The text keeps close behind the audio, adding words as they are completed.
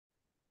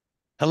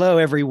Hello,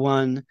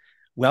 everyone.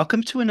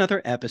 Welcome to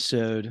another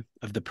episode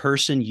of The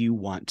Person You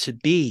Want to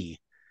Be.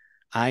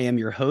 I am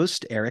your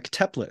host, Eric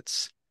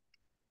Teplitz.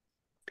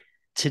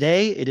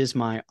 Today, it is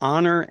my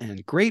honor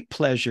and great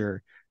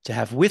pleasure to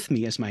have with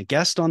me as my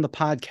guest on the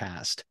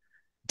podcast,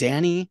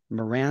 Danny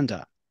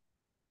Miranda.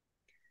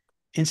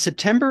 In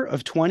September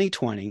of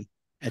 2020,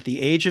 at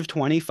the age of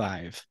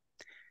 25,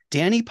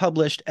 Danny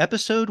published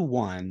episode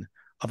 1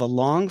 of a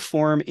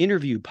long-form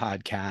interview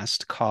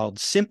podcast called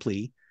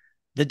simply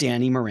The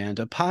Danny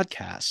Miranda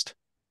Podcast.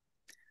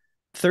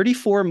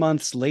 34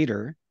 months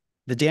later,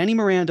 the Danny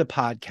Miranda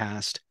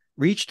podcast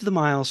reached the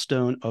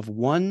milestone of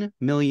 1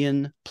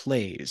 million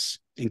plays,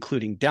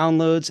 including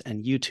downloads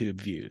and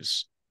YouTube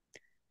views.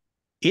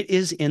 It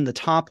is in the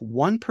top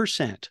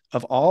 1%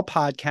 of all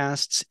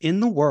podcasts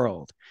in the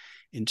world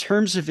in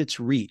terms of its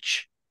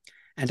reach.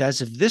 And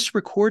as of this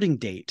recording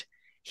date,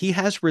 he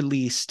has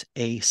released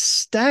a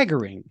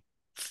staggering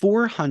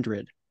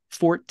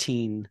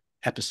 414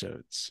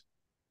 episodes.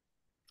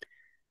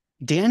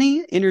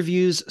 Danny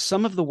interviews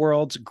some of the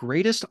world's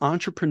greatest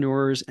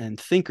entrepreneurs and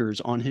thinkers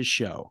on his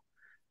show,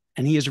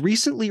 and he has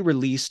recently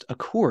released a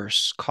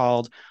course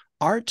called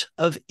Art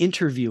of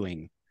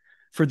Interviewing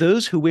for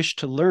those who wish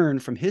to learn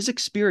from his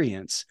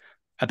experience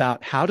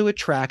about how to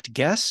attract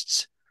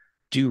guests,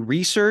 do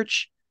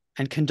research,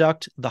 and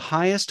conduct the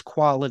highest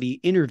quality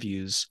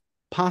interviews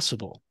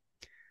possible.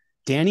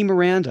 Danny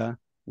Miranda,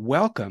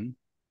 welcome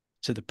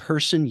to The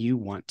Person You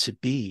Want to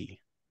Be.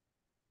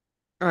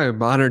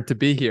 I'm honored to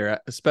be here,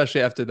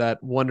 especially after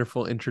that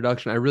wonderful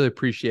introduction. I really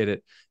appreciate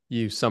it,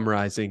 you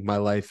summarizing my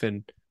life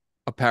in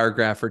a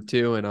paragraph or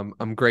two, and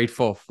I'm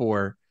grateful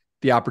for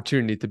the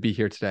opportunity to be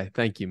here today.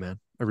 Thank you, man.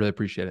 I really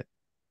appreciate it.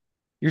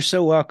 You're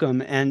so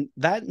welcome. And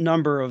that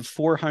number of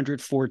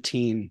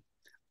 414,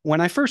 when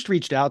I first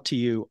reached out to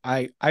you,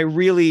 I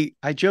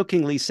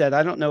jokingly said,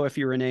 I don't know if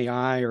you're an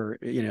AI or,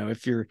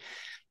 if you're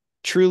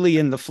truly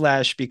in the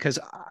flesh, because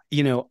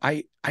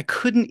I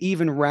couldn't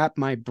even wrap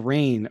my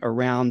brain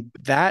around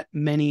that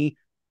many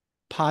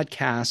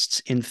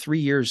podcasts in 3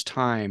 years'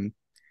 time.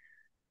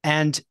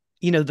 And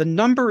the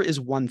number is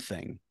one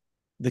thing,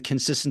 the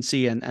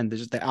consistency and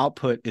the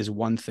output is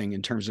one thing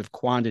in terms of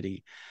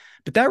quantity,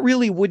 but that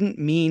really wouldn't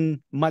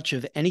mean much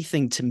of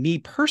anything to me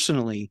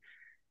personally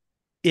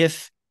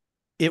if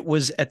it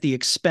was at the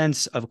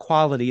expense of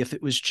quality, if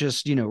it was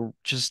just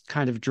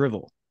kind of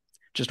drivel,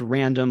 just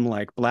random,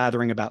 like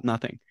blathering about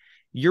nothing.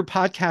 Your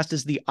podcast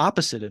is the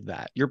opposite of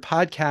that. Your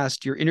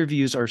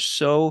interviews are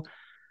so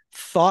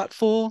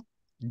thoughtful,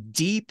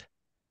 deep,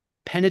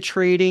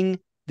 penetrating.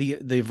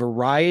 The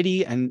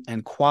variety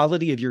and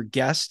quality of your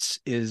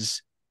guests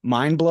is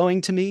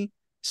mind-blowing to me.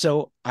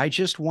 So I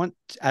just want,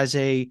 as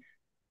a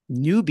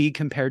newbie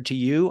compared to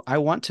you, I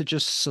want to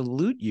just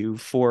salute you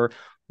for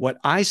what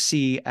I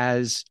see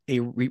as a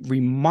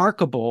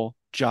remarkable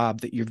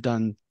job that you've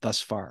done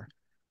thus far.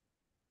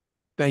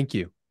 Thank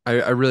you.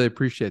 I really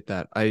appreciate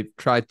that. I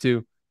tried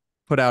to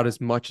put out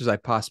as much as I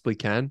possibly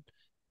can,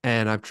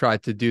 and I've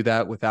tried to do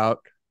that without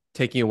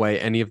taking away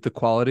any of the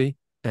quality.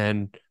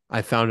 And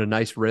I found a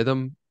nice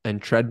rhythm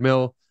and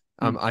treadmill.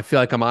 I feel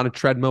like I'm on a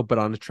treadmill, but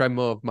on a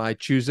treadmill of my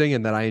choosing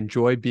and that I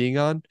enjoy being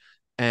on.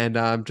 And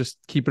I'm just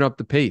keeping up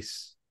the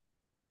pace.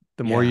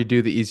 The more Yeah, you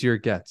do, the easier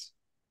it gets.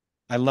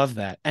 I love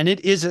that. And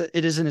it is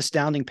an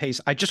astounding pace.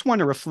 I just want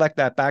to reflect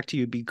that back to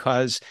you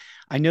because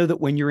I know that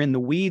when you're in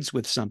the weeds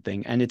with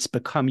something and it's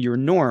become your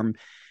norm,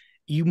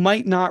 you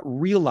might not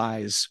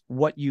realize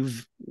what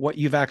you've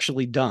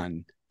actually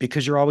done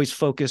because you're always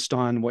focused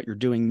on what you're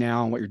doing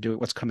now and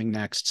what's coming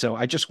next. So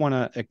I just want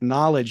to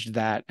acknowledge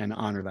that and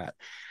honor that.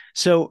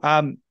 So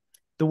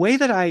the way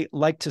that I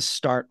like to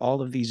start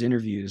all of these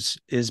interviews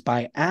is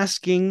by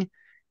asking,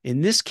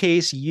 in this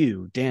case,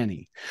 you,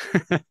 Danny,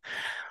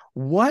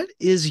 what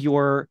is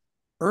your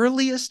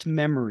earliest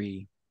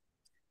memory,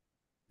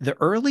 the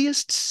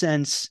earliest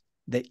sense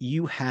that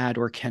you had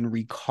or can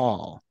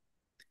recall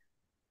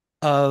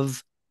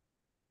of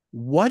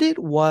what it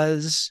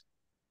was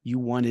you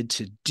wanted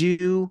to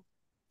do,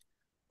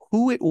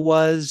 who it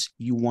was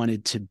you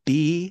wanted to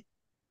be,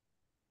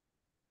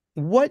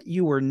 what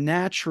you were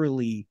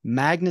naturally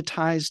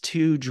magnetized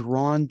to,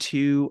 drawn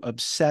to,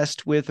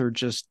 obsessed with, or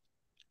just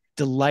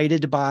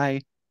delighted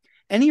by,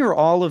 any or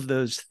all of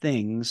those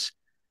things.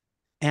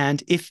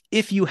 And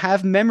if you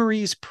have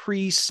memories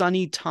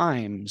pre-sunny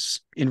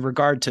times in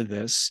regard to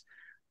this,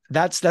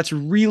 that's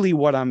really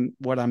what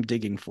I'm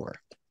digging for.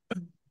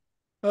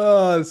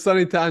 Oh,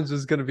 Sunny Times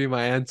was going to be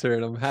my answer,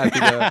 and I'm happy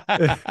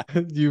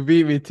to you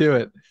beat me to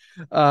it.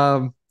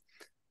 Um,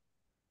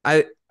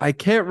 I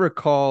can't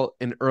recall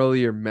an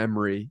earlier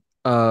memory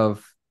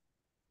of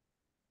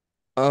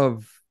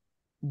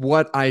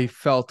what I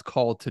felt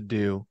called to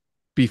do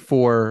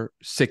before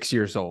 6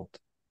 years old.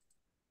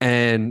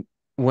 And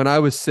when I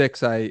was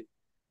six, I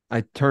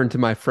turned to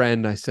my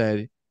friend. I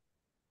said,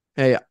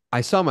 "Hey,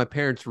 I saw my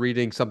parents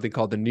reading something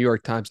called the New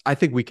York Times. I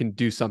think we can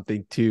do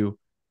something to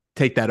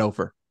take that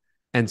over."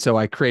 And so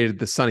I created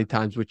the Sunny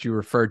Times, which you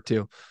referred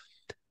to.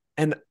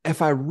 And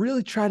if I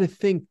really try to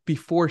think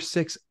before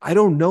 6, I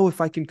don't know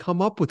if I can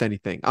come up with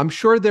anything. I'm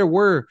sure there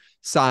were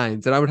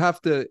signs, and I would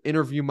have to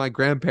interview my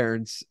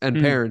grandparents and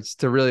Hmm. parents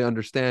to really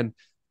understand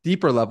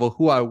deeper level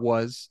who I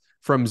was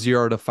from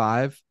 0 to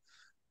 5.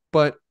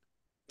 But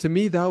to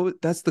me,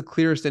 that's the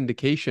clearest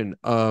indication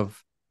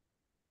of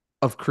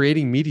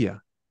creating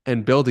media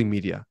and building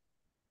media.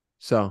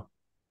 So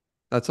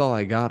that's all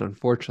I got,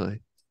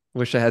 unfortunately.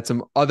 Wish I had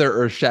some other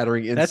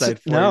earth-shattering That's insight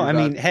for no, you I about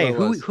mean, what hey, it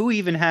was. who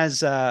even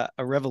has a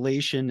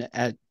revelation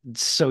at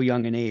so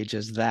young an age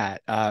as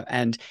that?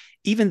 And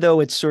even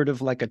though it's sort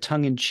of like a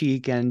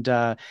tongue-in-cheek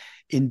and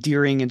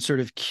endearing and sort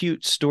of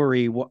cute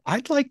story, well,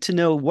 I'd like to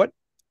know what,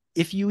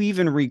 if you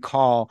even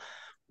recall,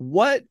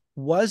 what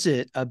was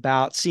it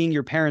about seeing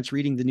your parents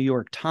reading the New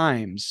York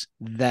Times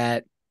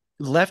that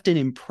left an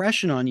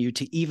impression on you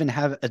to even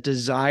have a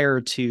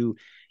desire to,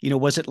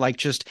 was it like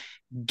just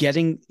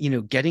getting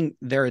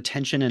their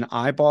attention and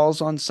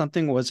eyeballs on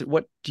something? Was it,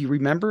 what do you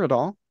remember at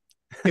all?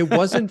 It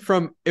wasn't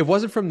from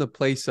the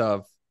place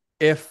of,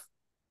 if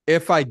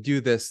I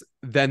do this,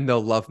 then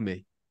they'll love me.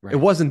 It Right.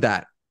 wasn't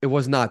that. It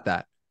was not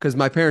that, because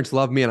my parents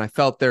loved me and I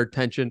felt their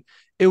attention.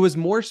 It was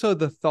more so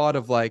the thought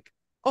of like,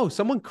 oh,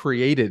 someone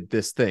created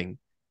this thing,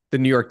 the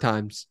New York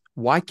Times.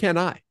 Why can't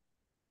I?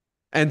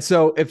 And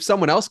so if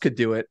someone else could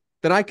do it,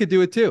 then I could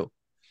do it too.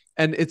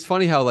 And it's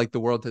funny how like the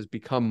world has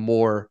become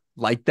more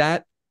like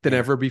that than Yeah.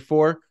 ever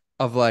before,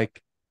 of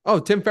like, oh,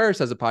 Tim Ferriss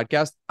has a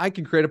podcast, I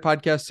can create a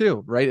podcast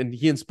too, right? And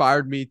he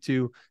inspired me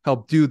to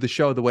help do the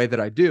show the way that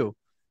I do.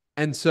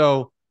 And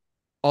so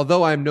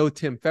although I'm no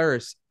Tim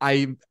Ferriss,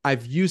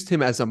 I've used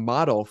him as a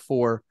model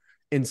for,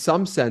 in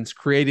some sense,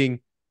 creating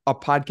a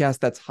podcast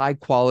that's high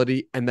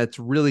quality and that's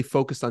really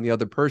focused on the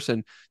other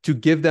person to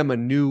give them a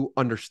new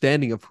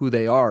understanding of who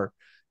they are.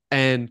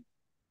 And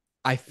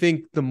I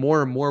think the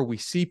more and more we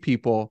see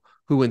people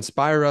who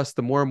inspire us,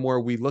 the more and more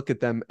we look at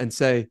them and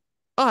say,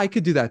 oh, I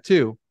could do that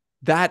too.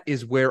 That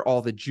is where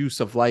all the juice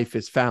of life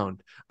is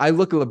found. I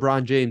look at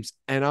LeBron James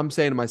and I'm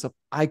saying to myself,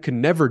 I could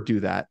never do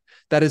that.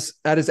 That is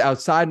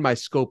outside my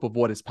scope of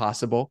what is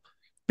possible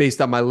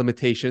based on my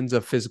limitations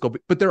of physical.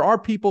 But there are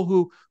people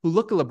who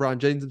look at LeBron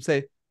James and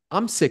say,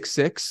 I'm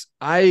 6'6".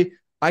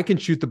 I can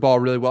shoot the ball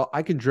really well.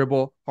 I can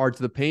dribble hard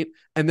to the paint.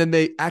 And then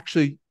they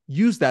actually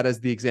use that as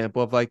the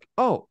example of like,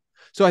 oh,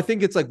 so I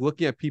think it's like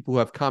looking at people who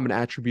have common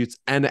attributes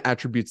and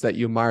attributes that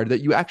you admire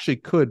that you actually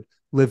could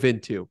live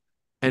into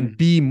and Mm.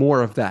 be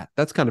more of that.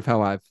 That's kind of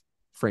how I've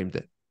framed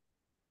it.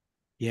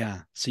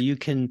 Yeah. So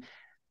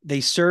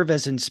they serve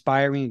as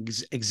inspiring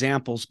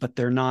examples, but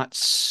they're not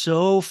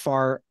so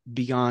far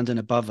beyond and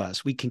above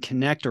us. We can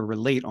connect or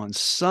relate on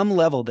some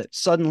level that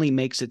suddenly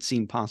makes it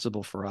seem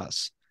possible for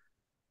us.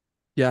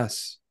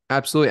 Yes,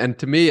 absolutely. And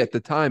to me at the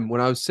time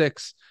when I was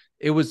 6,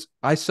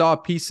 I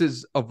saw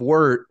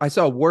I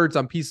saw words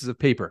on pieces of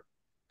paper.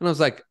 And I was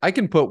like, I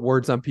can put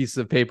words on pieces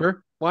of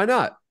paper. Why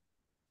not?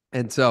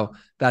 And so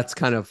that's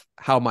kind of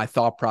how my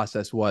thought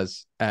process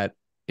was at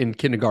in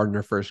kindergarten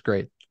or first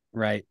grade.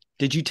 Right.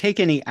 Did you take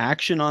any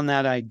action on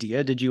that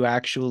idea? Did you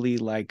actually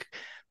like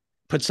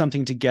put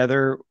something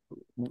together,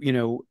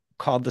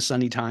 called the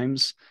Sunny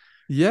Times?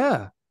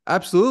 Yeah,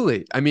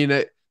 absolutely. I mean,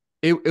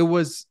 it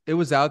was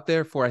out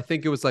there for, I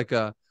think it was like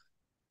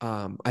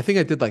I think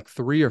I did like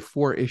 3 or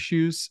 4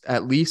 issues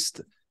at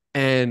least,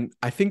 and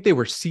I think they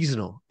were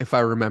seasonal if I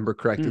remember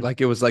correctly. Hmm.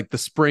 Like it was like the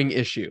spring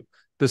issue,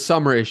 the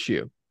summer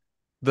issue.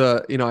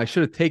 I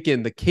should have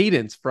taken the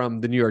cadence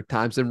from the New York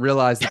Times and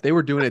realized that they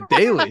were doing it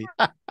daily.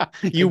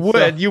 You And so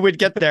would, you would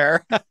get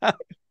there.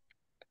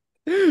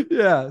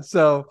 yeah,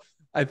 so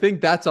I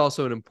think that's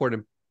also an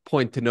important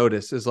point to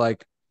notice is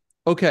like,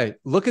 okay,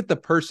 look at the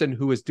person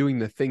who is doing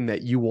the thing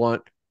that you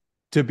want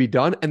to be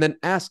done and then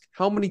ask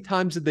how many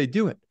times did they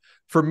do it.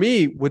 For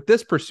me, with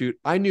this pursuit,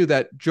 I knew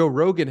that Joe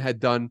Rogan had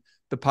done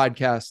the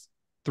podcast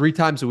 3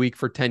 times a week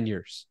for 10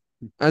 years.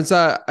 And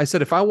so I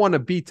said, if I want to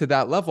be to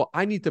that level,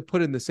 I need to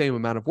put in the same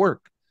amount of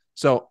work.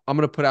 So I'm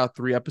going to put out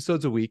 3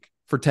 episodes a week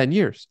for 10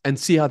 years and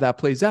see how that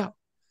plays out.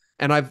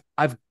 And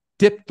I've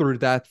dipped through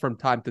that from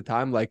time to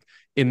time. Like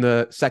in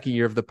the second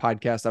year of the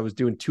podcast, I was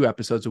doing 2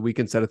 episodes a week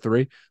instead of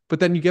 3. But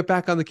then you get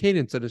back on the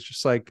cadence and it's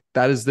just like,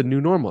 that is the new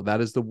normal.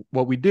 That is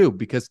what we do,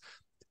 because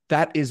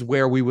that is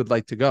where we would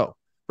like to go,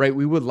 right?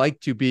 We would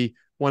like to be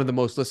one of the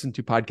most listened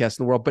to podcasts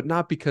in the world, but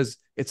not because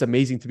it's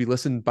amazing to be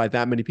listened by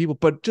that many people,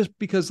 but just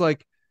because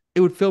like it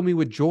would fill me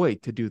with joy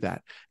to do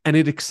that. And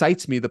it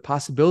excites me, the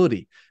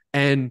possibility.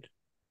 And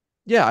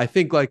yeah, I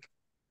think like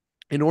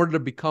in order to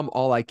become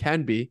all I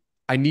can be,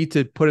 I need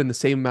to put in the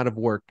same amount of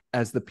work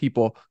as the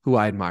people who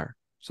I admire.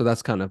 So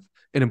that's kind of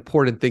an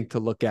important thing to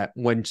look at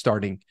when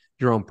starting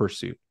your own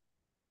pursuit.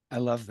 I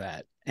love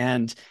that.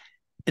 And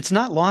it's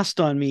not lost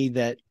on me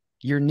that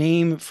your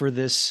name for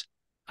this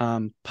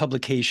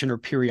publication or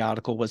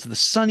periodical was the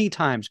Sunny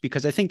Times,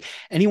 because I think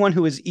anyone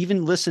who has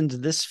even listened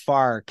this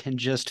far can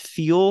just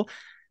feel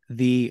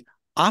the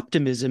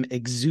optimism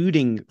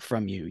exuding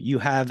from you. You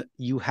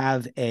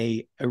have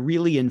a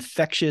really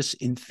infectious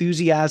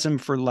enthusiasm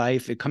for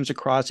life. It comes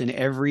across in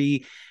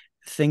every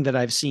thing that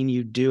I've seen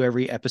you do,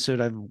 every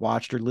episode I've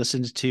watched or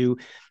listened to.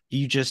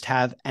 You just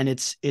have, and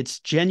it's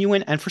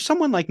genuine. And for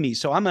someone like me,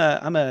 so I'm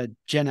a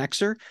Gen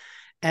Xer,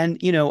 and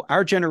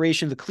our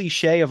generation, the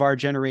cliche of our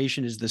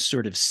generation is this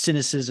sort of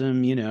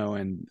cynicism,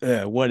 and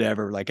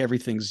whatever, like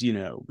everything's,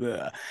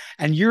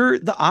 and you're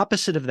the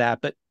opposite of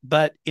that,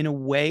 but in a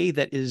way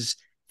that is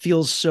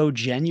feels so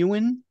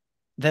genuine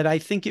that I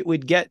think it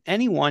would get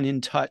anyone in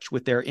touch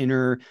with their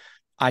inner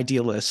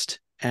idealist.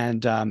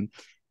 And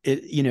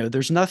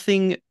there's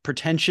nothing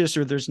pretentious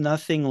or there's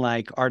nothing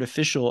like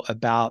artificial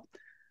about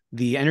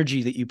the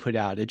energy that you put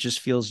out. It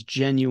just feels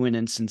genuine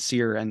and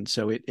sincere, and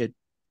so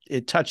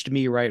it touched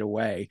me right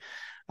away.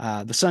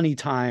 The sunny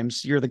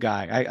times, you're the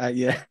guy.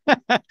 Yeah.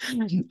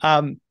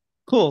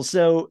 Cool.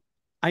 So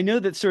I know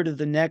that sort of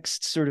the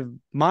next sort of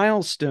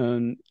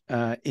milestone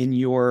in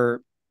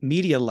your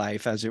media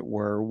life, as it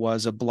were,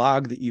 was a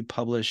blog that you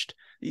published.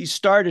 You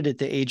started at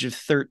the age of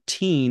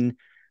 13,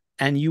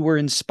 and you were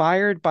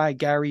inspired by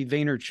Gary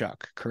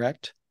Vaynerchuk,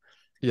 correct?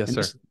 Yes, And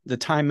sir. this, the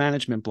time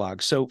management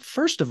blog. So,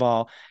 first of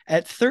all,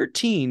 at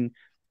 13,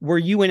 were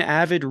you an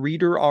avid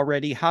reader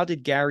already? How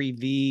did Gary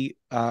V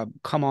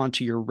come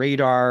onto your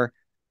radar?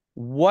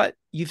 What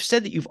you've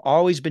said that you've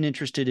always been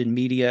interested in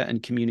media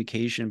and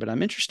communication, but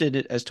I'm interested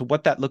as to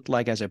what that looked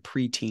like as a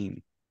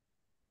preteen.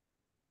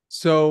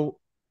 So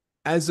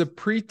as a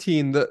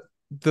preteen,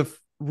 the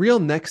real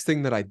next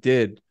thing that I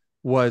did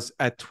was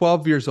at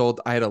 12 years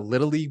old, I had a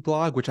Little League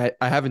blog, which I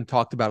haven't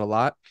talked about a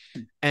lot.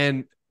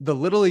 And the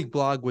Little League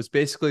blog was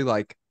basically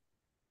like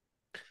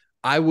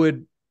I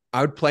would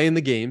I would play in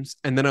the games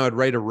and then I would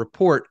write a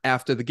report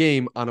after the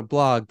game on a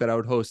blog that I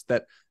would host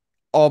that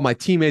all my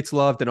teammates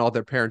loved and all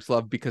their parents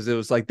loved because it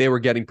was like they were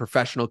getting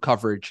professional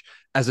coverage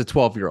as a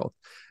 12-year-old.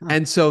 Huh.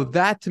 And so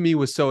that to me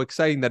was so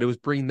exciting that it was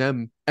bringing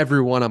them,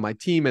 everyone on my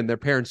team and their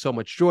parents so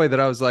much joy that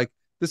I was like,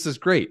 this is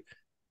great.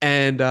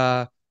 And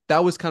that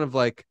was kind of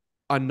like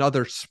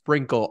another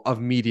sprinkle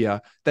of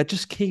media that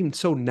just came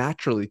so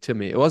naturally to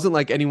me. It wasn't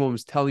like anyone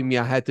was telling me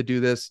I had to do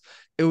this.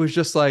 It was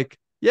just like,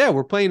 yeah,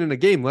 we're playing in a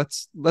game.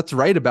 Let's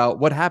write about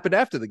what happened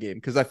after the game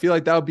because I feel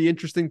like that would be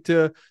interesting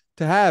to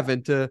have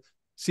and to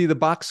see the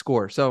box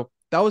score. So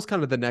that was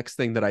kind of the next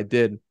thing that I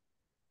did.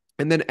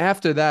 And then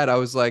after that, I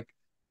was like,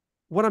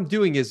 what I'm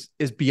doing is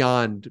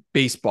beyond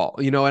baseball,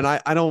 and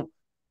I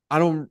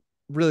don't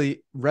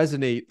really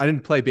resonate. I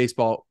didn't play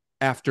baseball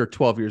after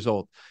 12 years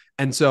old.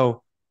 And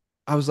so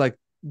I was like,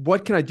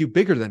 what can I do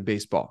bigger than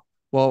baseball?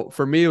 Well,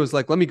 for me, it was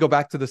like, let me go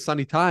back to the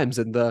sunny times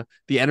and the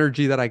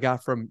energy that I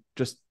got from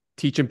just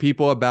teaching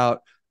people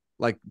about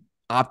like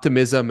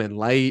optimism and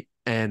light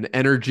and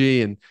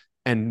energy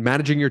and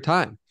managing your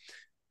time.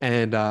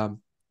 And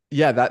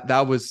yeah,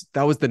 that was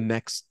the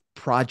next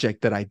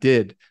project that I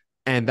did,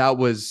 and that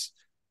was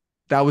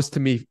to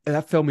me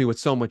that filled me with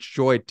so much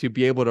joy to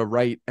be able to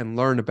write and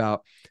learn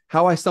about.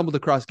 How I stumbled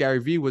across Gary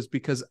Vee was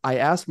because I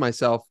asked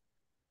myself,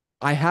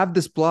 I have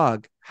this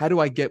blog. How do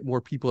I get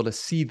more people to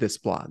see this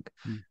blog?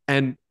 Mm.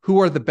 And who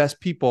are the best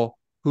people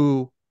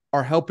who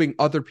are helping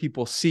other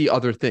people see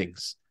other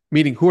things?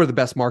 Meaning, who are the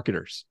best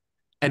marketers?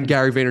 And Mm.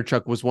 Gary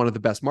Vaynerchuk was one of the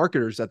best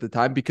marketers at the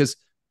time because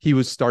he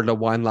was started a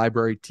wine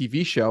library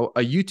TV show,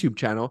 a YouTube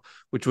channel,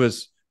 which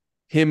was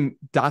him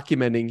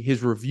documenting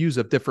his reviews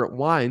of different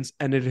wines,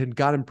 and it had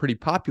gotten pretty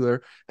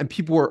popular. And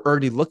people were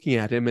already looking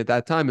at him at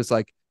that time as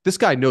like, this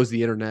guy knows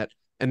the internet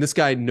and this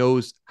guy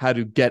knows how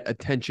to get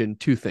attention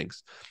to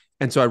things.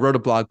 And so I wrote a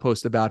blog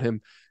post about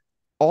him,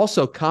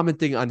 also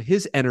commenting on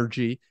his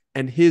energy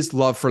and his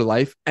love for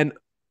life, and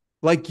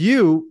like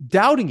you,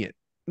 doubting it.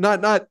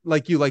 Not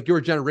like you, like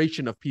your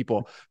generation of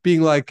people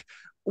being like,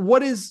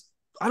 what is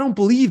I don't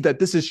believe that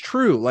this is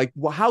true. Like,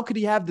 well, how could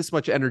he have this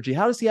much energy?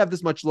 How does he have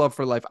this much love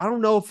for life? I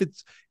don't know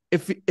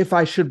if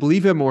I should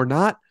believe him or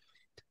not,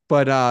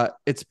 but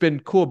it's been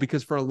cool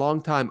because for a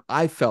long time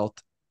I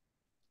felt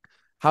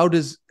how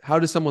does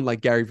someone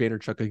like Gary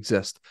Vaynerchuk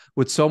exist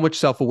with so much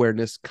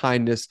self-awareness,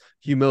 kindness,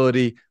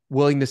 humility,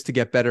 willingness to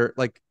get better?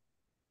 Like,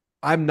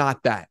 I'm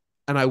not that,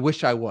 and I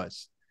wish I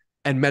was.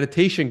 And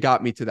meditation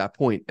got me to that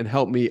point and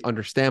helped me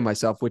understand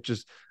myself, which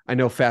is, I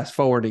know, fast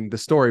forwarding the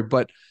story,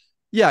 but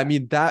yeah, I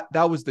mean,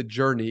 that was the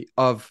journey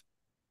of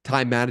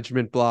time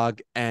management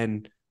blog,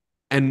 and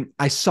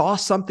I saw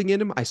something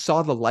in him. I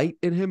saw the light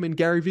in him in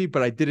Gary Vee,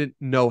 but I didn't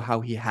know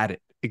how he had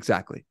it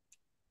exactly.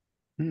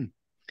 Hmm.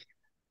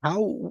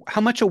 How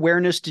much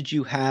awareness did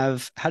you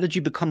have? How did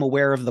you become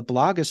aware of the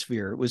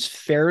blogosphere? It was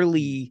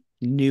fairly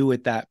new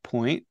at that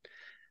point.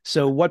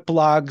 So what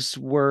blogs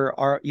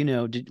were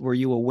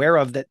you aware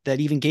of that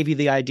even gave you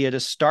the idea to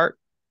start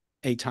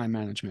a time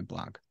management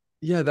blog?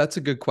 Yeah, that's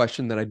a good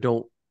question that I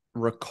don't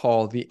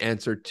recall the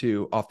answer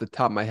to off the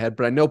top of my head,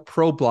 but I know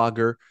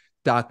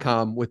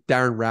ProBlogger.com with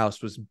Darren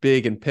Rouse was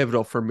big and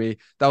pivotal for me.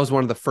 That was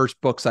one of the first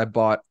books I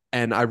bought,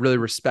 and I really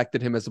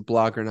respected him as a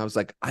blogger. And I was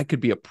like, I could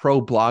be a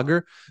pro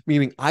blogger,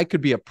 meaning I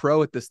could be a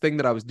pro at this thing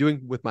that I was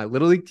doing with my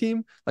Little League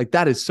team. Like,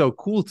 that is so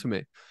cool to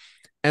me.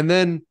 And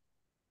then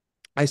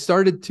I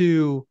started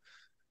to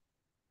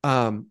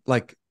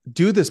like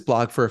do this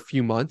blog for a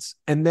few months.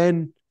 And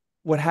then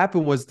what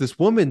happened was this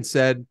woman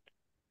said,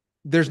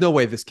 there's no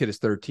way this kid is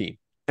 13.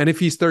 And if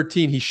he's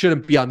 13, he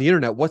shouldn't be on the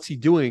internet. What's he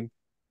doing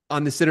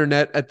on this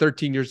internet at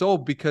 13 years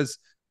old? Because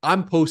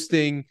I'm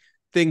posting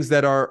things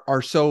that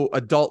are so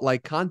adult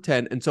like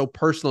content and so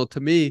personal to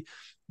me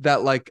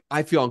that like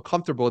I feel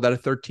uncomfortable that a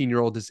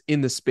 13-year-old is in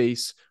the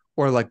space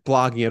or like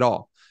blogging at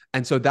all.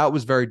 And so that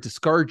was very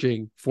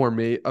discouraging for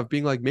me of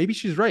being like, maybe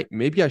she's right.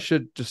 Maybe I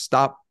should just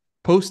stop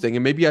posting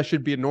and maybe I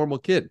should be a normal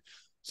kid.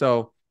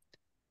 So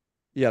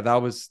yeah,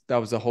 that was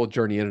a whole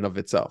journey in and of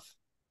itself.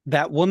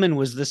 That woman,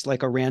 was this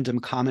like a random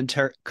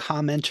commenter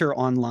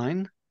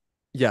online?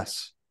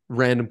 Yes.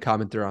 Random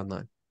commenter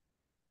online.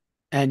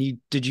 And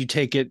did you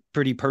take it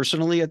pretty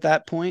personally at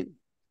that point?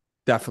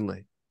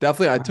 Definitely.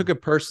 Definitely. I took Wow.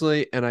 it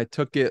personally and I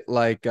took it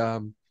like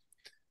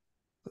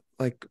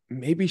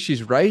maybe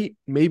she's right.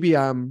 Maybe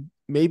I'm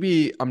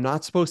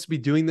not supposed to be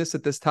doing this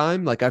at this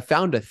time. Like I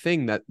found a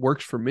thing that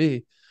works for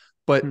me,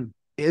 but Hmm.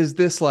 is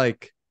this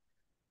like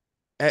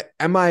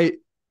am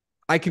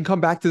I can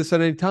come back to this at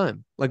any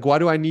time. Like why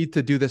do I need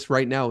to do this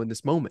right now in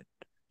this moment?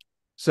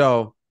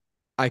 So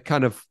I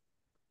kind of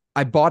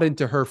I bought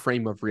into her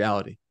frame of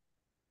reality.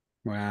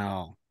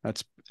 Wow.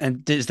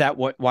 And is that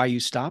why you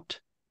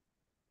stopped?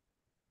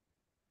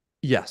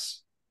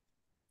 Yes.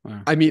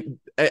 Wow. I mean,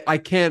 I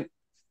can't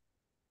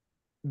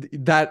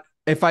that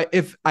if I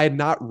had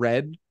not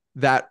read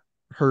that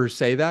her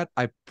say that,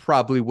 I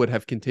probably would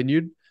have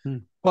continued. Hmm.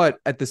 But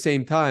at the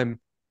same time,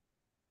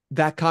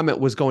 that comment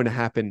was going to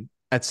happen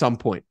at some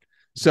point.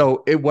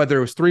 So whether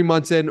it was 3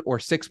 months in or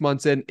 6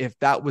 months in, if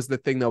that was the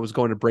thing that was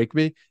going to break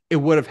me, it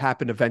would have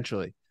happened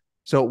eventually.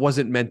 So it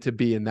wasn't meant to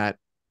be in that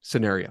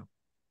scenario.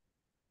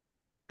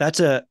 That's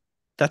a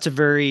that's a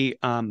very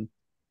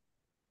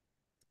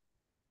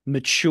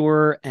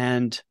mature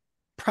and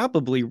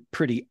probably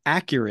pretty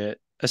accurate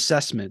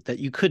assessment that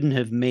you couldn't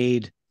have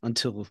made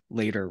until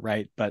later,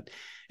 right? But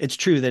it's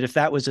true that if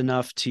that was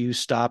enough to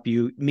stop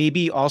you,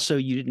 maybe also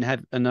you didn't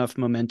have enough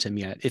momentum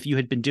yet. If you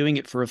had been doing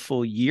it for a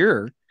full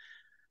year,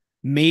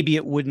 maybe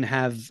it wouldn't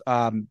have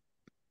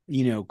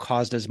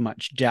caused as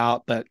much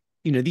doubt. But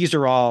these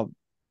are all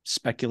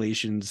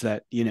speculations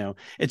that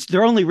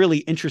they're only really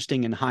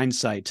interesting in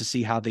hindsight to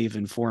see how they've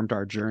informed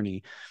our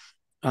journey.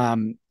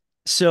 um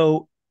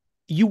so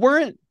you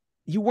weren't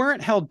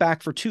held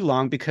back for too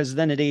long, because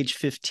then at age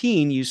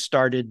 15 you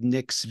started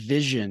Knicks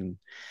Vision.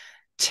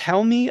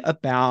 Tell me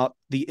about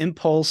the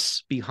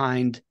impulse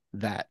behind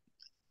that.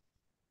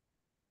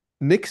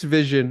 Knicks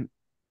Vision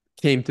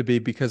came to be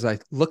because I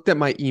looked at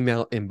my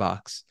email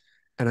inbox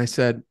and I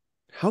said,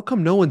 how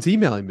come no one's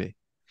emailing me?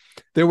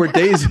 There were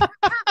days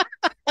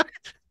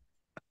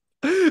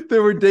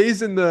there were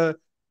days in the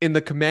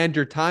command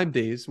your time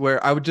days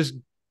where I would just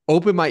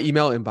open my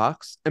email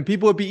inbox and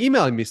people would be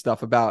emailing me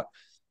stuff about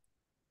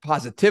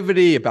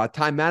positivity, about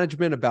time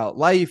management, about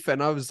life.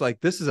 And I was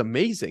like, this is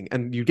amazing.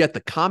 And you get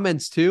the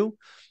comments too.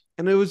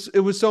 And it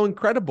was so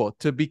incredible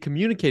to be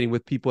communicating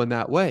with people in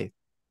that way.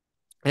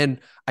 And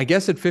I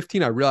guess at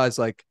 15, I realized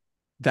like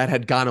that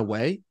had gone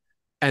away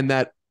and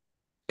that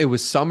it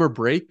was summer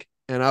break.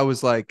 And I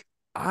was like,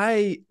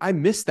 I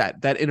miss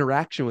that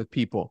interaction with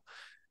people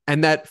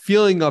and that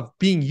feeling of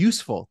being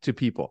useful to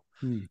people.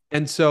 Hmm.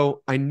 And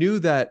so I knew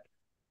that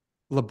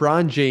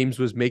LeBron James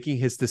was making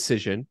his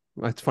decision.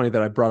 It's funny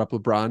that I brought up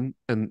LeBron,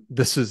 and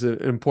this is an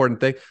important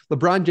thing.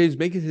 LeBron James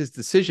making his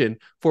decision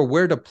for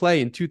where to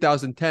play in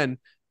 2010.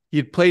 He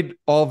had played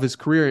all of his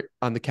career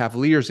on the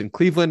Cavaliers in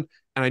Cleveland,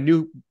 and I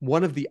knew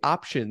one of the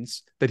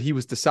options that he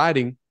was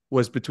deciding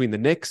was between the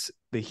Knicks,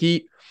 the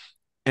Heat,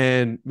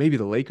 and maybe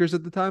the Lakers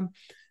at the time.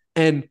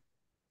 And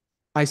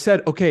I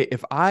said, okay,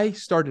 if I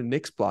start a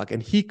Knicks blog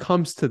and he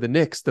comes to the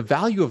Knicks, the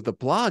value of the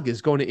blog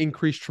is going to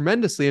increase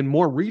tremendously and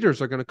more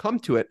readers are going to come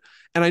to it.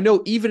 And I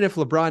know even if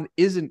LeBron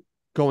isn't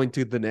going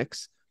to the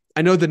Knicks,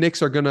 I know the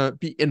Knicks are going to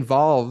be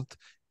involved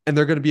and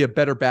they're going to be a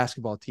better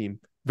basketball team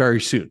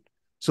very soon.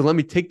 So let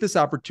me take this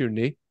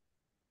opportunity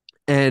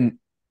and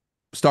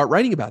start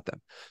writing about them.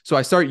 So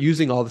I start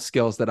using all the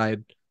skills that I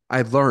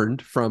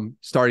learned from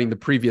starting the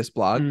previous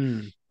blog.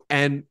 Hmm.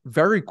 And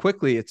very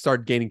quickly it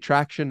started gaining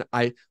traction.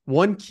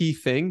 One key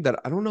thing that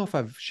I don't know if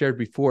I've shared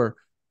before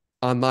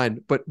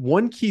online, but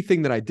one key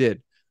thing that I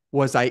did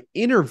was I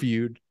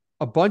interviewed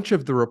a bunch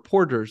of the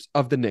reporters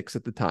of the Knicks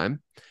at the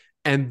time.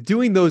 And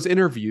doing those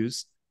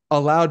interviews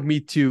allowed me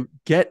to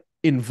get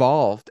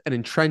involved and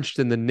entrenched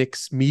in the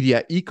Knicks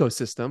media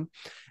ecosystem.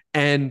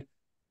 And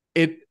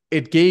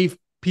it gave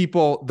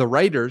people, the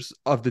writers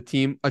of the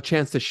team, a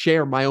chance to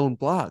share my own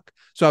blog.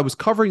 So I was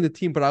covering the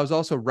team, but I was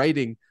also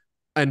writing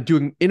and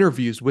doing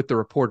interviews with the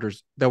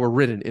reporters that were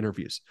written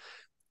interviews.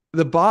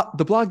 The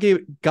blog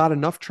got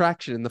enough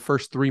traction in the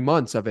first 3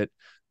 months of it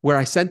where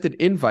I sent an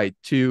invite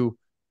to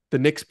the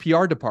Knicks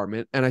PR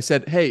department and I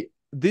said, hey,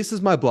 this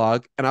is my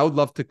blog and I would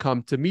love to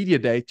come to Media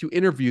Day to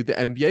interview the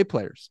NBA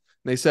players.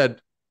 And they said,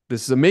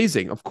 this is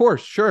amazing. Of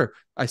course, sure.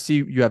 I see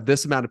you have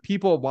this amount of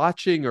people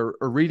watching or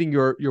reading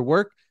your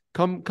work.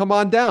 Come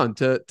on down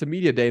to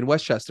Media Day in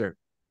Westchester.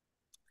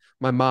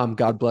 My mom,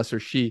 God bless her,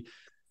 she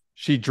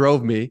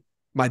drove me.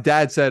 My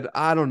dad said,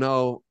 I don't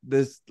know,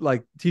 this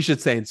like he should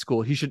stay in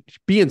school. He should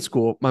be in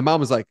school. My mom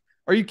was like,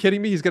 are you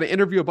kidding me? He's going to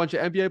interview a bunch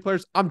of NBA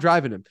players. I'm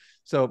driving him.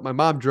 So my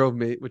mom drove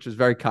me, which was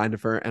very kind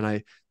of her. And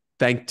I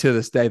thank to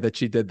this day that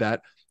she did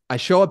that. I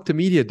show up to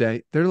media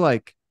day. They're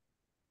like,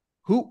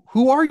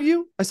 who are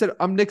you? I said,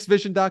 I'm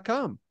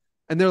knicksvision.com.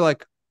 And they're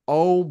like,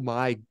 oh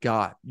my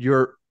God,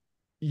 you're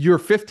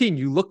 15.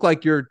 You look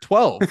like you're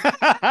 12.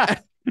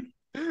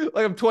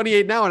 Like I'm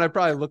 28 now, and I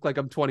probably look like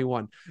I'm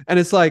 21. And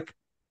it's like,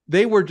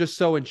 they were just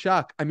so in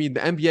shock. I mean, the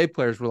NBA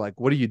players were like,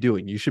 what are you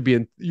doing? You should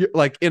be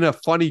like in a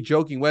funny,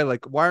 joking way.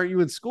 Like, why aren't you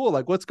in school?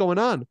 Like, what's going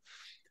on?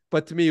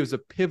 But to me, it was a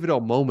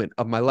pivotal moment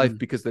of my life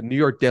because the New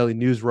York Daily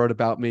News wrote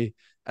about me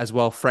as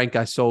well. Frank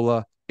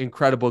Isola,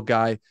 incredible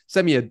guy,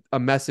 sent me a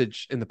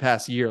message in the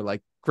past year,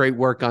 like, great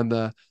work on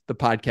the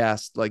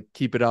podcast, like,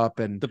 keep it up.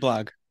 And The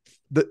blog.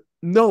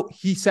 No,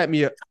 he sent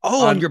me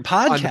on your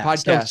podcast. On the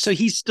podcast. So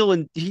he's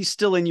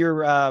still in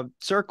your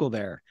circle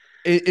there.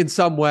 In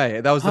some way.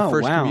 That was the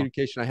first wow.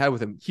 communication I had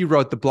with him. He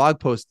wrote the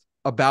blog post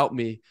about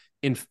me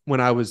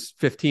when I was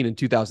 15 in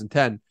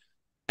 2010.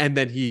 And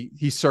then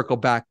he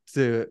circled back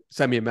to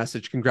send me a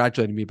message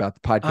congratulating me about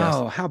the podcast.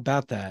 Oh, how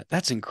about that?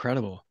 That's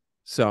incredible.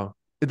 So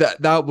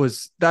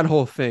that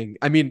whole thing,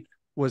 I mean,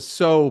 was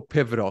so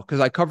pivotal because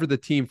I covered the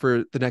team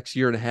for the next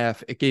year and a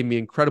half. It gave me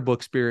incredible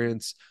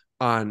experience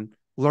on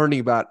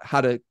learning about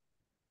how to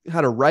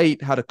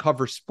write, how to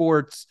cover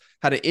sports,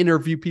 how to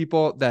interview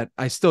people that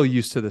I still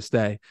use to this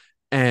day.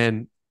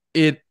 And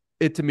it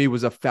to me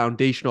was a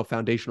foundational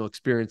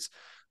experience.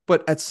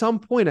 But at some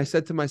point I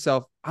said to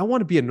myself, I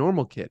want to be a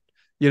normal kid.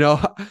 You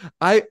know,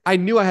 I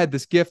knew I had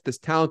this gift, this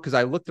talent, because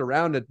I looked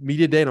around at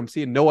media day and I'm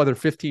seeing no other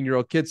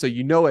 15-year-old kids. So,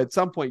 you know, at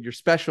some point you're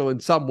special in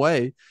some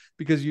way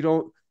because you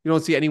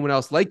don't see anyone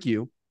else like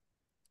you.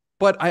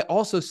 But I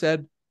also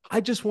said,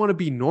 I just want to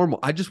be normal.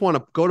 I just want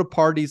to go to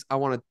parties. I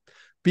want to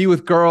be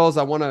with girls.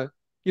 I want to,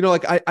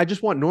 like, I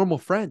just want normal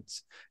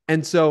friends.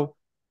 And so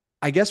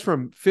I guess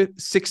from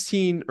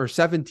 16 or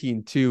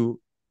 17 to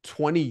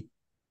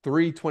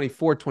 23,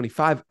 24,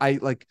 25, I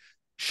like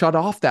shut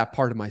off that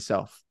part of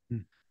myself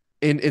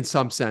in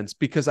some sense,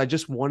 because I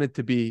just wanted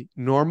to be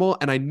normal.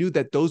 And I knew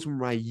that those were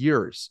my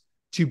years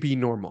to be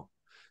normal,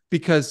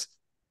 because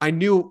I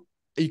knew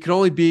you can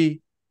only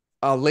be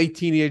a late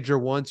teenager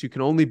once. You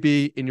can only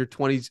be in your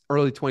 20s,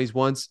 early 20s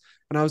once.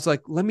 And I was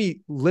like, let me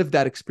live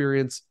that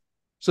experience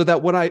so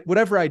that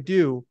whatever I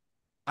do,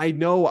 I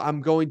know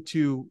I'm going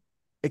to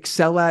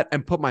excel at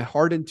and put my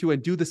heart into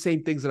and do the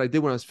same things that I did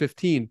when I was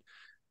 15.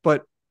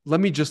 But let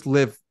me just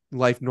live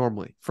life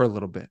normally for a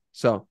little bit.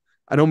 So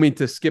I don't mean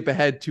to skip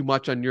ahead too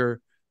much on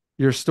your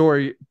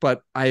story,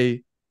 but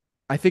I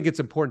think it's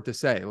important to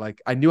say,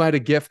 like, I knew I had a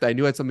gift. I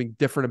knew I had something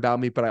different about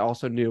me, but I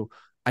also knew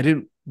I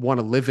didn't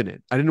want to live in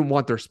it. I didn't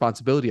want the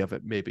responsibility of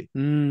it, maybe.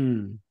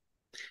 And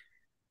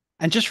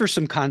just for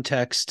some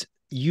context,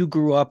 you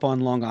grew up on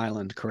Long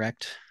Island,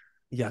 correct?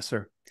 Yes,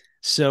 sir.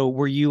 So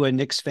were you a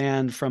Knicks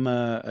fan from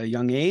a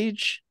young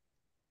age?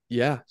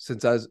 Yeah,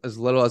 since as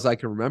little as I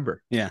can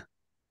remember. Yeah.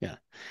 Yeah.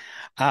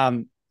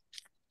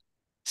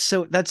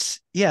 So I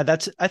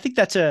think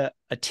that's a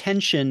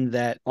tension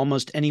that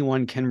almost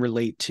anyone can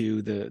relate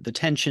to, the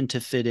tension to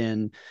fit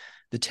in,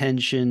 the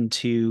tension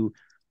to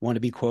want to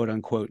be quote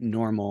unquote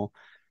normal.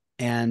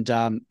 And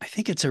I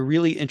think it's a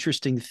really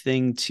interesting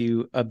thing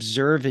to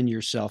observe in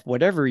yourself,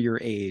 whatever your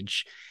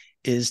age,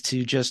 is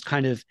to just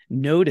kind of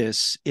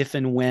notice if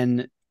and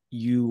when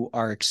you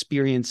are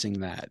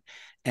experiencing that.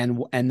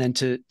 And then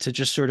to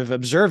just sort of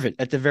observe it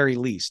at the very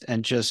least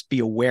and just be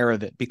aware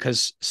of it,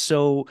 because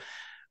so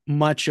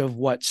much of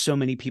what so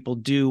many people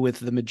do with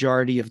the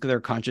majority of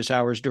their conscious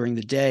hours during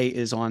the day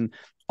is on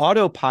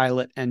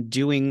autopilot and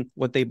doing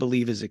what they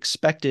believe is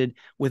expected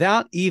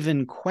without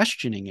even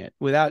questioning it,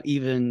 without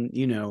even,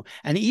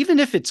 and even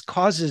if it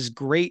causes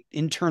great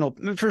internal,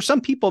 for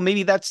some people,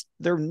 maybe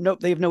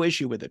they have no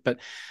issue with it. But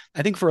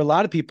I think for a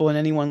lot of people, and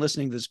anyone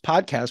listening to this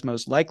podcast,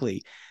 most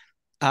likely,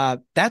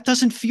 that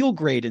doesn't feel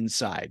great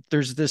inside.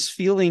 There's this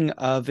feeling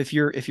of if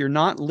you're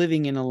not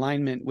living in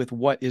alignment with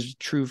what is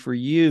true for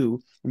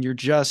you, and you're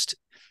just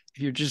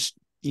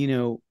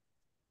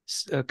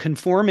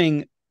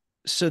conforming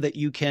so that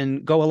you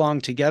can go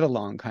along to get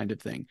along, kind of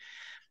thing,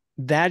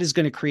 that is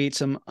going to create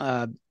some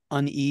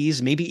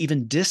unease, maybe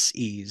even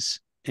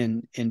dis-ease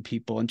in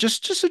people. And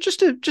just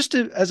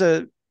to as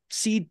a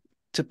seed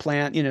to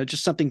plant,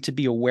 just something to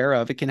be aware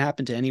of. It can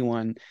happen to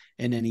anyone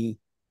in any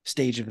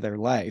stage of their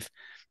life.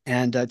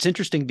 And it's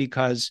interesting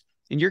because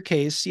in your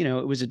case, it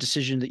was a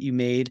decision that you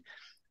made,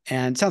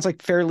 and it sounds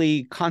like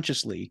fairly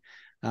consciously.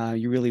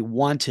 You really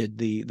wanted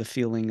the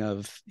feeling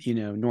of,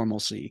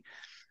 normalcy.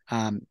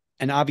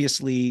 And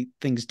obviously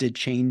things did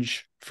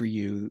change for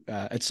you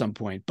at some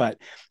point. But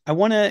I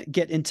want to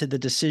get into the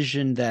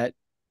decision that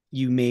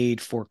you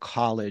made for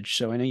college.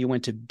 So I know you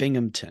went to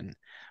Binghamton.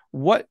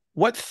 What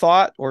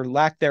thought or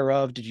lack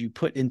thereof did you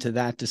put into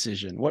that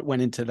decision? What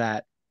went into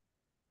that?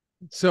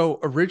 So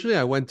originally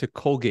I went to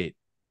Colgate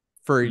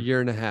for a year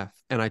and a half,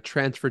 and I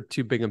transferred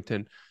to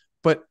Binghamton.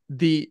 But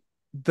the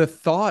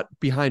thought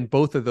behind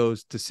both of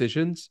those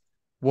decisions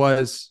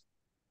was,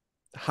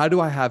 how do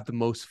I have the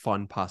most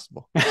fun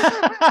possible?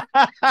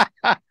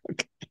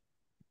 Okay.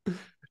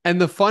 And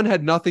the fun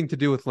had nothing to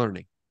do with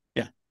learning.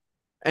 Yeah.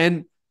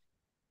 And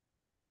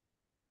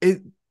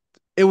it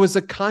it was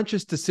a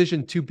conscious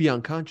decision to be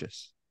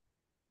unconscious.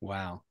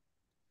 Wow.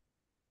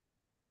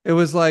 It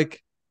was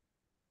like,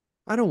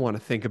 I don't want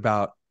to think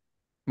about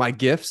my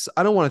gifts.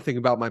 I don't want to think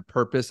about my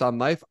purpose on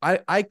life.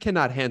 I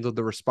cannot handle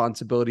the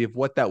responsibility of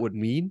what that would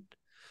mean.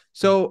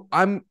 So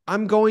I'm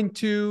going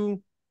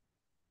to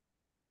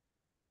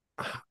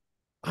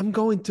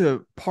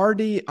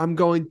party. I'm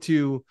going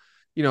to,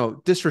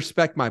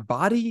 disrespect my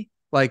body.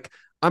 Like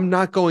I'm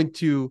going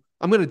to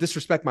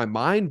disrespect my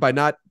mind by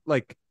not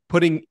like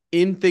putting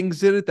in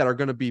things in it that are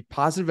going to be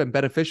positive and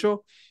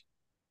beneficial.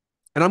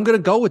 And I'm going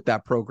to go with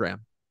that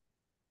program.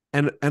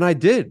 And I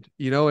did,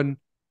 and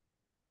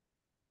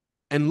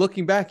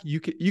looking back, you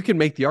can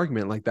make the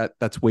argument like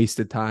that's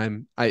wasted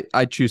time.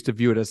 I choose to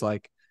view it as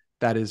like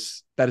that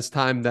is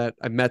time that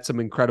I met some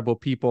incredible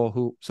people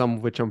who some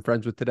of which I'm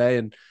friends with today.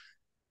 And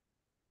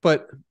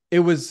but it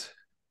was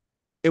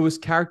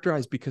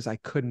characterized because I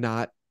did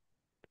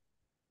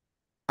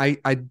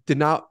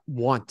not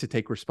want to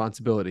take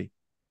responsibility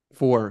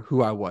for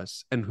who I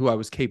was and who I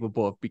was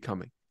capable of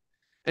becoming.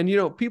 And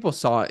people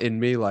saw in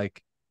me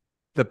like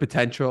the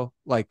potential.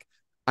 Like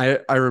I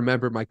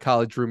remember my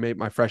college roommate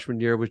my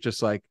freshman year was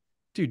just like,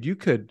 dude, you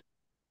could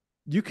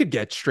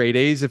get straight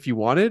A's if you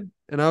wanted.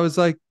 And I was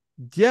like,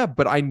 yeah,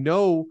 but I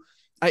know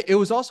it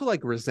was also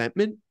like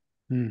resentment.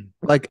 Hmm.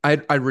 Like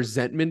I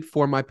resentment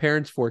for my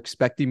parents for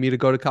expecting me to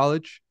go to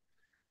college,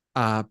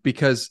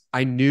 because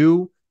I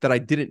knew that I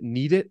didn't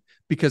need it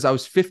because I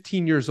was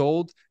 15 years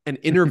old and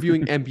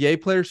interviewing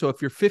NBA players. So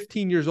if you're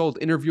 15 years old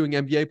interviewing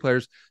NBA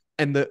players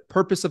and the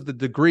purpose of the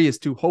degree is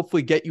to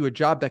hopefully get you a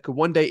job that could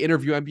one day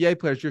interview NBA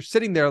players, you're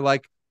sitting there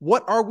like,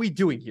 what are we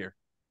doing here?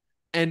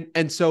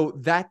 And so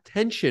that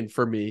tension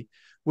for me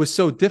was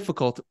so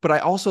difficult, but I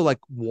also like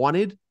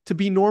wanted to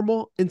be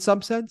normal in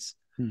some sense.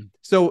 Hmm.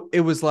 So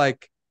it was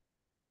like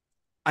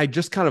I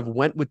just kind of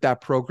went with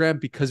that program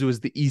because it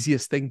was the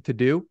easiest thing to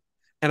do.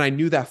 And I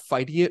knew that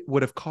fighting it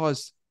would have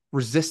caused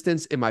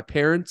resistance in my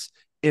parents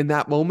in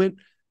that moment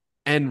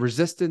and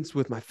resistance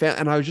with my family.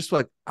 And I was just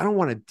like, I don't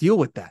want to deal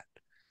with that.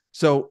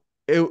 So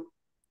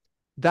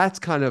that's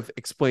kind of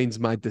explains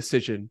my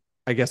decision,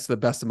 I guess, to the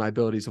best of my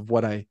abilities of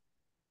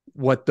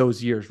what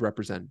those years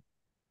represent.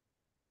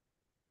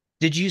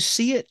 Did you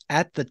see it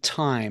at the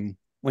time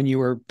when you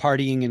were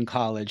partying in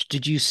college?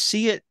 Did you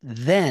see it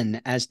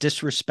then as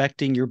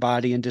disrespecting your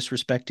body and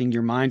disrespecting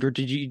your mind, or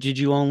do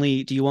you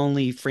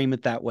only frame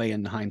it that way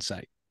in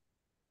hindsight?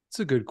 It's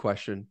a good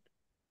question.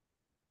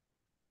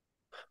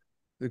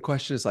 The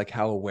question is like,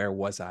 how aware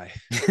was I?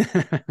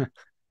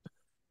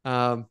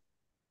 Um,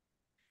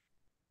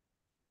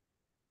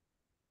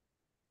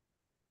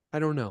 I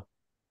don't know.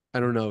 I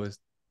don't know is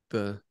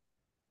the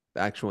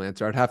actual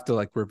answer. I'd have to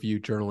like review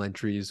journal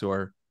entries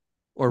or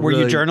Were you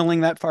really.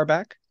 journaling that far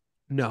back?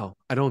 No,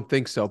 I don't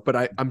think so.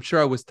 But I'm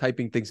sure I was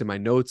typing things in my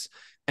notes.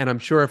 And I'm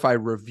sure if I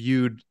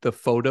reviewed the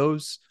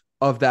photos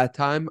of that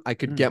time, I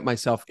could Hmm. get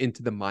myself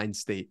into the mind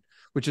state,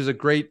 which is a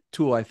great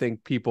tool I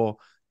think people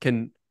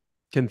can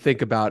can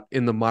think about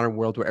in the modern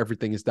world where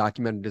everything is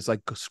documented. Is like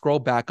scroll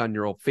back on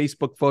your old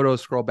Facebook photos,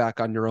 scroll back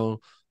on your own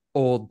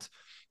old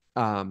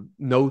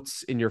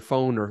notes in your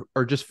phone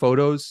or just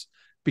photos,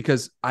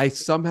 because I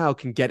somehow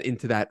can get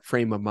into that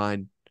frame of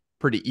mind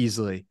pretty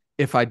easily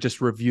if I just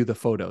review the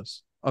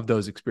photos of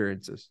those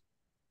experiences.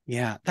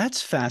 Yeah,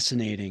 that's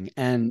fascinating.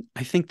 And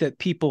I think that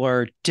people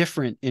are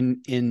different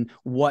in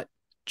what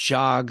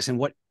jogs and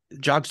what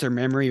jogs their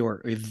memory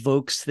or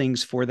evokes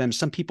things for them.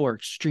 Some people are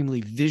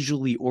extremely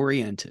visually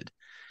oriented.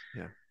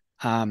 Yeah.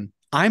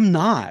 I'm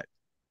not,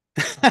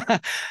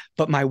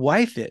 but my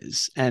wife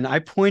is, and I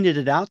pointed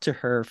it out to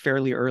her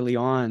fairly early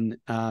on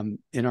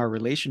in our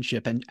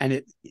relationship,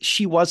 and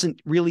she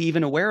wasn't really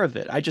even aware of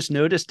it. I just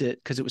noticed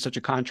it because it was such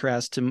a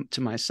contrast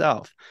to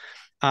myself.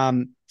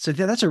 So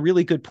that's a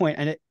really good point,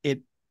 and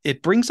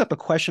it brings up a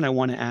question I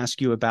want to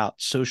ask you about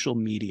social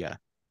media.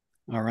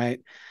 All right,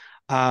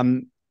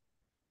 um,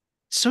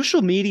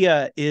 social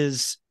media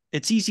is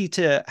it's easy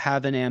to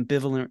have an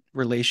ambivalent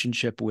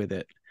relationship with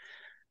it,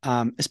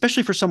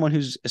 especially for someone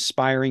who's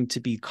aspiring to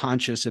be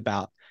conscious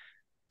about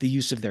the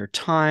use of their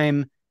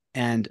time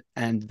and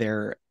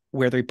their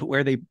where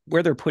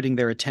they're putting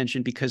their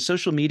attention, because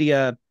social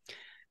media,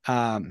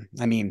 I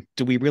mean,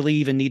 do we really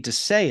even need to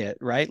say it,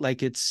 right?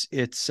 Like it's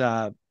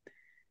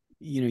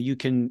you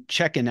can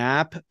check an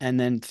app and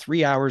then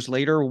 3 hours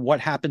later,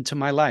 what happened to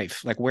my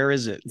life? Like, where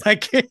is it?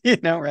 Like,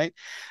 right?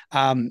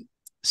 Um,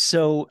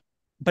 so,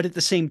 but at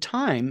the same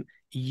time,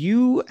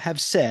 you have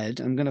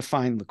said, I'm going to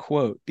find the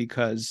quote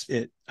because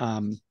it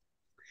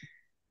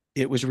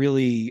was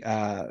really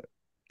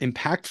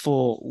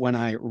impactful when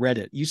I read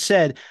it. You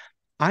said,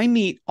 I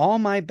meet all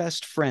my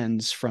best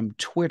friends from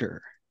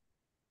Twitter.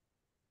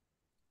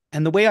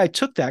 And the way I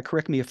took that,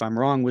 correct me if I'm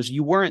wrong, was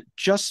you weren't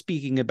just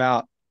speaking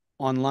about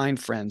online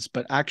friends,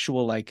 but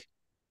actual, like,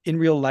 in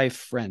real life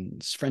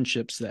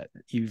friendships that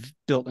you've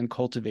built and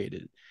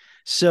cultivated.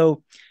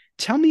 So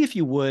tell me, if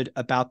you would,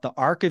 about the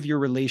arc of your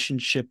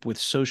relationship with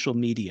social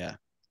media.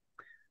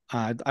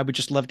 I would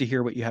just love to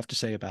hear what you have to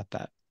say about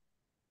that.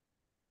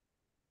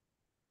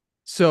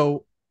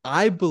 So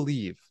I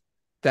believe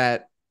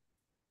that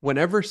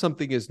whenever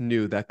something is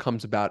new that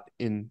comes about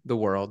in the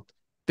world,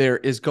 there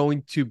is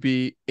going to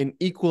be an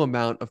equal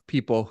amount of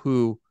people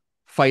who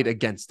fight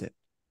against it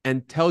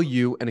and tell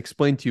you and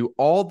explain to you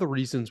all the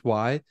reasons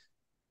why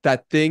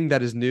that thing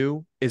that is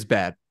new is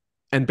bad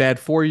and bad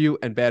for you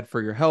and bad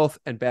for your health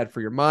and bad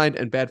for your mind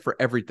and bad for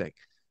everything.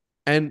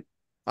 And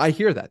I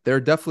hear that. There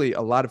are definitely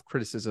a lot of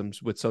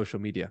criticisms with social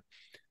media.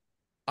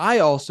 I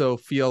also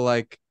feel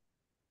like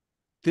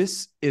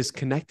this is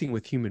connecting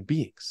with human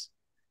beings.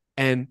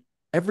 And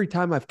every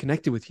time I've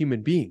connected with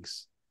human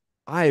beings,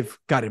 I've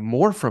gotten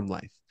more from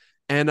life.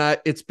 And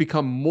it's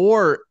become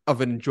more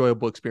of an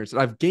enjoyable experience.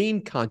 And I've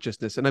gained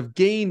consciousness and I've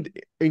gained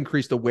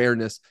increased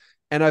awareness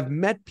and I've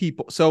met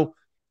people. So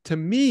to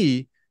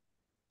me,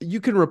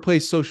 you can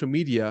replace social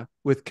media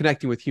with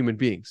connecting with human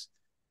beings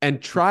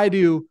and try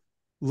to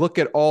look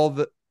at all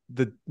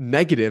the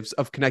negatives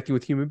of connecting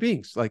with human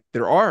beings. Like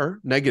there are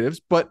negatives,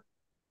 but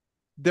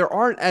there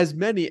aren't as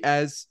many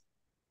as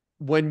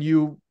when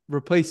you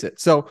replace it.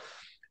 So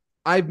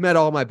I've met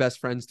all my best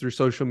friends through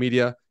social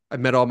media. I've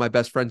met all my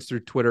best friends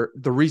through Twitter.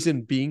 The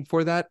reason being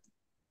for that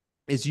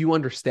is you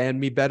understand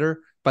me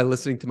better by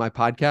listening to my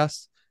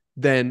podcast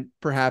than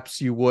perhaps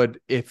you would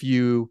if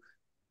you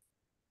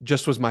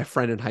just was my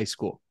friend in high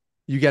school.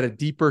 You get a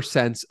deeper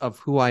sense of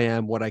who I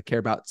am, what I care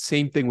about.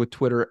 Same thing with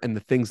Twitter and the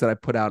things that I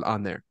put out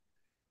on there.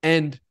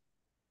 And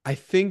I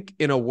think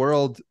in a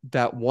world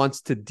that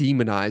wants to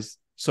demonize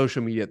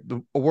social media,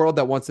 a world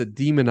that wants to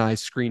demonize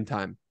screen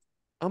time,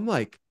 I'm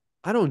like,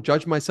 I don't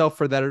judge myself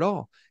for that at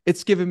all.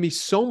 It's given me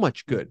so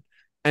much good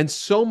and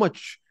so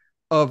much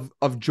of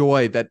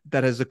joy that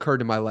has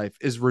occurred in my life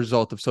is a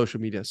result of social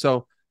media.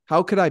 So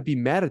how could I be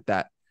mad at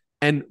that?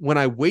 And when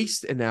I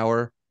waste an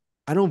hour,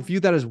 I don't view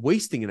that as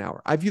wasting an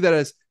hour. I view that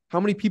as how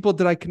many people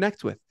did I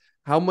connect with?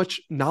 How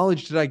much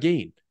knowledge did I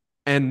gain?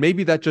 And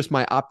maybe that's just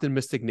my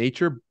optimistic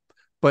nature,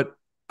 but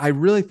I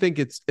really think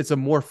it's a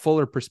more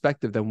fuller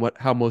perspective than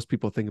how most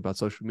people think about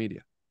social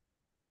media.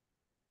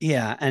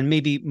 Yeah, and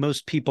maybe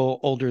most people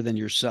older than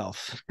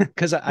yourself,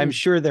 because I'm Hmm.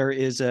 sure there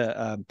is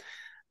a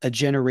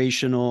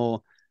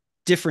generational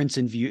difference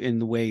in view in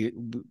the way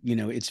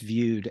it's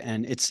viewed,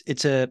 and it's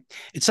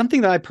something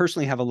that I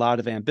personally have a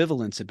lot of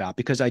ambivalence about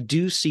because I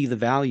do see the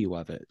value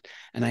of it,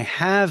 and I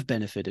have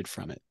benefited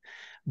from it,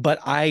 but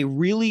I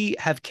really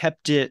have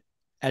kept it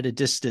at a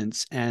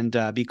distance, and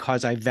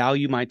because I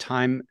value my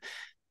time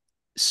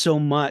so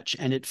much,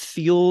 and it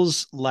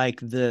feels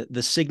like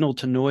the signal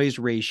to noise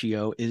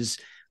ratio is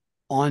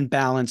on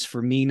balance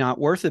for me not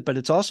worth it, but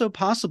it's also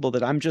possible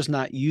that I'm just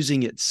not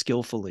using it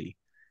skillfully,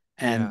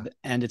 Yeah.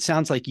 and it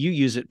sounds like you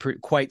use it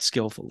quite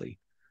skillfully.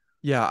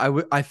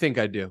 Yeah, I think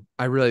I do.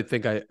 I really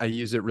think I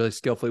use it really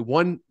skillfully.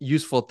 One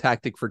useful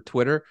tactic for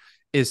Twitter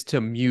is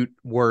to mute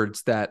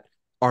words that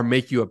are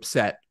make you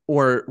upset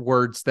or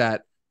words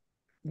that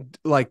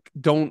like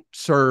don't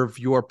serve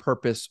your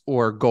purpose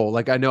or goal.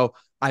 Like I know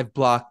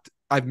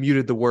I've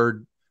muted the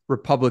word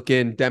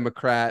Republican,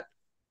 Democrat,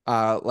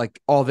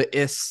 like all the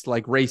ists,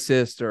 like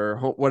racist or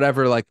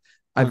whatever. Like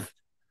Huh. I've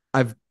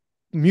I've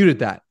muted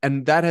that,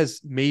 and that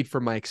has made for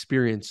my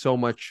experience so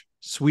much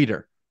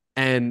sweeter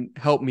and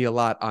helped me a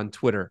lot on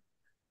Twitter.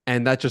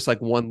 And that's just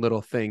like one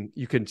little thing.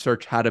 You can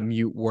search how to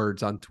mute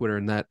words on Twitter,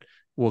 and that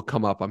will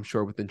come up, I'm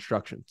sure, with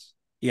instructions.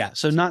 Yeah,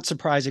 so not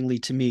surprisingly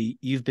to me,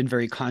 you've been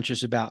very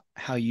conscious about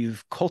how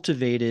you've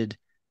cultivated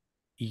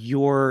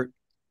your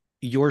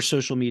your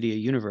social media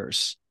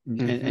universe,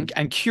 and, Mm-hmm.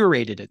 and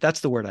curated it.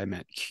 That's the word I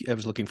meant. I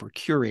was looking for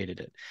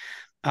curated it.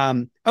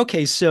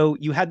 Okay, so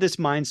you had this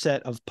mindset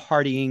of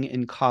partying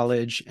in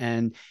college,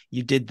 and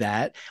you did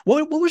that.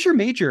 What was your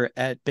major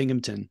at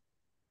Binghamton?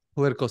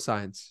 Political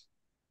science.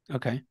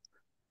 Okay,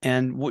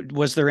 and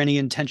was there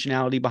any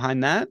intentionality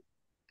behind that?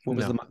 What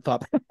was the No.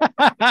 thought?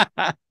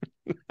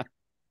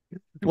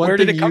 One Where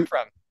did thing it come you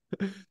from?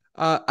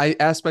 I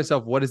asked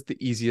myself, what is the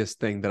easiest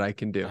thing that I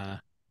can do? Uh,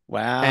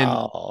 And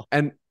wow.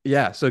 and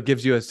yeah, so it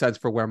gives you a sense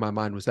for where my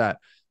mind was at.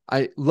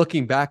 I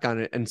looking back on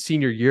it and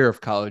senior year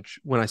of college,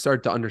 when I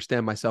started to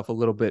understand myself a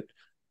little bit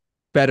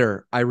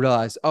better, I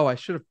realized, oh, I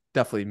should have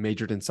definitely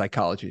majored in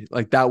psychology.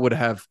 Like that would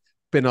have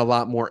been a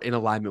lot more in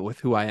alignment with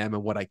who I am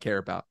and what I care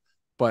about.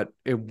 But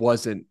it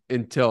wasn't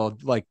until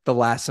like the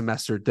last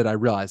semester did I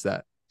realize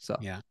that. So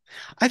Yeah.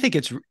 I think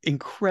it's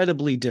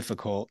incredibly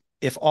difficult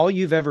if all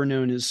you've ever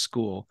known is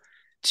school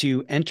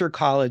to enter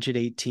college at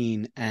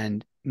 18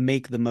 and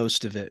make the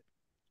most of it.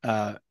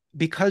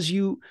 Because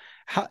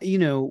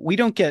we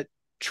don't get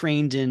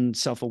trained in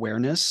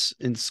self-awareness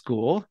in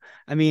school.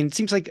 I mean, it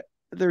seems like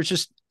there's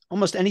just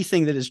almost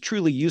anything that is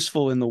truly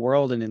useful in the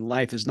world and in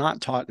life is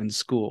not taught in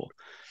school.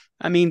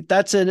 I mean,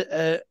 that's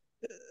an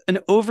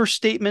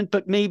overstatement,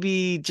 but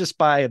maybe just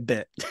by a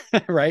bit,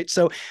 right?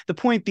 So the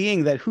point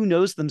being that who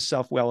knows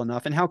themselves well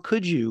enough, and how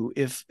could you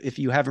if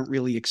you haven't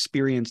really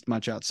experienced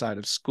much outside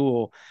of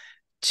school?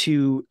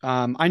 To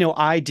I know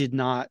I did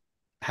not.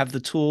 have the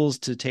tools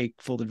to take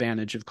full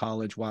advantage of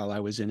college while I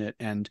was in it.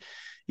 And,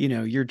 you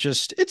know, you're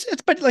just,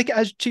 but like,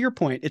 as to your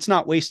point, it's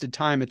not wasted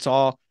time. It's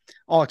all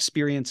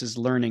experiences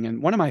learning.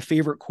 And one of my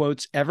favorite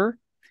quotes ever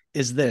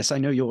is this. I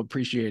know you'll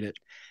appreciate it.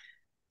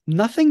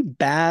 Nothing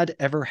bad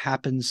ever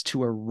happens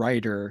to a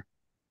writer.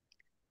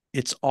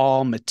 It's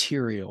all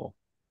material.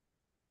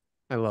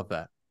 I love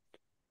that.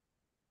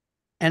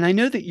 And I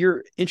know that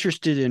you're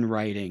interested in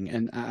writing,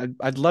 and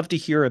I'd love to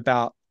hear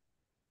about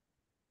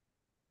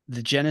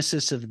the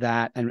genesis of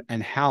that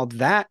and how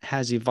that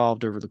has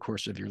evolved over the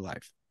course of your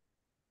life.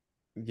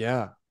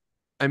 Yeah.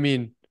 I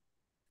mean,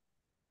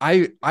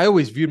 I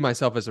always viewed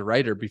myself as a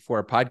writer before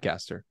a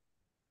podcaster.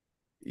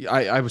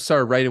 I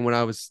started writing when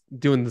I was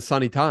doing the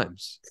Sunny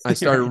Times.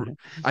 Right.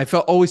 I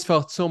always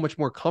felt so much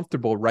more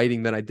comfortable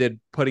writing than I did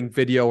putting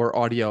video or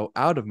audio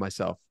out of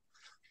myself.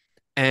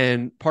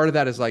 And part of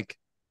that is like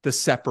the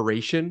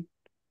separation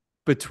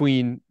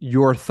between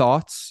your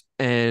thoughts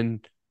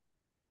and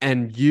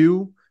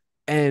you.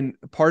 And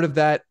part of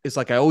that is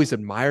like I always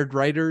admired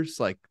writers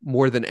like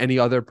more than any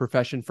other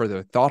profession for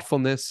their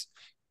thoughtfulness.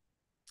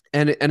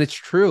 And it's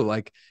true.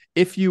 Like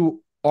if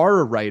you are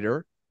a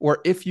writer or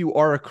if you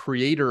are a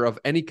creator of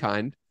any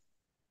kind,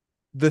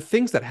 the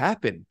things that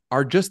happen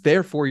are just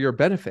there for your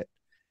benefit.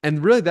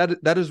 And really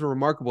that is a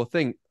remarkable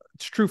thing.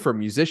 It's true for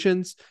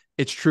musicians,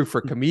 it's true for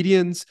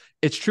comedians,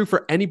 it's true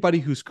for anybody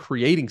who's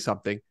creating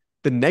something.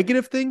 The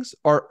negative things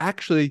are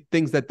actually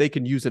things that they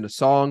can use in a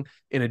song,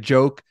 in a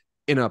joke,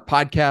 in a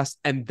podcast,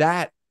 and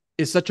that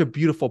is such a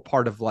beautiful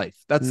part of life.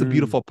 That's the Mm.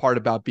 beautiful part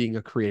about being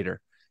a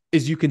creator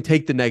is you can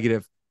take the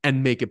negative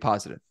and make it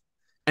positive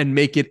and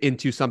make it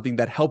into something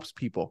that helps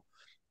people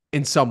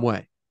in some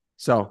way.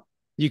 So,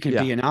 You can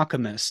yeah. be an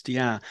alchemist.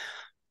 Yeah.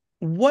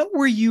 What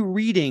were you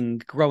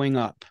reading growing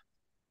up?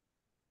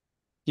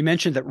 You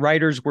mentioned that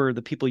writers were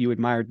the people you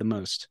admired the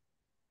most.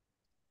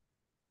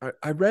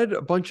 I read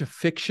a bunch of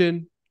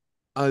fiction.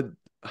 Uh,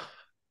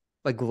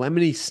 like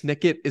Lemony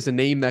Snicket is a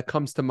name that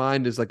comes to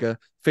mind as like a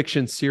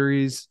fiction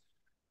series.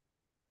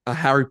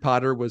 Harry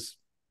Potter was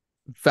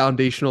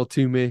foundational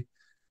to me.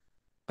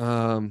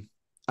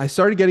 I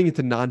started getting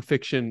into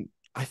nonfiction,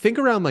 I think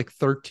around like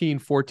 13,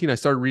 14. I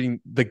started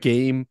reading The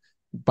Game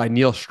by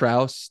Neil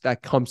Strauss.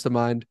 That comes to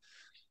mind.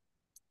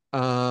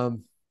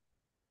 Um,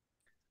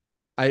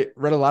 I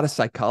read a lot of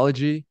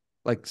psychology,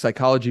 like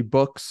psychology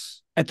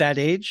books. At that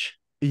age?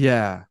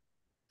 Yeah.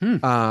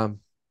 Hmm. Um,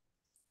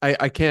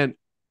 I can't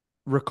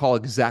recall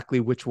exactly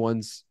which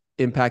ones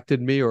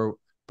impacted me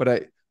but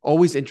I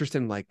always interested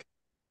in like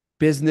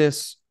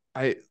business.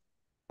 I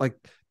like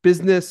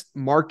business,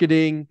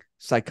 marketing,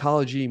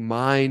 psychology,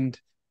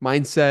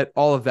 mindset,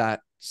 all of that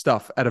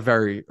stuff at a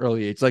very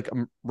early age. Like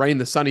I'm writing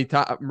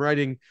I'm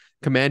writing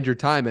Command Your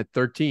Time at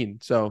 13.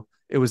 So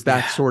it was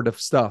that Yeah. sort of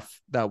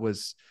stuff I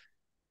was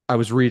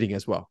reading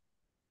as well.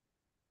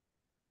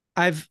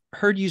 I've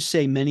heard you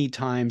say many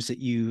times that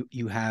you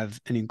have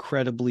an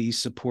incredibly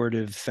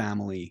supportive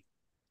family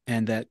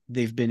and that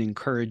they've been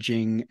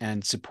encouraging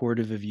and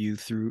supportive of you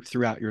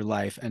throughout your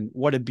life. And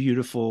what a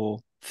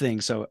beautiful thing.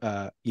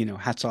 So you know,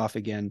 hats off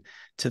again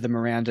to the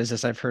Mirandas,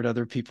 as I've heard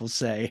other people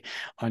say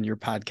on your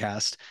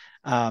podcast.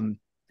 Um,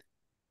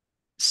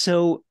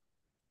 so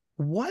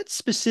what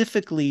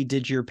specifically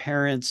did your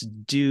parents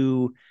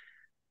do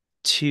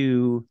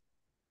to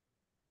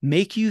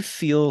make you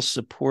feel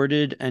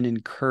supported and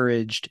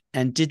encouraged?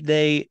 And did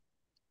they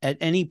at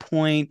any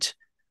point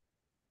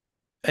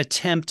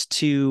attempt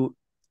to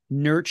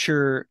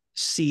nurture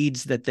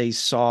seeds that they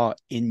saw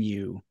in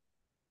you,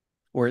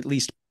 or at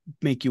least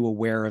make you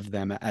aware of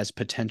them as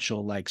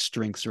potential like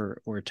strengths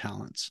or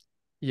talents?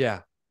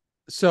 Yeah.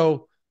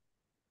 So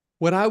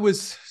when I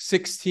was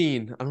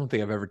 16, I don't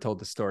think I've ever told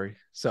the story.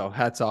 So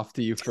hats off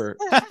to you for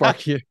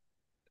sparking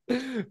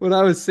it. When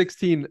I was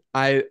 16,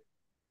 I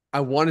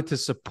wanted to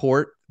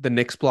support the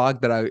Knicks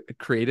blog that I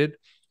created.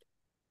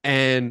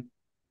 And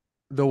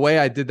the way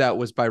I did that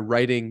was by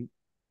writing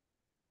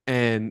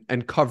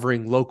and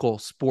covering local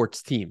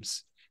sports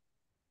teams.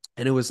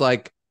 And it was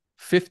like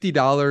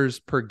 $50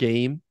 per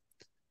game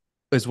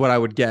is what I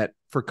would get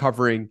for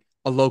covering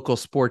a local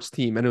sports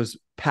team. And it was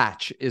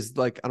Patch is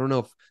like, I don't know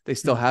if they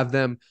still have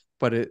them,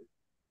 but it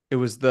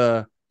was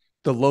the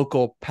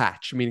local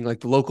Patch, meaning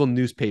like the local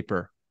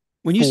newspaper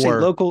When you say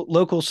for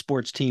local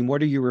sports team,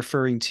 what are you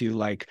referring to?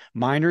 Like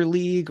minor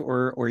league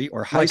or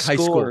high like high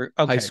school school, or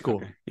high okay,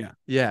 school. yeah.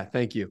 Yeah,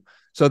 thank you.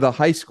 So the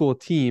high school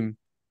team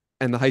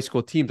and the high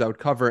school teams I would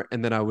cover,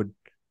 and then I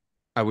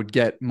would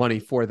get money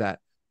for that.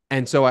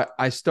 And so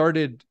I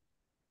started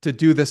to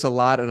do this a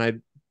lot, and I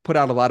put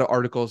out a lot of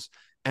articles.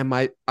 And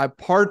I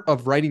part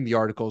of writing the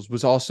articles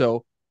was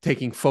also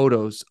taking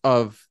photos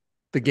of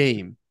the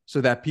game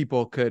so that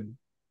people could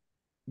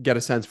get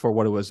a sense for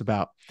what it was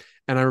about.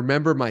 And I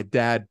remember my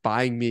dad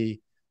buying me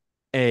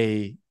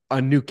a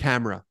new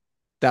camera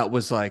that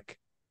was like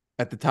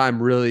at the time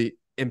really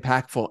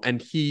impactful,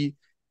 and he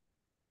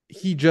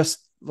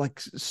just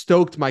like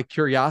stoked my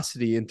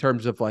curiosity in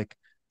terms of like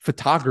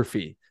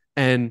photography.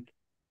 And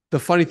the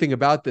funny thing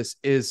about this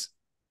is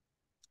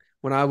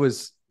when I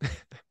was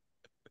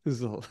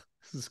this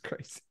is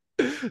crazy.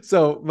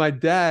 So my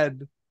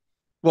dad,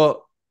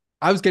 well,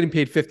 I was getting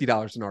paid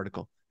 $50 an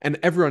article, and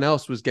everyone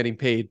else was getting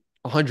paid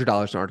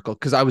 $100 an article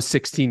because I was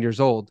 16 years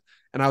old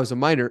and I was a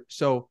minor.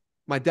 So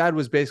my dad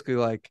was basically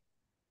like,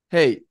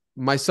 "Hey,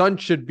 my son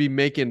should be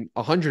making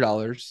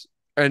 $100."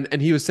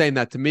 And he was saying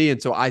that to me.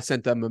 And so I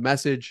sent them a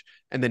message,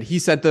 and then he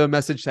sent them a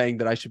message saying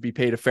that I should be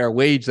paid a fair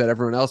wage that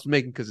everyone else was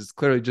making because it's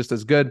clearly just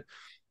as good.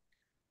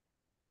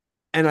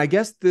 And I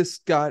guess this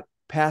got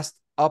passed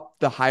up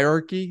the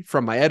hierarchy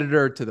from my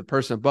editor to the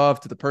person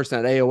above to the person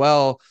at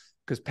AOL,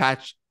 because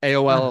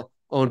AOL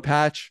owned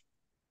Patch.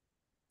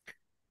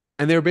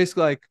 And they were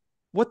basically like,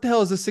 what the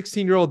hell is this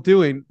 16-year-old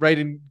doing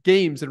writing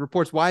games and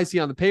reports? Why is he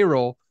on the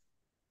payroll?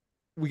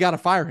 We got to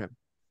fire him.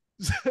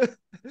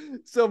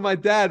 So my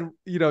dad,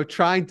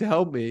 trying to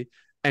help me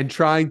and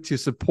trying to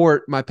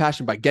support my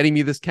passion by getting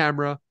me this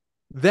camera,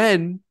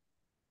 then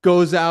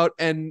goes out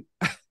and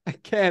I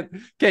can't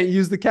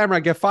use the camera.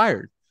 I get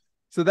fired.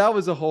 So that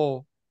was a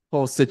whole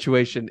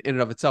situation in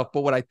and of itself.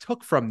 But what I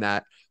took from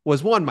that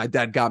was, one, my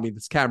dad got me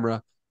this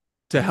camera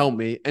to help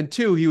me, and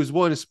two, he was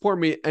willing to support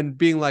me and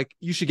being like,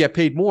 you should get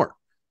paid more.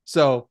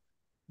 So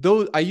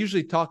those, I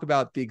usually talk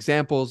about the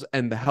examples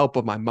and the help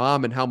of my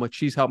mom and how much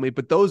she's helped me,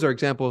 but those are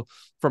examples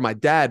from my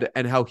dad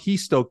and how he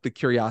stoked the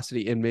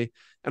curiosity in me.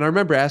 And I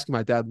remember asking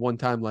my dad one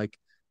time, like,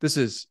 this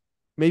is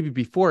maybe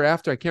before or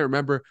after, I can't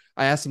remember.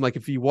 I asked him, like,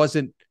 if he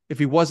wasn't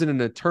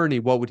an attorney,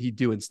 what would he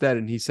do instead?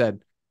 And he said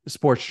a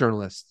sports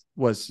journalist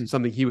was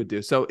something he would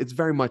do. So it's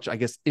very much, I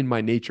guess, in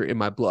my nature, in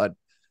my blood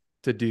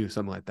to do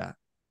something like that.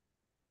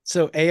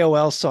 So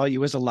AOL saw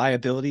you as a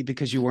liability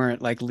because you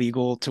weren't like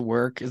legal to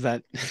work. Is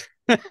that?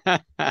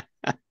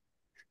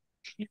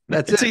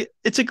 That's it.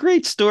 It's a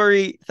great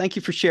story. Thank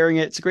you for sharing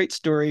it. It's a great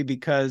story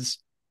because,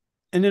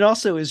 and it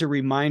also is a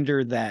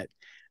reminder that,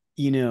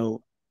 you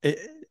know,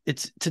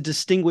 it's to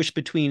distinguish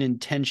between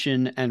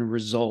intention and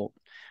result.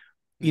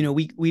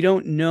 We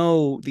don't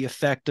know the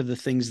effect of the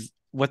things,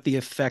 what the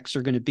effects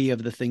are going to be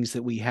of the things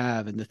that we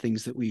have and the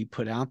things that we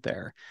put out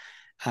there.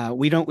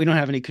 We don't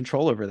have any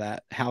control over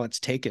that, how it's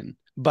taken.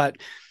 But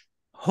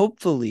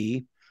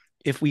hopefully,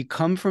 if we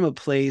come from a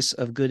place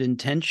of good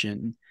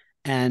intention,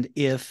 and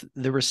if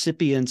the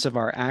recipients of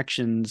our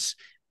actions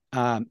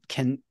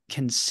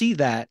can see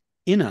that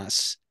in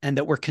us, and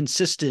that we're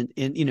consistent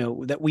in,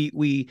 that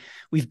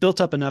we've built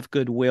up enough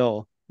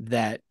goodwill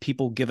that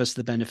people give us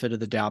the benefit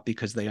of the doubt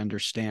because they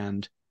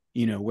understand,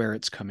 where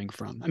it's coming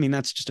from. I mean,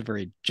 that's just a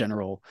very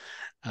general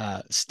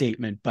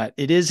statement, but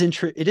it is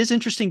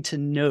interesting to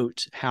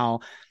note how,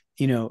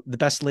 the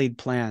best laid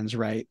plans,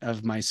 right,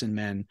 of mice and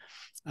men.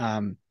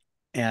 And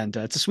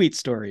it's a sweet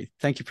story.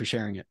 Thank you for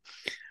sharing it.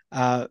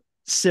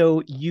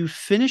 So you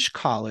finished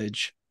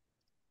college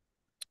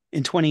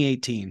in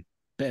 2018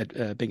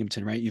 at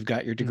Binghamton, right? You've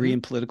got your degree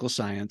in political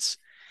science.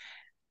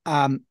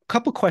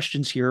 Couple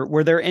questions here.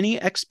 Were there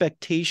any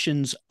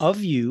expectations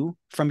of you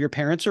from your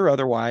parents or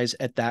otherwise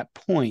at that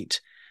point?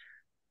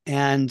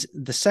 And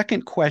the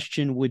second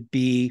question would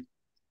be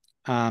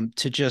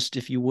to just,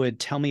 if you would,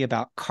 tell me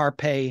about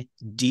Carpe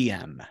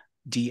DM.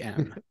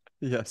 DM.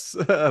 Yes,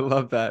 I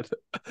love that.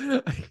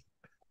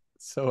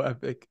 So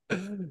epic.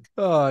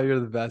 Oh, you're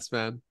the best,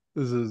 man.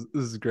 This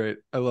is great.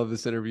 I love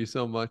this interview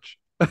so much.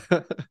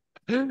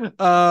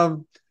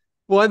 One,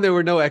 there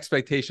were no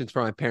expectations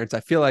from my parents. I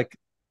feel like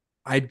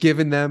I'd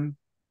given them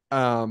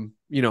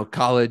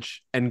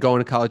college and going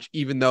to college,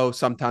 even though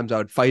sometimes I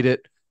would fight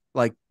it,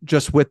 like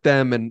just with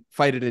them, and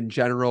fight it in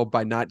general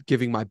by not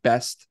giving my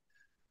best.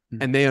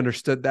 And they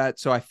understood that.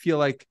 So I feel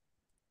like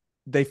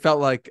they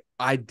felt like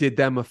I did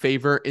them a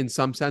favor in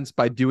some sense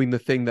by doing the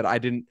thing that I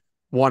didn't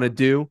want to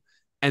do.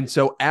 And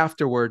so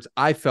afterwards,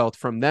 I felt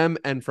from them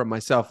and from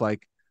myself,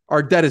 like,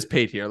 our debt is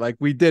paid here. Like,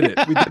 we did it.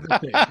 We did the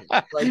thing.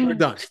 Like, we're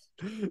done.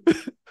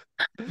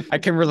 I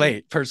can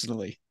relate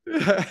personally.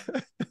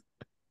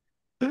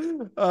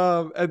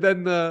 And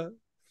then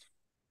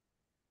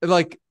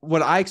like,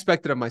 what I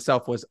expected of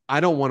myself was, I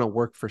don't want to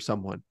work for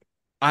someone.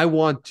 I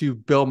want to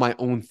build my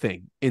own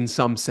thing in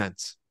some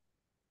sense.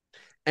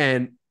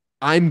 And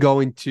I'm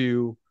going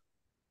to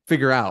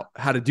figure out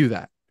how to do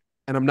that.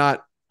 And I'm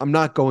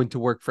not going to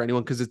work for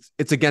anyone because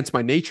it's against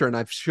my nature. And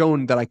I've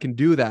shown that I can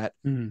do that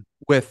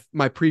with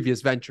my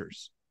previous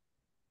ventures.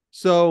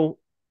 So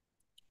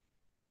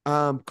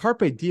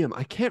Carpe Diem,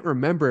 I can't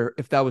remember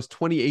if that was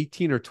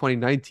 2018 or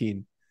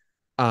 2019.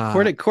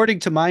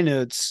 According to my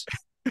notes,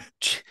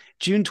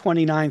 June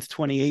 29th,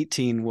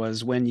 2018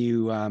 was when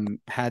you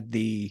had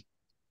the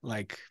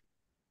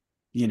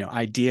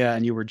idea,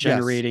 and you were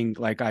generating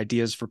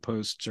ideas for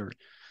posts. Or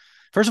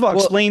first of all,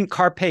 explain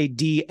Carpe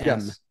Diem.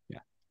 Yes.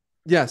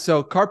 Yeah.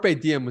 So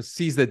Carpe Diem was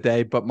seize the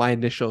day, but my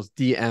initials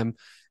DM.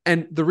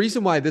 And the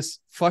reason why this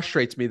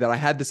frustrates me, that I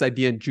had this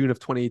idea in June of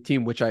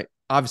 2018, which I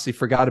obviously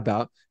forgot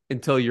about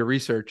until your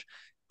research,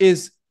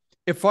 is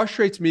it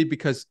frustrates me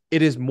because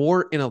it is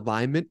more in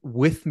alignment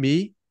with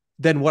me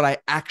than what I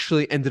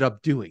actually ended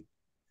up doing.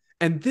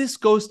 And this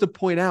goes to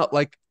point out,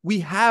 like, we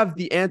have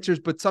the answers,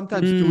 but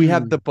sometimes do we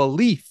have the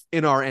belief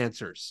in our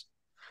answers?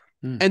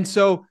 And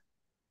so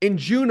in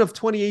June of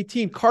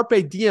 2018,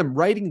 Carpe Diem,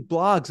 writing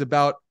blogs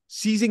about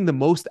seizing the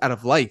most out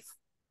of life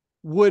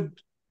would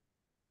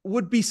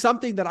be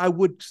something that I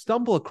would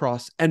stumble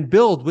across and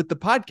build with the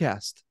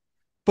podcast.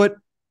 But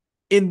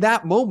in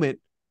that moment,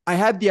 I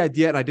had the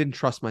idea and I didn't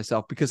trust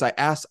myself because I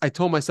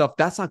told myself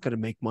that's not going to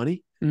make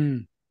money.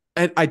 Mm.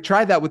 And I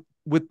tried that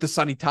with the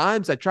Sunny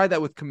Times. I tried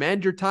that with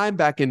Command Your Time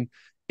back in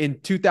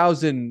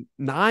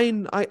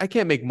 2009. I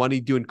can't make money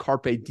doing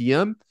Carpe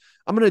Diem.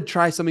 I'm going to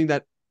try something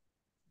that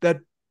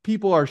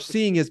people are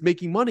seeing as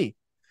making money.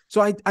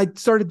 So I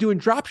started doing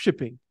drop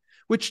shipping,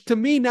 which to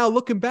me now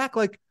looking back,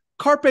 like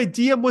Carpe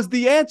Diem was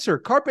the answer.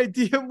 Carpe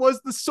Diem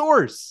was the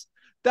source.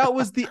 That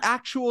was the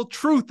actual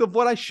truth of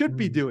what I should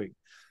be doing.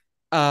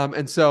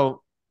 And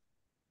so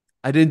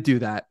I didn't do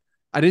that.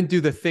 I didn't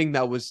do the thing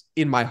that was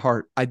in my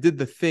heart. I did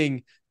the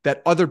thing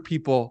that other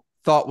people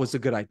thought was a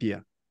good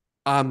idea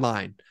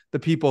online. The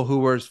people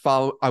who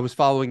I was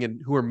following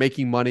and who were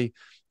making money.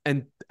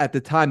 And at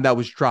the time that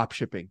was drop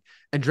shipping.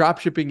 And drop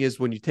shipping is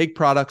when you take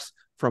products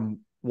from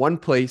one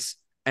place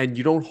and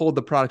you don't hold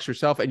the products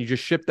yourself and you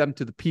just ship them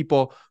to the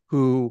people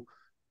who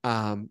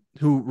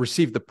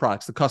receive the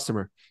products, the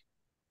customer.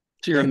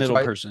 So you're a middle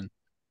person.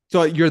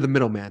 So you're the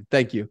middleman.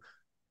 Thank you.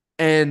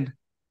 And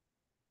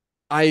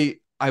I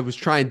was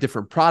trying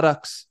different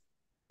products.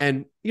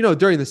 And,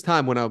 during this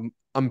time when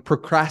I'm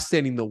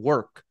procrastinating the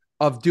work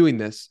of doing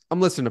this, I'm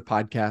listening to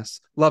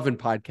podcasts, loving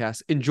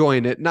podcasts,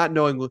 enjoying it, not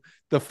knowing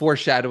the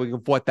foreshadowing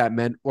of what that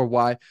meant or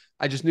why.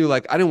 I just knew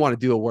like I didn't want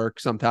to do the work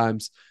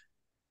sometimes,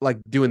 like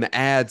doing the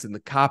ads and the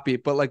copy,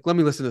 but like, let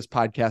me listen to this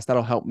podcast.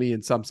 That'll help me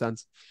in some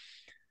sense.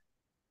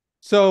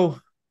 So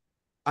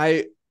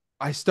I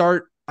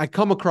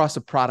come across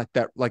a product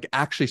that like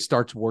actually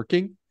starts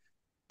working.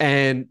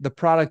 And the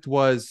product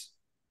was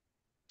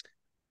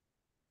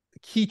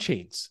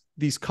keychains,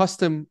 these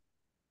custom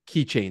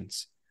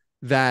keychains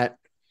that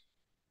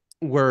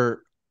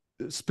were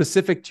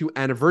specific to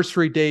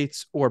anniversary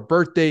dates or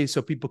birthdays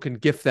so people can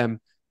gift them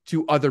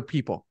to other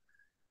people.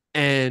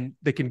 And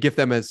they can gift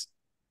them as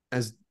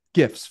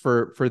gifts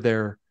for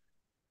their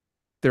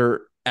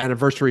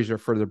anniversaries or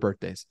for their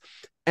birthdays.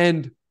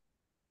 And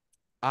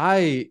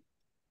I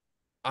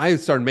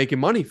started making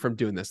money from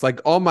doing this. Like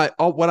all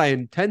what I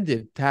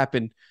intended to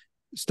happen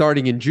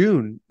starting in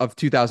June of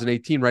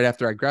 2018, right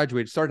after I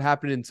graduated, started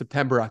happening in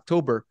September,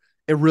 October.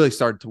 It really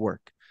started to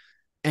work.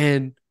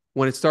 And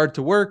when it started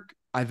to work,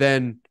 I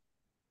then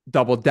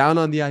doubled down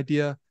on the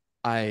idea.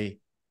 I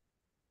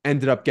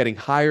ended up getting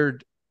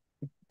hired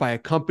by a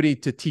company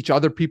to teach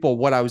other people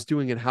what I was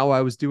doing and how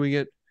I was doing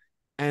it.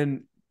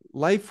 And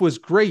life was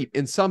great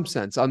in some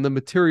sense on the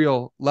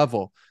material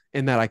level,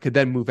 in that I could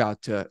then move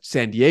out to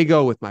San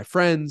Diego with my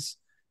friends.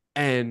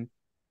 And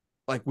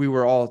like we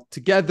were all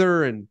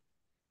together, and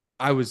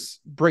I was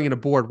bringing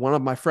aboard one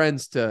of my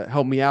friends to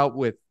help me out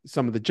with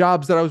some of the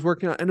jobs that I was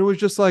working on. And it was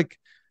just like,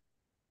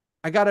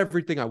 I got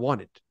everything I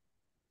wanted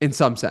in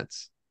some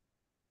sense.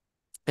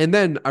 And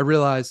then I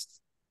realized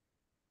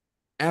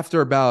after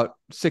about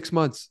 6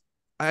 months,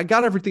 I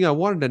got everything I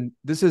wanted and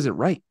this isn't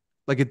right.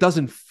 Like it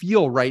doesn't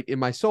feel right in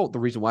my soul. The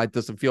reason why it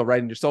doesn't feel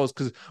right in your soul is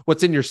because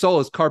what's in your soul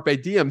is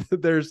carpe diem.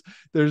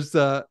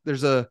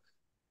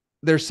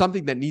 there's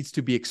something that needs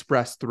to be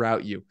expressed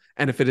throughout you.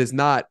 And if it is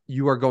not,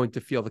 you are going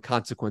to feel the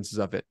consequences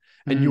of it.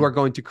 And you are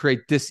going to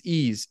create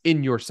dis-ease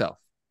in yourself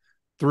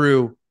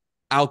through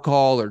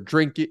alcohol or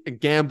drinking,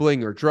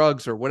 gambling or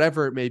drugs or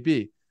whatever it may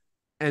be.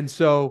 And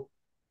so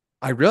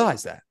I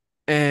realized that.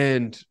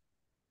 And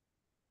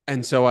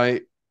so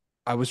I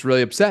was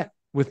really upset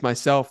with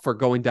myself for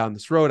going down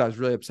this road. I was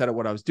really upset at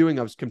what I was doing.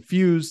 I was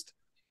confused.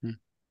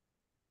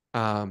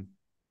 And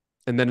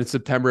then in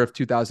September of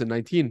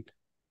 2019,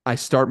 I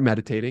start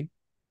meditating.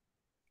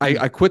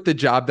 I quit the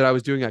job that I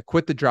was doing. I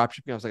quit the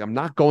dropshipping. I was like, I'm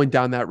not going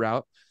down that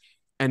route.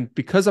 And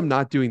because I'm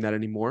not doing that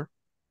anymore,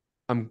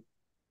 I'm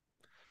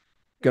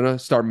going to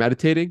start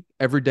meditating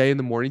every day in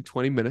the morning,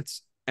 20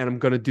 minutes. And I'm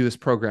going to do this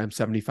program,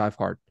 75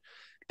 Hard.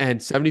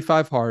 And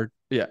 75 Hard,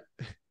 yeah.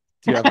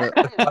 Do you have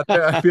a thought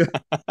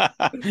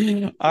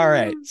there? All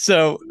right.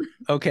 So,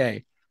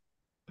 okay.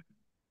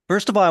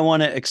 First of all, I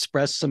want to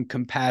express some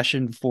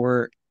compassion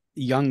for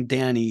young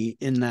Danny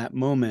in that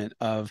moment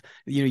of,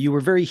 you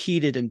were very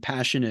heated and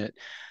passionate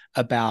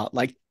about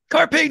like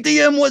Carpe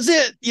Diem was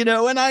it,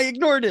 and I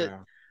ignored it.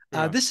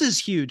 Yeah. This is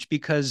huge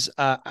because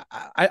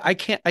I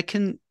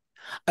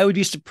would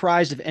be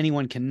surprised if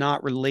anyone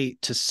cannot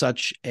relate to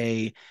such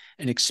an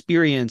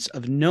experience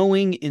of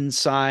knowing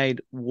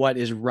inside what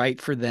is right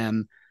for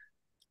them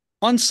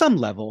on some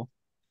level,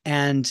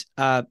 and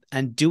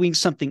doing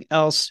something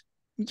else,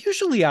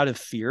 usually out of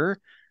fear,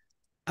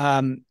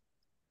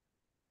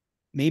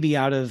 maybe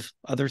out of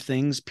other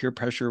things, peer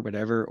pressure,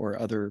 whatever, or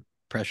other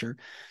pressure.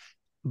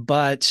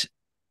 But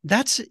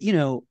that's,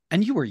 and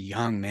you were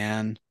young,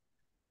 man.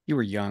 You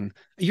were young.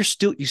 You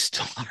still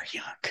are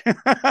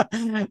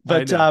young.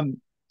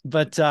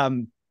 But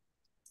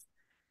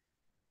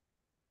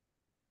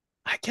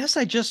I guess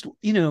I just,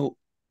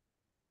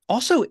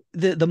 also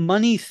the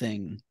money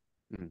thing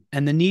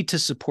and the need to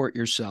support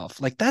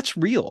yourself, like that's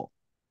real.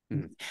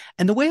 And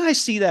the way I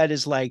see that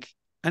is like,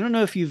 I don't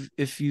know if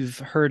you've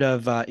heard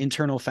of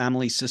internal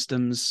family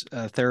systems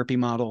therapy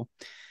model,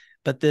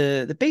 but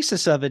the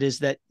basis of it is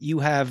that you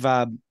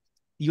have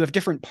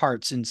different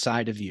parts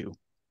inside of you,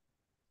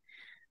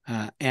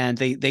 and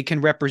they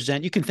can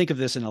represent. You can think of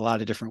this in a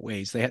lot of different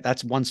ways.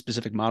 That's one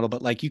specific model,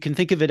 but like you can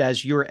think of it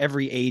as your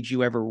every age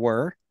you ever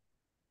were,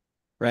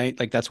 right?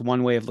 Like that's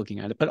one way of looking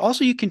at it. But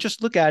also you can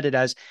just look at it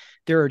as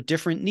there are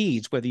different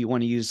needs, whether you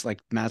want to use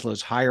like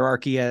Maslow's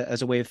hierarchy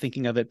as a way of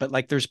thinking of it, but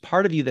like there's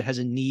part of you that has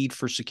a need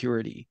for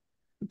security.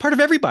 Part of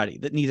everybody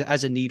that needs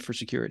has a need for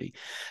security.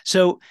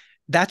 So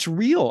that's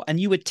real. And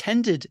you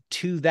attended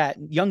to that.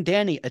 Young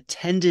Danny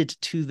attended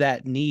to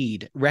that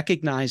need,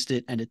 recognized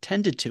it and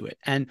attended to it.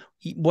 And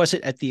was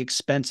it at the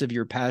expense of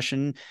your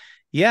passion?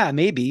 Yeah,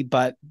 maybe,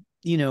 but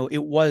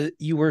it was,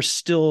 you were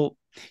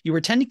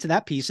attending to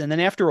that piece, and then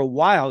after a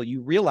while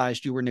you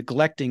realized you were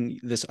neglecting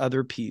this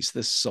other piece,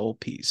 this soul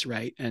piece,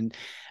 right?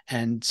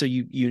 And so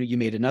you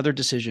made another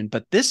decision.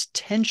 But this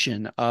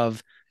tension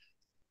of,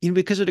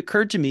 because it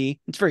occurred to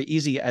me, it's very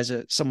easy as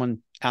someone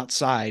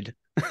outside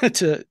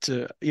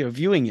to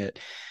viewing it,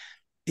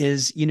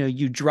 is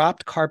you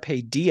dropped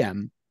Carpe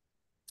Diem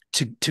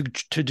to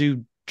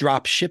do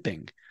drop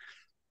shipping.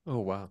 Oh,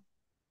 wow.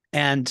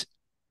 And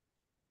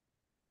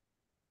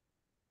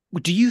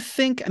do you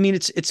think, I mean,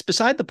 it's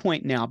beside the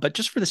point now, but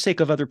just for the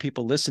sake of other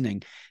people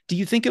listening, do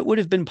you think it would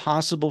have been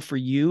possible for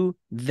you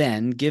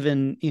then,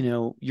 given,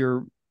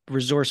 your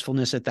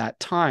resourcefulness at that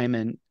time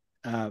and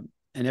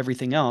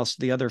everything else,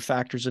 the other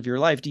factors of your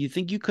life, do you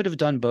think you could have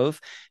done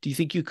both? Do you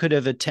think you could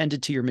have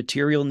attended to your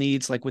material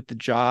needs, like with the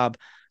job,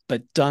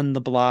 but done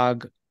the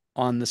blog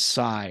on the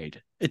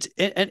side?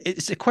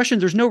 It's a question.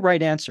 There's no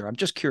right answer. I'm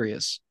just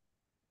curious.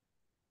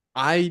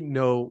 I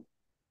know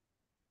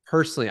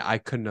personally, I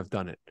couldn't have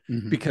done it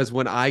Mm-hmm. because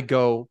when I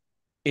go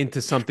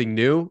into something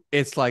new,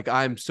 it's like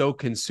I'm so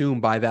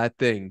consumed by that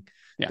thing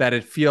Yeah. that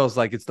it feels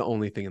like it's the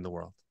only thing in the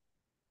world.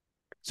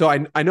 So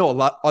I know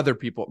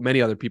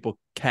many other people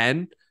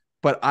can,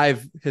 but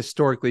I've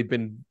historically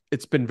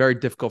it's been very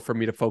difficult for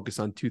me to focus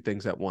on two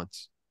things at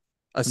once,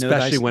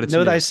 especially when it's Know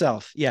new.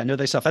 thyself. Yeah, know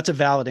thyself. That's a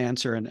valid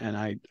answer, and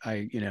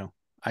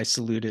I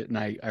salute it and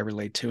I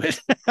relate to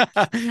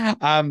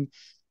it.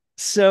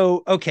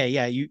 So okay,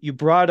 yeah, you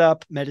brought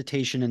up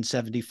meditation and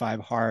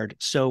 75 hard.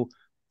 So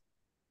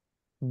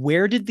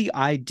where did the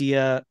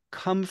idea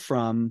come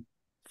from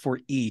for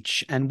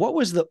each, and what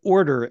was the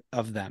order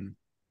of them?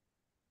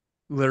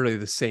 Literally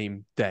the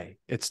same day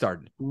it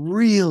started.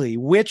 Really?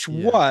 Which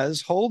Yeah.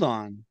 was, hold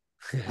on.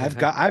 I've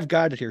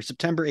got it here.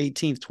 September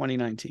 18th,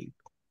 2019.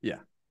 Yeah.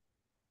 So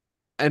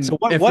And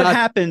what if what not,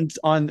 happened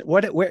on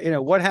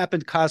what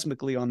happened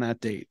cosmically on that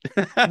date?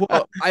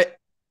 well,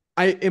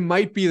 it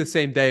might be the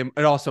same day.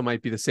 It also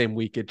might be the same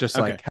week. It just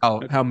Okay. like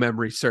how Okay.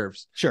 memory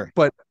serves. Sure.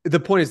 But the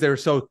point is they were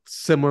so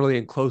similarly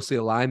and closely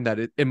aligned that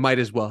it might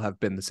as well have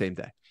been the same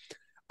day.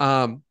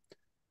 Um,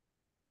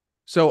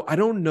 so I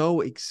don't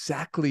know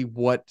exactly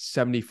what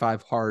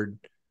 75 hard,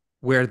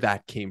 where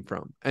that came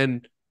from.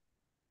 And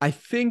I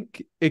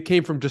think it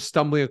came from just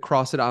stumbling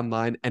across it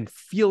online and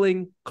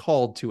feeling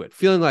called to it,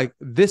 feeling like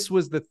this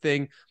was the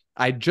thing.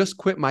 I just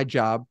quit my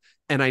job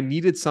and I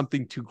needed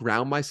something to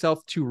ground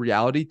myself to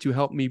reality to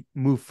help me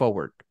move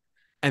forward.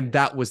 And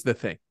that was the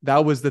thing.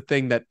 That was the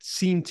thing that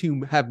seemed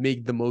to have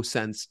made the most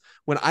sense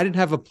when I didn't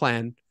have a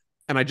plan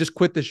and I just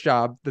quit this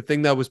job, the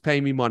thing that was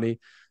paying me money.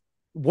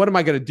 What am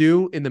I going to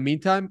do in the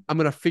meantime? I'm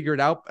going to figure it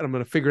out, and I'm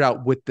going to figure it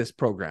out with this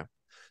program.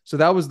 So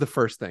that was the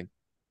first thing.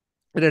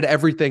 It had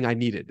everything I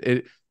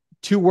needed.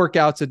 2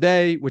 workouts a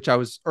day, which I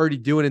was already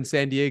doing in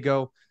San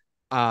Diego,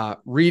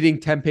 reading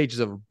 10 pages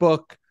of a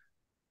book,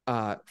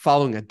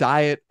 following a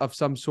diet of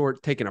some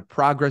sort, taking a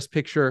progress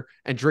picture,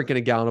 and drinking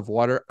a gallon of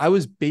water. I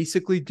was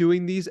basically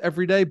doing these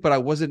every day, but I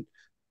wasn't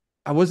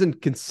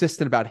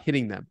consistent about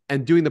hitting them.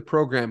 And doing the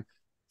program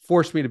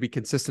forced me to be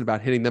consistent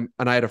about hitting them.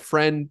 And I had a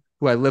friend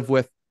who I live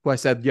with who I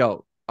said,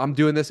 yo, I'm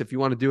doing this. If you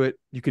want to do it,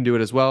 you can do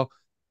it as well.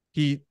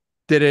 He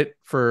did it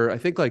for, I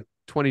think, like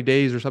 20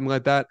 days or something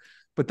like that.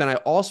 But then I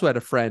also had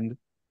a friend,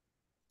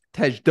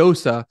 Tej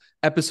Dosa,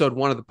 episode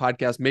 1 of the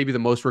podcast, maybe the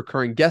most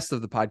recurring guest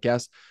of the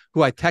podcast,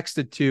 who I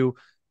texted to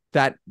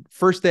that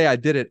first day I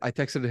did it. I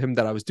texted him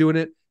that I was doing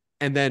it.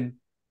 And then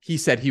he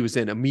said he was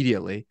in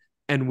immediately.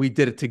 And we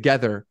did it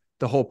together,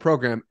 the whole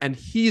program. And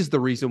he's the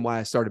reason why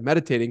I started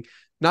meditating,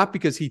 not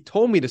because he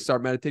told me to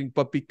start meditating,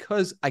 but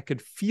because I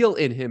could feel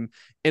in him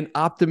an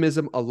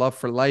optimism, a love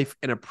for life,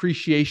 an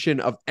appreciation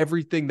of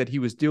everything that he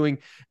was doing.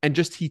 And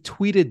just he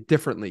tweeted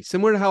differently,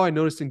 similar to how I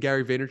noticed in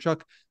Gary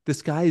Vaynerchuk.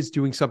 This guy is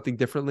doing something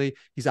differently.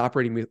 He's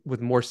operating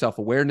with more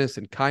self-awareness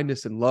and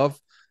kindness and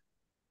love.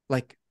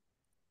 Like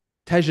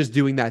Tej is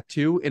doing that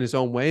too in his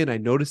own way. And I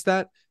noticed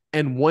that.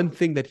 And one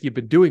thing that he had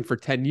been doing for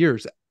 10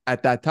 years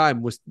at that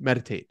time was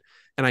meditate.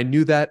 And I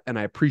knew that and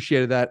I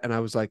appreciated that. And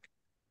I was like,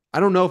 I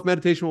don't know if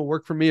meditation will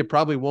work for me. It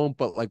probably won't,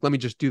 but like, let me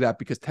just do that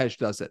because Tej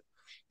does it.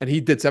 And he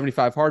did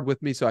 75 hard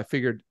with me. So I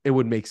figured it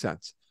would make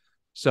sense.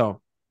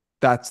 So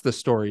that's the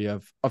story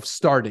of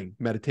starting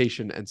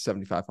meditation and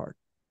 75 hard.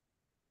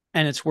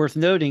 And it's worth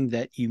noting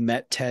that you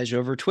met Tej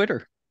over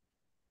Twitter.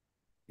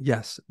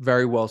 Yes,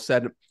 very well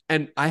said.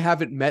 And I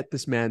haven't met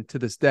this man to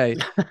this day.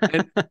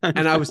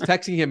 And I was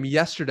texting him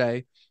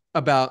yesterday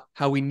about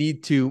how we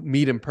need to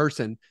meet in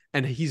person,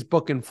 and he's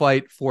booking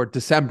flight for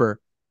December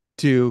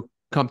to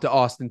come to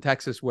Austin,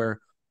 Texas, where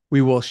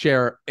we will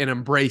share an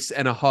embrace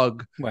and a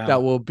hug Wow.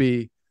 that will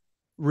be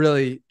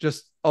really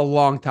just a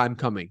long time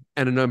coming,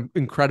 and an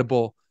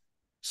incredible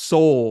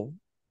soul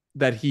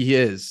that he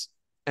is,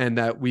 and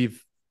that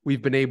we've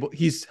been able,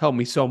 he's helped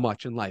me so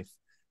much in life.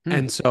 Hmm.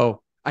 And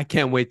so I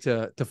can't wait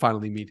to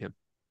finally meet him.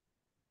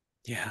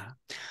 Yeah.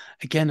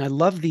 Again, I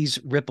love these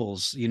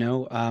ripples,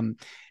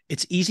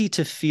 it's easy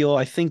to feel,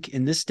 I think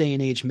in this day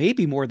and age,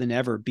 maybe more than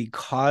ever,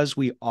 because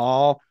we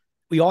all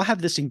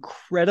have this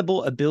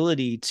incredible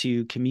ability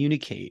to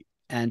communicate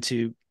and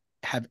to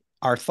have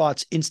our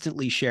thoughts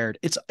instantly shared.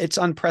 It's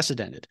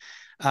unprecedented.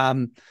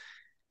 Um,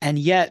 and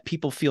yet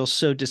people feel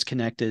so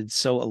disconnected,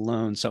 so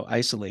alone, so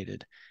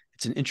isolated.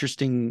 It's an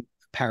interesting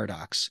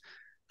paradox.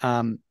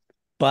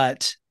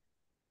 But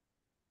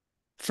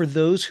for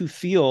those who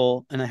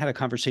feel, and I had a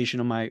conversation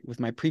with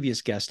my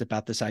previous guest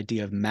about this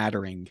idea of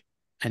mattering,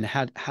 and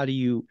how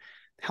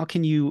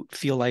can you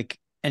feel like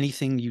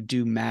anything you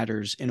do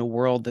matters in a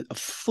world that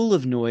full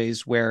of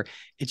noise, where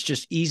it's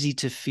just easy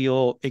to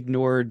feel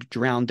ignored,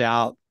 drowned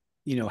out.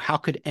 How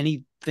could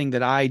anything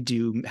that I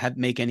do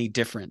make any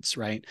difference,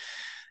 right?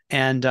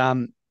 And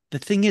the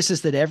thing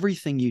is that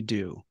everything you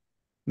do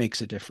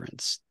makes a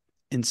difference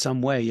in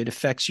some way. It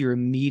affects your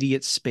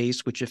immediate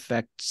space, which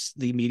affects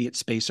the immediate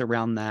space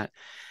around that,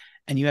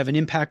 and you have an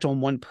impact on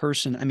one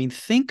person. I mean,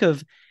 think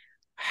of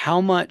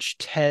how much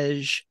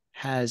Tej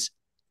has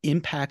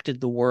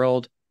impacted the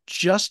world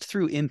just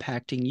through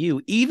impacting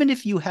you, even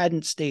if you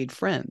hadn't stayed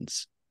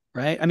friends,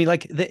 right? I mean,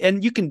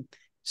 and you can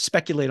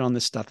speculate on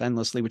this stuff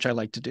endlessly, which I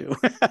like to do.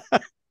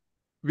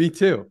 Me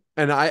too.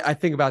 And I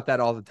think about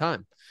that all the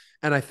time.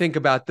 And I think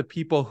about the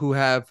people who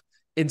have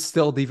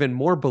instilled even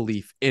more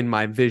belief in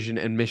my vision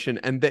and mission.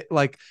 And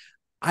like,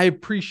 I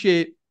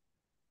appreciate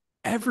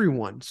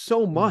everyone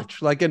so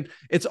much. Like, and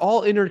it's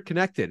all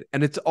interconnected,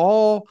 and it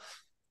all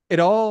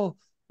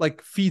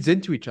like feeds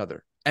into each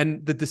other.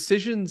 And the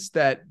decisions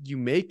that you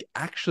make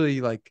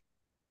actually, like,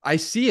 I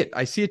see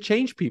it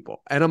change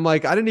people. And I'm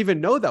like, I didn't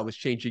even know that was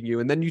changing you.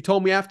 And then you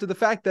told me after the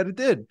fact that it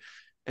did.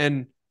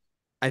 And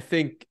I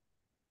think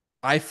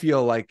I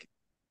feel like,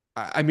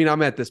 I mean,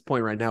 I'm at this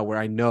point right now where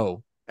I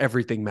know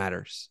everything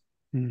matters.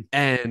 Mm.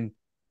 And,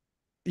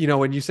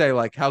 when you say,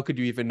 like, how could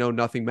you even know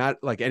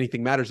like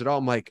anything matters at all?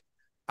 I'm like,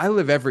 I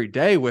live every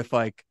day with,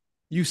 like,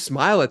 you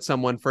smile at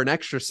someone for an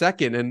extra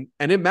second,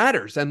 and it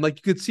matters. And, like,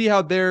 you could see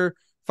how their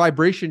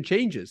vibration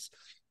changes.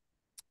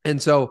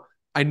 And so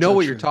I know So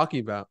what you're true. talking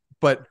about,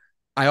 but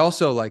I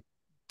also, like,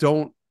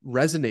 don't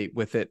resonate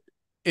with it.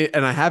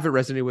 And I haven't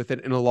resonated with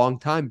it in a long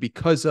time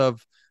because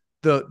of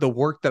the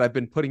work that I've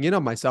been putting in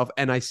on myself.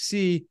 And I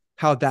see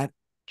how that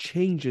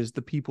changes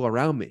the people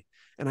around me.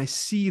 And I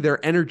see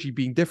their energy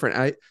being different.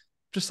 I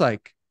just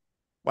like,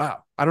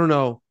 wow, I don't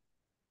know,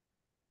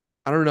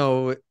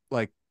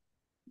 like,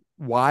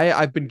 why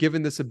I've been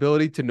given this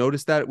ability to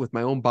notice that with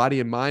my own body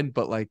and mind,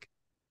 but, like,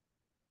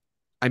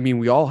 I mean,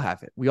 we all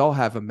have it. We all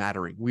have a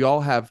mattering. We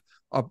all have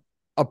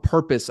a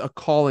purpose, a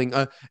calling,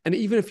 and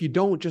even if you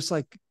don't, just,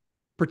 like,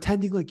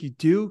 pretending like you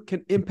do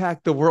can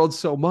impact the world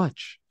so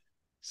much.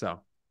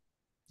 So,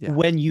 yeah.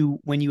 When you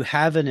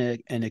have an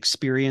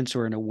experience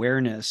or an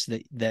awareness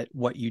that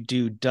what you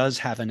do does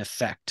have an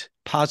effect,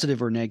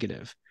 positive or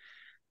negative,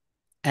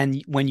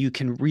 and when you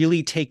can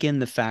really take in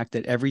the fact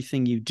that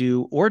everything you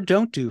do or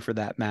don't do, for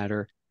that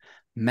matter,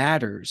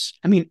 matters.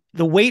 I mean,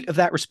 the weight of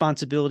that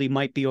responsibility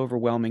might be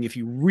overwhelming if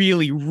you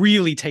really,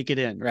 really take it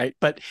in, right?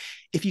 But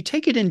if you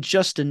take it in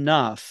just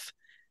enough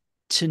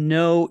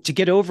to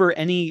get over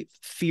any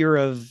fear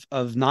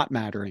of not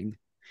mattering,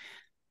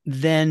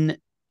 then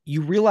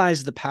you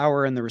realize the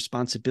power and the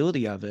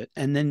responsibility of it,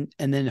 and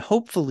then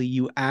hopefully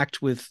you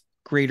act with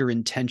greater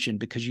intention,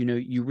 because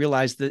you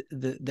realize that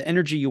the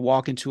energy you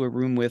walk into a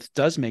room with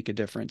does make a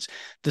difference.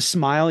 The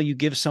smile you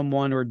give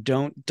someone or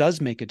don't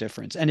does make a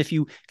difference. And if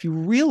you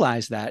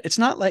realize that, it's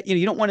not like,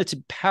 you don't want it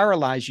to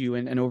paralyze you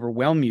and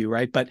overwhelm you,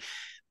 right? But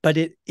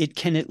it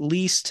can at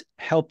least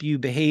help you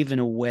behave in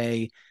a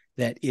way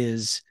that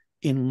is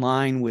in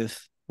line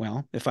with,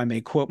 well, if I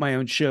may quote my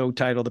own show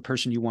title, the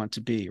person you want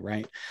to be,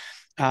 right?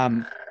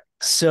 Um,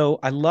 so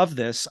I love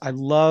this. I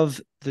love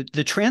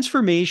the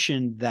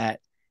transformation that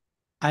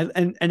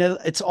and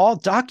it's all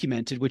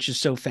documented, which is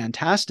so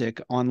fantastic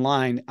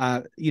online.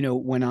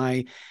 When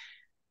I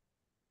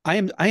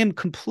am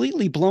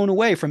completely blown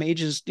away from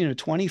ages,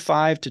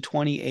 25 to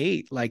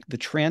 28, like the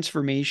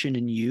transformation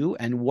in you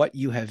and what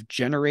you have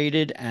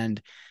generated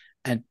and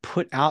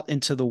put out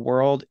into the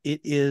world. It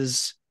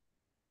is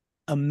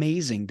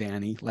amazing,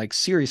 Danny. Like,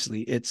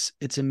 seriously, it's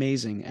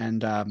amazing.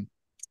 And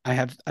I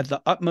have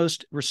the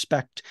utmost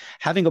respect,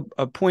 having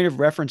a point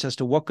of reference as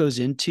to what goes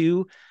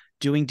into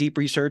doing deep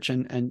research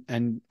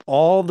and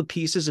all the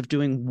pieces of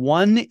doing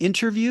one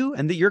interview,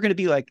 and that you're going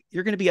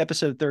to be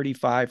episode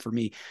 35 for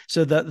me.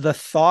 So the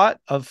thought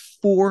of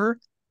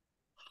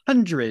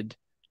 400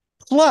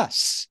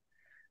 plus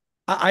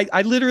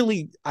I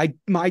literally, I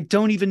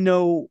don't even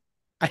know.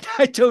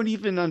 I don't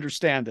even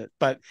understand it,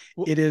 but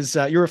Well, it is,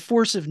 you're a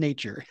force of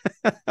nature.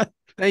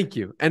 thank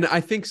you. And I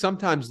think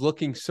sometimes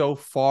looking so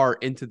far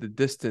into the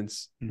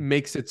distance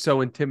makes it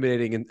so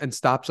intimidating and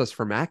stops us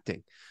from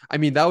acting. I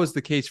mean, that was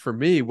the case for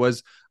me.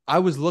 Was I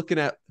was looking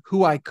at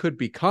who I could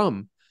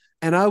become,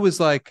 and I was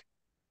like,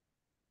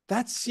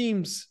 that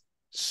seems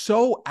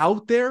so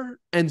out there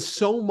and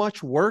so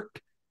much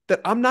work that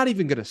I'm not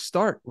even going to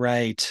start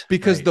Right,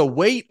 because right. the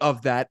weight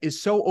of that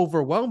is so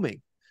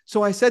overwhelming.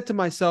 So I said to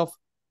myself,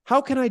 how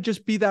can I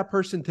just be that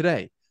person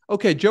today?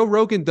 Okay, Joe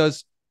Rogan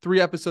does 3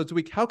 episodes a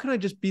week. How can I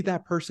just be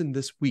that person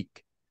this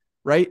week?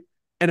 Right.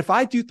 And if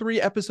I do 3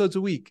 episodes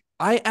a week,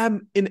 I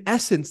am in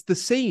essence the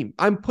same.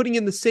 I'm putting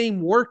in the same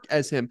work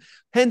as him.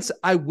 Hence,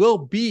 I will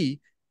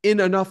be in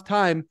enough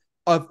time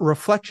of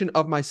reflection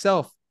of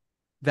myself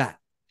that.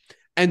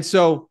 And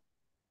so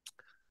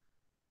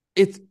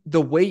it's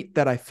the weight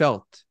that I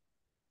felt.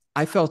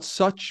 I felt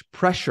such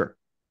pressure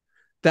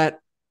that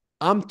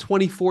I'm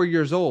 24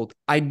 years old.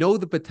 I know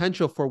the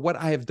potential for what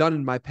I have done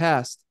in my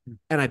past,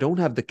 and I don't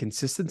have the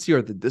consistency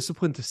or the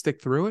discipline to stick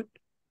through it.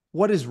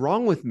 What is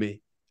wrong with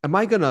me? Am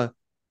I going to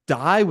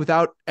die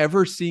without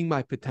ever seeing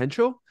my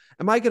potential?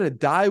 Am I going to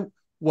die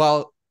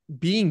while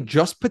being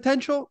just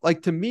potential?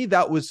 Like to me,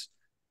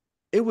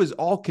 it was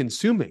all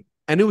consuming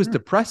and it was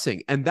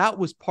depressing. And that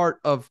was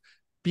part of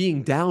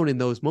being down in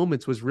those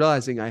moments, was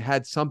realizing I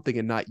had something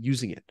and not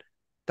using it.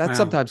 That Wow.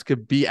 sometimes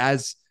could be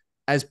as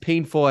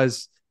painful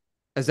as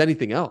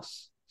anything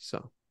else.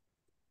 So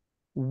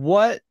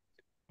What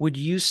would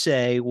you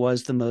say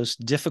was the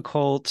most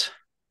difficult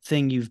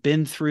thing you've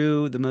been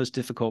through, the most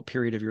difficult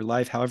period of your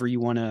life, however you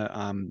want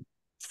to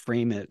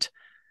frame it?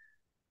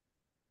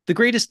 The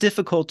greatest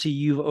difficulty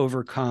you've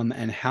overcome,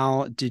 and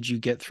how did you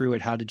get through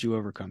it? How did you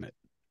overcome it?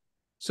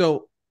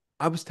 so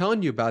I was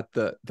telling you about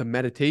the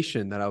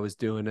meditation that I was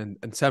doing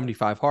and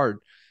 75 hard.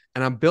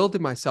 And I'm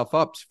building myself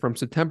up from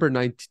September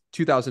 19,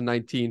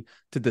 2019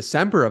 to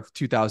December of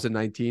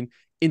 2019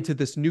 into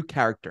this new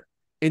character,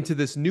 into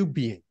this new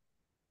being.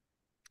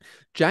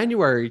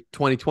 January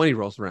 2020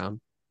 rolls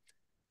around,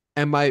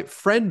 and my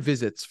friend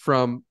visits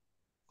from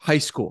high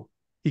school.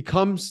 He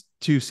comes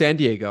to San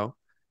Diego,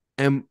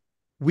 and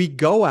we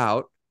go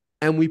out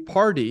and we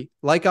party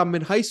like I'm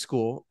in high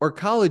school or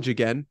college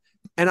again.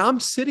 And I'm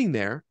sitting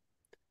there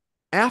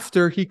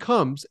after he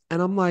comes,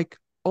 and I'm like,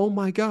 oh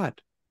my God,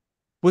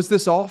 was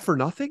this all for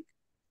nothing?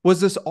 Was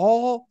this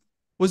all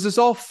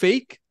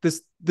fake?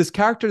 This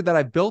character that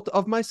I built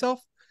of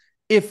myself?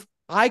 If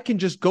I can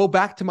just go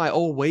back to my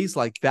old ways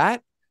like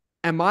that,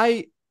 am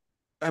I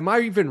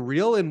even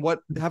real? And what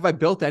have I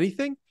built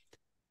anything?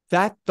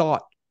 That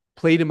thought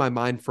played in my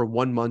mind for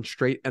 1 month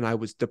straight, and I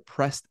was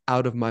depressed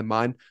out of my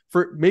mind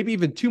for maybe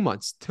even 2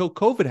 months till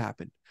COVID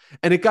happened.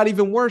 And it got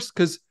even worse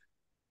because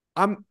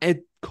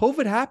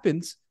COVID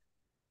happens.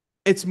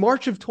 It's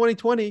March of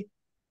 2020,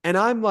 and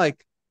I'm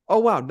like, oh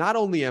wow, not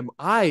only am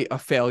I a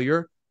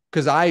failure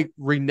because I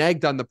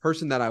reneged on the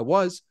person that I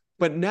was,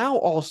 but now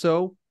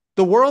also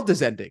the world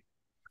is ending.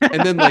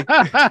 And then like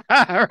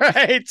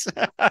Right.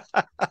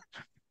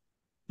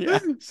 Yeah.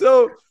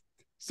 so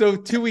so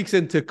 2 weeks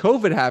into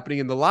COVID happening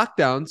and the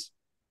lockdowns,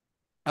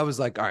 I was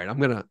like, all right, I'm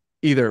gonna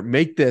either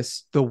make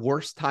this the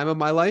worst time of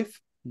my life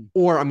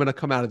or I'm gonna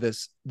come out of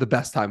this the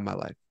best time of my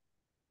life.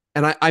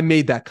 And I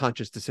made that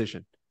conscious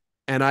decision.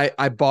 And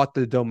I bought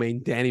the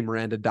domain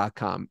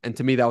DannyMiranda.com. And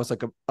to me, that was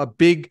like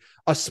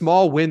a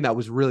small win that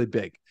was really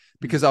big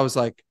because I was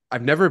like,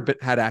 I've never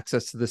had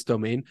access to this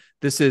domain.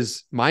 This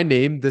is my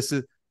name. This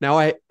is now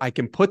I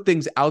can put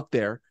things out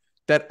there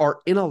that are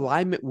in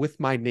alignment with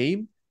my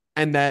name,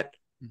 and that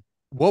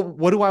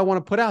what do I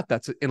want to put out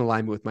that's in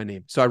alignment with my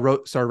name?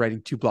 So started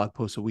writing 2 blog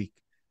posts a week.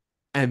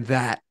 And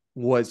that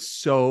was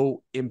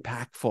so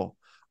impactful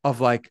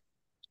of like,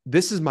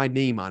 this is my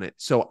name on it.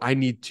 So I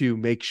need to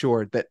make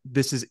sure that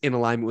this is in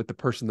alignment with the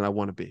person that I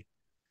want to be.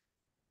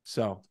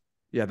 So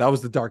yeah, that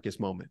was the darkest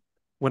moment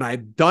when I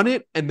had done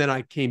it. And then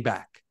I came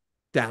back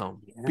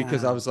down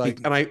because I Yeah. was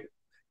like, and I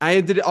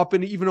ended up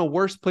in even a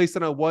worse place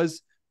than I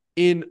was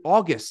in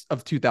August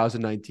of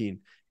 2019,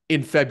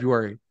 in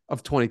February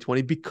of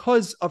 2020,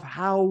 because of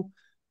how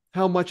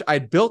much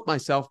I'd built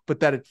myself, but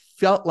that it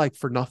felt like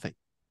for nothing.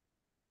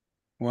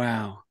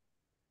 Wow.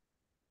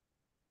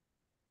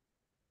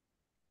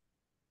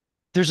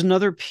 There's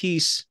another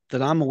piece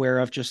that I'm aware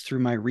of just through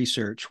my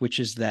research, which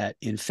is that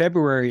in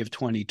February of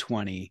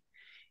 2020,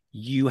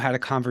 you had a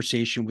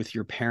conversation with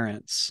your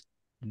parents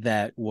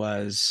that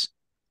was,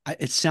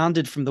 it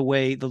sounded from the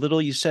way the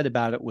little you said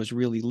about it was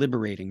really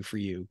liberating for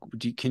you.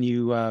 Can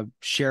you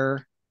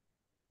share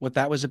what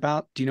that was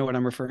about? Do you know what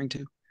I'm referring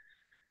to?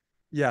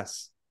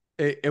 Yes,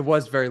 it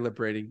was very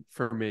liberating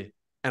for me.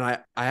 And I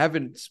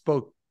haven't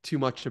spoke too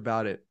much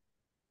about it.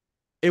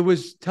 It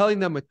was telling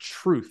them a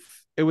truth.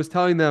 It was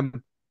telling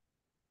them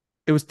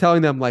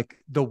like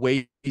the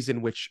ways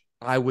in which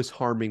I was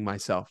harming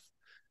myself.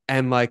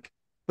 And like,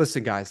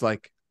 listen, guys,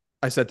 like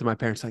I said to my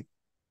parents, like,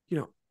 you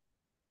know,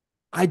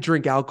 I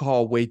drink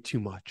alcohol way too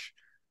much.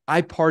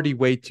 I party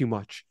way too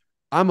much.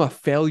 I'm a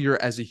failure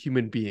as a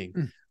human being.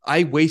 Mm.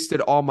 I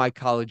wasted all my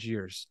college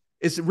years.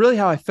 It's really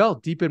how I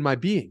felt deep in my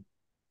being.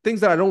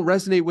 Things that I don't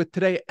resonate with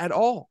today at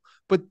all.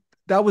 But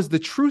that was the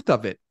truth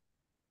of it.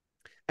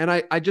 And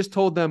I just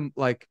told them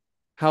like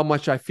how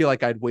much I feel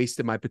like I'd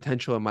wasted my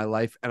potential in my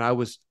life. And I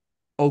was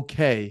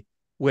okay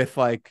with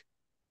like,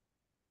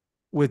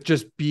 with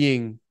just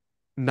being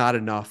not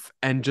enough.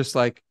 And just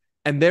like,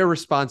 and their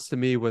response to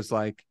me was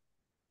like,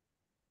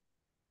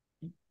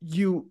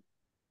 you,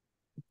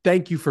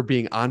 thank you for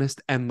being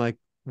honest. And like,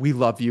 we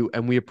love you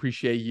and we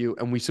appreciate you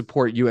and we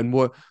support you and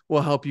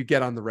we'll help you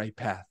get on the right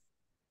path.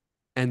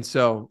 And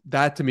so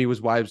that to me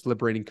was why it was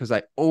liberating, because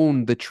I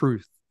owned the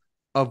truth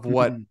of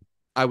what Mm.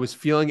 I was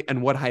feeling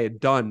and what I had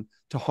done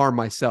to harm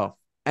myself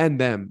and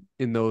them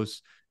in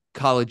those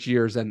college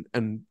years and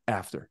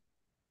after.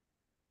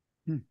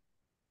 Mm.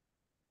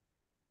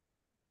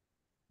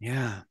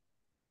 Yeah.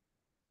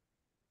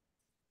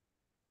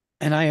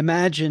 And I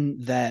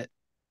imagine that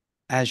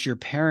as your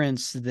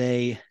parents,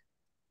 they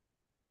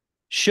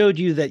showed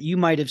you that you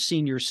might have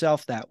seen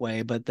yourself that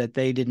way, but that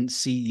they didn't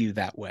see you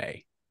that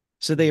way.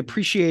 So they Mm-hmm.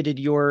 appreciated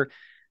your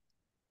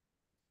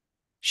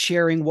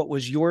sharing what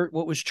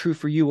was true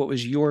for you, what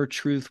was your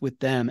truth with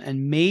them,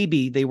 and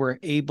maybe they were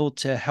able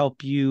to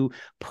help you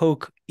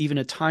poke even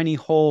a tiny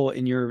hole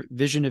in your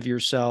vision of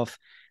yourself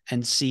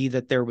and see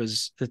that there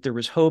was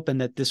hope,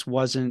 and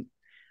that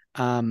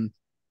um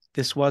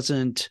this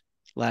wasn't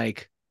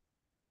like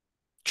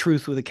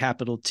truth with a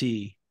capital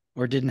T,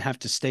 or didn't have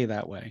to stay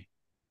that way.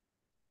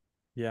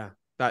 Yeah,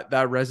 that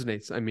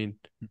resonates. I mean,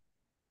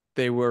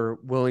 they were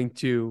willing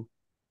to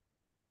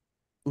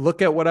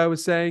look at what I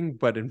was saying,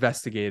 but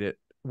investigate it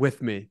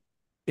with me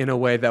in a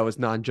way that was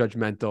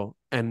non-judgmental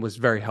and was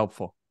very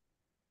helpful.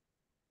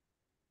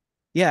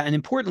 Yeah, and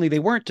importantly, they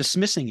weren't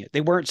dismissing it.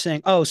 They weren't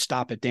saying, "Oh,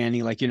 stop it,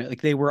 Danny." Like,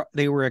 like they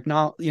were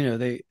acknowledge,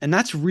 and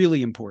that's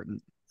really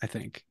important, I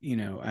think.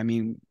 I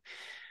mean,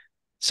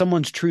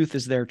 someone's truth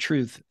is their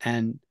truth,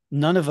 and uh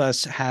none of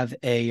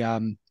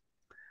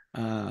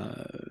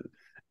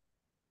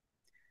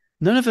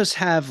us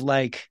have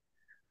like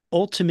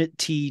ultimate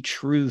T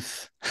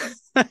truth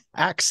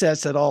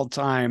access at all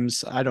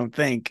times, I don't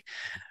think.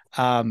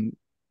 Um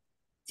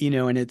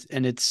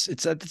and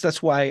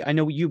that's why I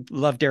know you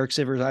love Derek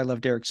Sivers. I love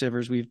Derek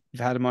Sivers. We've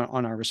had him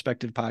on our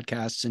respective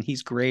podcasts, and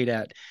he's great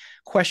at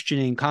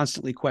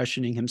constantly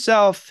questioning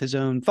himself, his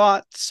own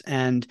thoughts,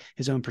 and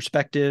his own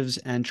perspectives,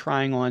 and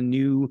trying on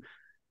new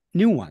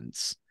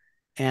ones.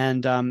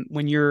 And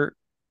when you're,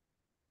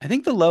 I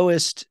think the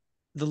lowest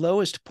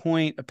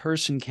point a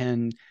person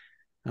can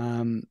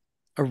um,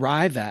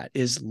 arrive at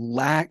is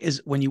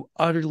when you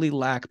utterly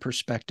lack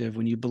perspective,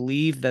 when you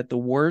believe that the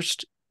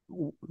worst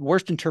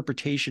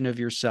interpretation of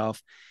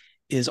yourself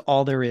is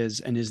all there is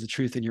and is the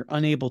truth, and you're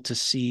unable to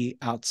see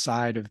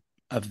outside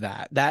of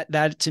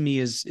that to me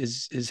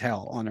is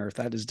hell on earth.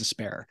 That is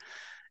despair.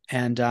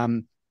 And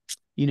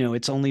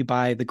it's only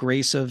by the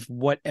grace of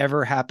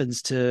whatever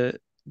happens to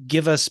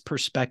give us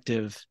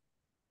perspective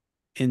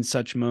in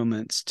such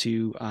moments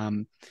to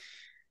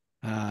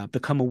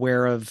become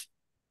aware of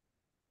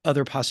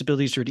other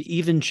possibilities, or to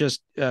even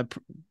just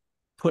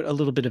put a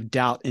little bit of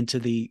doubt into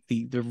the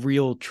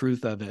real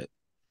truth of it.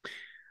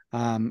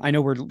 I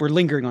know we're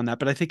lingering on that,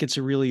 but I think it's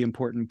a really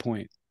important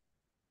point.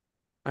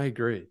 I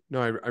agree.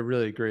 No, I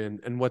really agree.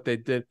 And what they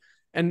did.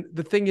 And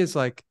the thing is,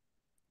 like,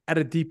 at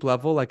a deep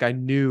level, like I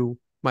knew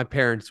my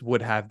parents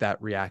would have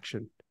that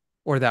reaction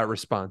or that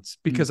response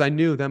Mm. because I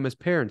knew them as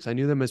parents. I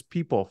knew them as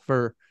people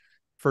for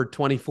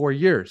 24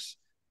 years.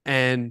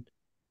 And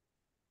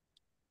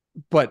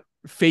but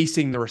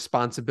facing the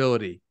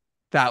responsibility,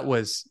 that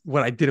was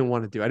what I didn't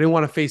want to do. I didn't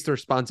want to face the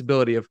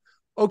responsibility of,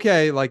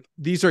 okay, like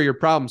these are your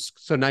problems.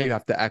 So now you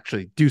have to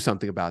actually do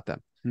something about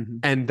them. Mm-hmm.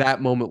 And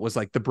that moment was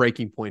like the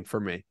breaking point for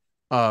me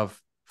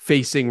of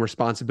facing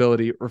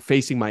responsibility or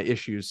facing my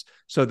issues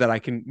so that I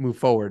can move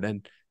forward.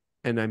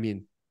 And I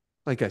mean,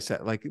 like I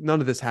said, like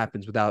none of this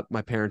happens without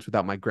my parents,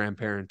 without my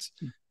grandparents,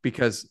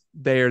 because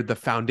they're the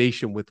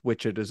foundation with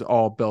which it is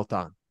all built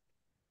on.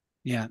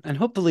 Yeah, and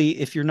hopefully,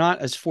 if you're not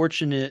as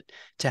fortunate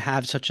to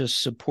have such a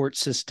support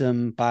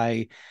system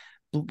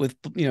with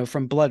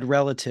from blood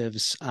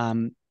relatives,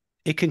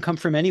 it can come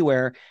from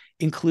anywhere,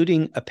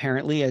 including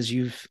apparently, as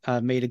you've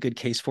made a good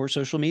case for,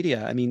 social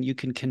media. I mean, you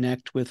can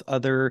connect with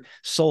other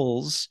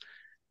souls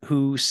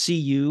who see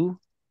you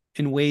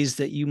in ways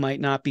that you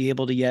might not be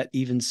able to yet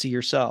even see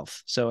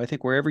yourself. So I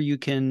think wherever you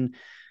can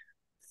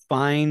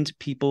find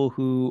people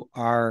who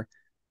are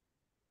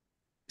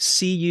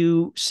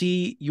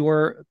see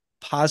your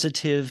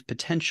positive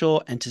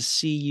potential, and to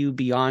see you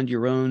beyond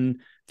your own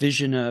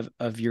vision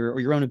of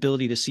your own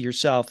ability to see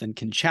yourself, and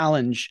can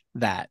challenge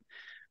that,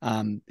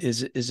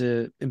 is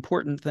a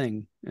important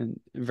thing, and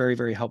very,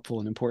 very helpful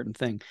and important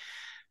thing.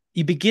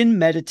 You begin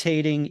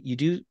meditating, you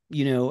do,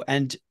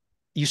 and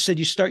you said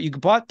you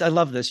bought, I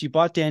love this, you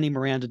bought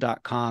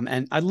DannyMiranda.com,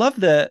 and I love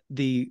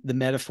the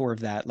metaphor of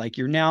that. Like,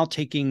 you're now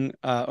taking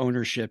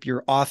ownership,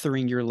 you're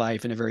authoring your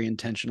life in a very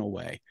intentional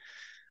way.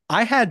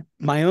 I had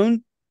my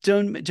own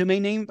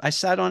domain name. I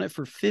sat on it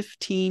for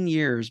 15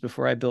 years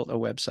before I built a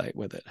website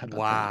with it. How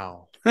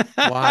Wow.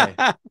 about Why?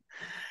 that?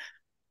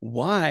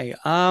 Why?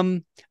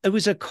 It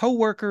was a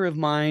coworker of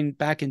mine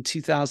back in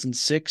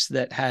 2006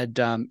 that had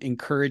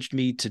encouraged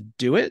me to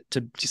do it.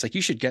 She's like,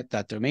 you should get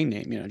that domain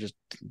name, just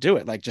do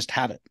it, like just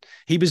have it.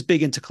 He was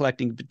big into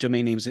collecting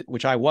domain names,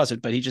 which I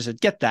wasn't, but he just said,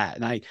 get that.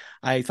 And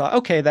I thought,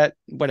 okay, that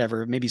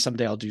whatever, maybe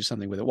someday I'll do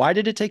something with it. Why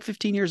did it take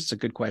 15 years? It's a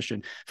good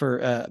question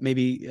for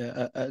maybe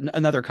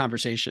another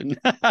conversation.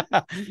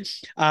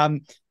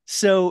 um,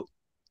 so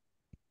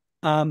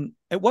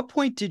at what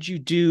point did you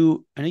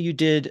do, I know you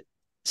did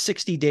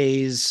 60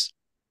 days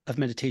of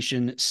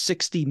meditation,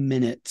 60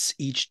 minutes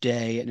each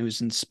day, and it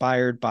was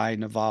inspired by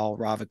Naval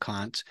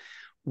Ravikant.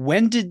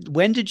 When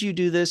did you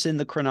do this in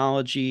the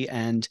chronology,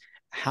 and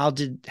how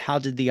did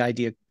the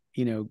idea,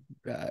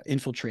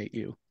 infiltrate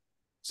you?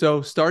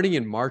 So starting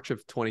in March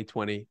of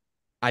 2020,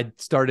 I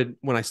started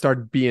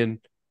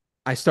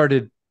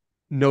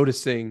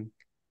noticing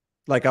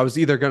like I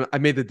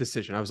made the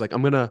decision. I was like,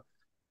 I'm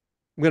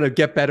gonna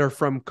get better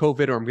from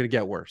COVID or I'm gonna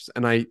get worse.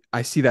 And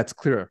I see that's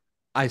clear.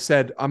 I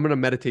said I'm gonna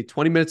meditate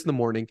 20 minutes in the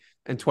morning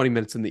and 20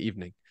 minutes in the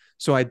evening.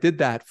 So I did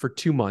that for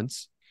 2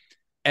 months.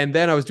 And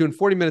then I was doing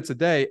 40 minutes a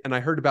day and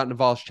I heard about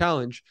Naval's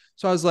challenge.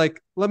 So I was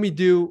like, let me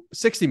do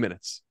 60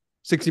 minutes,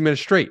 60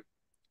 minutes straight.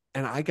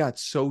 And I got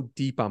so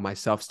deep on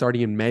myself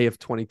starting in May of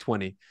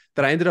 2020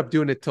 that I ended up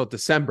doing it till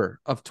December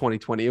of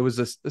 2020. It was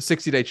a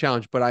 60-day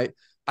challenge, but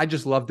I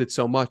just loved it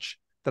so much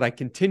that I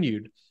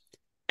continued.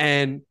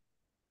 And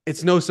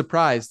it's no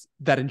surprise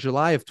that in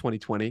July of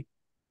 2020,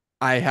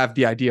 I have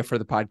the idea for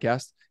the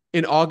podcast.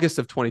 In August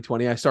of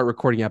 2020, I start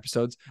recording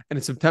episodes. And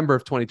in September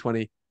of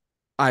 2020,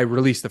 I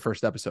released the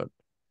first episode.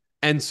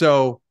 And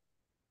so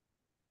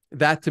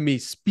that to me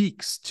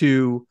speaks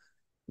to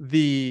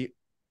the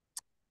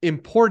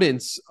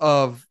importance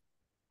of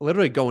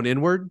literally going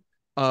inward,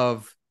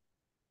 of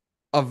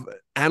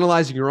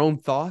analyzing your own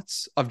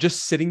thoughts, of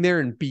just sitting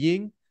there and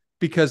being,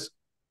 because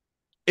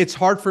it's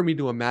hard for me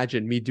to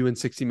imagine me doing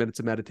 60 minutes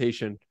of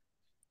meditation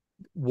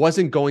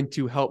wasn't going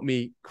to help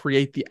me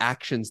create the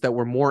actions that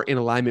were more in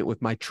alignment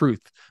with my truth,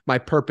 my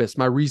purpose,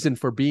 my reason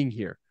for being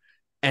here.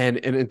 And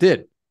it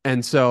did.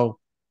 And so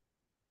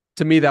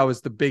to me, that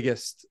was the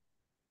biggest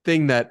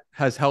thing that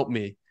has helped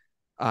me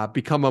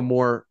become a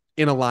more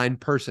in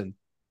aligned person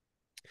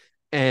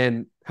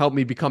and help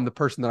me become the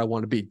person that I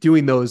want to be,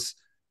 doing those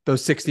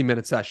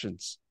 60-minute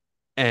sessions.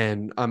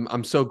 And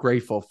I'm so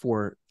grateful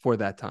for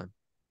that time.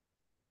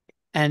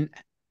 And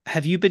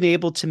have you been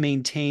able to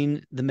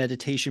maintain the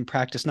meditation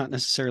practice, not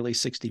necessarily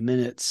 60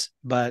 minutes,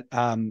 but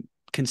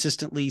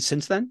consistently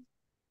since then?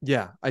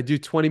 Yeah, I do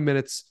 20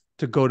 minutes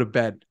to go to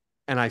bed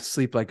and I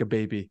sleep like a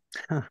baby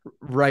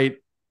right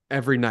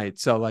every night.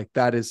 So like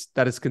that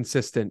is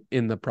consistent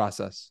in the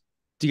process.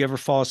 Do you ever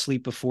fall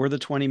asleep before the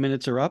 20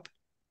 minutes are up?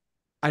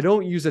 I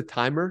don't use a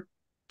timer.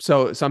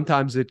 So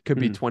sometimes it could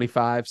be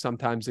 25,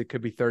 sometimes it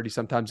could be 30,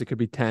 sometimes it could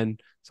be 10,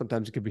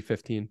 sometimes it could be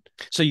 15.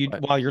 So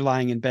while you're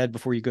lying in bed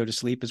before you go to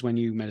sleep is when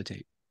you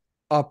meditate.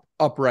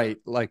 Upright,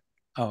 like,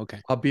 oh,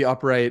 okay. I'll be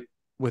upright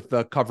with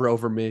the cover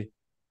over me,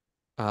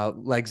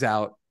 legs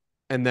out,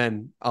 and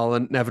then I'll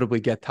inevitably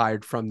get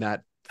tired from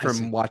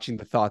watching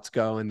the thoughts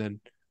go, and then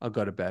I'll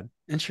go to bed.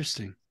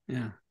 Interesting.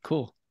 Yeah,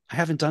 cool. I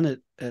haven't done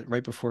it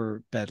right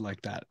before bed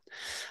like that.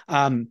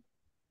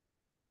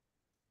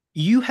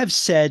 You have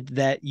said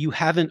that you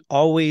haven't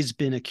always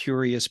been a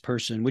curious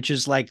person, which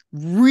is like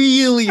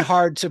really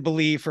hard to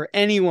believe for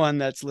anyone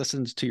that's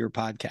listened to your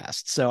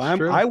podcast. So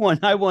I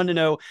want to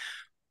know,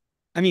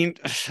 I mean,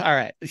 all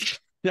right.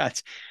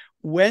 That's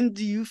when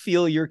do you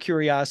feel your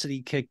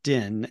curiosity kicked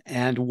in,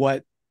 and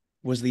what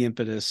was the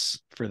impetus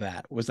for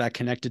that? Was that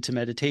connected to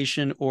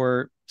meditation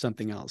or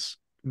something else?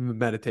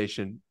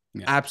 Meditation.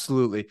 Yeah.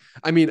 Absolutely.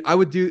 I mean,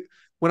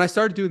 when I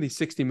started doing these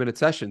 60-minute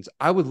sessions,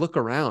 I would look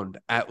around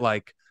at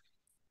like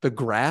the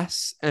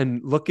grass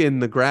and look in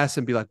the grass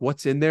and be like,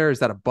 what's in there? Is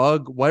that a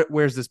bug?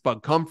 Where's this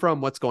bug come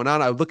from? What's going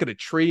on? I would look at a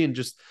tree and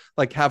just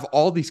like have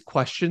all these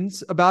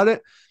questions about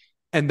it.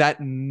 And that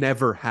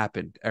never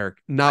happened, Eric,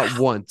 not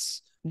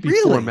once before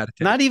really?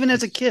 meditation. Not even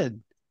as a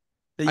kid.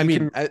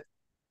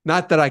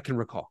 Not that I can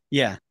recall.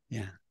 Yeah.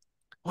 Yeah.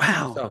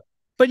 Wow. So,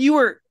 but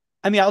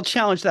I'll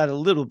challenge that a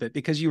little bit,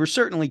 because you were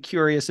certainly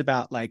curious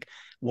about like,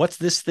 what's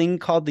this thing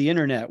called the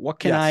internet? What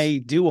can I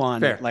do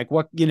on it? Like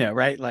what,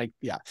 right? Like,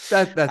 yeah.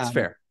 That's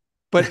fair.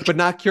 But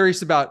not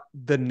curious about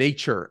the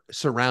nature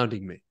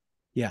surrounding me.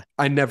 Yeah.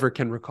 I never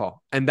can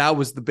recall. And that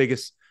was the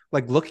biggest,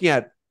 like looking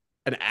at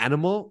an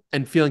animal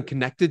and feeling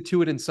connected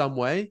to it in some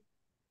way,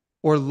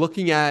 or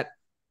looking at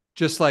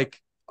just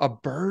like a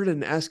bird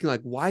and asking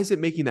like, why is it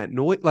making that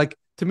noise? Like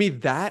to me,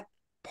 that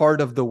part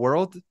of the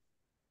world,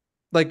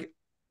 like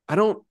I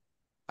don't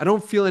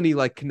feel any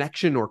like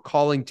connection or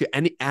calling to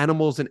any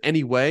animals in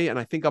any way. And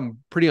I think I'm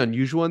pretty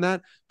unusual in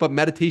that, but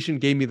meditation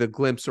gave me the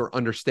glimpse or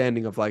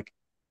understanding of like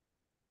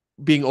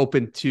being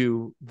open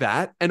to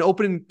that and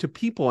open to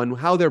people and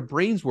how their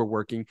brains were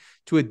working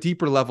to a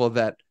deeper level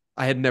that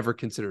I had never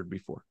considered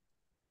before.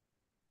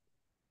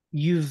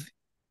 You've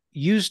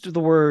used the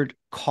word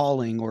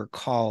calling or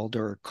called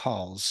or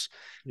calls.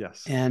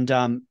 Yes. And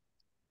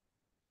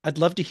I'd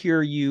love to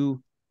hear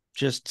you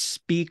just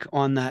speak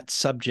on that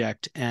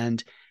subject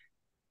and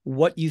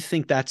what you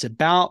think that's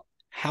about,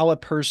 how a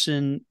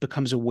person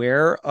becomes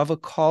aware of a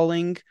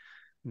calling,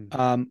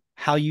 Mhm.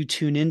 how you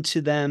tune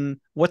into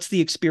them. What's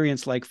the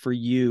experience like for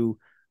you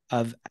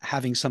of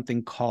having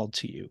something called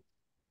to you?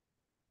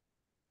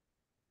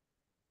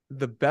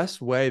 The best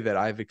way that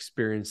I've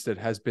experienced it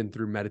has been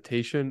through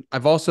meditation.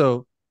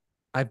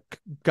 I've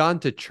gone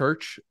to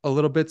church a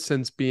little bit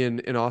since being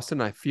in Austin.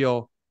 I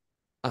feel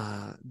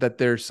that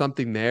there's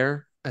something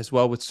there as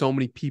well with so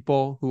many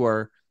people who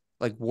are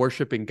like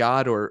worshiping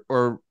God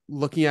or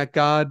looking at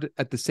God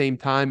at the same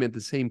time at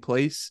the same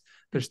place.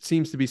 There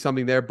seems to be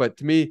something there. But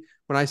to me,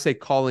 when I say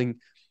calling,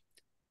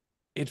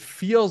 it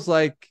feels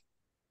like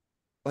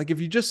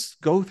if you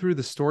just go through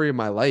the story of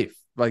my life,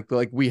 like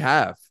we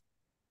have,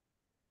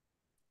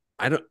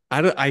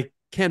 I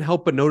can't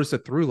help but notice a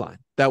through line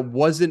that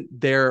wasn't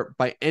there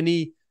by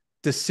any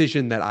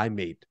decision that I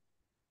made.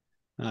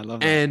 I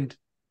love that. And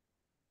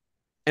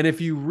and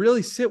if you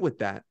really sit with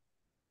that,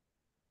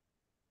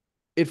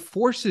 it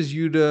forces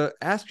you to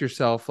ask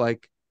yourself,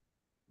 like,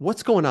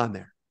 what's going on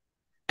there?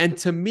 And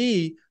to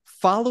me,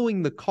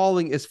 following the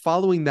calling is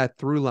following that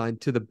through line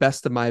to the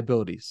best of my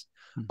abilities,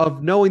 Mhm.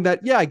 of knowing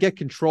that, yeah, I get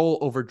control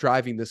over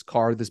driving this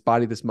car, this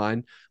body, this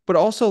mind, but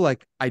also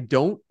like I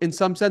don't in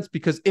some sense,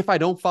 because if I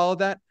don't follow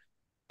that,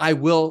 I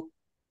will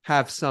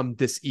have some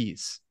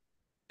dis-ease.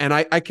 And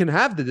I can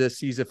have the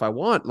dis-ease if I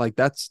want. Like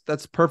that's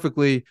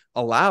perfectly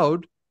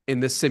allowed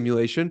in this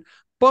simulation.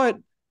 But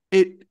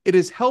it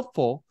is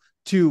helpful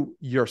to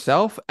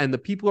yourself and the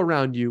people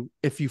around you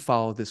if you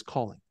follow this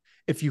calling,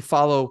 if you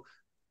follow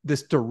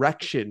this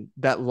direction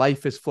that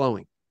life is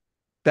flowing,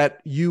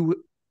 that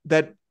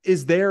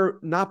is there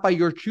not by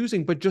your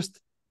choosing, but just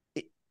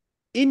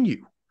in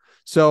you.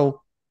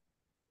 So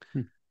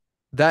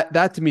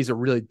that to me is a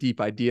really deep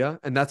idea,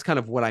 and that's kind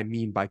of what I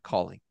mean by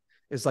calling.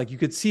 Is like you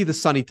could see the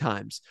sunny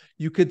times,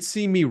 you could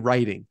see me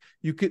writing,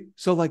 you could,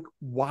 so like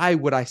why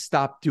would I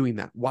stop doing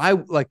that? Why,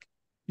 like,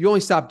 you only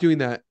stop doing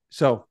that.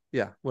 So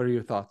yeah, what are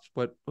your thoughts?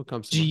 What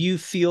comes to Do mind? you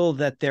feel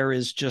that there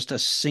is just a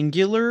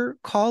singular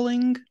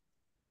calling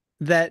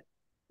that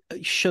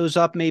shows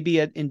up maybe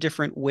in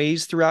different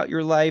ways throughout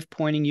your life,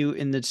 pointing you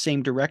in the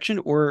same direction?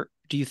 Or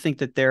do you think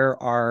that there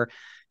are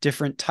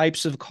different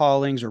types of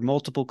callings or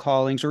multiple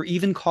callings or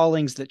even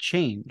callings that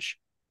change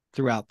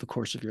throughout the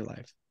course of your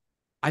life?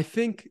 I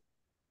think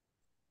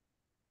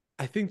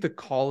I think the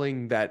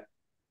calling that,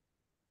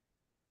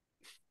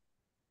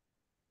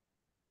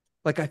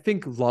 like, I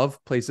think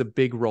love plays a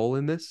big role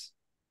in this,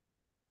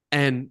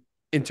 and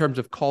in terms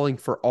of calling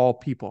for all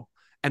people,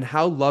 and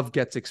how love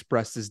gets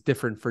expressed is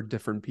different for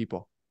different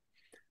people.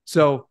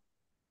 So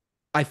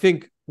I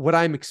think what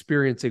I'm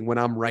experiencing when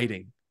I'm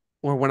writing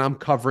or when I'm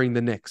covering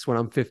the Knicks when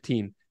I'm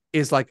 15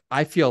 is like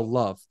I feel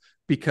love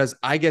because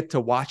I get to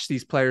watch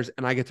these players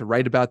and I get to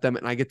write about them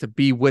and I get to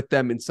be with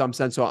them in some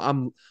sense. So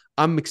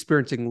I'm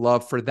experiencing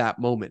love for that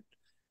moment.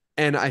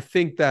 And I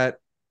think that,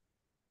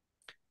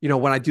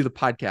 when I do the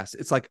podcast,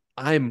 it's like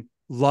I'm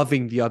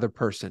loving the other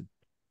person.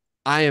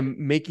 I am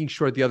making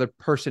sure the other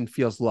person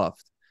feels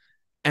loved.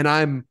 And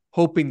I'm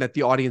hoping that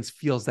the audience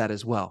feels that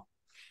as well.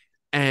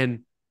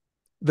 And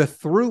the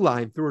through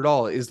line through it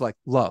all is like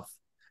love.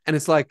 And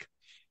it's like,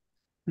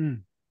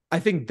 I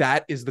think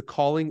that is the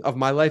calling of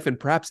my life and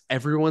perhaps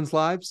everyone's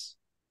lives.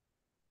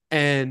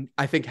 And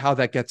I think how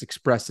that gets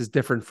expressed is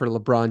different for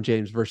LeBron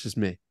James versus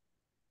me.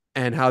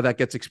 And how that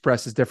gets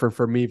expressed is different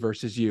for me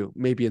versus you,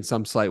 maybe in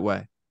some slight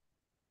way.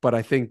 But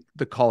I think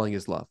the calling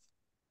is love.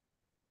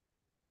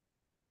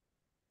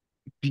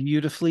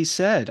 Beautifully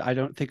said. I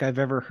don't think I've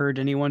ever heard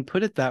anyone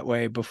put it that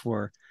way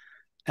before.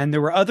 And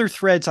there were other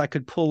threads I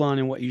could pull on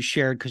in what you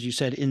shared because you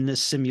said in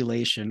this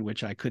simulation,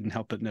 which I couldn't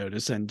help but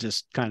notice and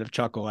just kind of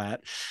chuckle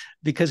at,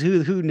 because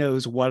who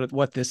knows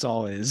what this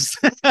all is.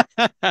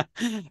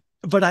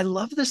 But I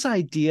love this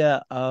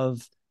idea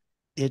of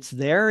it's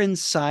there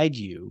inside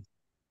you,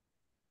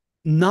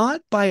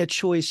 not by a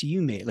choice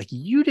you made. Like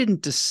you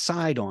didn't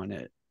decide on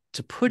it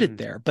to put it Mm-hmm.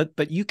 there,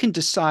 but you can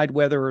decide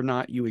whether or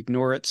not you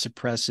ignore it,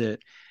 suppress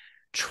it,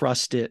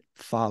 trust it,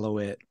 follow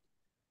it,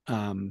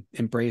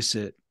 embrace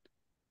it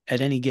at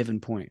any given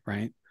point,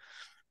 right?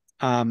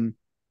 Um,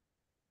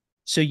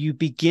 so you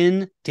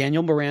begin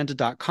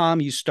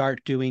danielmiranda.com, you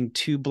start doing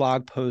 2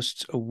 blog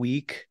posts a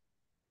week.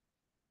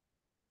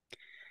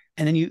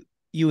 And then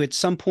you at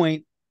some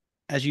point,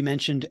 as you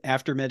mentioned,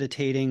 after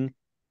meditating,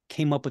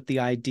 came up with the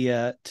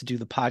idea to do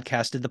the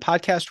podcast. Did the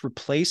podcast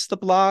replace the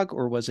blog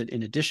or was it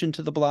in addition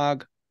to the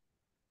blog?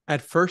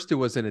 At first it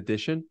was an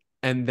addition,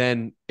 and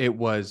then it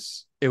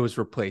was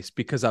replaced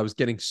because I was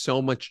getting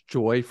so much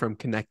joy from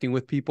connecting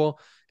with people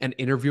and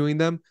interviewing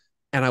them,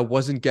 and I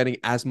wasn't getting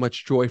as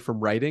much joy from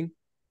writing.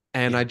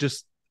 And Yeah.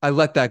 I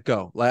let that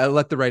go. Like I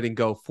let the writing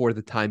go for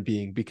the time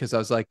being because I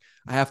was like,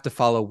 I have to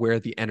follow where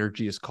the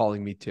energy is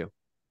calling me to.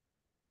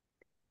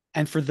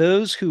 And for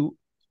those who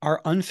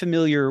are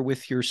unfamiliar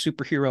with your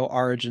superhero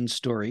origin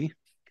story,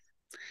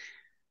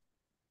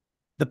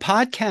 The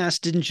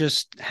podcast didn't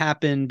just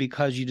happen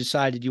because you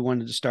decided you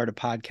wanted to start a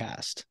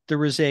podcast. There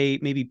was a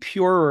maybe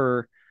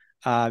purer,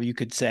 you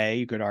could say,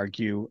 you could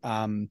argue,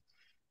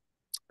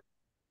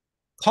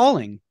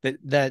 calling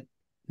that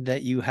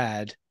you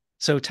had.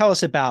 So tell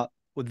us about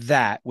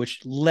that,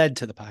 which led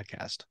to the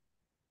podcast.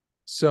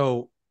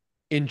 So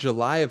in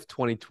July of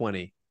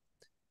 2020,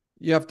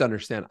 you have to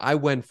understand, I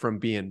went from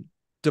being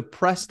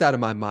depressed out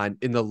of my mind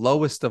in the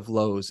lowest of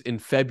lows in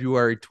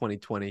February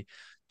 2020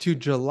 to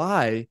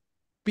July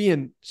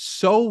being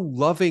so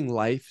loving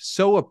life,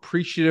 so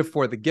appreciative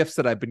for the gifts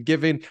that I've been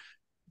given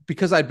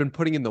because I'd been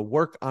putting in the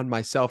work on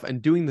myself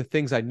and doing the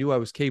things I knew I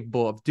was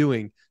capable of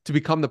doing to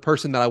become the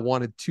person that I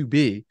wanted to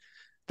be,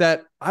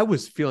 that I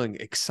was feeling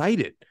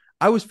excited.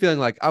 I was feeling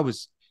like I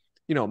was,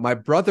 my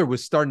brother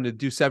was starting to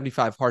do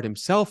 75 hard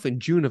himself in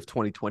June of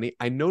 2020.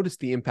 I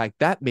noticed the impact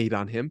that made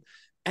on him.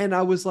 And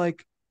I was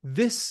like,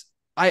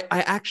 I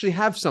actually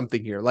have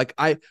something here. Like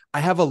I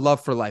have a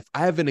love for life.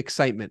 I have an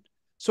excitement.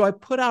 So I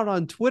put out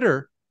on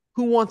Twitter,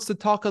 who wants to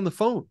talk on the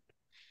phone?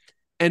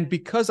 And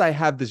because I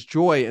have this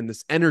joy and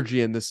this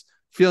energy and this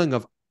feeling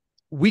of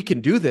we can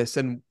do this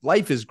and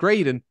life is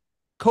great and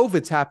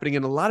COVID's happening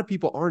and a lot of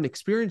people aren't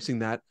experiencing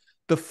that,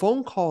 the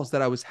phone calls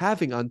that I was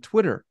having on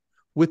Twitter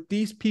with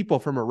these people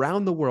from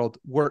around the world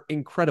were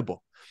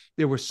incredible.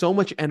 There was so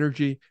much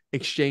energy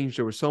exchanged.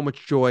 There was so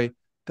much joy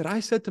that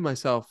I said to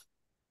myself,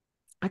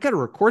 I got to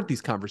record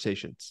these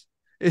conversations.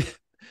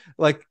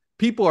 Like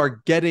people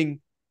are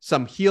getting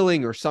some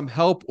healing or some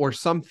help or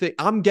something.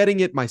 I'm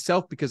getting it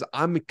myself because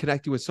I'm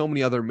connecting with so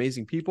many other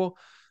amazing people.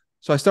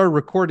 So I started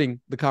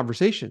recording the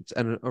conversations,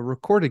 and a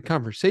recorded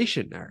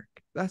conversation, Eric,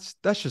 that's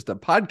just a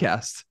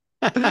podcast.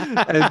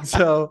 And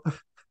so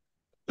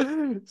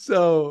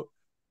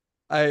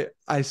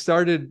I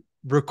started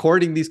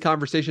recording these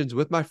conversations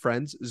with my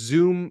friends,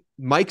 Zoom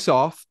mics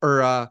off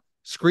or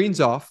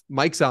screens off,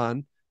 mics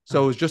on.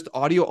 So it was just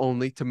audio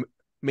only to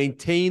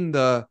maintain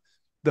the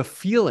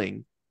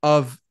feeling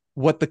of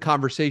what the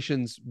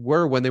conversations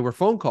were when they were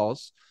phone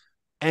calls.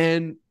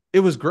 And it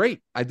was great.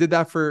 I did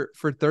that for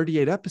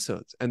 38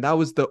 episodes. And that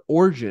was the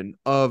origin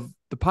of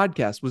the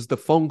podcast, was the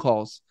phone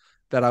calls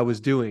that I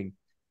was doing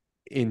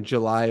in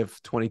July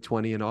of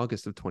 2020 and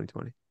August of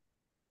 2020.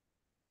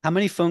 How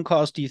many phone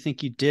calls do you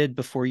think you did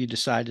before you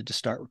decided to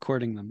start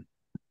recording them?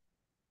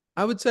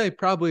 I would say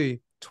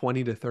probably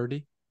 20 to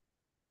 30.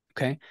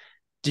 Okay.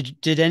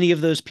 Did any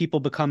of those people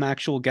become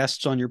actual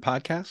guests on your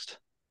podcast?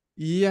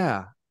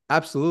 Yeah,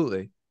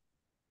 absolutely.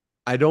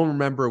 I don't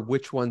remember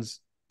which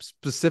ones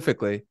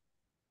specifically,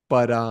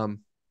 but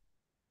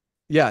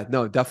yeah,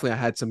 no, definitely I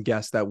had some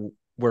guests that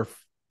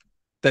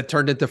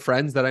turned into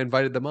friends that I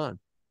invited them on.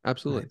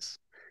 Absolutely. Nice.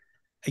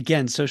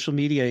 Again, social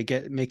media,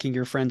 making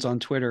your friends on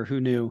Twitter. Who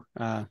knew?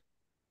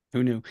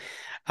 Who knew?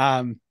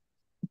 Um,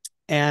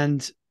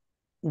 and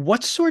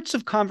what sorts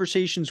of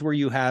conversations were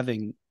you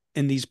having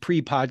in these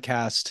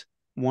pre-podcast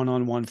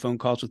one-on-one phone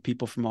calls with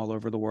people from all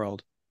over the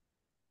world?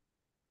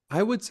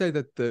 I would say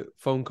that the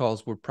phone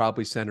calls were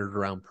probably centered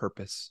around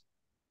purpose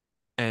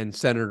and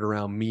centered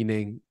around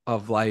meaning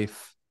of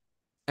life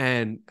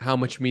and how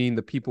much meaning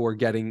the people were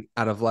getting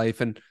out of life.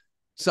 And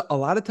so a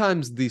lot of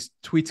times these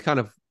tweets kind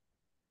of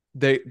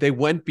they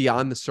went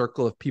beyond the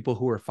circle of people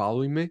who were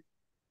following me.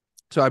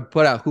 So I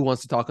put out who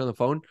wants to talk on the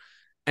phone.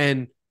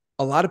 And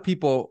a lot of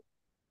people,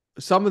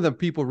 some of the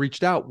people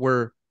reached out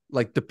were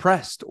like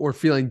depressed or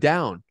feeling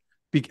down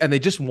and they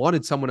just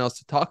wanted someone else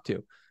to talk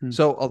to. Hmm.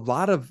 So a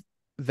lot of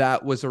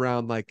that was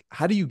around like,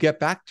 how do you get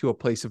back to a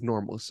place of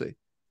normalcy?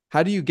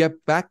 How do you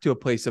get back to a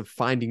place of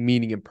finding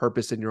meaning and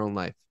purpose in your own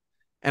life?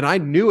 And I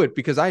knew it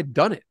because I'd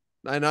done it.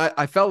 And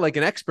I felt like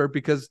an expert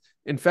because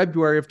in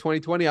February of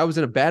 2020, I was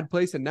in a bad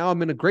place and now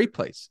I'm in a great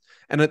place.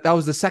 And that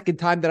was the second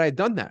time that I had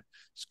done that.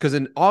 Because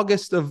in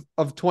August of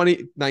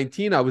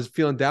 2019, I was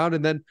feeling down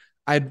and then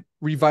I'd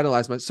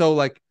revitalized myself. So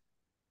like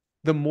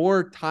the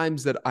more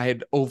times that I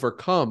had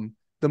overcome,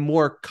 the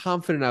more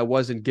confident I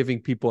was in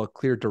giving people a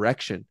clear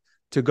direction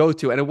to go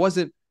to. And it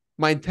wasn't,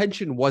 my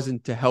intention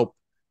wasn't to help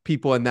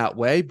people in that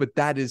way, but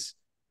that is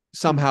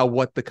somehow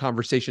what the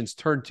conversations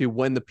turned to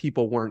when the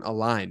people weren't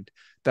aligned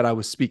that I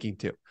was speaking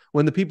to.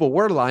 When the people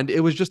were aligned,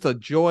 it was just a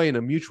joy and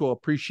a mutual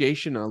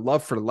appreciation and a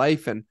love for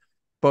life.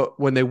 But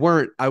when they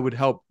weren't, I would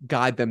help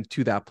guide them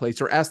to that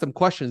place or ask them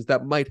questions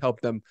that might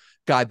help them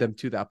guide them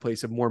to that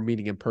place of more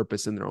meaning and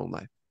purpose in their own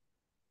life.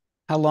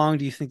 How long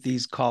do you think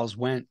these calls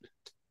went?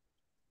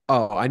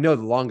 Oh, I know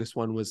the longest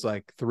one was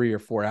like 3 or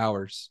 4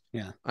 hours.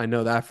 Yeah. I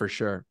know that for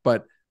sure.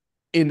 But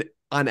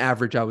on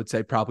average, I would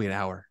say probably an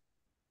hour.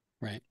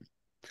 Right.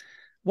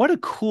 What a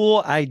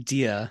cool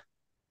idea.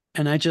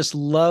 And I just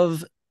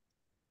love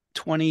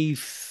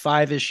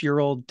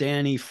 25-ish-year-old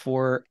Danny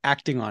for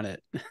acting on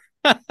it.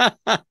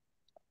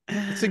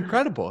 It's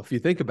incredible if you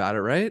think about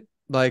it, right?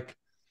 Like,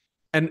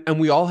 and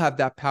we all have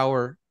that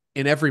power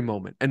in every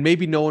moment. And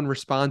maybe no one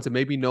responds and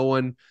maybe no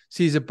one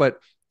sees it. But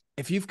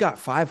if you've got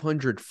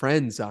 500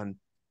 friends on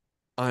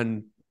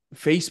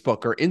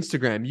Facebook or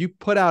Instagram, you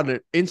put out an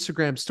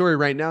Instagram story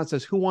right now that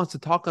says, who wants to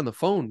talk on the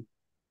phone?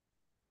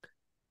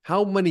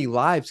 How many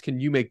lives can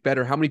you make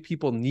better? How many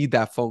people need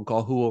that phone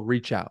call who will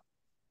reach out,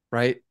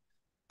 right?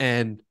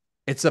 And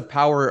it's a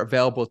power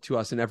available to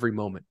us in every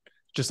moment.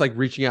 Just like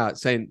reaching out,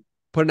 saying,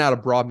 putting out a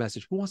broad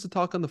message. Who wants to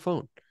talk on the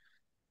phone?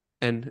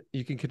 And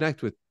you can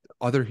connect with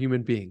other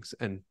human beings,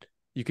 and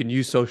you can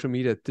use social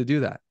media to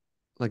do that,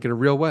 like in a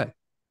real way.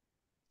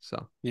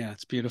 So, yeah,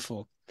 it's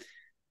beautiful.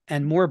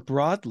 And more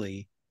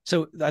broadly,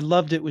 so I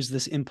loved it was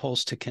this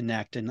impulse to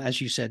connect. And as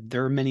you said,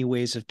 there are many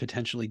ways of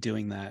potentially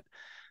doing that.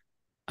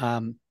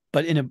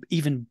 But in an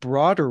even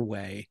broader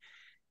way,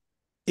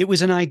 it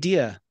was an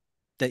idea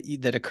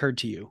that occurred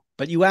to you,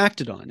 but you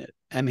acted on it.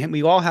 I mean,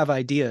 we all have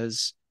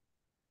ideas,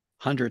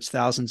 hundreds,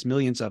 thousands,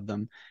 millions of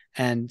them.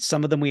 And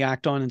some of them we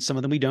act on and some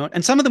of them we don't.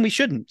 And some of them we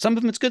shouldn't. Some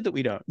of them it's good that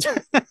we don't.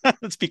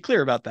 Let's be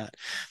clear about that.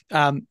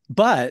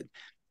 But,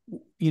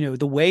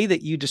 the way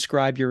that you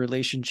describe your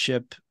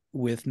relationship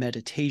with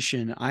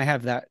meditation, I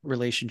have that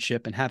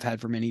relationship and have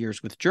had for many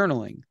years with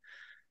journaling.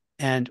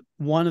 And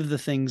one of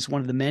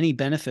the many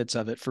benefits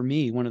of it for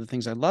me, one of the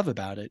things I love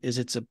about it is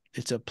it's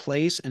a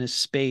place and a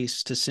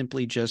space to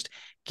simply just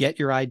get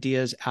your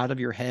ideas out of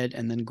your head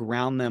and then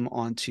ground them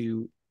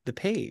onto the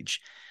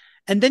page.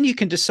 And then you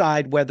can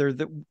decide whether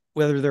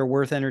they're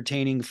worth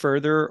entertaining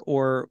further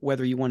or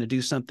whether you want to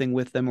do something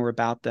with them or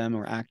about them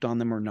or act on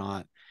them or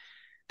not.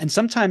 And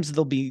sometimes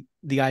the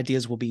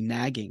ideas will be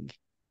nagging.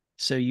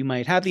 So you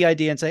might have the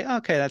idea and say,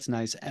 okay, that's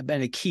nice. And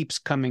it keeps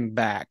coming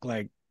back,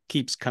 like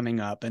keeps coming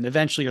up. And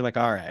eventually you're like,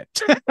 all right.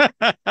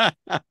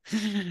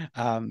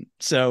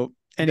 So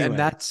anyway. and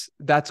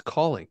that's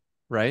calling,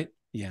 right?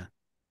 Yeah.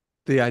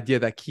 The idea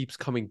that keeps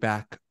coming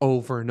back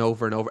over and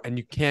over and over, and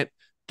you can't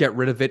get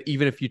rid of it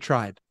even if you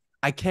tried.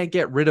 I can't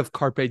get rid of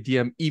Carpe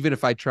Diem even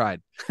if I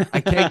tried.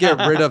 I can't get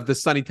rid of the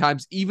sunny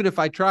times even if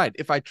I tried.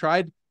 If I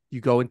tried, you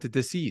go into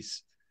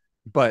disease.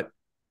 But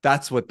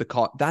that's what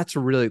that's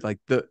really like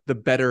the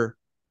better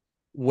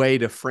way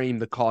to frame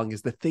the calling,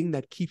 is the thing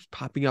that keeps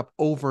popping up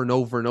over and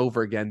over and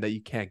over again that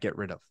you can't get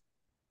rid of.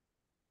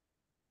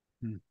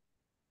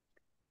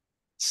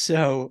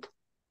 So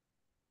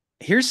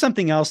here's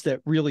something else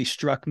that really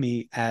struck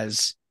me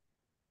as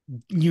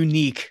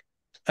unique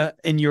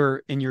in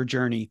your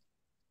journey.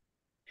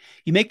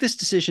 You make this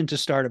decision to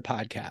start a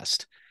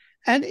podcast,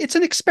 and it's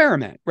an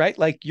experiment, right?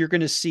 Like you're going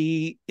to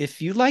see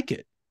if you like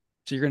it.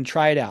 So you're going to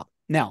try it out.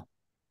 Now,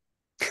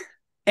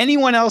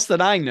 anyone else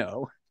that I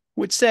know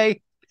would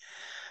say,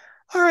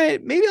 all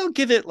right, maybe I'll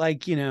give it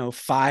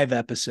 5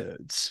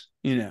 episodes,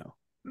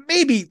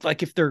 maybe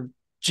like if they're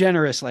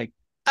generous, like,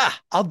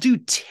 I'll do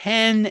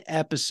 10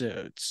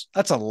 episodes.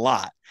 That's a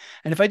lot.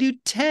 And if I do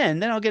 10,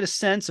 then I'll get a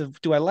sense of,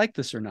 do I like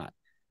this or not?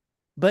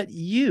 But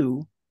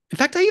in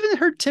fact, I even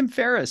heard Tim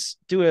Ferriss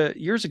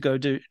years ago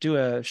do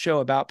a show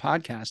about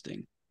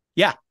podcasting.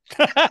 Yeah,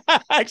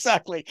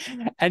 exactly.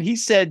 And he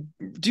said,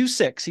 do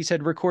 6. He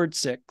said, record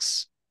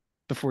 6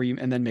 before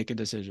and then make a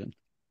decision.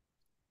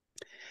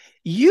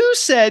 You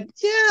said,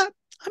 yeah,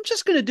 I'm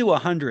just going to do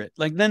 100.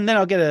 Like then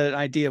I'll get an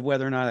idea of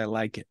whether or not I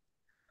like it.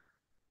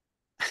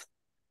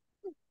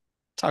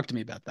 Talk to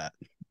me about that.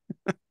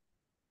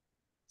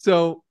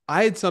 So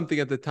I had something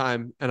at the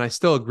time, and I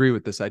still agree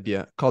with this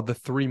idea, called the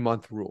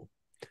 3-month rule.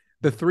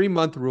 The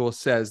 3-month rule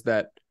says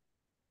that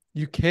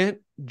you can't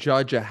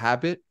judge a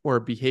habit or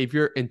a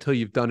behavior until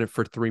you've done it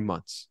for 3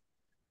 months.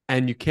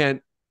 And you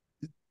can't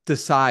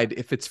decide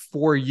if it's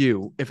for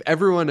you. If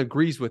everyone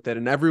agrees with it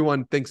and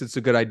everyone thinks it's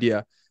a good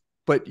idea,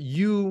 but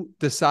you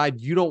decide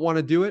you don't want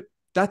to do it,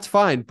 that's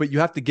fine. But you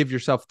have to give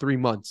yourself 3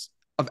 months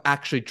of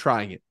actually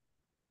trying it.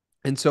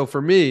 And so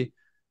for me,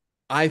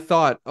 I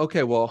thought,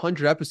 okay, well,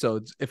 100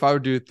 episodes, if I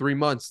would do 3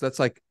 months, that's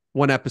like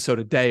 1 episode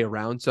a day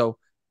around. So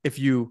if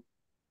you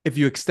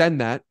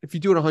extend that, if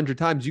you do it 100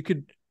 times, you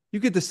could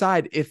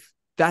decide if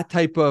that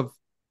type of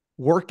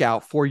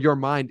workout for your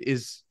mind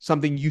is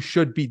something you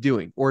should be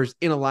doing or is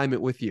in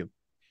alignment with you.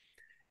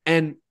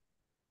 And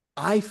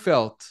I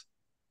felt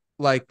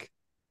like,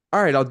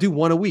 all right, I'll do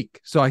 1 a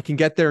week so I can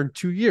get there in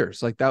 2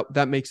 years. Like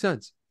that makes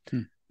sense.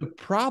 The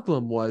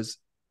problem was,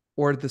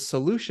 or the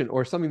solution,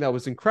 or something that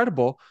was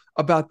incredible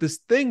about this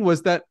thing,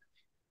 was that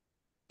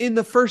in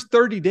the first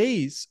 30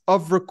 days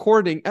of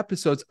recording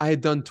episodes, I had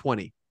done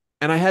 20,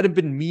 and I hadn't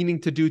been meaning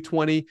to do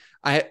 20.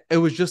 It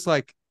was just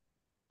like,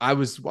 I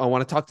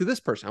want to talk to this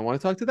person. I want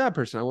to talk to that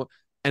person.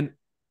 And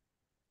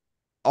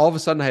all of a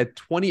sudden I had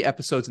 20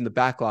 episodes in the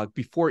backlog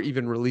before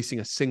even releasing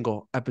a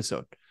single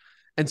episode.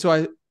 And so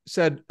I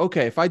said,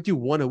 okay, if I do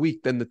 1 a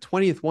week, then the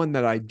 20th one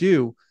that I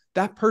do,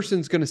 that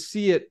person's going to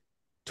see it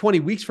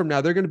 20 weeks from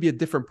now. They're going to be a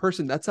different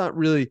person. That's not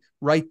really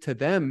right to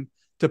them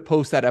to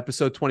post that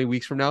episode 20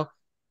 weeks from now.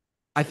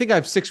 I think I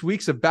have 6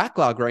 weeks of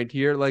backlog right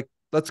here. Like,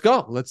 let's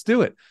go, let's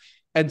do it.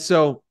 And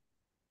so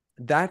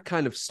that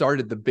kind of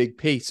started the big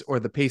pace, or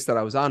the pace that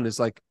I was on, is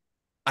like,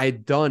 I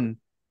had done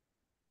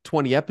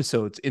 20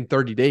 episodes in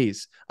 30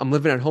 days. I'm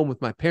living at home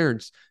with my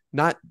parents,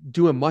 not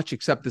doing much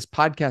except this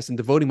podcast and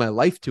devoting my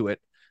life to it.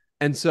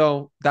 And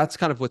so that's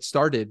kind of what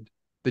started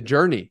the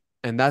journey.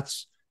 And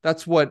that's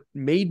what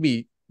made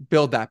me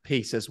build that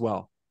pace as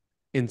well.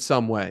 in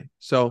some way.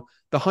 So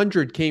the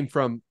 100 came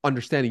from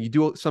understanding. You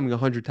do something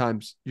 100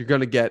 times, you're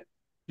going to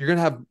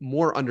have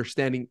more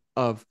understanding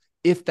of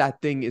if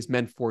that thing is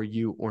meant for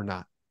you or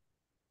not.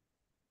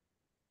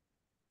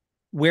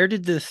 Where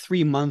did the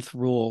 3 month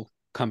rule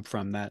come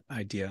from, that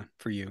idea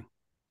for you?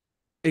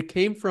 It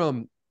came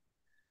from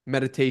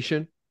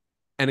meditation,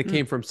 and it Mm.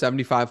 came from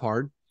 75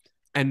 hard,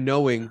 and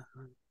knowing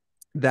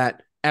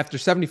that after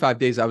 75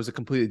 days, I was a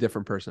completely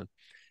different person,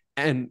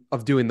 and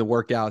of doing the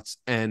workouts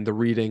and the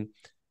reading.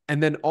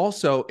 And then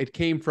also it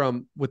came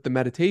from with the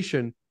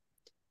meditation.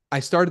 I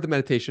started the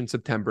meditation in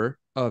September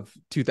of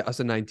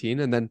 2019.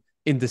 And then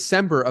in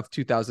December of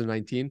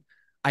 2019,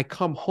 I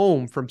come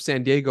home from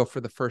San Diego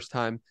for the first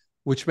time,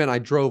 which meant I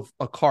drove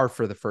a car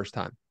for the first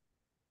time.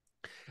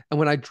 And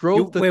when I You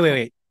drove the wait, wait, car,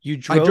 wait. You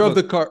I drove drove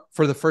a the car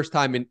for the first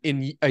time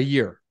in a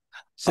year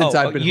since oh,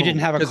 I've been you didn't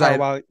home have a because I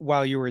car had,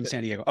 while you were in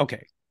San Diego.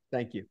 Okay.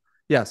 thank you.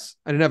 Yes,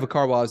 I didn't have a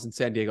car while I was in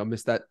San Diego. I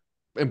missed that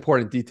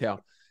important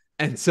detail.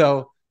 And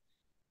so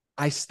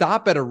I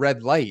stop at a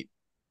red light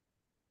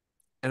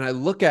and I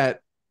look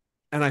at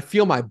and I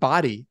feel my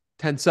body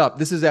tense up.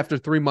 This is after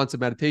 3 months of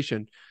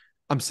meditation.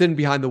 I'm sitting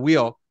behind the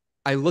wheel.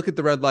 I look at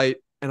the red light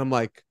and I'm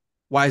like,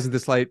 why isn't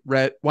this light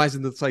red? Why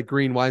isn't this light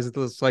green? Why isn't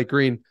this light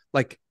green?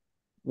 Like,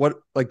 what,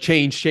 like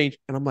change.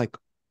 And I'm like,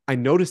 I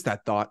noticed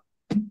that thought.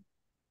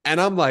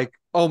 And I'm like,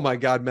 oh my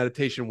God,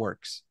 meditation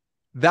works.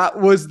 That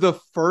was the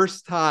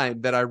first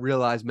time that I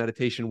realized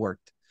meditation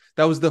worked.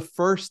 That was the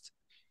first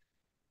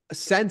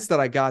sense that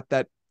I got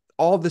that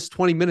all this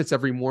 20 minutes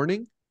every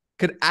morning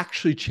could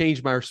actually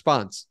change my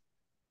response,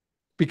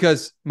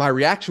 because my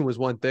reaction was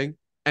one thing.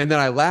 And then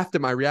I laughed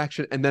at my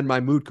reaction and then my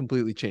mood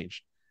completely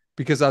changed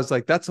because I was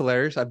like, that's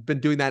hilarious. I've been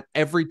doing that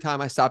every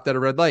time I stopped at a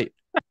red light.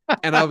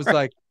 And I was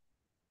like,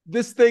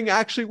 this thing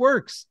actually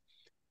works.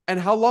 And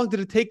how long did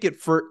it take it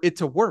for it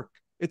to work?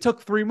 It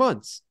took 3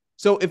 months.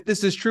 So if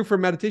this is true for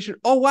meditation,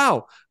 oh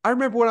wow. I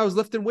remember when I was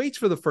lifting weights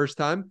for the first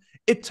time,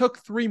 it took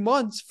 3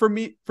 months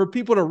for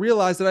people to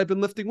realize that I've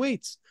been lifting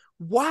weights.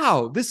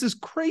 Wow, this is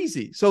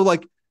crazy. So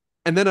like,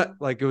 and then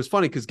like it was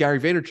funny because Gary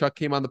Vaynerchuk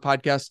came on the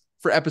podcast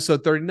for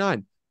episode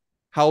 39.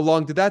 How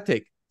long did that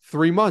take?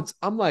 3 months.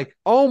 I'm like,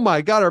 oh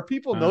my God, are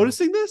people Wow.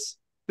 noticing this?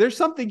 There's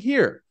something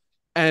here.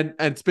 And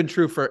it's been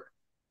true for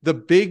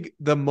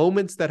the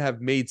moments that have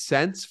made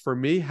sense for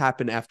me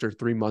happen after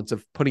 3 months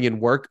of putting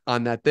in work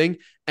on that thing.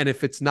 And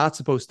if it's not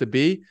supposed to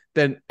be,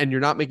 then and you're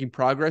not making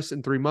progress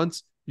in 3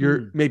 months, you're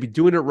Mm. maybe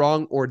doing it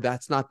wrong, or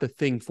that's not the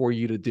thing for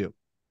you to do.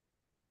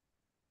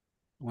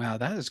 Wow,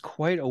 that is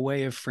quite a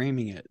way of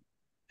framing it.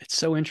 It's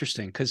so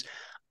interesting because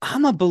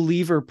I'm a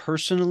believer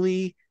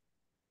personally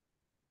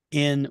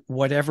in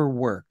whatever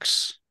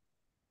works,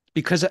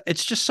 because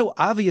it's just so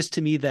obvious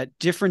to me that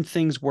different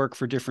things work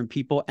for different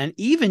people and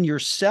even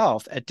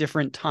yourself at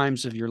different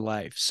times of your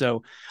life.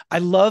 So I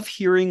love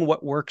hearing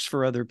what works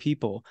for other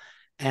people,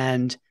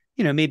 and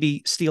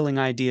maybe stealing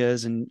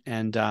ideas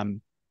and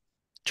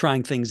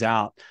trying things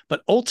out.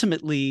 But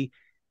ultimately,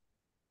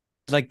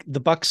 like, the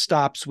buck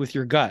stops with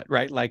your gut,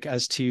 right? Like,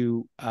 as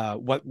to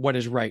what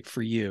is right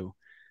for you.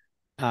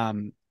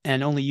 And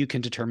only you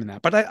can determine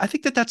that. But I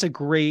think that that's a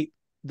great.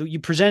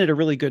 You presented a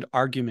really good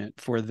argument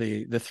for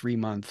the 3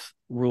 month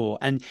rule,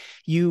 and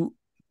you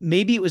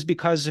maybe it was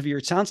because of your.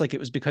 It sounds like it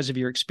was because of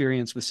your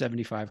experience with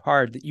 75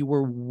 hard that you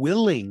were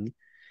willing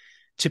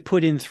to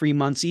put in 3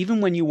 months,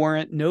 even when you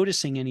weren't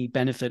noticing any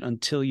benefit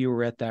until you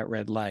were at that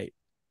red light.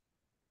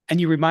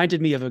 And you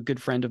reminded me of a good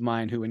friend of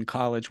mine who, in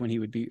college, when I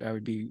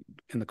would be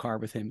in the car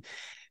with him.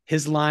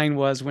 His line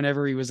was,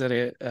 whenever he was at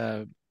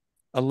a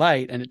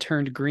light and it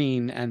turned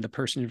green and the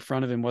person in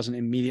front of him wasn't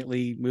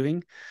immediately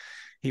moving,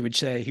 he would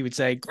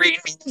say, "Green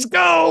means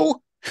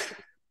go."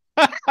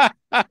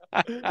 I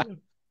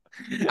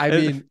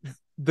mean,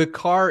 the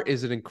car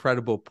is an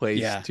incredible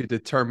place Yeah. to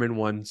determine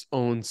one's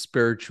own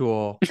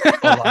spiritual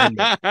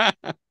alignment.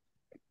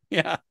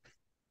 Yeah.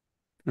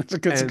 That's a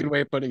good And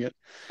way of putting it.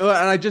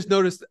 I just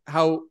noticed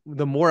how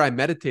the more I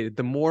meditated,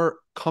 the more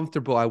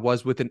comfortable I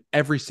was within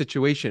every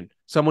situation.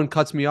 Someone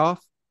cuts me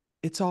off,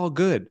 it's all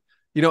good.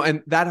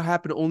 And that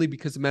happened only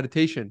because of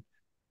meditation.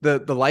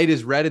 The light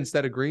is red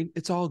instead of green,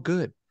 it's all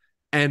good.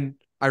 And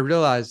I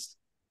realized,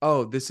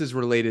 oh, this is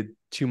related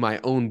to my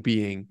own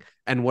being.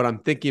 And what I'm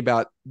thinking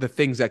about, the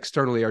things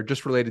externally, are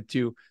just related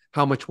to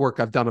how much work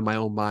I've done in my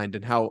own mind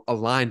and how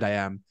aligned I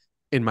am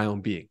in my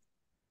own being.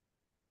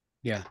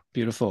 Yeah.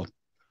 Beautiful.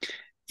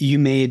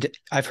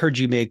 I've heard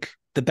you make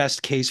the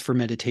best case for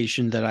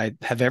meditation that I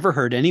have ever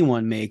heard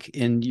anyone make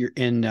in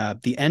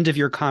the end of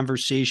your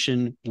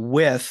conversation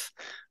with.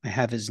 I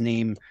have his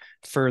name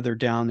further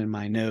down in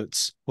my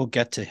notes. We'll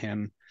get to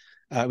him.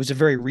 It was a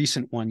very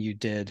recent one you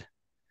did.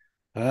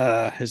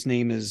 His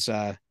name is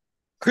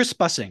Chris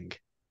Bussing.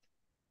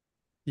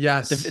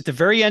 At the Yes.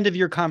 very end of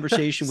your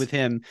conversation Yes. with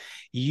him,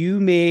 you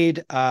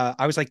made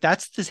I was like,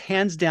 that's this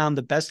hands down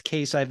the best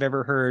case I've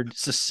ever heard,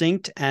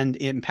 succinct and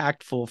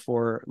impactful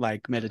for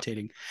like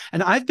meditating.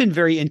 And I've been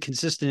very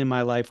inconsistent in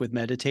my life with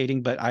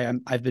meditating, but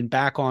I've been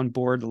back on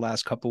board the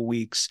last couple of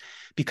weeks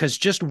because,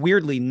 just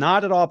weirdly,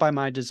 not at all by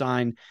my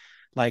design,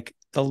 like,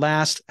 the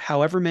last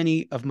however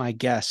many of my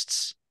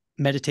guests,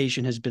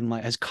 meditation has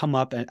come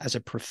up as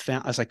a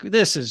profound. I was like,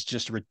 this is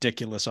just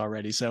ridiculous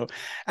already. So,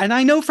 and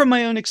I know from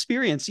my own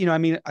experience, I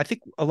mean, I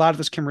think a lot of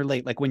us can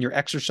relate. Like when you're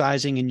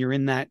exercising and you're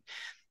in that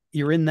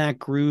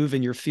groove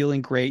and you're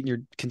feeling great and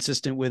you're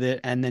consistent with it,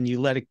 and then you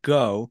let it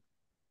go,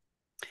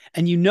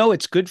 and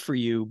it's good for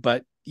you,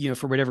 but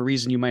for whatever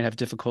reason you might have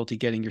difficulty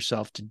getting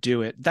yourself to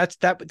do it.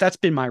 That's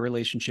been my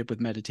relationship with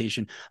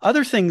meditation.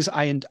 Other things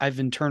I've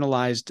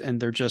internalized, and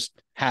they're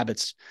just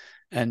habits,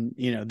 and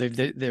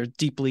they're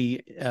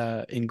deeply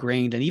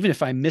ingrained, and even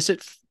if I miss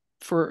it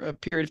for a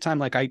period of time,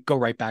 like I go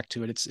right back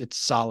to it. It's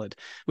solid.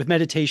 With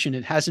meditation,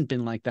 it hasn't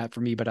been like that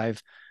for me, but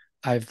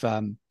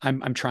I'm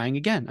trying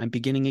again. I'm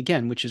beginning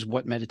again, which is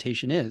what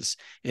meditation is.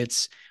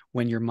 It's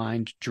when your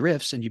mind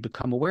drifts and you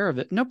become aware of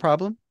it. No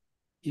problem.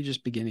 You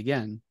just begin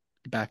again,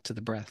 back to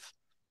the breath.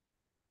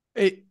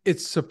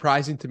 It's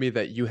surprising to me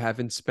that you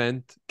haven't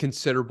spent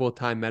considerable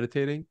time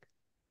meditating,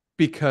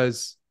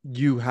 because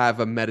you have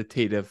a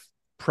meditative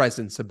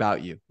presence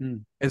about you.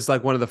 It's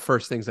like one of the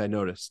first things I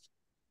noticed.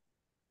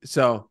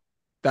 So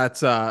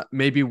that's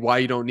maybe why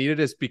you don't need it,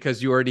 is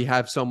because you already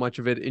have so much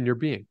of it in your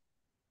being.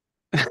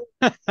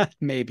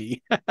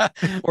 Maybe.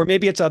 Or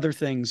maybe it's other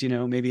things,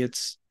 maybe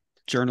it's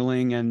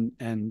journaling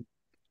and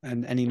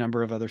any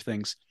number of other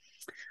things.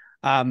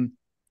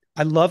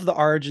 I love the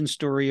origin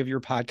story of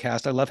your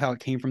podcast. I love how it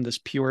came from this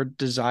pure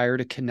desire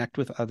to connect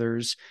with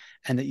others,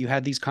 and that you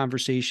had these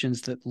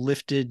conversations that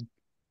lifted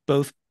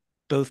both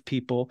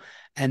people.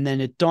 And then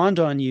it dawned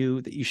on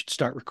you that you should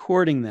start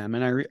recording them.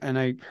 And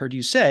I heard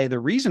you say the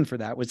reason for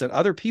that was that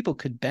other people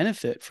could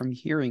benefit from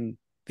hearing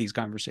these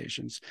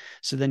conversations.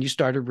 So then you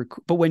started,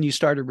 but when you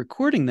started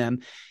recording them,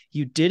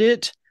 you did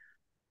it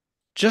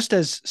just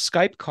as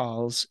Skype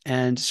calls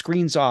and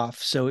screens off.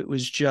 So it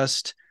was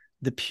just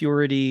the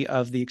purity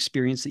of the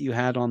experience that you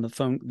had on the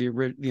phone, the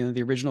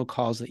original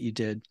calls that you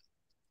did.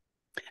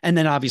 And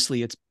then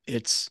obviously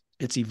it's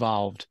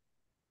evolved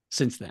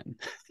since then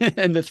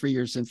and the 3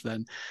 years since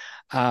then.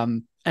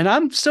 And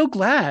I'm so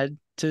glad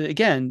to,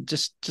 again,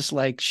 just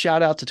like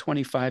shout out to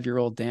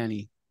 25-year-old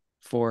Danny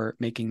for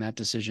making that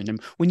decision.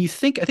 And when you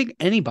think, I think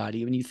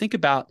anybody, when you think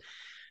about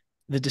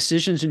the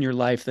decisions in your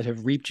life that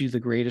have reaped you the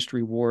greatest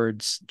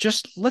rewards,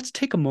 just let's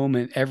take a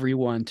moment,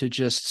 everyone, to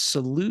just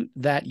salute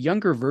that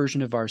younger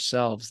version of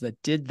ourselves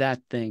that did that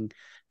thing.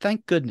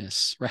 Thank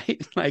goodness,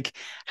 right? Like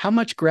how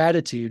much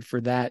gratitude for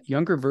that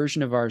younger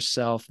version of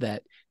ourselves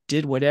that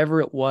did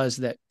whatever it was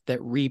that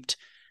reaped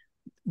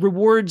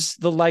rewards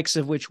the likes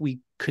of which we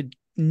could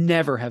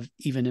never have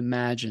even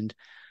imagined.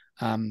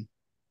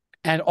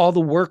 And all the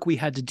work we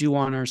had to do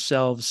on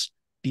ourselves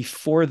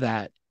before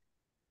that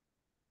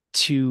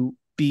to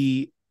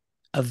be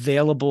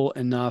available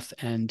enough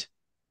and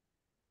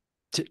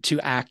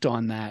to act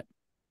on that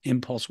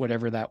impulse,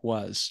 whatever that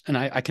was. And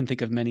I can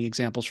think of many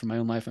examples from my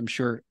own life. I'm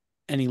sure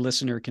any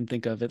listener can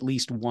think of at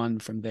least one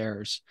from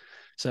theirs.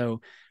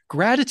 So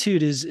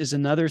gratitude is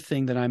another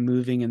thing that I'm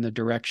moving in the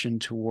direction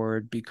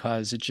toward,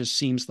 because it just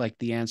seems like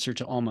the answer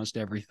to almost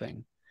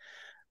everything.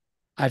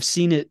 I've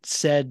seen it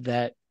said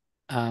that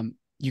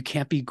you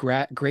can't be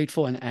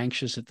grateful and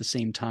anxious at the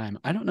same time.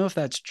 I don't know if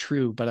that's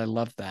true, but I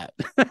love that.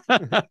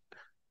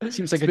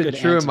 Seems like it's a been good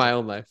true answer. in my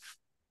own life.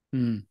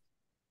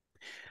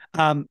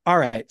 All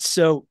right.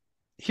 So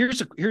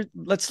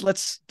let's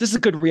this is a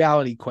good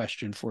reality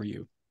question for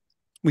you.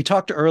 We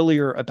talked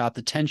earlier about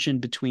the tension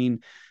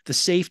between the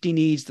safety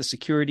needs, the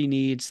security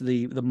needs,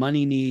 the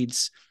money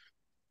needs,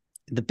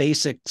 the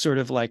basic sort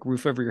of like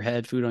roof over your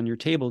head, food on your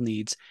table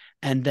needs,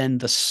 and then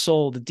the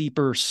soul, the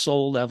deeper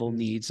soul level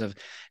needs of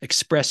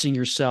expressing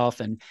yourself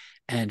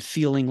and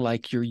feeling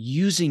like you're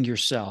using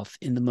yourself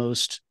in the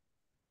most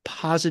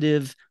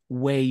positive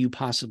way you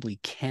possibly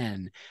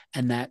can.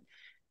 And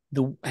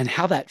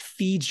how that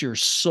feeds your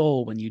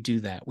soul when you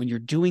do that, when you're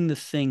doing the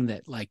thing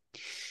that like,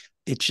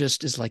 it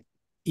just is like,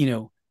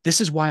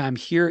 this is why I'm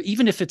here.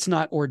 Even if it's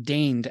not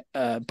ordained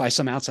by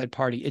some outside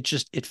party,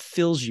 it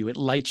fills you, it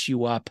lights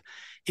you up.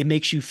 It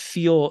makes you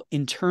feel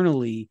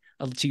internally,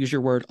 to use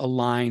your word,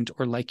 aligned,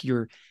 or like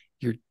you're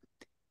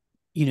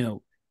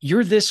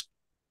this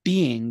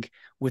being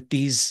with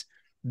these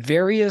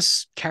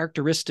various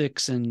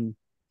characteristics and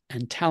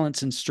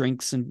talents and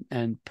strengths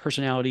and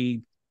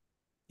personality,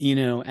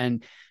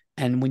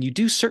 and when you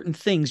do certain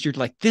things, you're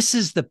like, this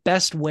is the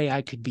best way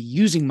I could be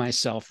using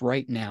myself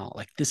right now.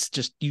 Like this,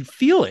 just, you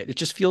feel it. It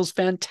just feels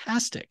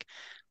fantastic.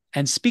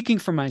 And speaking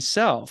for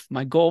myself,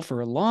 my goal for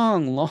a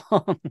long,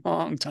 long,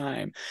 long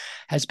time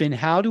has been,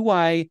 how do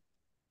I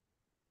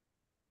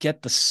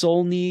get the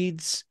soul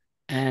needs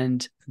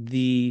and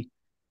the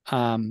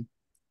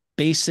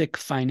basic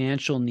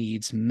financial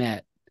needs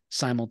met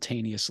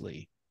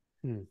simultaneously?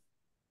 And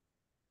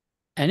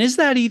is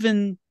that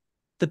even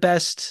the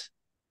best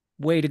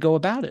way to go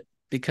about it?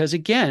 Because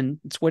again,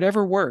 it's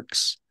whatever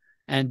works,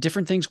 and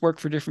different things work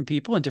for different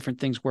people, and different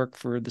things work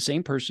for the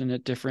same person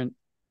at different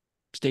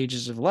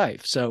stages of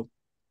life. So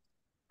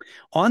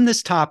on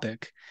this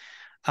topic,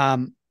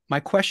 my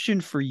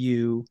question for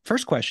you,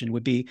 first question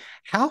would be,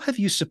 how have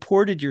you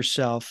supported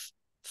yourself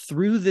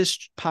through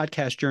this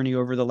podcast journey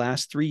over the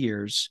last 3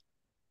 years?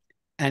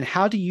 And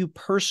how do you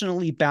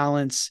personally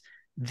balance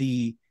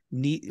the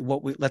need,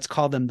 let's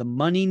call them the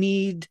money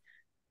need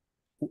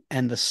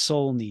and the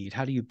soul need?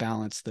 How do you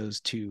balance those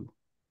two?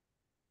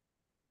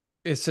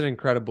 It's an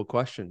incredible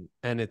question,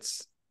 and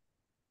it's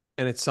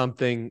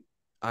something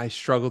I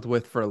struggled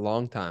with for a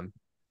long time.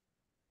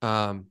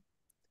 Um,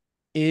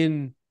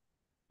 in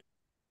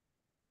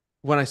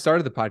When I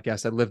started the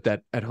podcast, I lived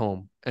at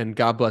home, and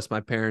God bless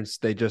my parents.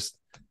 They just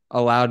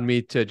allowed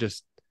me to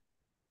just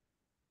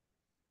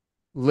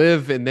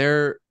live in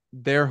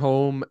their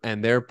home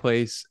and their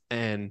place,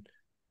 and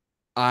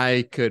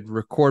I could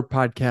record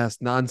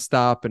podcasts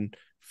nonstop and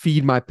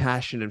feed my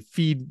passion and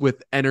feed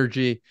with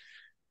energy.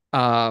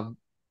 Um,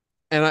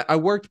 and I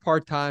worked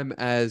part time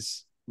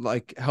as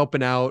like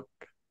helping out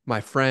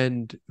my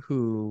friend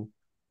who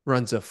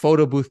runs a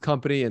photo booth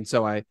company, and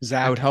so I would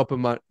Zach? help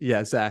him out.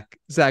 Yeah, Zach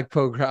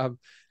Pogram,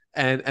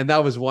 and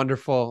that was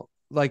wonderful.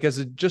 Like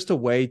as just a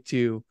way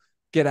to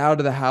get out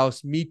of the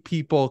house, meet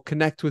people,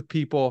 connect with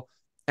people,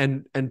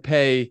 and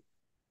pay,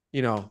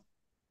 you know,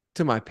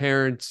 to my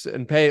parents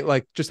and pay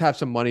like just have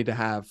some money to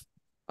have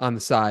on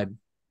the side.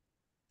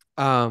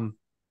 Um,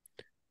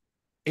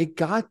 it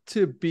got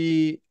to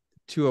be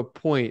to a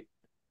point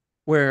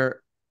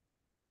where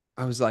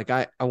I was like,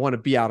 I want to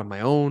be out on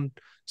my own.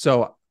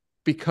 So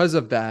because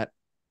of that,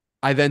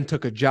 I then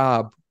took a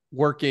job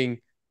working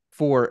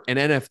for an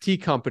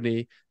NFT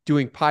company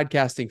doing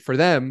podcasting for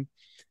them.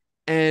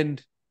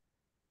 And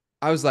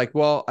I was like,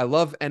 well, I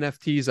love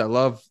NFTs. I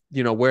love,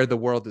 where the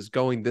world is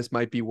going. This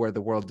might be where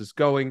the world is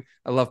going.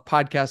 I love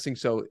podcasting.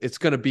 So it's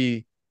going to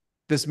be,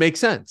 this makes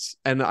sense.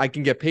 And I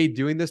can get paid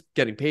doing this,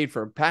 getting paid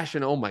for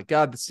passion. Oh my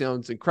God, this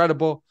sounds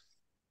incredible.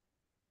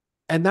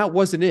 And that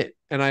wasn't it.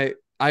 And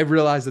I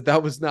realized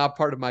that was not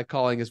part of my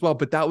calling as well.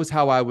 But that was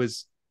how I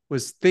was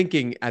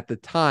thinking at the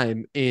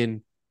time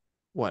in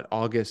what,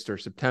 August or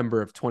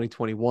September of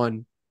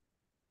 2021.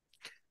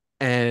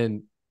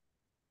 And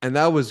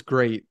that was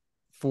great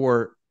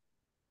for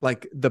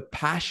like the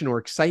passion or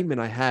excitement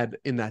I had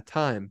in that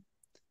time.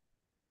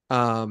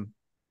 Um,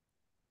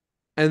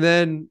 and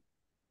then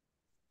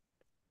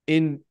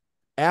in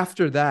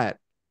after that,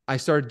 I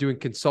started doing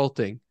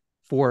consulting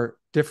for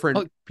different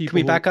Oh, can people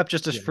we who, back up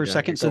just yeah, for a yeah,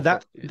 second? So go for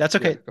that it. that's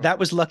Yeah, okay. go That for it.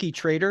 was Lucky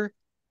Trader.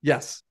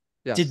 Yes.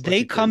 Yes. Did they Lucky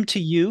Trader. come to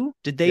you?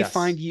 Did they Yes.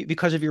 find you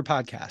because of your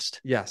podcast?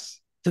 Yes.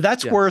 So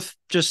that's Yes. worth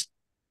just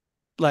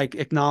like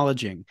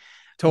acknowledging.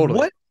 Totally.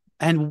 What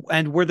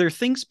and were there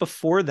things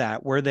before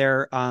that? Were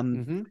there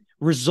Mm-hmm.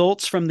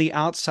 results from the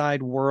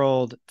outside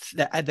world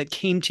that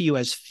came to you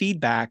as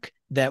feedback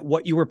that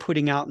what you were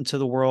putting out into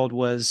the world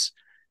was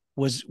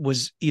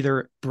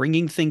either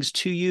bringing things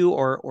to you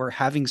or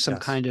having some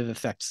Yes. kind of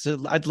effect?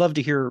 So I'd love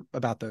to hear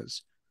about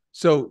those.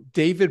 So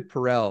David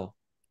Perel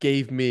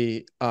gave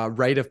me a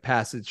rite of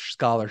passage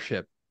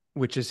scholarship,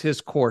 which is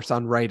his course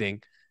on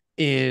writing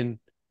in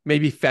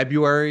maybe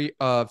February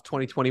of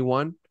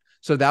 2021.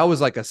 So that was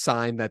like a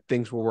sign that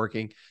things were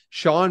working.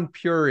 Sean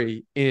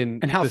Puri in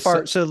And how the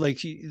far? So, like,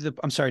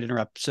 I'm sorry to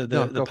interrupt. So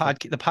no, go for it.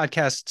 the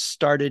podcast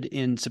started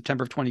in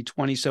September of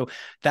 2020. So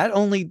that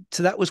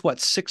was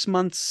what, 6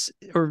 months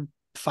or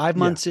five Yeah,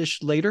 months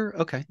ish later.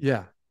 Okay.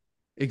 yeah,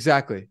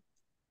 exactly.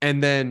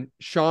 And then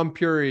Sean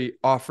Puri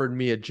offered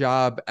me a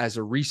job as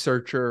a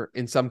researcher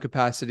in some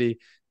capacity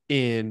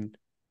in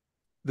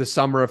the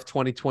summer of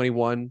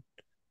 2021.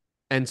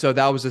 And so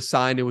that was a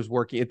sign it was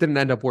working. It didn't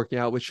end up working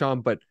out with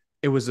Sean, but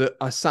it was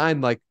a sign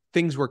like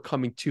things were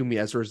coming to me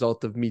as a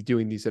result of me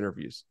doing these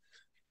interviews.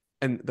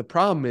 And the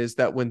problem is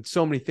that when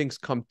so many things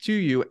come to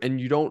you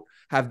and you don't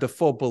have the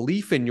full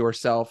belief in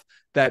yourself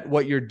that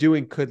what you're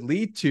doing could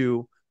lead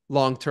to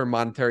long-term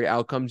monetary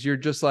outcomes, you're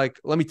just like,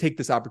 let me take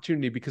this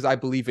opportunity because I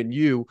believe in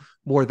you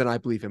more than I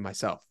believe in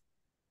myself.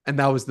 And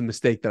that was the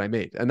mistake that I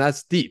made. And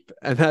that's deep.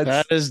 And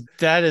That that's,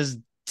 is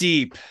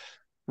deep.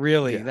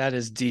 Really, yeah, that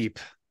is deep.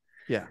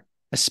 yeah,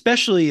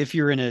 Especially if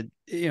you're in a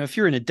if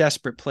you're in a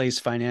desperate place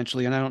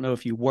financially, and I don't know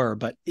if you were,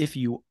 but if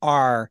you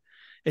are,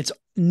 it's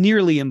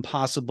nearly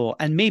impossible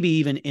and maybe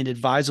even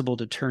inadvisable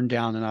to turn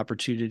down an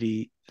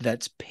opportunity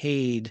that's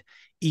paid,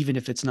 even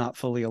if it's not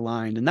fully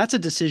aligned. And that's a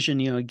decision,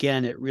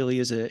 again, it really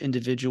is an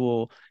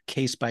individual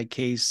case by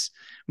case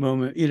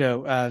moment,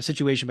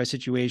 situation by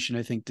situation,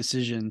 I think,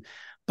 decision.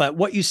 But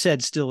what you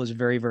said still is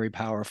very, very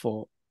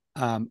powerful,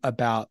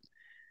 about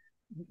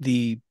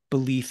the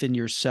belief in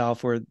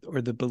yourself, or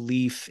the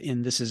belief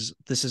in this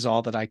is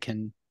all that I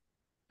can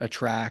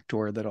attract,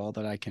 or that all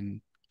that I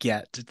can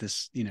get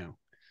this.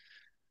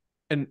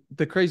 and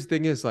the crazy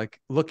thing is, like,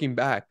 looking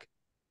back,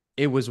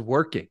 it was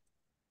working.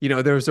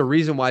 There was a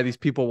reason why these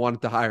people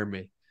wanted to hire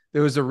me.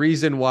 There was a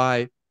reason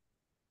why,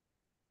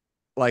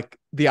 like,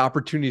 the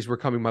opportunities were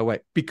coming my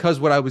way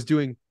because what I was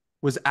doing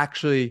was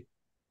actually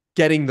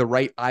getting the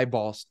right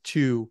eyeballs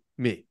to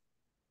me.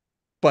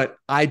 But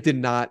I did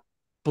not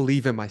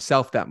believe in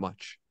myself that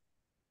much.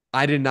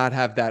 I did not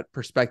have that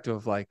perspective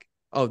of like,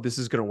 oh, this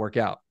is going to work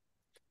out.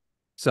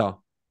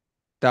 So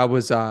that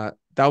was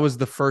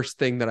the first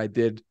thing that I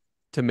did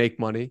to make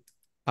money.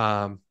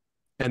 And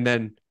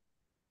then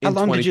How in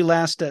long did you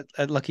last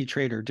at Lucky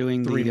Trader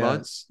doing 3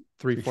 months,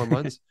 3, 4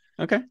 months.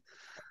 Okay.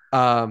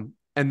 And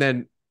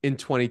then in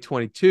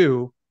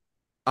 2022,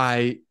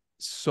 I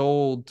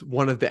sold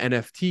one of the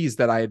NFTs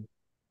that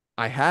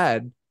I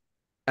had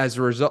as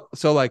a result.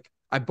 So like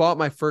I bought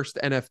my first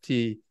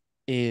NFT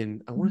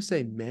in, I want to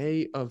say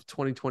May of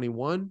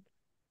 2021.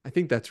 I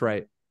think that's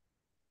right.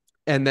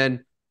 And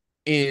then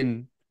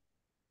in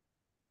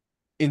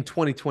in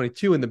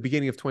 2022, in the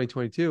beginning of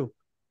 2022,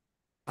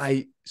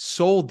 I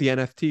sold the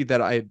NFT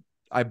that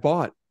I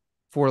bought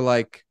for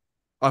like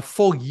a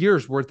full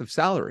year's worth of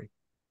salary.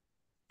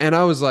 And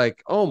I was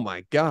like, "Oh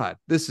my god,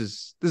 this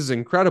is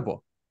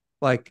incredible."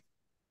 Like,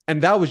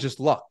 and that was just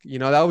luck.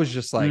 That was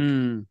just like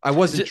Mm. I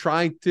wasn't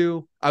trying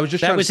to. I was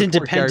just That trying to was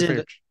support Gary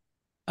independent. Vaynerchuk.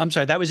 I'm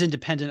sorry, that was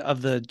independent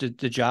of the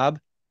job.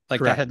 Like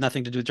that had Correct.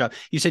 nothing to do with the job.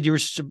 You said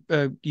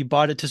you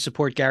bought it to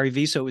support Gary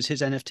Vee, so it was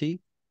his NFT.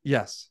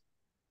 Yes.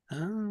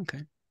 Oh,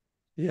 okay.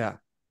 Yeah.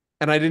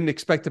 And I didn't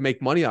expect to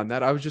make money on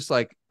that. I was just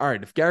like, all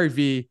right, if Gary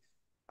Vee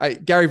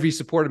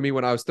supported me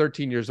when I was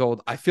 13 years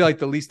old, I feel like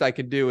the least I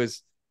can do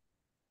is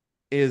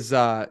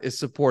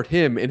support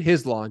him in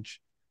his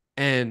launch.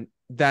 And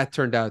that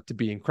turned out to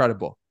be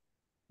incredible.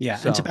 Yeah,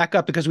 and to So back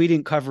up because we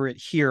didn't cover it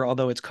here,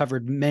 although it's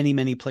covered many,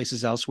 many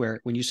places elsewhere.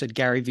 When you said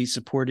Gary Vee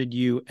supported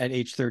you at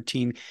age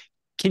 13,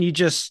 can you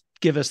just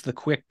give us the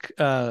quick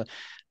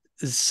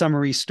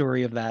summary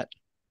story of that?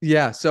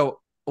 yeah. So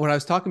what I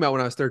was talking about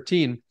when I was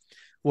 13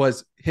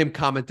 was him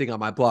commenting on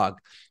my blog.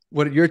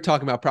 What you're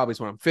talking about probably is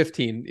when I'm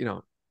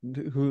 15,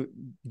 who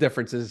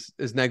difference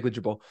is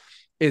negligible,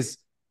 is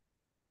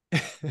to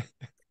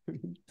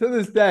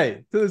this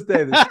day, this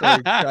story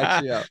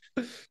cracks me up.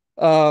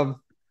 Um,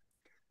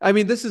 I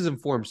mean, this has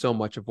informed so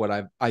much of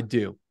what I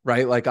do,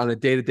 right? Like on a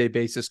day-to-day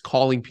basis,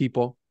 calling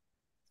people.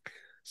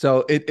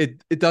 So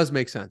it does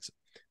make sense.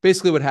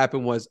 Basically, what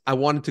happened was I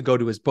wanted to go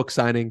to his book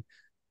signing.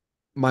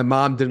 My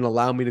mom didn't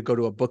allow me to go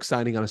to a book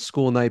signing on a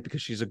school night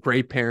because she's a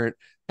great parent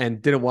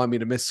and didn't want me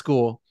to miss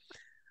school.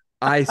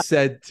 I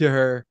said to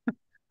her,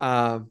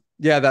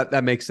 yeah,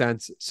 that makes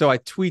sense. So I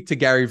tweet to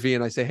Gary Vee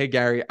and I say, hey,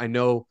 Gary,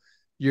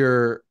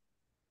 you're,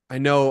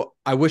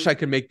 I wish I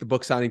could make the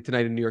book signing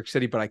tonight in New York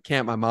City, but I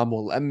can't. My mom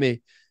won't let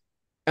me.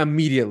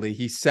 Immediately,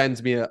 he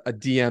sends me a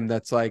DM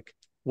that's like,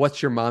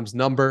 what's your mom's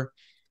number?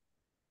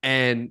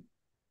 And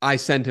I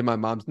send him my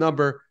mom's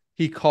number.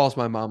 He calls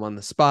my mom on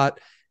the spot.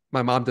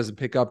 My mom doesn't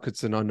pick up because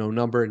it's an unknown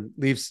number and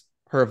leaves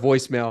her a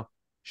voicemail.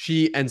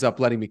 She ends up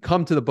letting me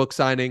come to the book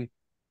signing.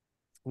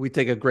 We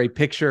take a great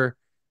picture.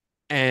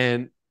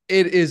 And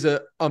it is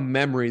a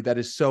memory that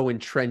is so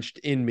entrenched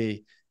in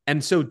me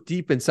and so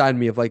deep inside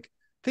me of like,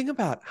 think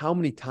about how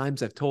many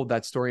times I've told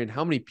that story and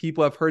how many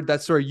people have heard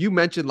that story. You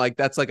mentioned like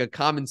that's like a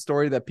common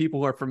story that people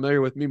who are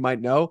familiar with me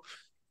might know.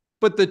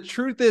 But the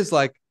truth is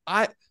like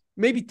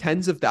maybe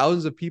tens of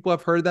thousands of people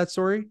have heard that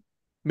story,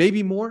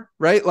 maybe more,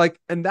 right? Like,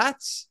 and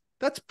that's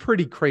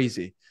pretty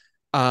crazy.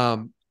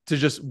 To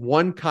just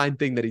one kind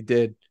thing that he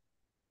did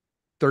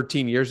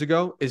 13 years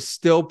ago is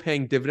still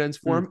paying dividends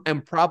for Mm. him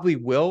and probably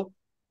will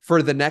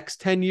for the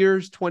next 10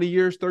 years, 20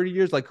 years, 30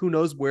 years. Like, who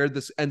knows where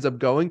this ends up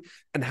going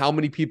and how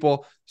many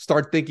people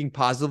start thinking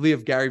positively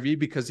of Gary Vee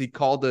because he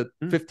called a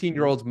Mm.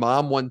 15-year-old's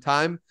mom one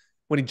time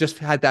when he just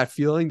had that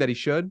feeling that he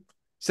should. He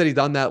said he's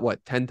done that,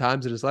 10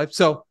 times in his life.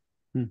 So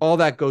Mm. all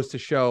that goes to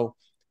show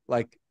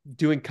like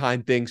doing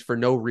kind things for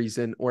no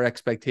reason or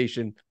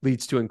expectation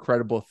leads to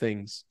incredible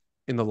things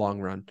in the long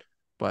run.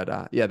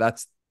 But yeah,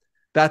 that's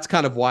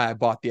kind of why I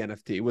bought the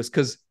NFT was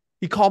because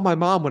he called my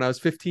mom when I was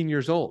 15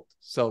 years old.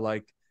 So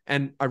like,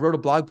 and I wrote a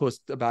blog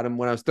post about him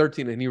when I was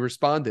 13 and he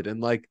responded.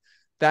 And like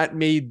that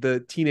made the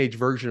teenage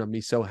version of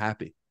me so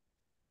happy.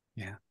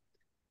 Yeah.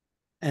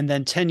 And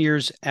then 10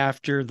 years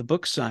after the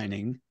book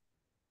signing,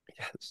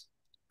 Yes.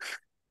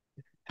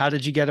 how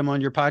did you get him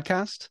on your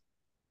podcast?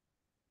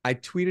 I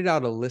tweeted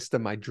out a list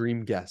of my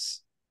dream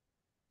guests.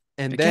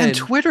 And Again, then,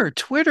 Twitter,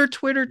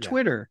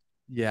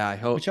 yeah,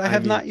 yeah, which I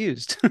have not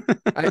used.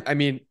 I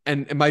mean,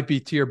 and it might be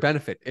to your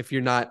benefit if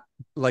you're not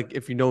like,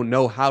 if you don't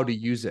know how to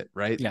use it,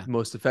 right? Yeah.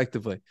 Most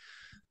effectively.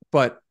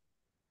 But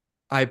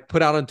I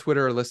put out on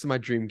Twitter a list of my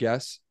dream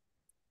guests.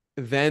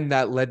 Then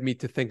that led me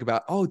to think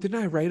about, oh,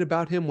 didn't I write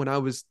about him when I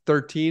was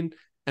 13?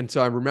 And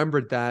so I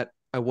remembered that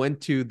I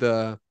went to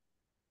the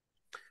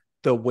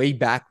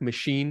Wayback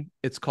Machine,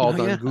 it's Oh, called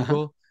on yeah. Uh-huh.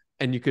 Google,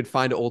 and you could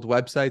find old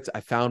websites.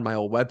 I found my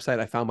old website.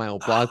 I found my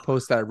old blog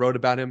post that I wrote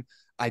about him.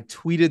 I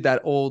tweeted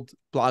that old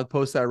blog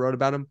post that I wrote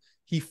about him.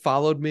 He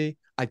followed me.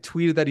 I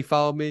tweeted that he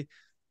followed me.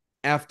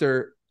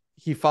 After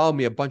he followed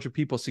me, a bunch of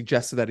people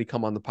suggested that he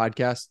come on the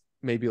podcast.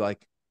 Maybe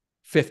like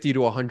 50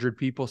 to 100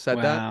 people said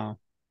that. Wow.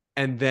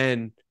 And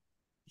then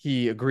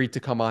he agreed to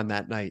come on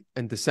that night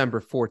and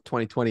December 4th,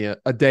 2020,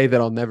 a day that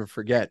I'll never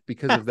forget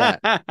because of that.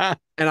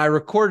 And I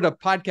recorded a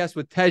podcast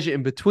with Tej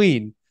in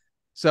between.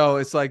 So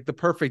it's like the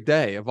perfect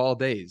day of all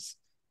days.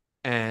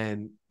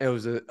 And it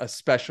was a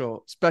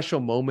special, special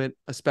moment,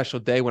 a special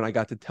day when I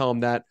got to tell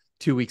him that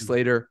 2 weeks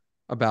later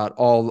about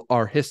all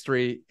our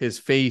history. His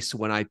face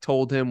when I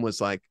told him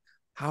was like,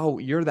 how,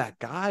 you're that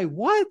guy?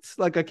 What?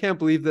 Like, I can't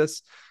believe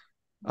this.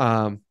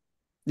 Um,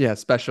 Yeah,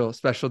 special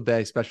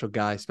day, special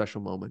guy,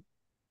 special moment.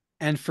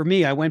 And for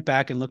me, I went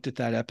back and looked at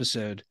that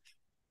episode,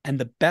 and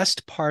the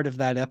best part of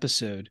that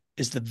episode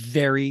is the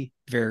very,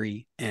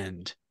 very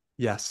end.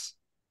 Yes,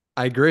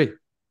 I agree.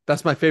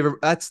 That's my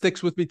favorite. That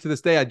sticks with me to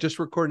this day. I just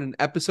recorded an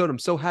episode. I'm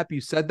so happy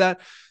you said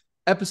that.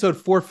 Episode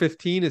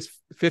 415 is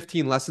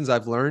 15 lessons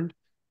I've learned.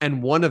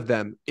 And one of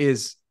them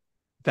is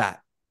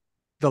that,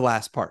 the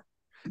last part.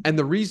 And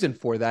the reason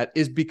for that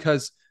is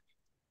because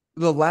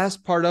the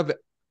last part of it,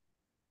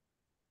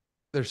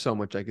 there's so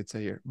much I could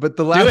say here, but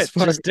the Do it. last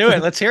part, Just do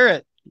it. Let's hear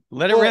it.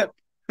 Let it rip.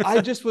 well,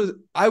 I just was,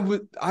 I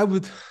would,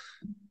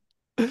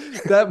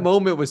 that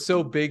moment was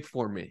so big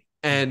for me.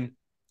 And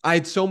I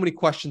had so many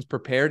questions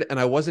prepared and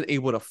I wasn't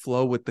able to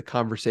flow with the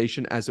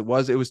conversation as it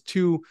was. It was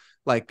too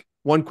like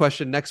one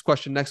question, next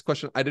question, next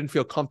question. I didn't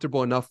feel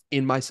comfortable enough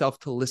in myself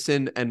to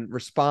listen and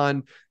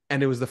respond.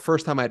 And it was the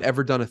first time I'd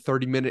ever done a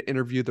 30-minute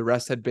interview. The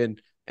rest had been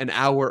an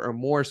hour or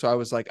more. So I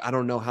was like, I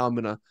don't know how I'm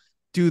going to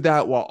do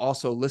that while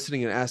also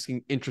listening and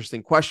asking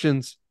interesting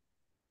questions.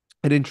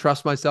 I didn't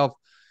trust myself.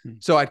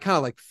 So I'd kind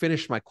of like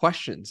finish my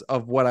questions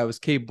of what I was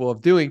capable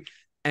of doing.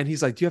 And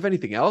he's like, do you have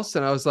anything else?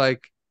 And I was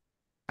like,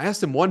 I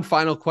asked him one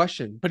final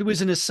question. But it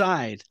was an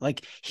aside.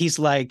 Like he's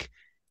like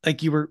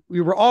you were,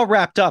 we were all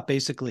wrapped up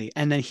basically.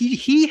 And then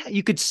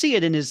you could see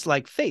it in his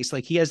like face.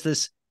 Like he has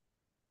this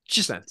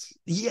just, Sense.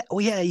 yeah. Well,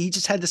 yeah. He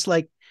just had this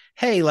like,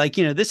 hey, like,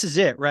 this is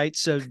it. Right.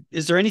 So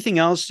is there anything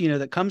else,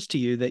 that comes to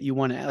you that you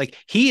want to, like,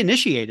 he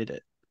initiated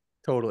it.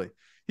 Totally.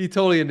 He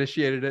totally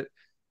initiated it.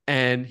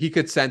 And he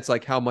could sense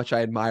like how much I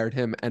admired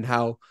him and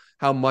how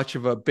much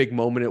of a big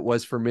moment it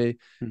was for me.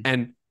 Hmm.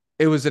 And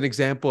it was an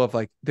example of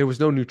like there was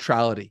no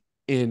neutrality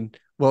in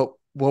what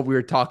we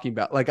were talking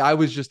about. Like I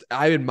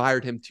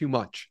admired him too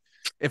much.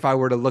 If I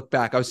were to look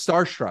back, I was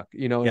starstruck,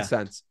 in a Yeah.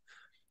 sense.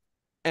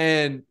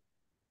 And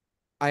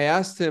I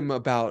asked him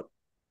about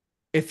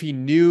if he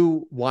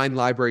knew Wine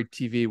Library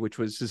TV, which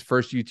was his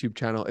first YouTube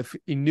channel, if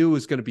he knew it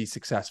was going to be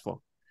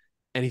successful.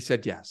 And he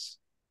said yes,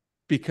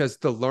 because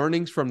the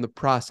learnings from the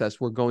process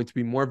were going to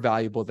be more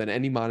valuable than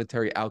any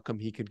monetary outcome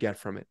he could get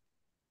from it.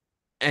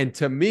 And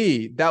to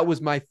me, that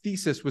was my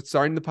thesis with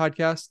starting the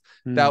podcast.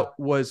 That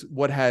was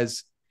what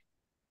has,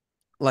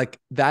 like,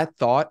 that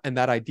thought and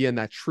that idea and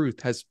that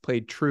truth has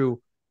played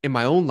true in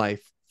my own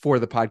life for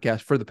the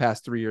podcast for the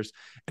past 3 years.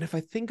 And if I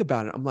think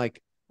about it, I'm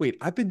like, wait,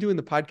 I've been doing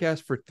the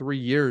podcast for 3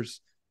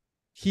 years.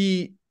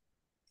 He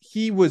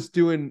was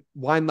doing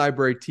Wine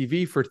Library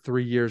TV for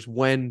 3 years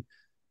when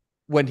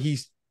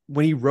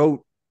he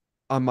wrote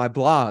on my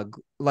blog.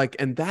 Like,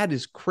 and that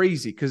is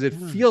crazy because it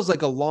feels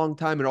like a long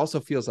time. It also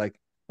feels like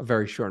a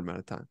very short amount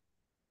of time.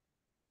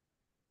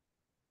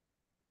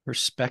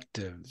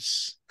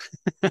 Perspectives.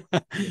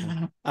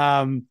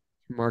 Yeah.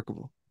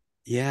 Remarkable.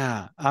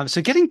 Yeah.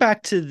 So getting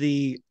back to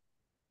the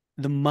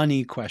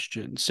money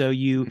question. So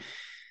you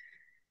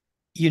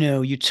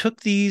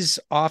took these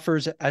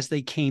offers as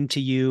they came to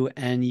you,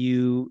 and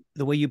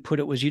the way you put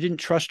it was you didn't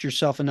trust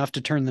yourself enough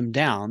to turn them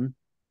down.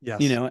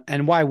 Yes.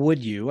 And why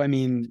would you? I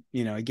mean,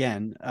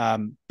 again,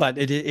 but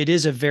it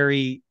is a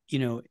very,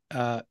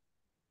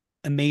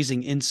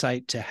 amazing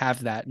insight to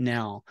have that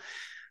now.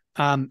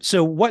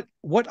 So what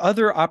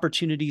other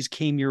opportunities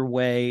came your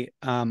way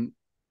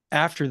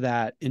after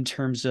that in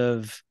terms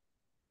of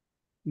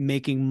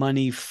making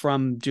money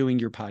from doing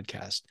your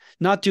podcast,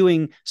 not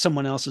doing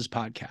someone else's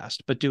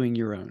podcast, but doing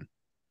your own?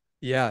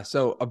 Yeah.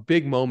 So a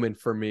big moment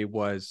for me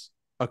was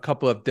a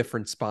couple of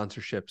different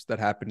sponsorships that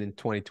happened in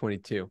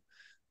 2022,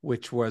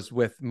 which was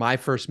with My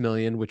First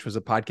Million, which was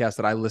a podcast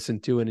that I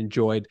listened to and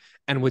enjoyed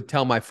and would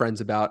tell my friends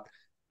about,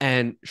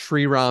 and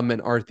Sriram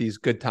and Arthi's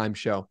Good Time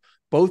Show.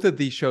 Both of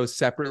these shows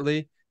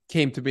separately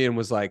came to me and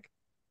was like,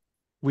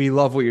 we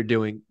love what you're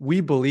doing.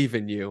 We believe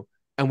in you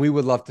and we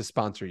would love to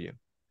sponsor you.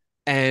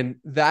 And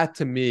that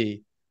to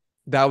me,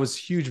 that was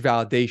huge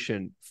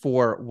validation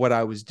for what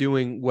I was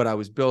doing, what I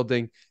was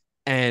building.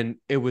 And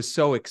it was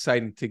so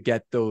exciting to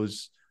get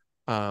those,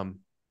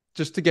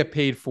 just to get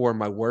paid for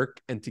my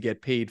work and to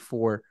get paid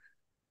for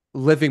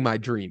living my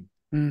dream.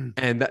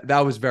 And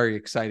that was very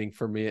exciting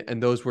for me.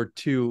 And those were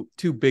two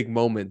big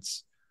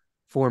moments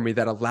for me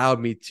that allowed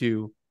me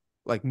to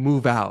like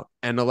move out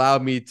and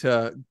allowed me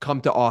to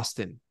come to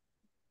Austin.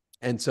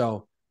 And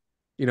so,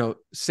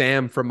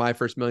 Sam from My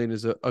First Million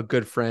is a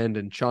good friend,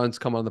 and Sean's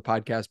come on the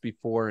podcast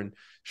before, and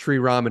Sri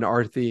Ram and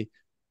Arthi,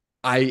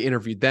 I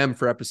interviewed them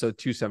for episode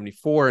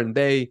 274, and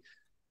they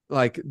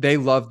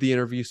loved the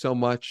interview so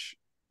much.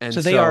 And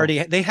so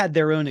they had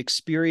their own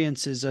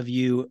experiences of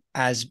you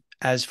as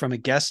from a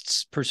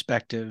guest's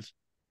perspective.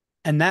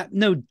 And that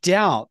no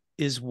doubt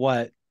is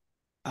what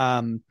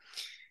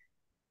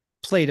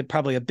played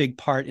probably a big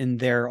part in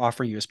their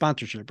offering you a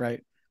sponsorship,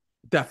 right?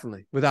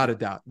 Definitely, without a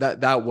doubt.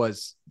 That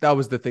was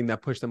the thing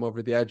that pushed them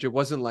over the edge. It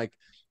wasn't like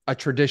a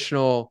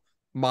traditional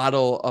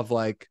model of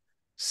like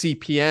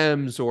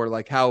CPMs or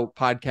like how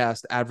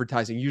podcast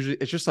advertising usually.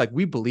 It's just like,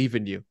 we believe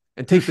in you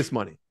and take this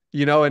money,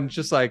 and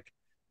just like,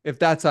 if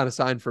that's not a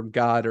sign from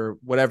God or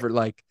whatever,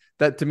 like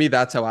that, to me,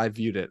 that's how I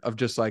viewed it, of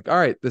just like, all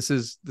right, this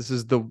is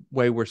the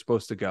way we're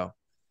supposed to go.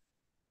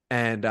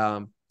 And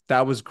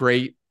that was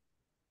great.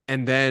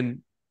 And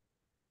then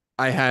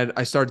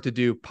I started to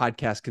do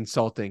podcast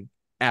consulting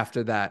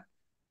after that,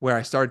 where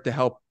I started to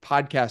help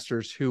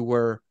podcasters who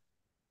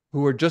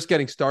were just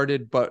getting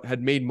started but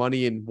had made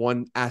money in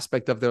one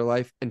aspect of their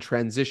life and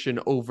transition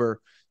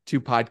over to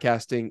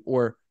podcasting,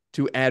 or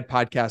to add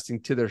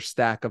podcasting to their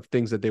stack of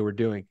things that they were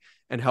doing,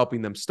 and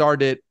helping them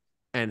start it,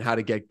 and how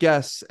to get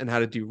guests and how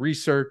to do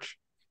research.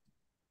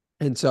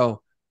 And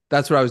so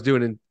that's what I was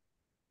doing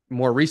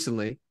more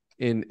recently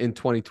in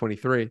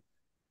 2023.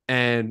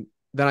 And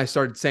then I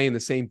started saying the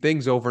same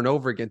things over and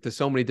over again to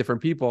so many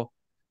different people.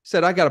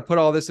 Said, I got to put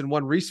all this in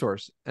one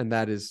resource. And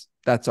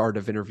that's Art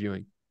of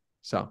Interviewing.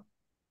 So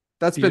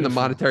that's been the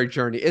monetary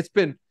journey. It's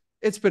been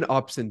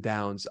ups and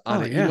downs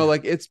on it. Yeah.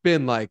 Like it's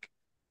been like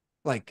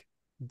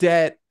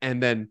debt,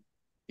 and then,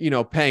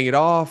 paying it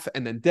off,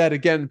 and then debt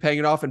again, paying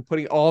it off, and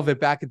putting all of it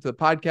back into the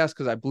podcast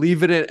because I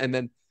believe in it. And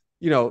then,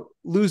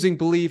 losing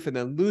belief, and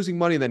then losing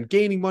money, and then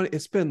gaining money.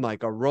 It's been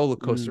like a roller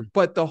coaster.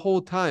 But the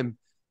whole time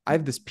I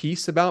have this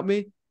peace about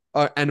me,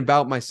 and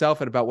about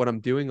myself, and about what I'm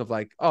doing, of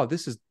like, oh,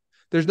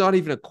 there's not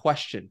even a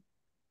question.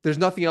 There's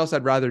nothing else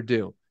I'd rather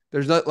do.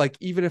 There's not, like,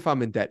 even if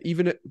I'm in debt,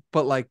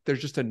 but like,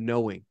 there's just a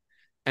knowing.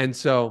 And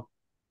so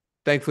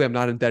thankfully I'm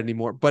not in debt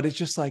anymore, but it's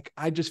just like,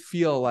 I just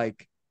feel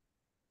like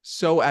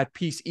so at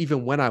peace,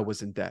 even when I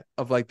was in debt,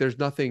 of like, there's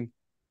nothing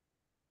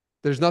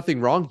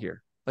wrong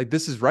here. Like,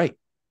 this is right.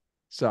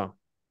 So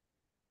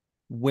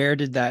where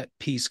did that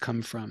peace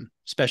come from,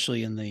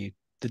 especially in the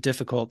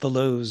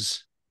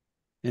lows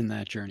in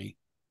that journey?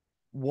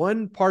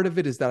 One part of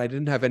it is that I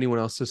didn't have anyone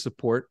else to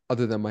support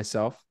other than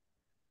myself.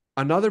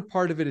 Another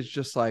part of it is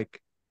just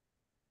like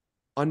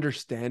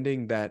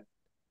understanding that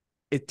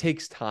it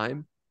takes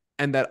time,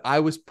 and that I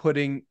was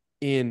putting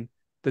in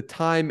the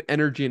time,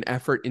 energy, and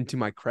effort into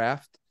my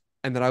craft,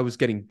 and that I was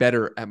getting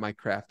better at my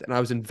craft, and I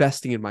was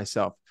investing in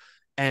myself.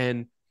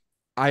 And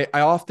I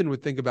often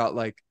would think about,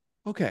 like,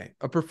 okay,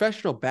 a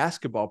professional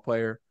basketball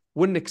player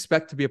wouldn't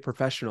expect to be a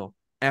professional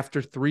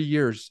after 3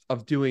 years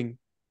of doing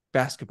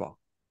basketball.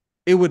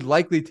 It would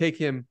likely take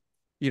him,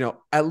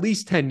 at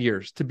least 10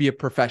 years to be a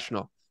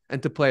professional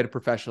and to play at a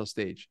professional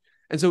stage.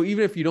 And so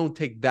even if you don't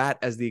take that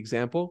as the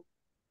example,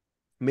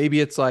 maybe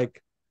it's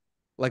like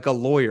a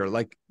lawyer,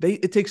 like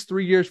it takes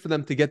 3 years for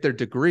them to get their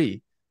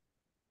degree.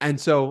 And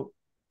so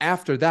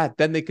after that,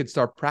 then they could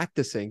start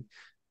practicing.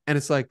 And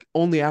it's like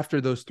only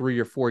after those 3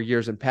 or 4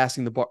 years and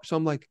passing the bar. So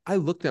I'm like, I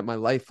looked at my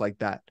life like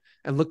that,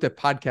 and looked at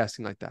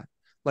podcasting like that.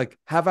 Like,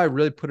 have I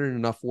really put in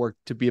enough work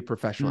to be a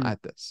professional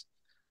at this?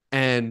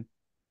 And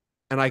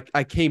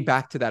I came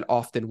back to that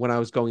often when I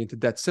was going into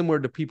debt, similar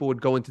to people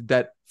would go into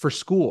debt for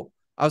school.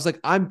 I was like,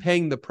 I'm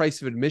paying the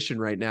price of admission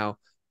right now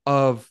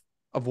of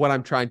what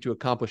I'm trying to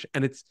accomplish.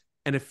 And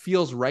it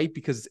feels right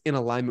because it's in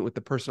alignment with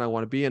the person I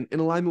want to be, and in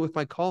alignment with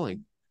my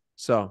calling.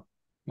 So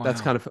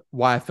that's kind of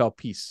why I felt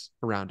peace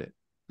around it.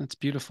 That's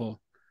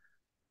beautiful.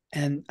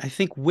 And I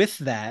think with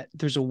that,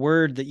 there's a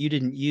word that you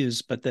didn't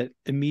use, but that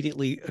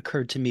immediately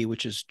occurred to me,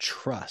 which is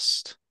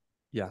trust.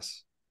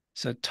 Yes.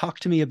 So talk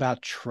to me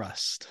about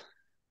trust.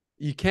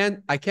 I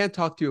can't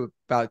talk to you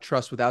about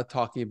trust without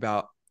talking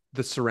about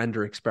The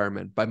Surrender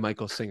Experiment by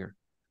Michael Singer.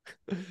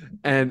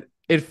 And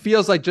it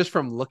feels like, just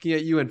from looking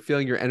at you and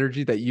feeling your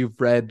energy, that you've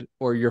read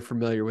or you're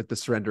familiar with The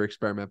Surrender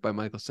Experiment by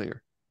Michael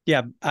Singer.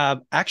 Yeah.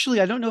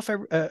 Actually, I don't know if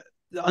The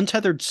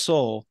Untethered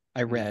Soul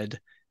I read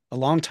a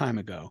long time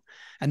ago,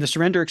 and The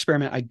Surrender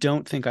Experiment I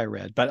don't think I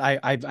read, but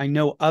I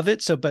know of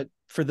it. So, but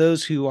for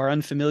those who are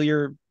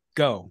unfamiliar,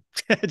 go.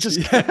 It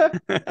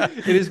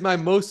is my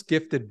most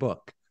gifted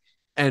book.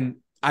 And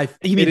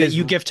you mean that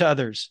you gift to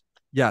others?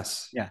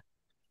 Yes. Yeah.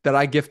 That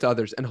I gift to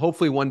others. And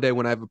hopefully one day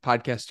when I have a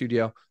podcast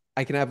studio,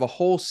 I can have a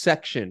whole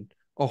section,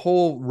 a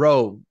whole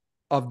row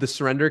of The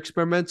Surrender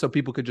Experiment, so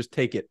people could just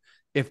take it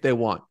if they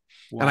want.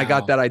 Wow. And I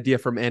got that idea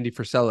from Andy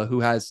Frisella, who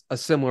has a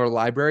similar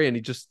library, and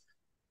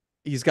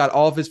he's got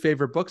all of his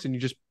favorite books, and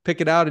you just pick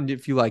it out, and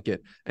if you like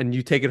it, and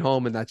you take it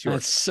home, and that's yours.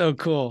 That's so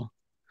cool.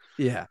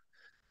 Yeah.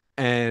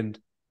 And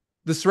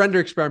The Surrender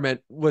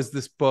Experiment was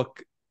this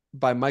book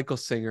by Michael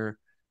Singer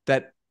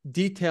that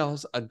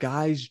details a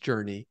guy's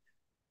journey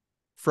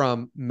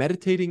from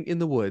meditating in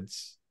the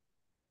woods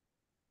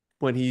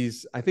when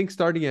he's, I think,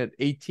 starting at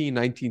 18,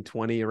 19,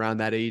 20, around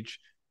that age,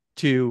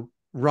 to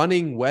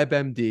running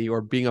WebMD,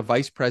 or being a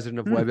vice president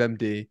of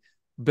WebMD,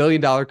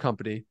 billion-dollar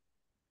company.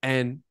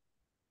 And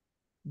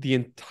the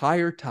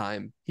entire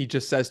time he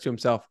just says to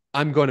himself,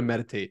 I'm going to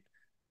meditate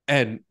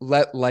and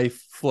let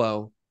life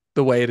flow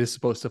the way it is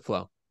supposed to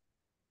flow.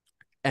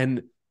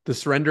 And The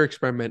Surrender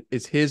Experiment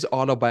is his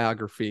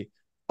autobiography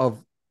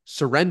of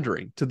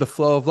surrendering to the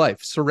flow of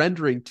life,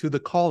 surrendering to the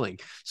calling,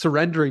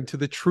 surrendering to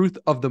the truth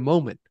of the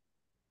moment.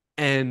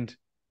 And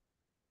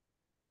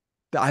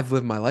I've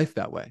lived my life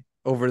that way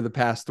over the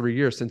past 3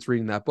 years since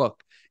reading that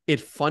book. It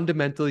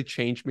fundamentally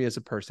changed me as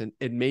a person.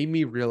 It made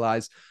me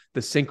realize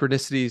the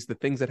synchronicities, the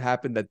things that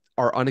happen that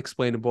are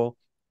unexplainable,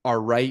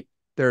 are right.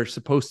 They're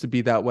supposed to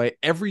be that way.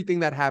 Everything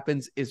that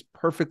happens is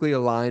perfectly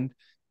aligned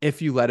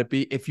if you let it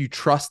be, if you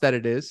trust that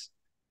it is.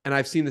 And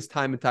I've seen this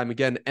time and time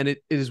again. And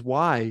it is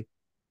why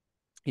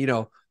you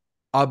know,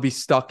 I'll be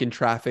stuck in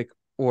traffic,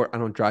 or I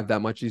don't drive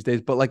that much these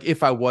days, but like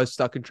if I was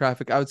stuck in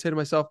traffic, I would say to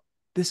myself,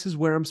 this is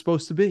where I'm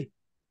supposed to be.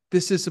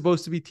 This is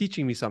supposed to be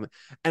teaching me something.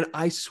 And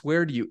I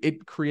swear to you,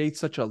 it creates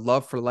such a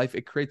love for life.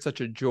 It creates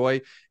such a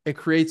joy. It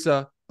creates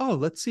oh,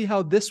 let's see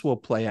how this will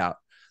play out.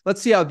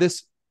 Let's see how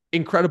this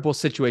incredible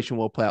situation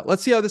will play out.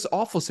 Let's see how this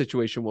awful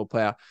situation will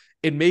play out.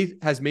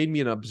 Has made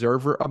me an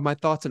observer of my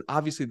thoughts. And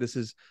obviously, this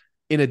is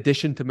in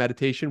addition to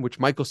meditation, which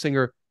Michael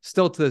Singer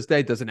still to this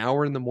day does an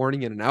hour in the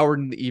morning and an hour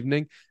in the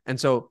evening. And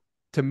so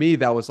to me,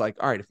 that was like,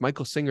 all right, if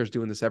Michael Singer's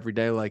doing this every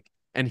day, like,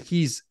 and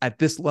he's at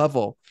this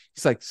level,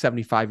 he's like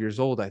 75 years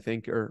old, I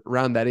think, or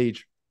around that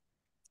age,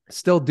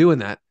 still doing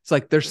that. It's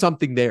like there's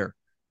something there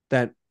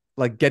that,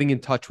 like, getting in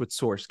touch with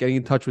source, getting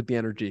in touch with the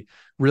energy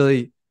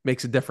really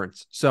makes a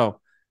difference. So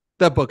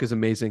that book is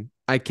amazing.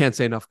 I can't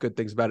say enough good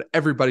things about it.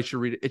 Everybody should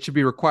read it. It should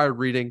be required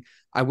reading.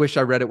 I wish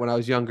I read it when I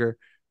was younger.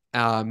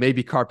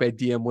 Maybe Carpe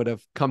Diem would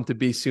have come to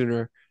be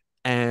sooner.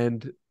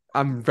 And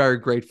I'm very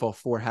grateful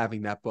for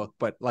having that book.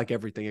 But like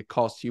everything, it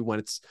calls to you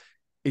when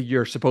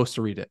you're supposed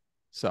to read it.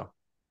 So,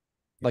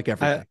 like I,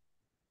 everything.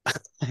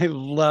 I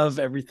love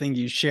everything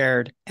you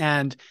shared,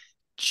 and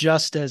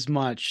just as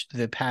much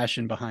the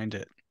passion behind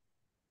it.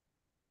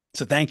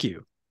 So thank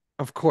you.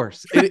 Of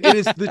course, it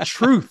is the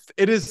truth.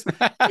 It is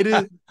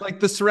like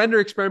the surrender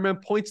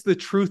experiment points the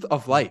truth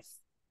of life,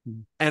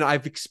 and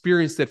I've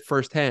experienced it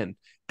firsthand.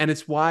 And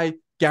it's why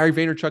Gary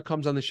Vaynerchuk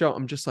comes on the show.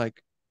 I'm just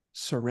like,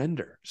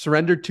 surrender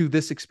to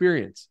this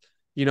experience.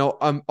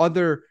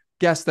 Other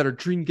guests that are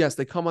dream guests,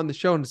 they come on the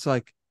show, and it's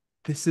like,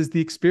 this is the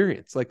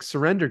experience. Like,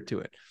 surrender to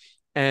it.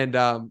 And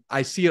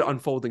I see it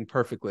unfolding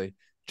perfectly,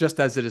 just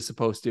as it is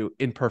supposed to,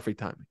 in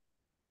perfect timing.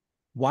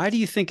 Why do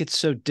you think it's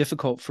so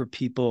difficult for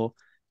people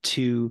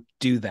to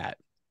do that?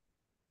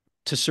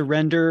 To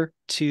surrender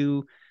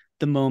to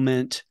the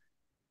moment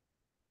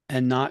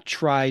and not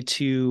try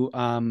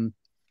to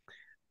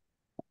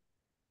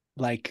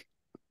like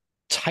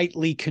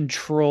tightly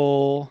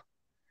control.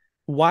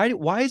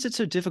 Why is it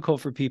so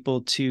difficult for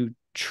people to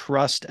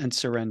trust and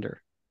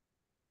surrender?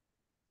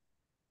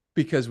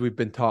 Because we've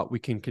been taught we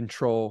can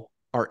control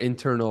our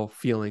internal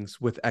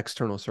feelings with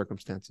external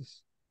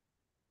circumstances.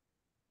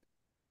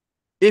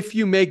 If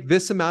you make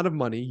this amount of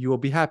money, you will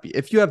be happy.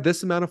 If you have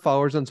this amount of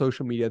followers on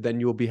social media, then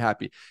you will be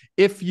happy.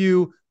 If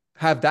you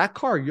have that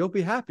car, you'll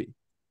be happy.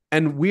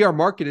 And we are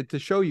marketed to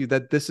show you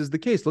that this is the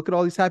case. Look at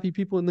all these happy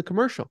people in the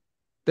commercial.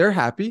 They're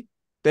happy.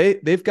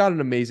 They've got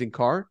an amazing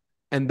car,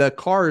 and the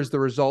car is the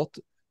result.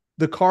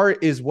 The car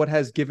is what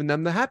has given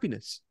them the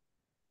happiness.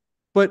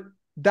 But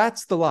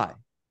that's the lie.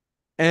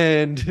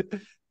 And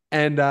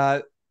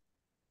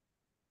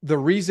the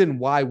reason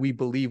why we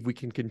believe we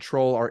can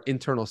control our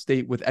internal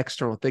state with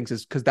external things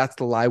is because that's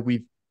the lie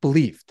we've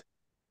believed.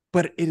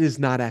 But it is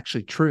not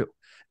actually true.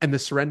 And the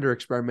surrender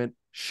experiment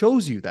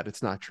shows you that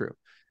it's not true.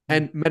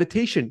 And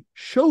meditation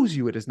shows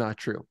you it is not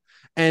true.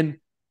 And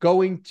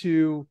going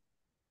to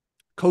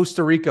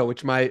Costa Rica,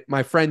 which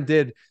my friend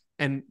did,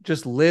 and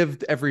just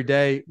lived every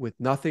day with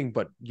nothing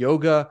but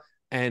yoga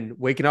and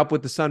waking up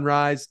with the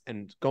sunrise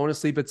and going to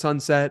sleep at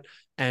sunset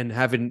and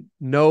having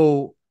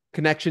no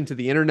connection to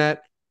the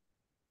internet.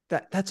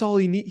 That's all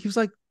he need. He was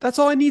like, that's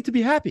all I need to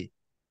be happy.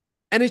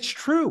 And it's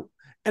true.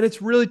 And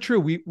it's really true.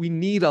 We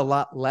need a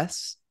lot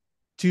less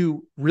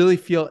to really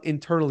feel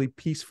internally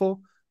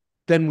peaceful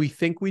than we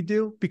think we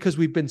do, because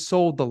we've been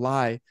sold the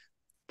lie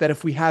that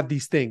if we have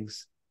these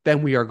things,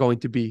 then we are going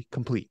to be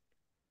complete.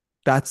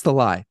 That's the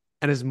lie.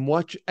 And as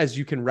much as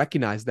you can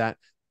recognize that,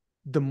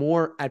 the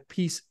more at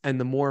peace and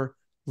the more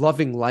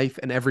loving life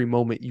and every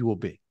moment you will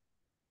be.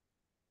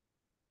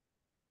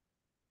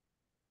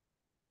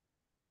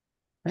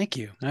 Thank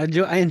you.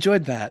 I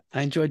enjoyed that.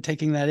 I enjoyed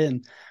taking that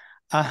in.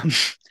 Um,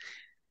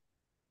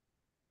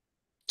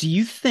 do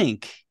you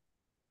think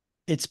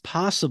it's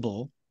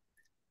possible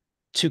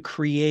to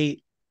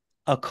create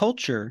a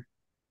culture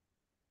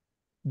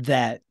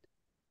that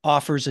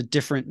offers a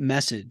different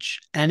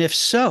message? And if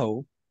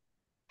so,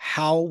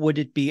 how would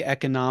it be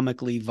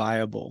economically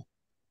viable?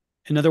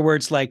 In other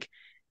words, like,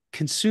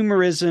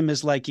 consumerism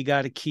is like, you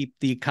got to keep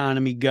the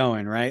economy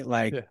going, right?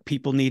 Like, Yeah.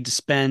 people need to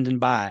spend and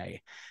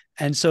buy.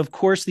 And so, of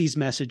course, these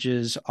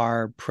messages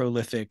are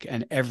prolific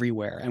and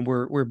everywhere, and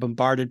we're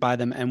bombarded by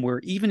them. And we're,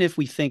 even if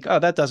we think, oh,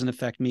 that doesn't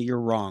affect me,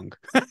 you're wrong,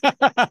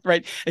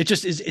 right? It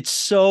just is. It's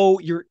so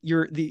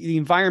the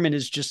environment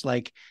is just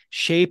like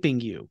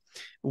shaping you,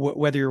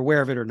 whether you're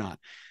aware of it or not.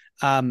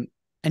 And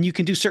you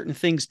can do certain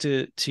things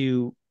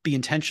to be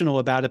intentional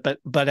about it,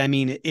 but I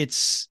mean,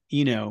 it's,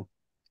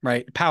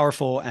 right,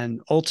 powerful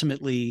and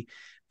ultimately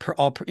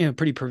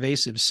pretty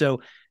pervasive.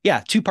 So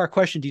yeah, two-part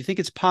question: do you think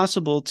it's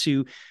possible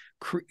to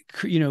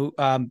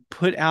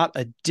put out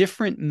a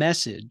different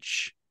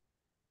message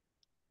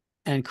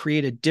and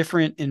create a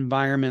different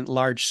environment,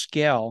 large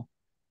scale,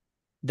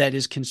 that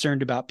is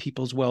concerned about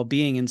people's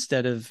well-being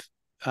instead of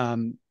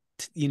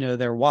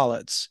their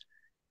wallets?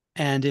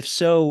 And if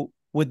so,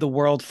 would the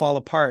world fall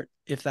apart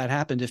if that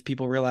happened, if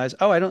people realize,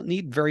 oh, I don't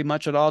need very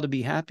much at all to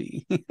be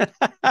happy?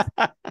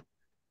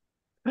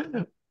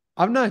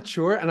 I'm not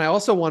sure. And I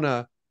also want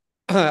to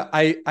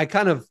I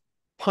kind of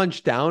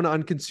punch down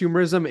on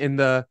consumerism in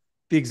the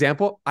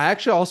example. I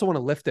actually also want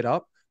to lift it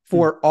up Hmm.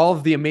 for all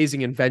of the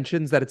amazing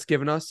inventions that it's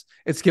given us.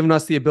 It's given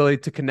us the ability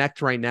to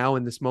connect right now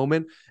in this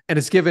moment, and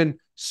it's given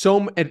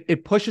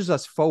it pushes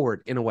us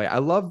forward in a way. I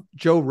love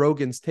Joe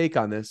Rogan's take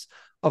on this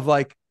of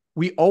like,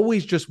 we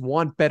always just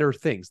want better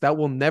things. That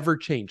will never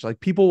change.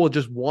 Like, people will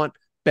just want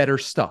better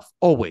stuff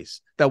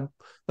always. That,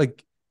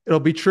 like,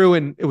 it'll be true,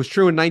 and it was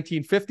true in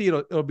 1950.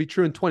 It'll be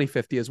true in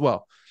 2050 as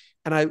well.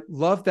 And I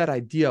love that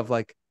idea of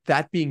like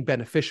that being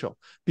beneficial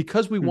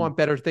because we Hmm. want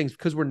better things,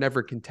 because we're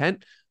never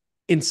content.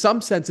 In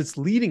some sense, it's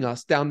leading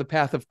us down the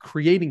path of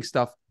creating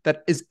stuff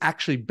that is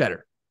actually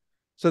better.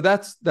 So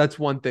that's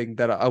one thing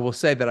that I will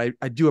say that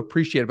I do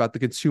appreciate about the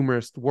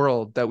consumerist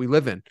world that we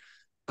live in.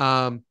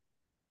 Um,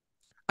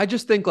 I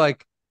just think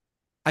like,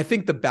 I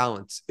think the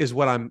balance is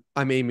what I'm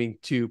aiming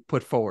to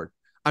put forward.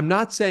 I'm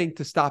not saying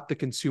to stop the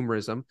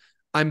consumerism.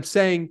 I'm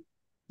saying,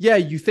 yeah,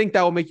 you think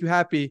that will make you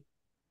happy,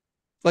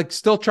 like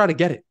still try to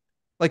get it.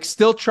 Like,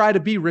 still try to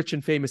be rich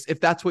and famous if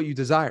that's what you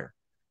desire.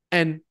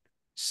 And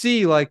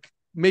see, like,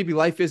 maybe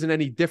life isn't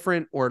any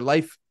different or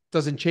life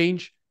doesn't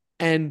change.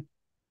 And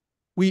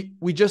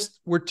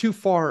we're too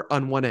far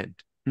on one end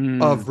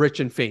Hmm. of rich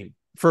and fame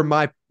for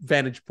my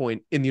vantage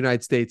point in the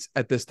United States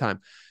at this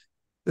time.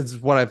 This is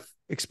what I've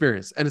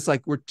experienced. And it's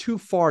like, we're too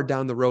far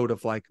down the road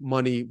of like,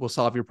 money will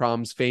solve your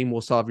problems, fame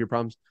will solve your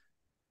problems.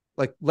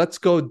 Like, let's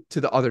go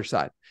to the other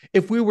side.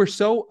 If we were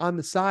so on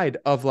the side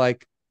of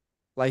like,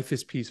 life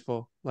is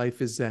peaceful, life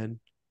is zen,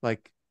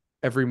 like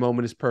every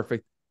moment is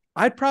perfect,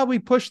 I'd probably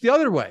push the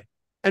other way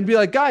and be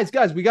like, guys,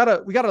 we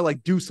gotta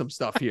like do some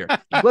stuff here.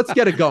 Let's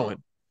get it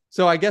going.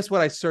 So I guess what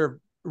I serve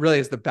really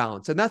is the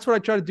balance. And that's what I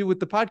try to do with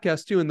the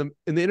podcast too, in the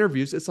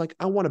interviews. It's like,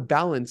 I want to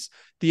balance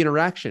the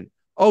interaction.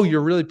 Oh,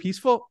 you're really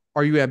peaceful.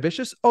 Are you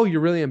ambitious? Oh,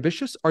 you're really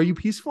ambitious. Are you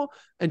peaceful?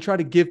 And try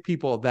to give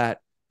people that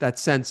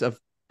sense of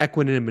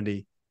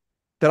equanimity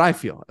that I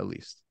feel, at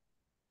least.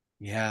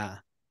 Yeah.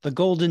 The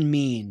golden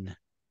mean,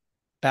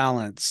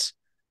 balance,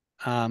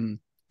 um,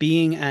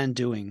 being and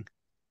doing,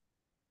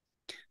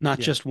 not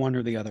Yeah. just one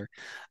or the other.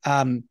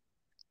 Um,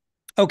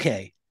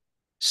 okay.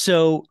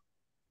 So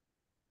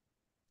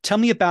tell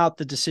me about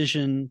the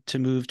decision to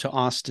move to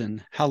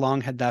Austin. How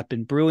long had that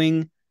been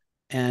brewing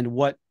and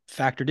what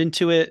factored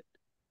into it?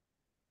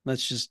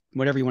 Let's just,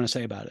 whatever you want to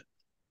say about it.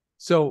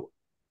 So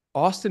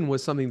Austin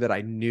was something that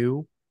I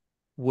knew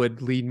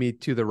would lead me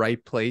to the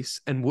right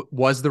place, and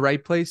was the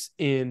right place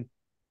in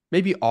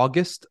maybe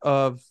August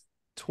of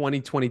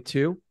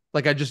 2022.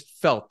 Like, I just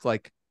felt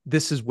like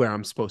this is where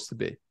I'm supposed to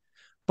be.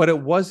 But it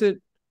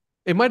wasn't,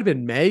 it might have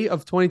been May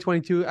of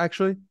 2022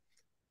 actually.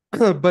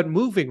 But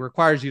moving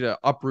requires you to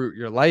uproot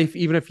your life,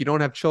 even if you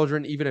don't have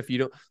children, even if you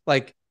don't,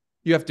 like,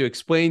 you have to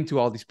explain to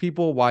all these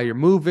people why you're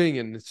moving.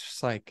 And it's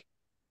just like,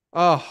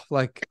 oh,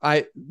 like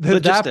that part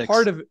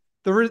Logistics. of it,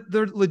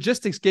 the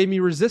logistics gave me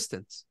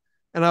resistance.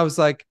 And I was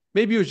like,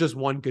 maybe it was just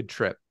one good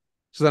trip.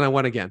 So then I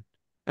went again.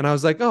 And I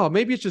was like, oh,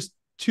 maybe it's just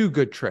two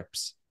good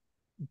trips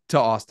to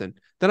Austin.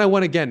 Then I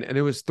went again and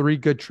it was three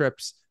good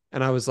trips.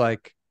 And I was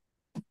like,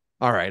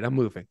 all right, I'm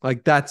moving.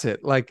 Like, that's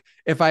it. Like,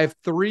 if I have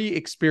three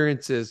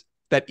experiences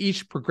that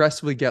each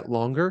progressively get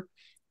longer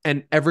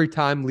and every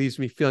time leaves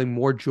me feeling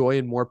more joy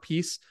and more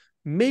peace,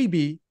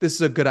 maybe this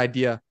is a good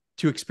idea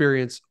to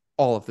experience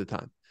all of the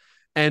time.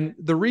 And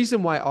the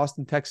reason why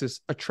Austin,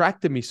 Texas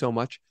attracted me so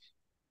much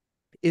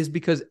is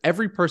because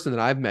every person that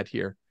I've met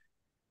here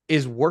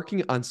is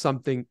working on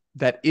something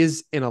that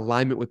is in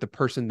alignment with the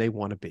person they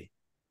want to be.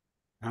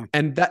 Oh,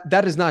 And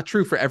that is not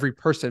true for every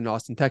person in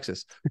Austin,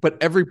 Texas, but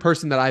every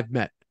person that I've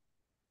met,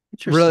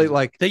 really, interesting.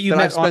 like, That you that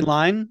met I've spent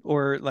online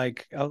or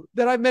like, oh,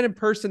 that I've met in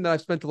person, that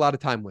I've spent a lot of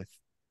time with.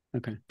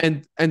 okay.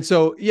 And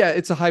so, yeah,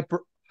 it's a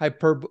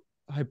hyperbolic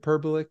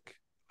hyperbolic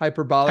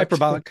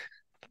Hyperbolic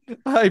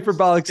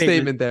hyperbolic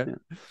statement. statement there.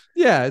 Yeah.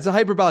 Yeah, it's a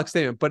hyperbolic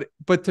statement,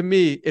 but to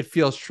me it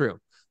feels true.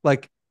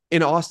 Like,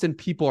 in Austin,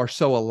 people are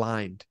so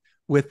aligned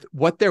with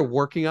what they're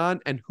working on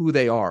and who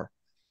they are,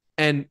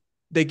 and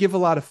they give a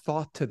lot of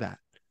thought to that.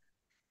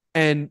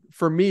 And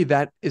for me,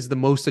 that is the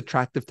most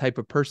attractive type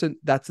of person.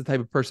 That's the type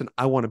of person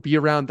I want to be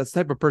around. That's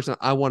the type of person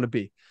I want to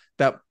be.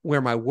 That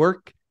where my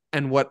work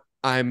and what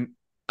I'm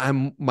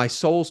my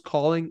soul's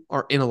calling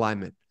are in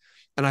alignment.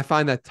 And I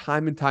find that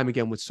time and time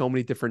again with so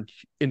many different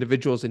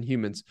individuals and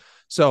humans.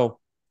 So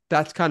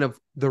that's kind of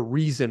the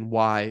reason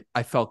why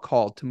I felt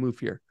called to move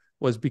here,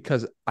 was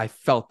because I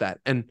felt that.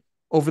 And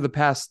over the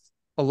past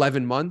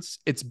 11 months,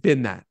 it's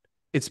been that.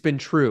 It's been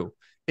true.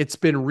 It's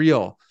been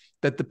real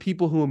that the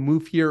people who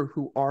move here,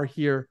 who are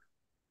here,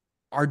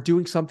 are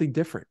doing something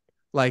different.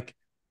 Like,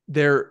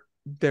 they're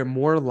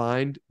more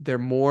aligned, they're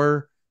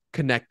more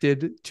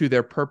connected to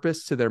their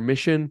purpose, to their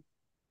mission,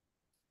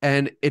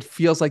 and it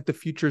feels like the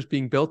future is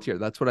being built here.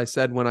 That's what I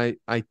said when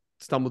I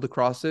stumbled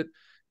across it,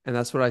 and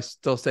that's what I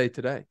still say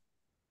today.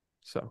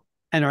 So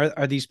And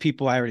are these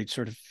people, I already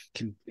sort of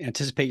can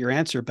anticipate your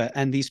answer, but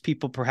and these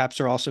people perhaps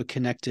are also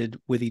connected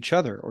with each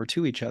other or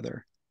to each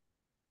other.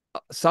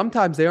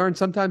 sometimes they are, and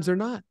sometimes they're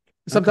not.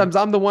 Okay. Sometimes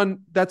I'm the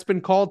one that's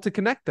been called to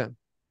connect them.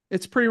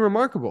 It's pretty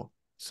remarkable.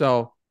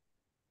 So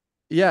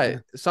yeah, Yeah.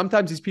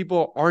 sometimes these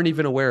people aren't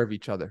even aware of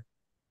each other,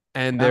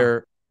 and Wow.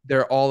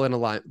 they're all in a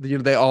line. You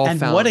know, they all And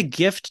what a found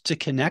gift to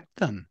connect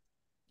them.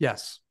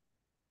 yes.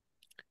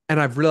 And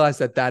I've realized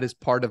that that is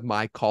part of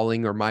my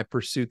calling or my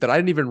pursuit that I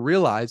didn't even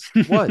realize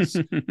was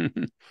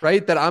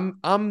right. That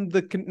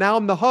now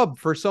I'm the hub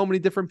for so many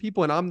different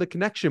people, and I'm the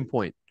connection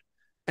point.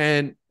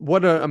 And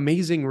what an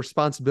amazing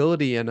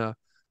responsibility and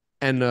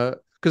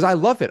because I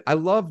love it. I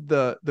love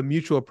the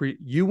mutual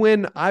you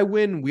win, I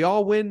win, we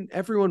all win,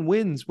 everyone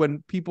wins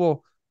when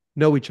people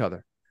know each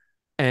other.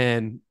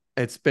 And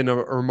it's been a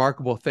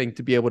remarkable thing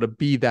to be able to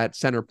be that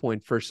center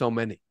point for so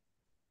many.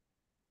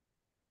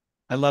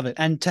 I love it.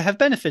 And to have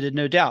benefited,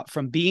 no doubt,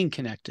 from being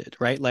connected,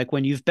 right? Like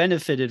when you've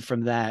benefited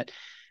from that,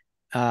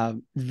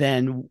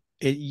 then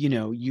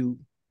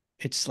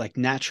it's like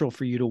natural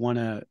for you to want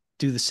to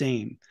do the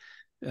same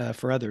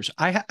for others.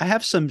 I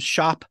have some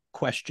shop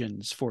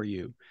questions for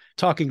you,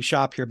 talking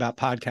shop here about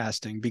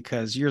podcasting,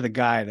 because you're the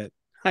guy that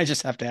I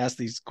just have to ask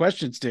these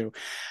questions to.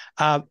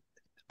 Uh,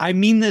 I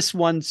mean this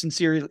one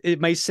sincerely. It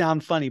may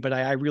sound funny, but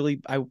I really,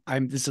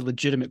 I'm, this is a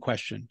legitimate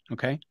question.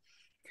 Okay.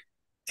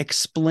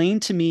 Explain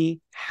to me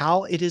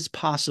how it is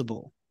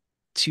possible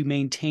to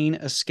maintain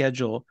a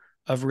schedule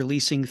of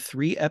releasing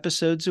 3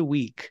 episodes a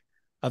week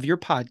of your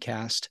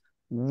podcast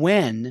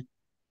when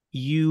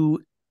you,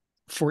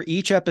 for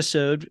each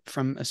episode,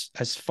 from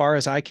as far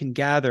as I can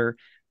gather,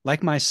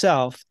 like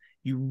myself,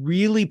 you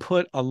really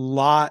put a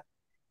lot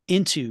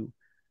into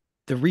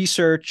the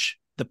research,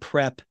 the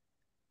prep,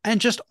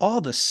 and just all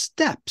the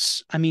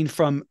steps. I mean,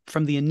 from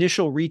the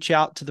initial reach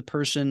out to the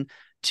person,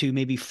 to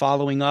maybe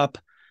following up,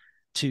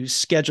 to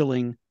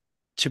scheduling,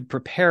 to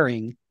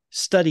preparing,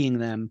 studying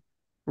them,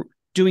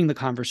 doing the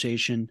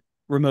conversation,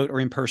 remote or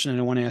in person. And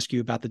I want to ask you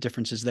about the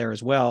differences there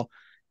as well.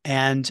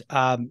 And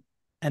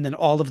then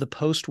all of the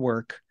post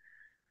work.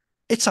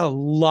 It's a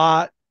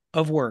lot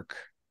of work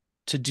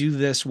to do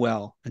this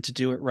well and to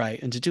do it right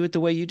and to do it the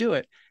way you do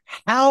it.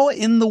 How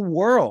in the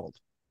world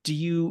do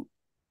you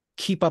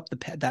keep up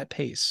that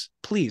pace?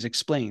 Please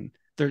explain.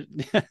 There,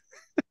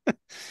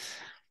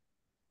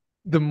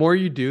 The more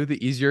you do,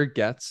 the easier it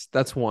gets.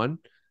 That's one.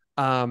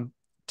 Um,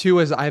 Two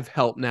is I've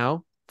helped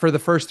now. For the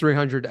first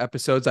 300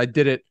 episodes, I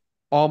did it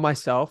all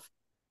myself,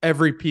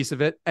 every piece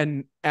of it.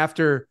 And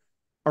after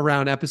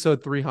around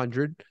episode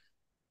 300,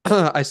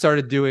 I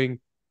started doing,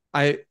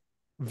 I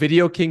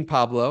Video King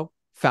Pablo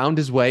found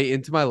his way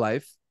into my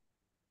life.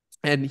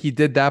 And he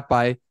did that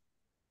by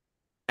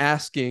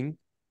asking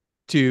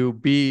to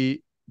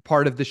be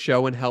part of the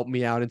show and help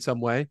me out in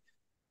some way.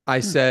 I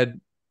said,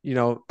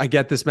 I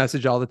get this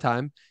message all the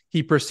time.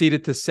 He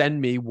proceeded to send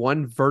me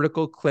one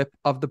vertical clip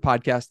of the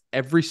podcast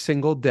every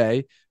single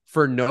day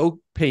for no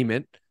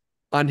payment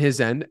on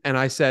his end. And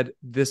I said,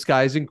 this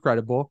guy is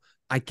incredible.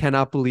 I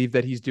cannot believe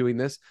that he's doing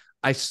this.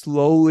 I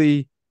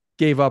slowly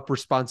gave up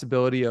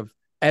responsibility of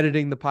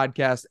editing the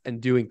podcast and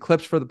doing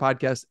clips for the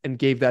podcast and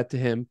gave that to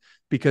him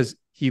because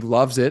he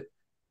loves it.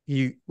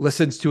 He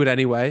listens to it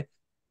anyway.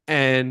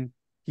 And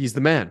he's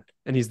the man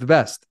and he's the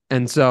best.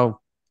 And so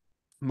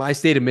my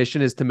stated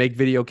mission is to make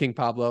Video King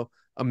Pablo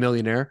a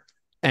millionaire,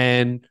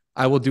 and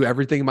I will do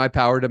everything in my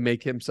power to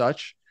make him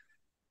such.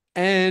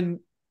 And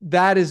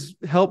that has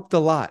helped a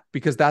lot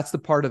because that's the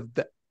part of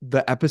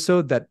the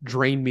episode that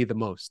drained me the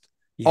most.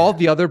 All yeah.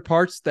 the other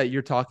parts that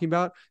you're talking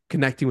about,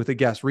 connecting with a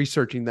guest,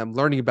 researching them,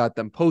 learning about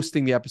them,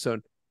 posting the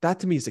episode, that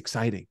to me is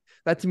exciting.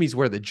 That to me is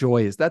where the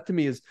joy is. That to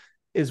me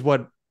is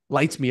what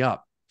lights me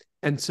up.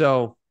 And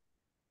so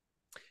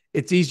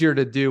it's easier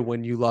to do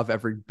when you love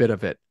every bit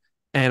of it.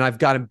 And I've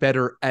gotten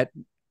better at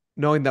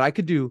knowing that I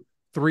could do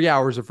 3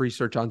 hours of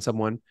research on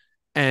someone,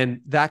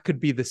 and that could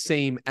be the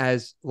same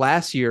as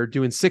last year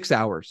doing 6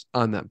 hours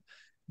on them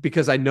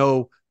because I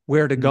know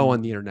where to go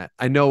on the internet.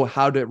 I know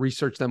how to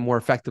research them more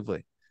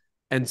effectively.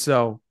 And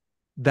so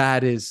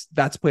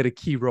that's played a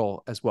key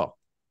role as well.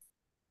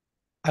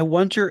 I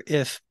wonder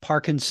if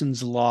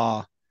Parkinson's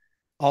law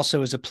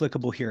also is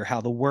applicable here,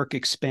 how the work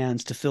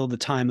expands to fill the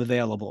time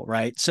available,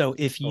 right? So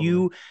if Totally.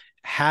 you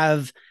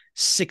have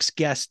 6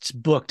 guests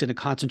booked in a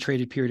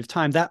concentrated period of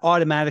time, that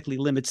automatically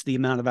limits the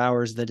amount of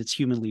hours that it's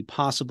humanly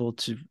possible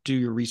to do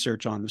your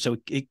research on them. So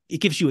it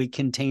gives you a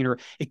container,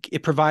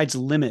 it provides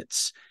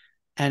limits.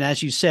 And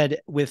as you said,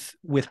 with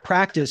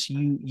practice,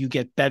 you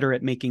get better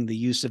at making the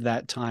use of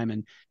that time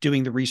and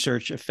doing the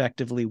research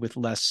effectively with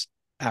less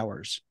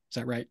hours. Is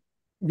that right?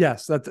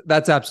 Yes,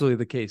 that's absolutely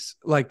the case.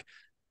 Like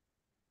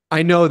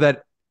I know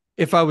that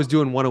if I was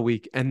doing one a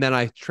week and then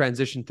I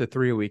transitioned to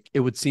 3 a week, it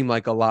would seem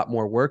like a lot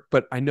more work,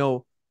 but I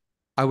know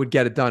I would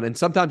get it done. And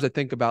sometimes I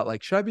think about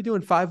like, should I be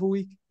doing 5 a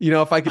week?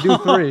 If I could do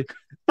 3.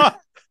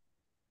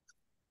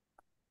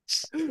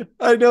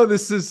 I know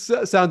this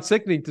sounds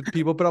sickening to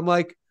people, but I'm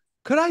like,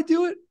 could I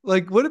do it?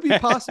 Like, would it be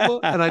possible?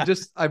 And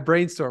I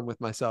brainstorm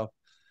with myself.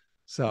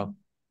 So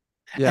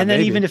yeah, And then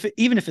maybe.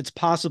 even if it's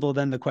possible,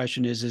 then the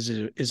question is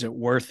it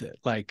worth it?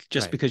 Like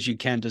just Right. because you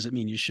can doesn't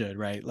mean you should,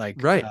 right?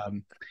 Like Right.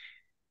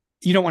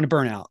 you don't want to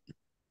burn out.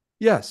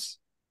 Yes.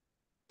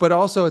 But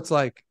also it's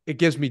like, it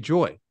gives me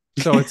joy.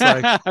 So it's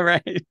like,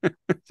 Right.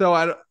 so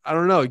I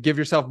don't know, give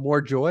yourself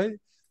more joy.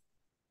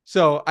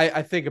 So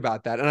I think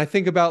about that. And I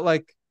think about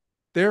like,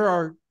 there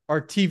are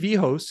TV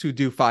hosts who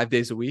do 5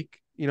 days a week.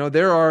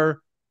 There are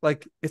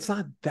like, it's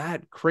not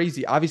that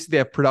crazy. Obviously, they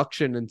have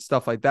production and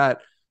stuff like that.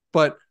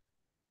 But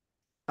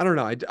I don't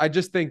know. I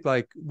just think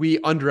like we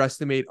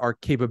underestimate our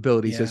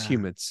capabilities as Yeah.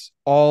 humans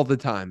all the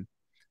time.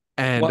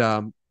 And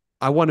Well,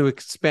 I want to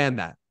expand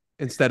that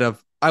instead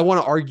of, I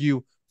want to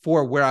argue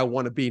for where I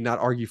want to be, not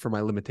argue for my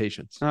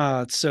limitations.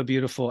 oh, it's so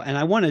beautiful. And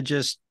I want to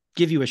just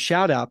give you a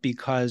shout out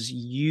because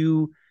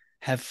you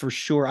have for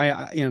sure,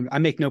 I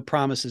make no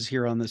promises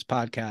here on this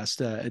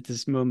podcast at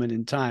this moment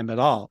in time at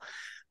all.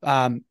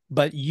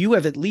 But you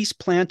have at least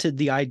planted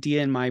the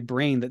idea in my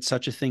brain that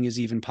such a thing is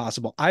even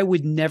possible. I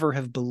would never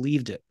have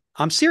believed it.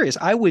 I'm serious.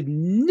 I would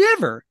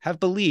never have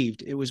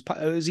believed it was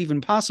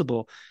even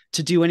possible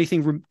to do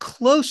anything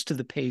close to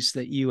the pace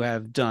that you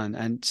have done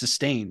and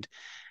sustained.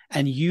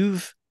 And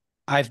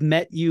I've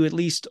met you at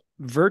least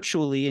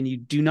virtually, and you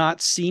do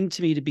not seem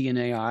to me to be an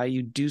AI.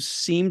 You do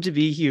seem to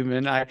be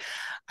human. I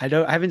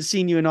haven't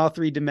seen you in all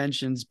three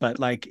dimensions, but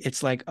like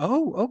it's like,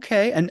 oh,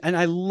 okay. And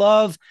I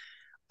love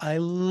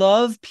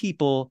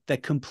people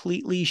that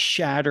completely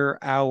shatter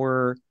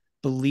our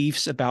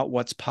beliefs about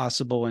what's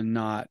possible and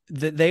not.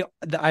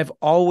 I've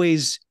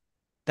always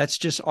that's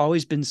just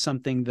always been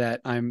something that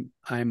I'm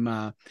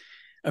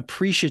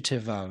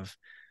appreciative of.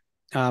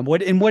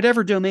 What in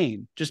whatever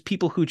domain, just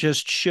people who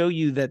just show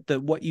you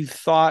that what you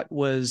thought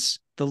was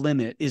the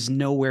limit is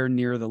nowhere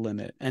near the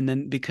limit, and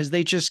then because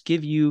they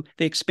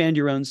expand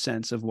your own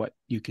sense of what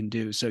you can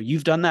do. So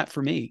you've done that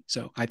for me.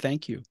 So I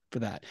thank you for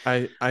that.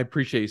 I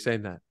appreciate you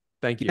saying that.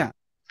 Thank you. Yeah.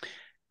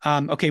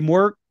 Okay,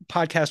 more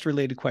podcast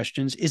related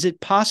questions. Is it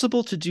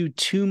possible to do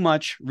too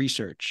much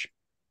research?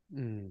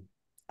 Mm,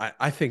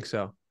 I think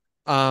so.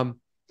 Um,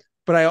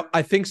 but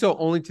I think so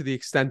only to the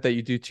extent that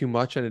you do too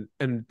much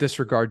and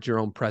disregard your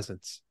own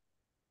presence.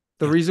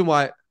 The Yeah. reason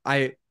why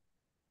I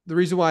the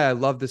reason why I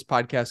love this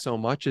podcast so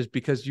much is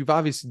because you've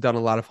obviously done a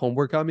lot of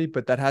homework on me,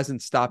 but that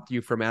hasn't stopped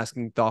you from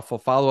asking thoughtful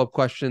follow-up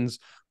questions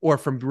or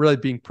from really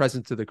being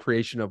present to the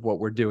creation of what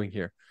we're doing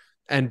here.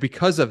 And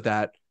because of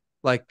that,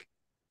 like,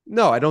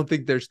 no, I don't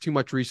think there's too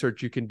much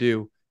research you can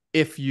do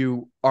if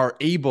you are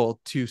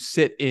able to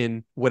sit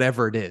in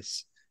whatever it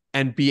is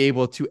and be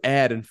able to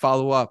add and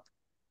follow up.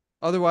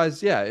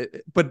 Otherwise, yeah.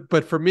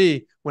 But for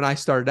me, when I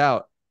started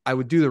out, I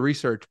would do the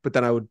research, but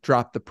then I would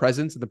drop the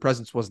presence, and the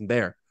presence wasn't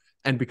there.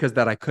 And because of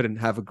that, I couldn't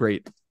have a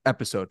great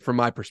episode from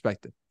my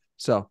perspective.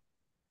 So,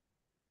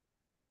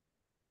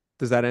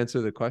 does that answer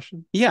the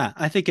question? Yeah,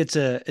 I think it's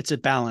a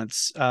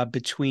balance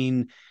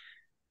between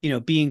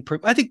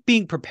I think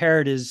being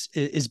prepared is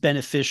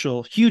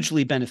beneficial,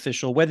 hugely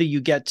beneficial, whether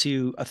you get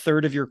to a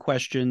third of your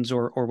questions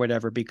or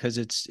whatever, because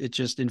it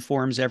just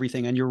informs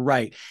everything. And you're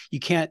right,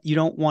 you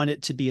don't want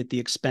it to be at the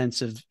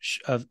expense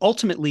of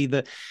ultimately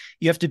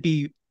you have to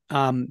be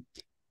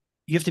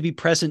you have to be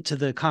present to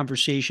the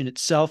conversation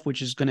itself,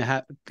 which is going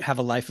to have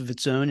a life of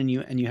its own, and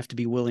you have to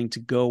be willing to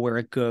go where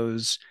it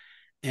goes,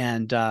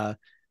 and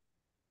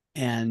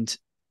and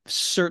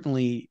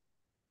certainly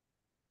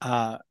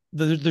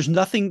there's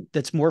nothing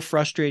that's more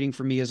frustrating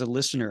for me as a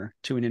listener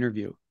to an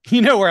interview.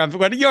 You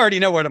already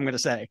know what I'm going to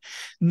say.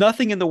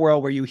 Nothing in the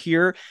world where you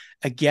hear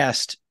a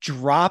guest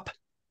drop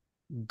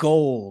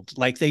gold,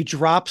 like they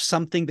drop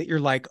something that you're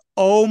like,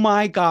 oh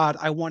my God,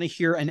 I want to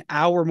hear an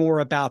hour more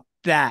about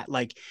that.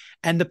 Like,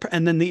 and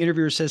then the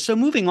interviewer says, so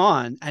moving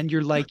on. And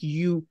you're like,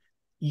 you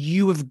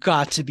have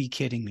got to be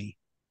kidding me.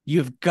 You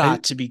have I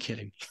got to be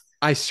kidding me.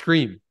 I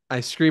scream.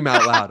 I scream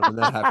out loud when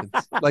that happens.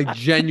 Like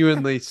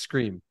genuinely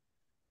scream.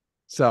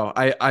 So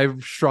I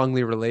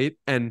strongly relate.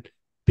 And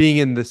being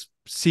in this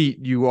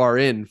seat you are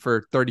in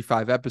for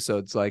 35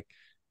 episodes, like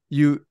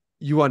you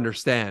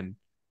understand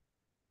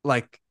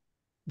like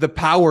the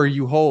power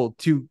you hold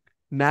to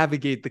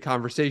navigate the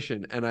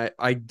conversation. And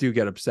I do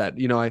get upset.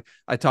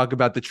 I talk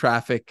about the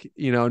traffic,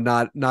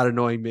 not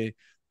annoying me,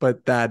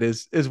 but that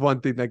is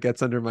one thing that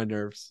gets under my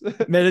nerves.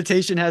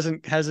 Meditation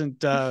hasn't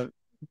gotten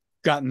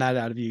that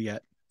out of you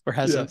yet, or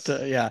hasn't.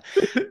 Yes.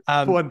 Yeah.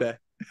 Um, One day.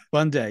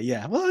 One day,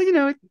 yeah. Well,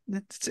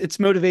 it's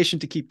motivation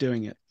to keep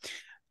doing it.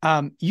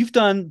 You've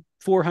done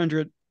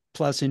 400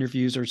 plus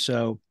interviews or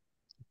so,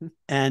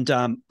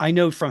 and I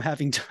know from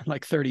having done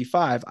like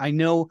 35, I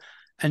know,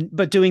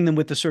 but doing them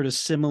with the sort of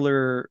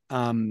similar,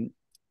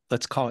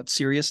 let's call it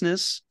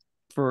seriousness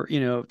for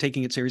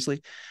taking it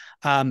seriously,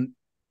 that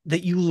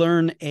you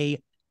learn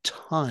a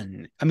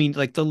ton. I mean,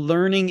 like the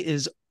learning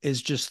is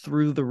just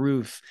through the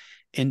roof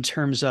in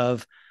terms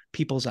of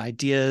people's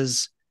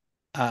ideas.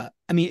 I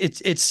mean,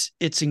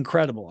 it's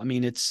incredible. I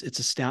mean, it's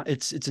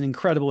an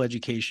incredible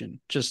education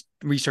just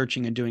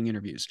researching and doing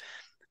interviews.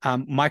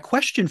 My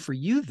question for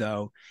you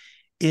though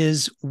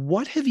is,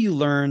 what have you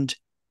learned,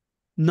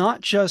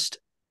 not just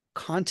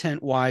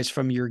content wise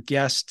from your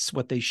guests,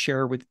 what they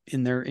share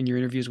in your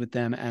interviews with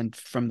them, and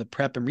from the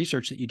prep and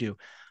research that you do,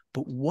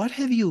 but what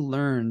have you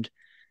learned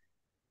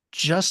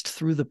just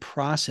through the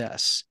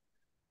process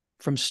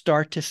from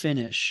start to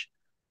finish,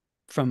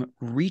 from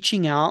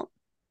reaching out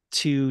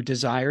to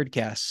desired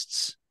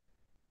guests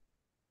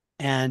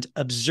and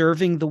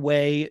observing the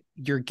way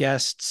your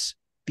guests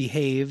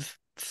behave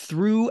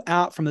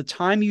throughout, from the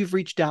time you've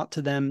reached out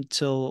to them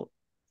till,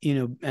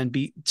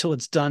 till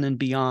it's done and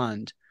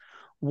beyond,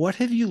 what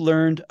have you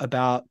learned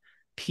about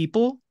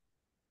people,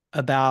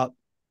 about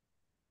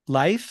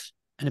life,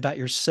 and about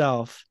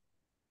yourself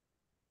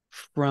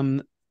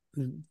from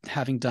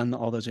having done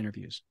all those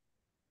interviews?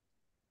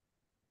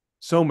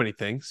 So many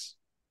things,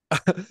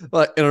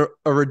 like a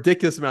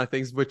ridiculous amount of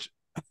things, which,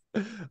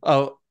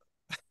 oh,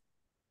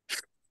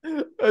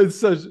 it's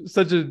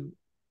such a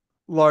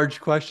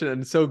large question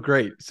and so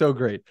great, so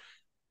great.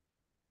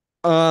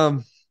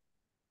 The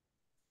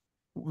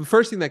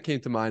first thing that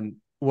came to mind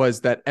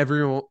was that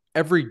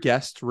every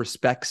guest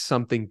respects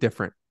something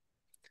different.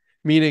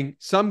 Meaning,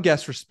 some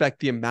guests respect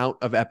the amount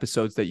of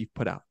episodes that you've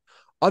put out.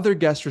 Other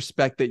guests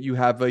respect that you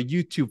have a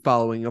YouTube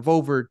following of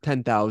over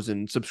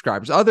 10,000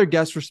 subscribers. Other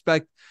guests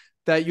respect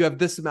that you have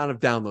this amount of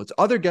downloads.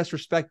 Other guests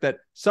respect that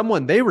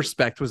someone they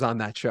respect was on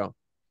that show.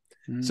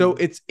 So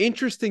it's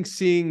interesting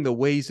seeing the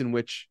ways in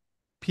which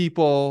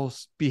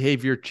people's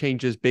behavior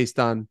changes based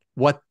on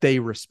what they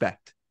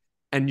respect.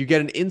 And you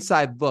get an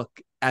inside look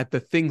at the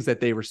things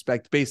that they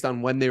respect based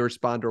on when they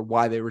respond or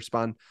why they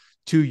respond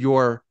to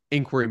your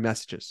inquiry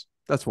messages.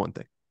 That's one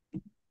thing.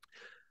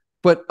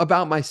 But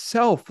about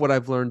myself, what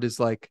I've learned is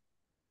like,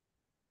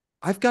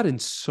 I've gotten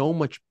so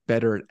much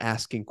better at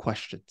asking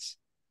questions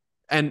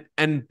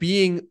and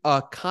being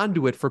a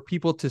conduit for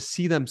people to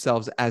see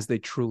themselves as they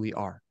truly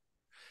are.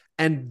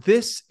 And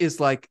this is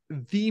like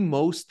the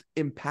most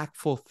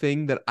impactful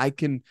thing that I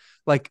can,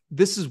 like,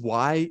 this is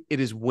why it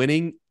is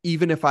winning,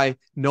 even if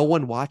no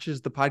one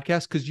watches the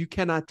podcast, because you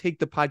cannot take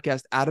the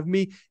podcast out of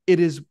me.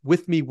 It is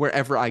with me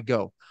wherever I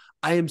go.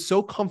 I am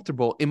so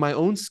comfortable in my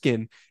own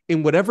skin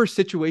in whatever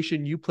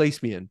situation you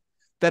place me in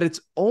that it's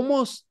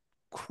almost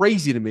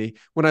crazy to me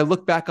when I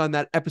look back on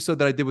that episode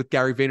that I did with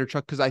Gary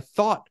Vaynerchuk, because I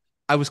thought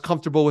I was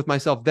comfortable with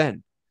myself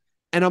then.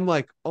 And I'm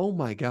like, oh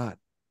my God,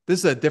 this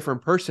is a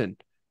different person.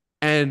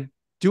 And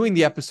doing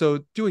the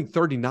episode, doing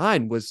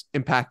 39 was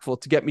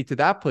impactful to get me to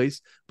that place,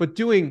 but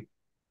doing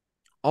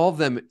all of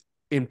them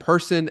in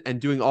person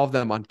and doing all of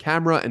them on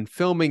camera and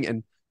filming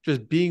and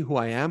just being who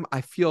I am,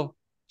 I feel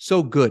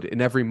so good in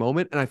every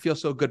moment. And I feel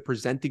so good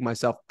presenting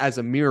myself as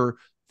a mirror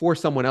for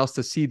someone else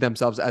to see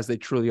themselves as they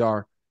truly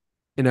are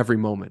in every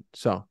moment.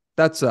 So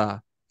that's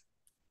kind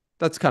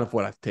of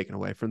what I've taken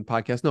away from the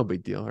podcast. No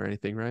big deal or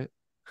anything, right?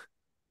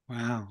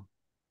 Wow.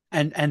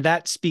 And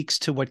that speaks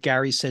to what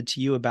Gary said to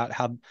you about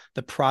how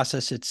the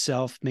process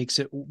itself makes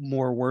it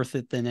more worth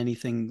it than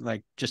anything,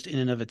 like just in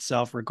and of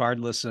itself,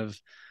 regardless of,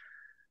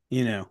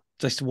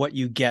 just what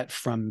you get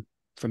from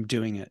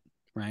doing it.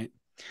 Right.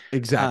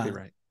 Exactly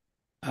right.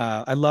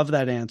 I love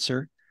that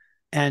answer.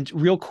 And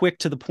real quick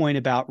to the point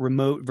about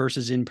remote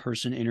versus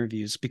in-person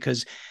interviews,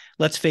 because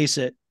let's face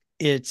it,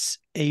 it's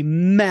a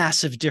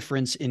massive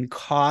difference in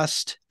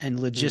cost and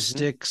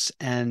logistics.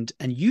 And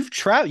you've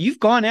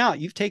gone out,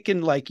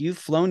 you've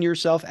flown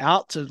yourself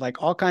out to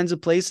like all kinds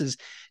of places.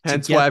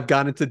 Hence why I've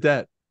gone into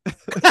debt.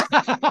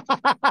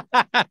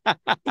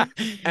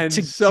 And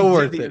to so do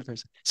worth the it.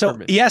 in-person. So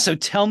yeah, so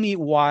tell me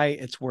why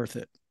it's worth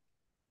it.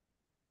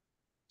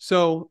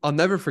 So I'll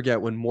never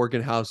forget when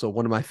Morgan Housel,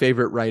 one of my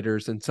favorite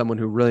writers and someone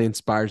who really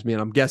inspires me,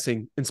 and I'm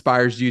guessing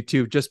inspires you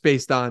too, just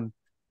based on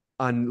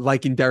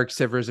liking Derek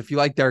Sivers. If you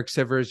like Derek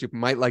Sivers, you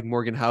might like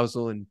Morgan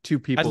Housel, and two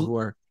people who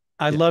are.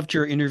 I loved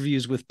your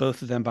interviews with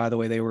both of them, by the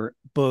way. They were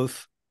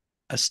both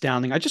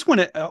astounding. I just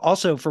want to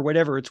also, for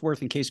whatever it's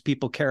worth, in case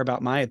people care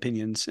about my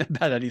opinions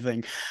about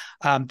anything,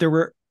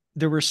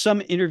 there were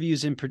some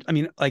interviews I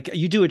mean, like,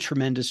 you do a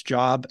tremendous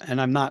job, and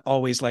I'm not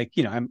always like,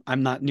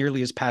 I'm not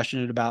nearly as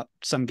passionate about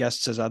some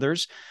guests as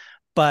others,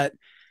 but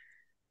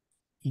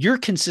you're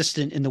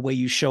consistent in the way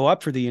you show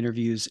up for the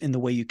interviews, in the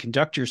way you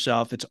conduct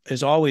yourself.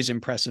 It's always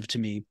impressive to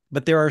me.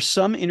 But there are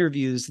some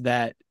interviews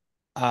that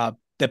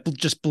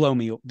just blow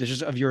me. There's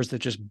just of yours that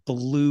just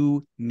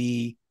blew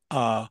me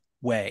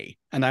away.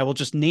 And I will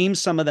just name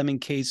some of them in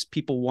case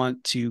people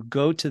want to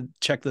go to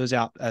check those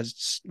out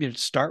as to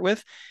start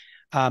with.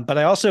 But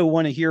I also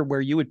want to hear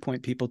where you would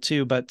point people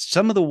to. But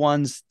some of the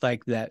ones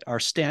like that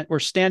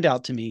stand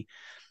out to me.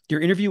 Your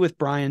interview with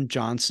Brian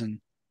Johnson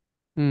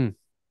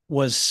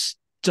was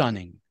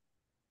stunning.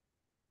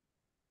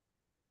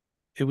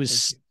 It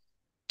was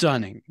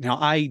stunning. Now,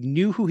 I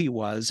knew who he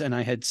was, and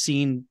I had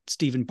seen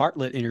Stephen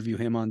Bartlett interview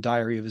him on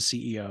Diary of a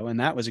CEO, and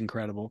that was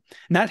incredible.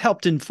 And that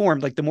helped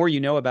inform, like, the more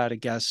you know about a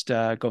guest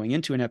going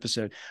into an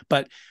episode,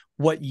 but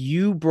what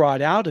you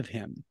brought out of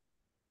him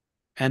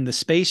and the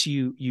space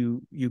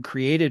you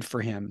created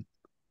for him,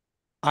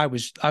 I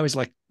was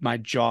like, my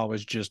jaw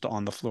was just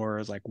on the floor. I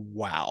was like,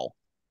 wow.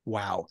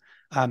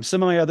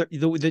 Some of my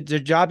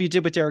the job you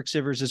did with Derek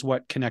Sivers is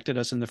what connected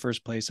us in the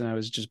first place, and I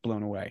was just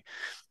blown away.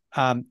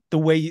 The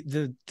way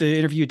the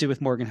interview you did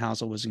with Morgan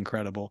Housel was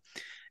incredible.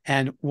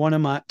 And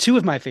two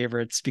of my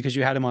favorites, because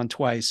you had him on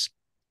twice,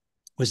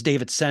 was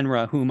David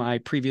Senra, whom I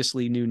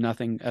previously knew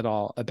nothing at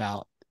all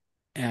about.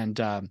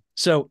 And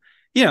so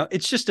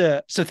it's just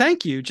so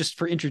thank you just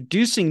for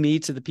introducing me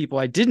to the people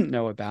I didn't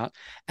know about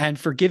and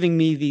for giving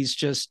me these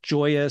just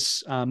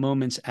joyous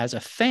moments as a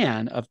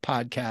fan of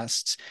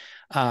podcasts,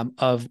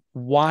 of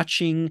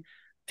watching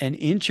an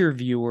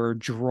interviewer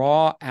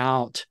draw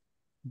out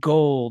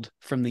gold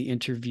from the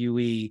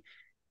interviewee.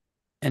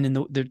 And in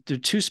the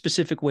two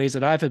specific ways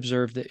that I've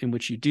observed that in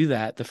which you do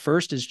that. The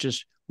first is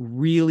just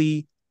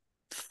really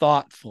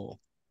thoughtful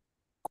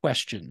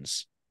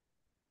questions.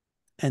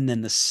 And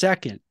then the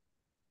second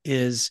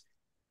is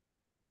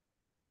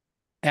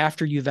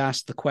after you've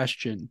asked the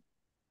question,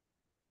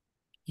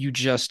 you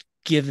just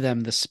give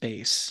them the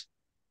space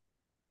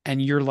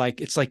and you're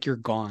like, it's like you're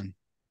gone.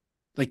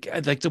 Like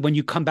when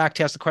you come back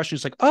to ask the question,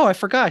 it's like, oh, I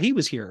forgot he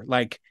was here.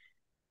 Like,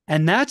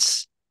 and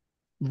that's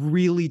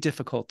really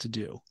difficult to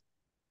do.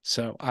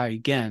 So I,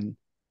 again,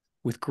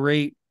 with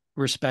great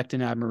respect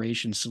and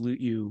admiration,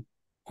 salute you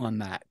on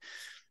that.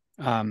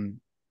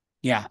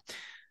 Yeah.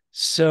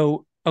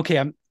 So, okay,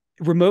 I'm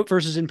remote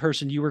versus in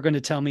person. You were going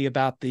to tell me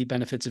about the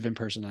benefits of in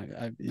person.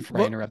 Before I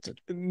Well, interrupted.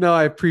 no,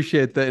 I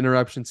appreciate the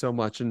interruption so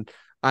much. And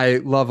I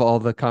love all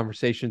the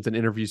conversations and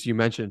interviews you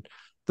mentioned.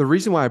 The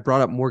reason why I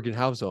brought up Morgan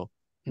Housel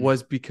Hmm.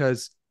 was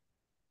because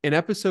in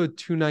episode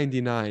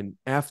 299,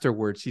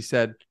 afterwards, he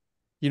said,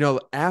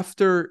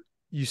 after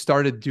you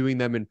started doing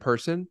them in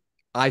person,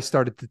 I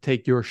started to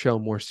take your show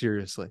more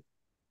seriously.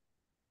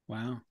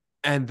 Wow.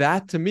 And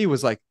that to me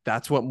was like,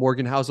 that's what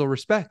Morgan Housel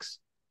respects,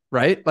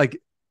 right?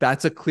 Like,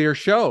 that's a clear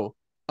show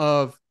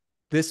of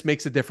this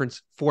makes a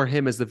difference for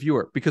him as the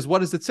viewer. Because what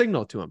does it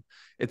signal to him?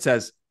 It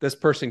says this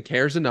person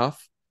cares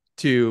enough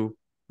to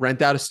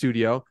rent out a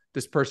studio.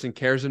 This person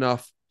cares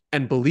enough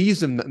and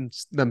believes in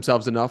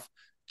themselves enough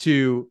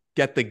to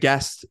get the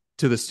guest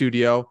to the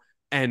studio.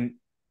 And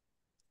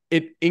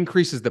it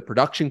increases the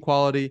production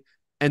quality.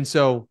 And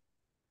so,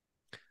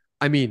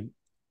 I mean,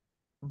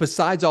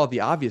 besides all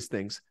the obvious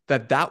things,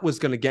 that was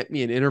going to get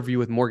me an interview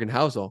with Morgan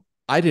Housel.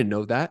 I didn't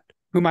know that.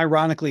 Whom,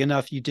 ironically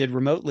enough, you did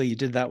remotely. You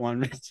did that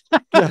one.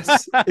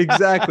 Yes,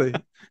 exactly.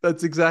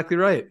 That's exactly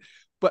right.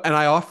 And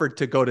I offered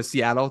to go to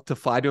Seattle to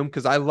fly to him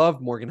because I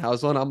love Morgan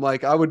Housel. And I'm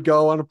like, I would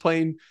go on a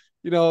plane,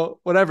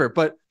 whatever.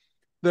 But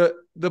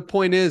the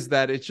point is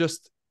that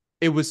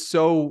it was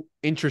so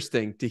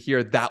interesting to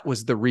hear that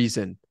was the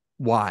reason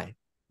why.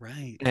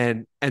 Right.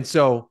 And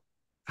so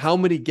how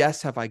many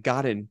guests have I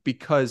gotten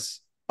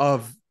because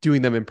of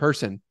doing them in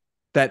person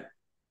that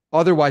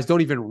otherwise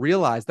don't even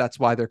realize that's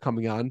why they're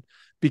coming on,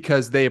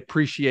 because they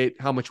appreciate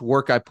how much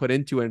work I put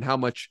into it and how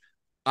much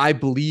I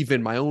believe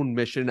in my own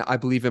mission. I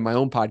believe in my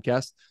own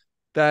podcast.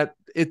 That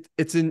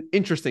it's an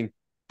interesting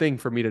thing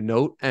for me to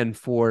note and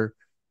for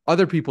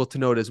other people to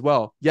note as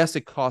well. Yes,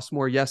 it costs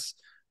more. Yes,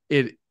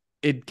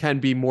 it can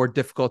be more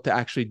difficult to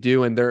actually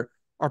do. And there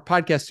are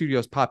podcast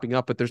studios popping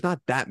up, but there's not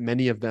that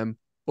many of them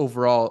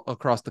overall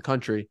across the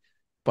country.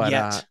 But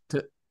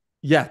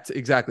Yet.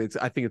 exactly.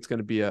 I think it's going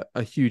to be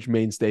a huge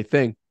mainstay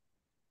thing.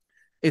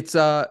 It's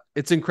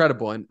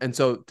incredible. And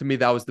so to me,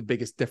 that was the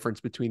biggest difference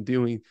between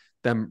doing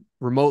them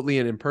remotely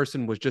and in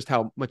person, was just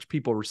how much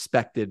people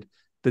respected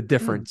the Hmm.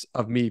 difference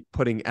of me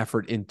putting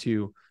effort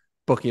into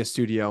booking a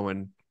studio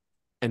and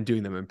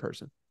doing them in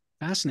person.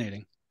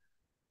 Fascinating.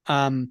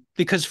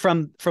 Because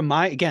from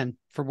my, again,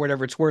 for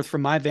whatever it's worth,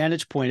 from my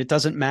vantage point, it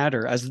doesn't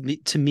matter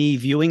to me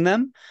viewing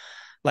them.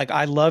 Like,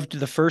 I loved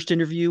the first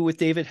interview with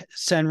David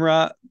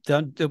Senra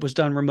that was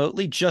done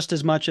remotely just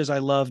as much as I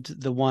loved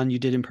the one you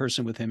did in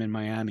person with him in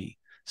Miami.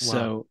 Wow.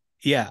 So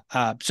yeah.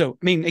 So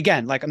I mean,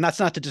 again, like, that's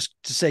not to just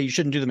to say you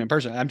shouldn't do them in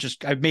person.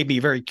 I've made me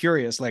very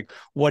curious. Like,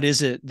 what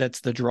is it that's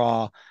the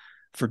draw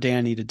for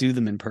Danny to do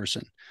them in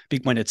person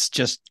when it's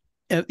just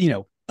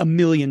a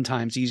million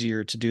times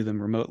easier to do them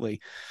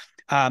remotely?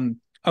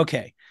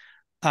 Okay.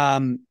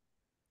 Um,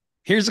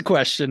 Here's a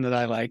question that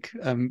I like.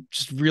 I'm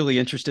just really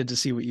interested to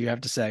see what you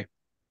have to say.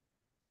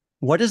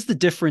 What is the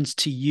difference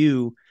to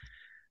you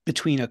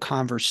between a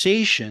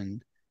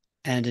conversation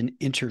and an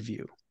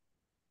interview?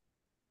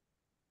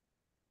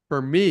 For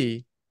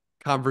me,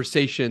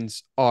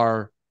 conversations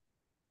are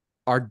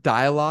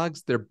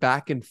dialogues, they're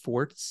back and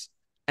forths,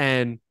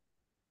 and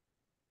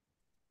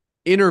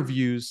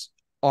interviews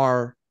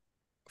are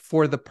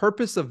for the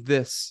purpose of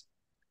this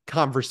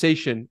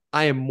conversation.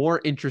 I am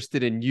more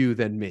interested in you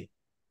than me.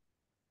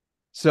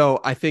 So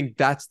I think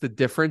that's the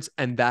difference.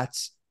 And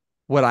that's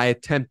what I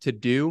attempt to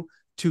do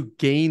to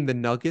gain the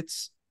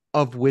nuggets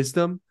of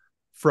wisdom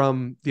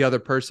from the other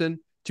person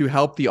to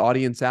help the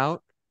audience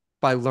out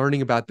by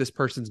learning about this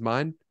person's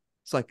mind.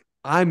 It's like,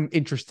 I'm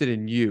interested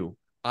in you.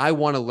 I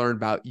want to learn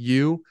about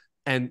you.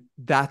 And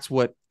that's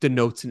what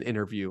denotes an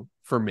interview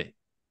for me.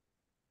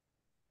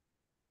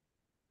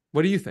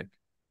 What do you think?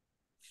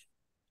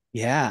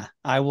 Yeah,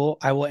 I will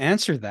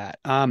answer that.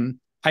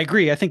 I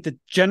agree. I think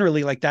that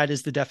generally, like, that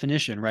is the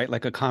definition, right?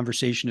 Like, a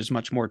conversation is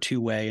much more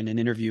two-way and an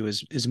interview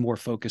is more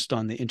focused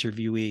on the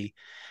interviewee.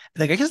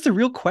 Like, I guess the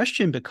real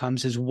question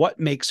becomes is what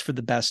makes for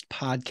the best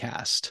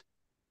podcast?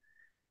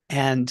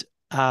 And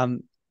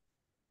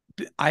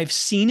I've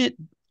seen it,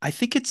 I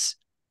think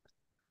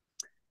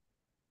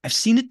I've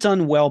seen it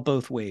done well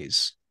both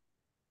ways,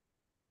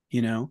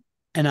 you know?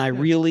 And I Yeah.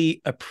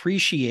 really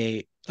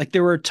appreciate, like,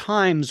 there are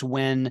times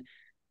when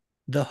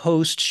the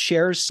host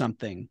shares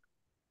something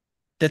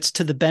that's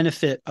to the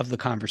benefit of the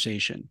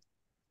conversation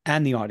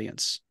and the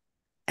audience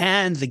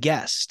and the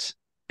guest,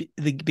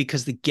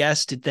 because the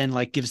guest, it then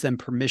like gives them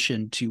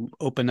permission to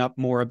open up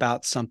more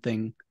about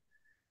something.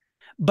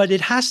 But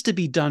it has to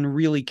be done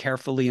really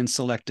carefully and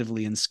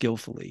selectively and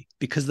skillfully,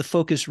 because the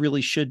focus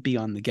really should be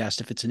on the guest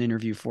if it's an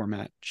interview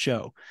format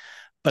show.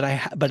 But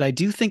I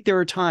do think there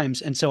are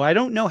times, and so I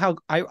don't know how,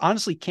 I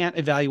honestly can't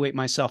evaluate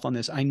myself on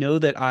this. I know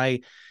that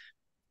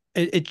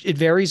it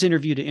varies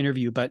interview to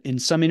interview, but in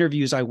some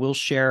interviews I will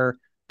share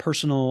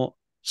personal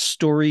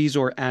stories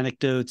or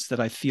anecdotes that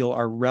I feel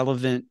are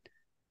relevant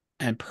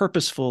and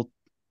purposeful,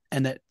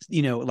 and that,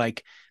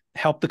 like,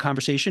 help the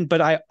conversation. But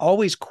I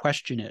always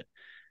question it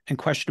and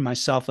question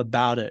myself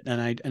about it,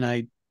 and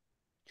I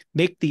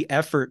make the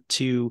effort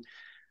to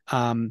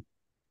um,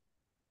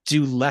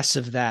 do less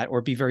of that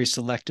or be very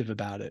selective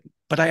about it.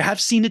 But I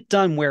have seen it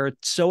done where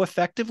it's so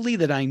effectively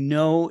that I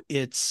know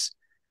it's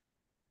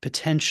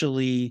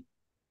potentially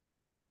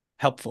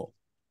helpful.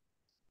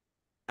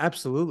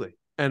 Absolutely.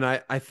 And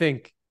I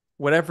think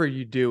whatever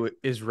you do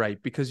is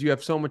right because you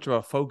have so much of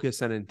a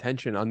focus and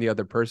intention on the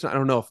other person. I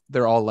don't know if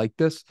they're all like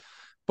this,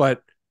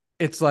 but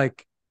it's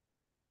like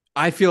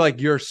I feel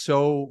like you're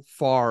so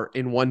far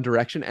in one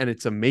direction and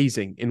it's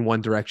amazing in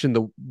one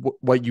direction,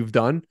 what you've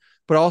done,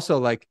 but also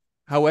like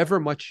however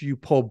much you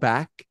pull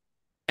back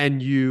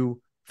and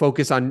you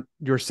focus on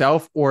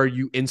yourself or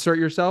you insert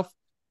yourself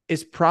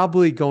is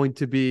probably going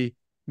to be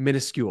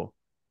minuscule,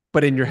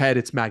 but in your head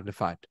it's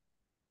magnified.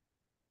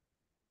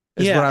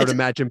 Is what Yeah, I would it's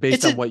imagine based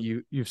it's on a what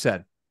you've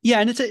said. yeah,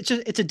 and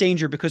it's a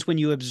danger, because when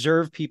you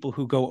observe people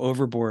who go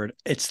overboard,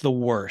 it's the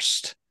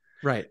worst.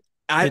 Right.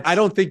 I It's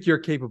don't think you're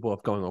capable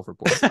of going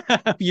overboard.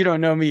 you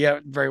don't know me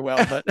yet very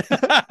well,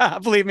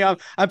 but believe me,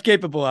 I'm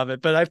capable of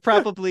it. But I've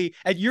probably,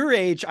 at your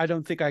age, I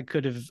don't think I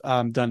could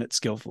have done it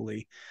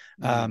skillfully.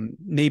 Mm.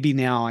 Maybe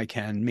now I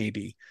can,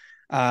 maybe.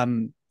 All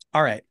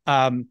right.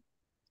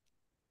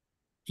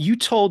 You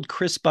told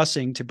Chris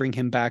Bussing to bring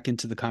him back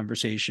into the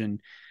conversation.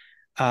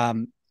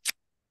 Um,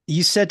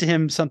 you said to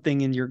him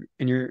something in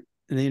the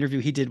interview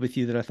he did with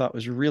you that I thought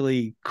was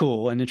really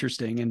cool and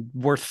interesting and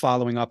worth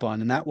following up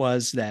on. And that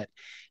was that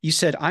you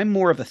said, I'm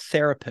more of a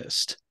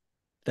therapist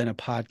than a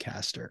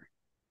podcaster.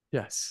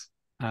 Yes.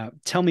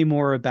 Tell me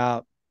more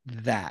about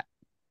that.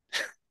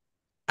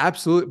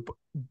 Absolutely.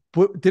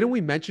 But didn't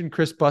we mention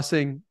Chris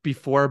Bussing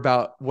before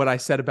about what I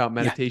said about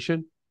Yeah.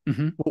 meditation?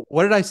 Mm-hmm.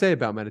 What did I say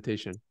about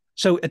meditation?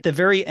 So at the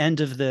very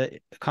end of the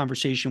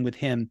conversation with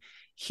him,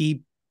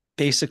 he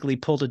basically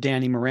pulled a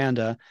Danny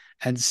Miranda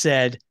and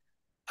said,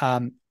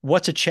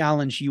 what's a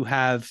challenge you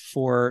have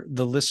for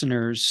the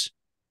listeners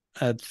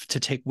to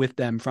take with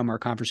them from our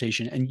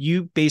conversation? And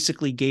you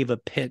basically gave a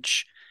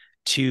pitch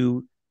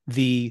to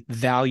the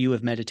value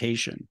of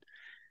meditation.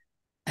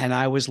 And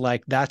I was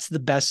like, that's the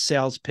best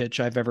sales pitch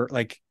I've ever,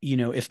 like,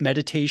 if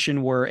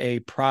meditation were a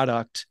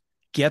product,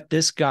 get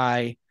this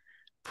guy,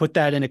 put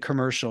that in a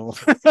commercial.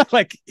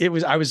 Like,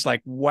 I was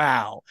like,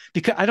 wow.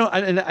 Because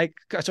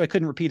so I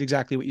couldn't repeat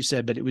exactly what you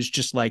said, but it was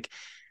just like,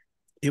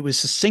 it was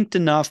succinct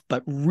enough,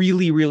 but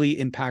really, really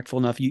impactful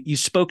enough. You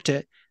spoke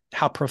to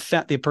how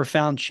profound, the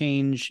profound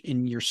change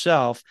in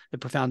yourself, the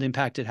profound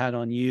impact it had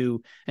on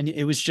you. And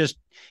it was just,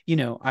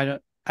 I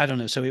don't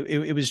know. So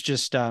it was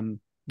just,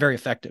 very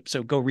effective.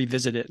 So go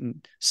revisit it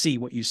and see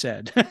what you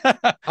said.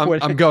 I'm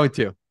going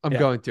to. I'm Yeah.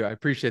 going to. I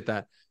appreciate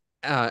that.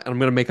 And I'm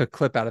going to make a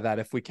clip out of that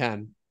if we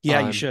can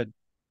Yeah, you should.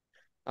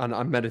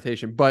 on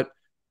meditation. But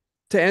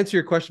to answer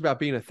your question about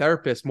being a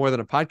therapist more than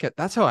a podcast,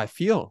 that's how I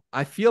feel.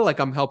 I feel like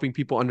I'm helping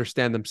people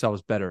understand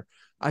themselves better.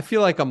 I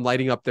feel like I'm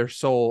lighting up their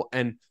soul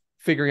and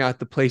figuring out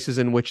the places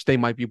in which they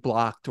might be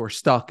blocked or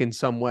stuck in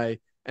some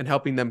way and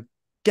helping them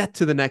get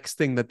to the next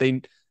thing that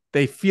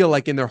they feel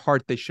like in their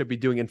heart they should be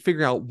doing and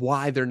figuring out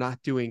why they're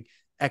not doing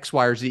X,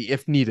 Y, or Z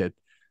if needed.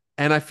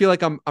 And I feel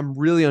like I'm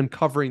really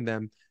uncovering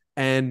them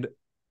and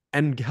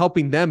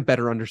helping them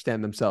better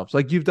understand themselves,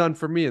 like you've done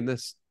for me in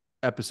this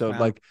episode.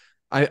 Wow. Like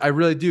I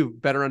really do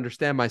better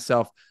understand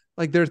myself.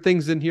 Like there are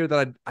things in here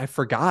that I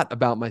forgot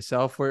about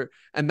myself,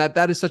 and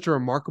that is such a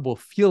remarkable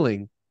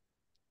feeling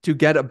to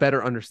get a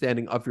better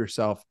understanding of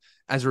yourself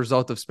as a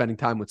result of spending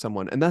time with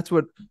someone. And that's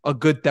what a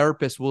good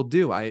therapist will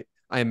do, I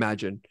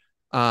imagine.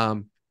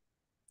 And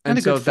And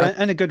a good so friend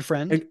that and a good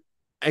friend.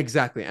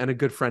 exactly, and a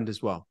good friend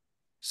as well.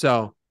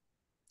 So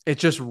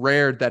it's just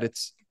rare that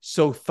it's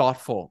so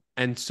thoughtful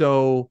and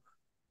so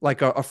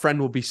like a friend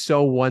will be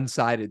so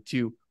one-sided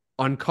to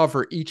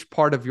uncover each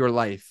part of your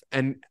life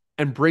and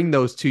bring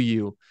those to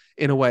you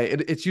in a way.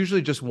 It's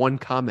usually just one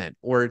comment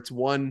or it's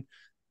one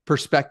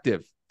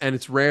perspective, and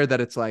it's rare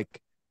that it's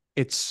like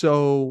it's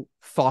so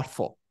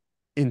thoughtful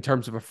in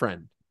terms of a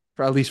friend,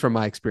 for at least from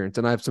my experience.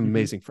 And I have some Mm-hmm.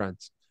 amazing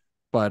friends,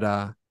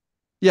 but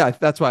yeah,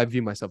 that's why I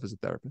view myself as a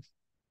therapist.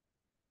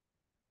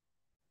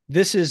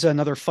 This is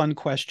another fun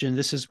question.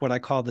 This is what I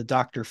call the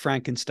Dr.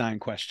 Frankenstein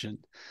question.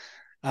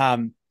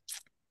 Um,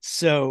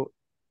 so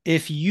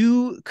if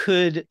you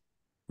could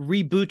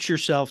reboot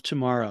yourself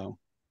tomorrow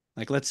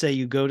Like, let's say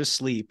you go to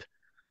sleep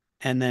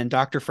and then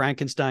Dr.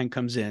 Frankenstein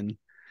comes in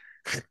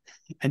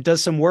and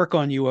does some work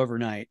on you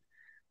overnight.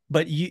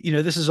 But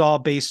this is all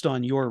based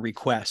on your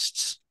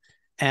requests.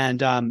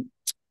 And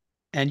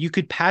you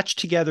could patch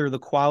together the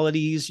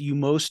qualities you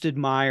most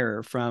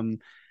admire from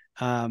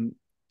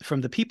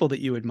the people that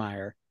you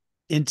admire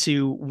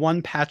into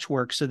one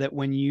patchwork, so that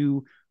when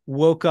you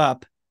woke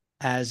up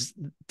as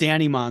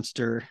Danny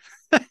Monster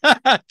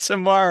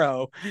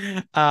tomorrow,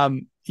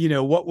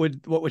 what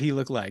would he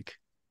look like?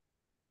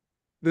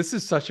 This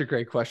is such a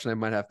great question. I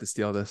might have to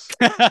steal this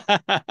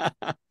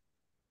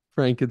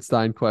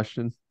Frankenstein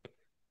question.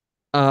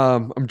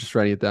 I'm just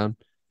writing it down.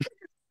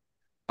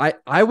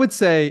 I would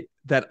say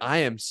that I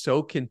am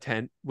so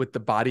content with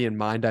the body and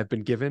mind I've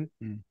been given,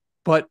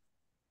 but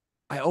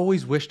I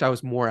always wished I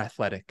was more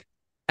athletic.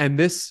 And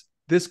this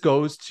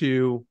goes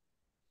to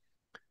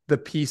the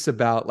piece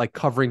about like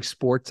covering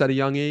sports at a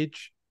young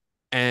age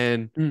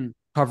and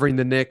covering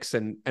the Knicks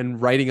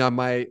and writing on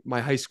my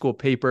high school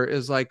paper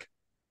is like,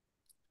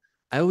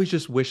 I always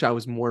just wish I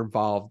was more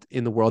involved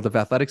in the world of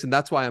athletics. And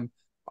that's why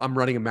I'm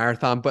running a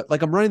marathon. But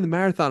like I'm running the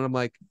marathon, I'm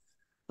like,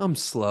 I'm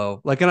slow.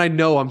 Like, and I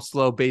know I'm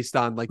slow based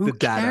on like the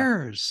data.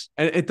 Cares?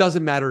 And it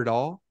doesn't matter at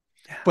all.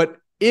 Yeah. But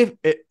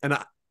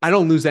I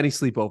don't lose any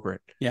sleep over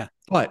it. Yeah.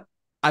 But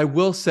I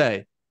will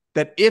say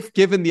that if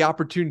given the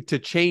opportunity to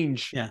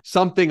change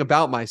something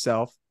about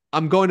myself,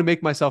 I'm going to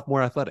make myself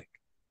more athletic.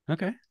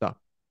 Okay. So,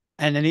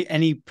 and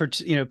any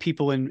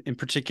people in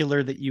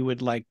particular that you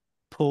would like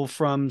pull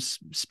from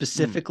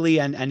specifically,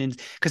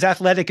 and because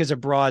athletic is a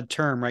broad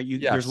term, right?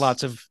 There's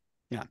lots of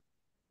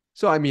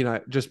So I mean, I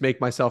just make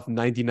myself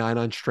 99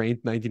 on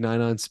strength,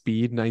 99 on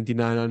speed,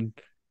 99 on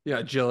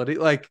agility,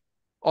 like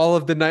all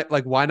of the night.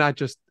 Like, why not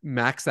just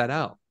max that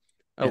out?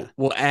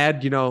 We'll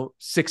add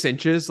 6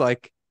 inches,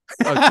 like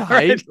a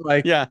height,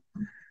 right. like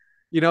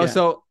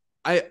So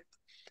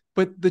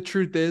but the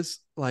truth is,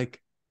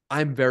 like,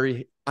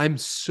 I'm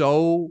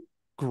so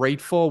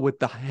grateful with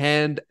the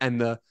hand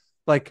and the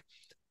like.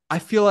 I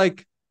feel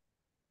like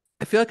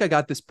I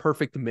got this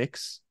perfect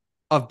mix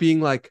of being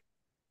like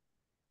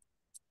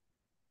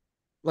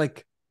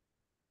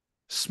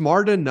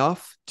smart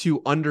enough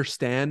to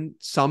understand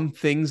some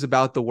things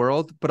about the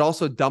world, but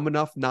also dumb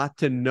enough not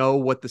to know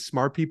what the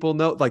smart people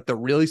know, like the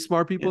really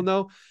smart people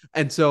know.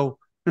 And so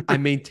I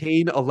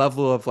maintain a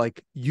level of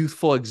like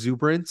youthful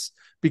exuberance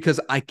because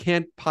I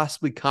can't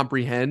possibly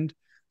comprehend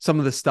some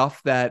of the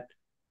stuff that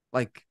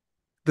like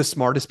the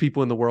smartest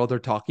people in the world are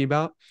talking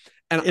about.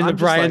 And in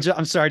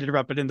I'm sorry to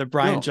interrupt, but in the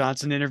Brian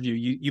Johnson interview,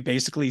 you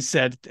basically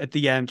said at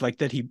the end like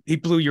that he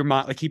blew your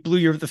mind, like he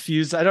blew the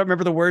fuse. I don't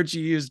remember the words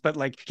you used, but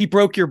like he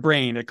broke your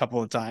brain a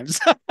couple of times.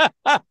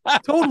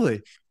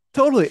 Totally.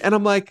 And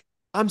I'm like,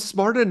 I'm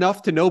smart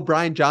enough to know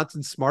Brian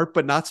Johnson's smart,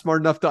 but not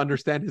smart enough to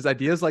understand his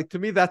ideas. Like to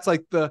me, that's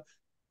like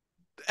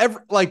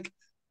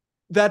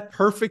that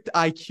perfect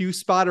IQ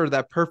spot or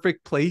that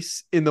perfect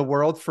place in the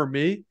world for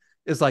me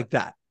is like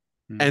that.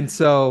 And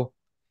so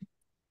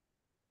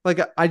like,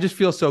 I just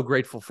feel so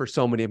grateful for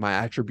so many of my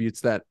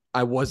attributes that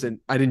I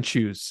didn't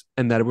choose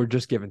and that were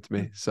just given to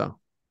me. So,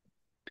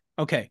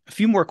 okay. A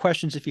few more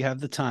questions if you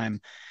have the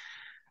time.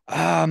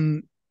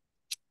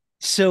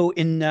 So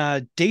in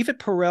David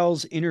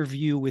Perel's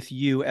interview with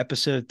you,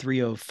 episode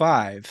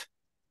 305,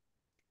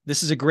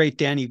 this is a great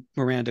Danny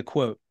Miranda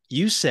quote.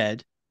 You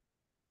said,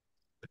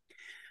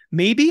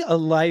 maybe a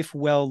life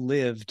well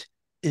lived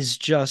is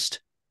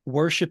just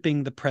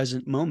worshiping the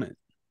present moment.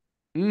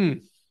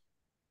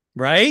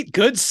 Right?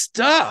 Good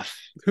stuff.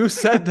 Who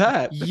said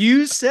that?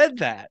 You said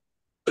that.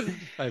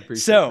 I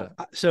appreciate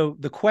that. So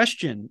the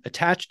question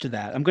attached to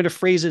that, I'm going to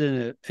phrase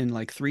it in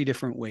like 3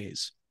 different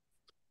ways.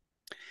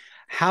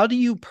 How do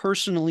you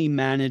personally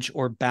manage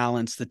or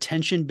balance the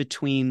tension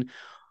between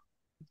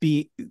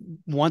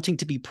wanting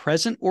to be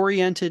present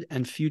oriented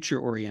and future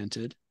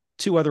oriented?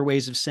 2 other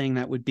ways of saying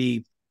that would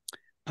be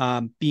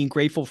being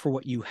grateful for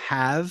what you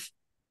have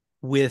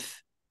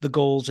with the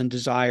goals and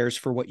desires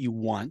for what you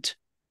want.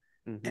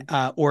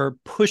 Or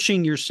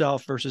pushing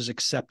yourself versus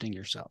accepting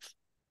yourself.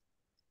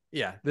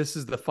 Yeah, this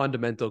is the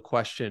fundamental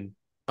question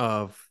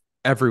of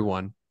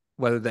everyone,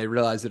 whether they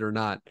realize it or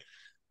not.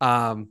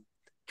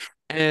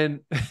 And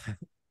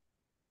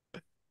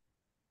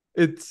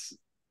it's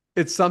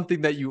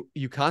something that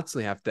you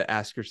constantly have to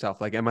ask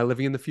yourself, like, am I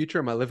living in the future?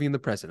 Am I living in the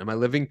present? Am I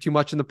living too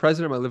much in the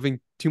present? Am I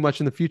living too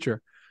much in the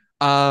future?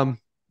 How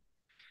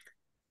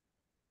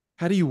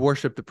do you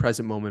worship the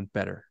present moment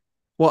better?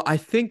 Well, I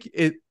think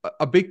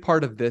a big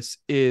part of this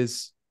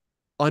is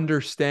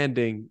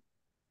understanding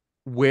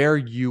where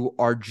you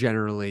are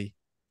generally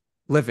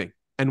living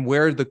and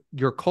where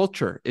your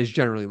culture is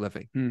generally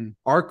living.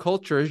 Our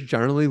culture is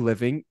generally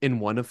living in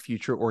one of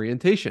future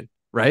orientation,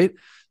 right?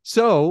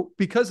 So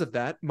because of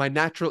that, my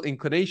natural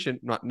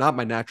inclination, not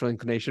my natural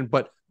inclination,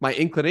 but my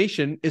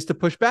inclination is to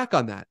push back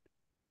on that.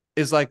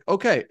 Is like,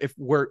 okay, if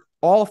we're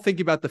all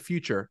thinking about the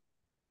future,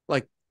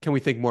 like, can we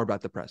think more about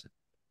the present?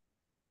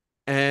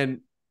 And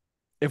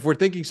if we're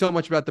thinking so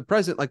much about the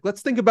present, like,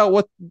 let's think about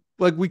what,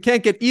 like, we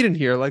can't get eaten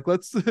here. Like,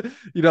 let's,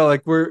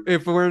 like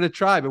if we're in a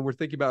tribe and we're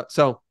thinking about,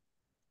 so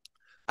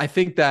I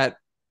think that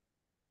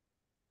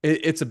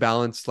it's a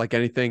balance like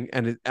anything.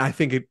 And I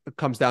think it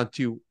comes down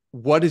to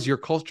what is your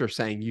culture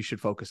saying you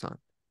should focus on?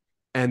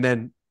 And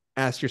then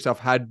ask yourself,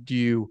 how do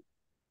you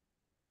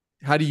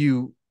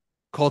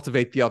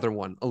cultivate the other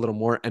one a little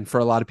more? And for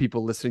a lot of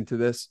people listening to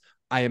this,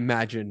 I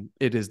imagine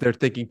it is they're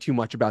thinking too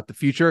much about the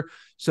future.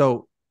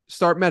 So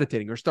start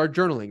meditating or start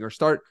journaling or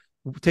start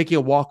taking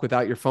a walk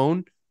without your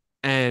phone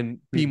and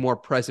be more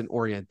present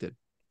oriented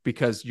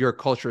because your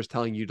culture is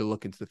telling you to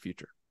look into the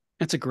future.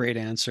 That's a great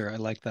answer. I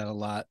like that a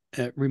lot.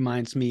 It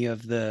reminds me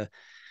of the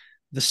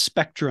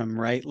spectrum,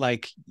 right?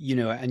 Like,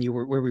 and you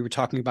were where we were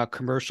talking about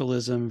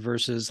commercialism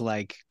versus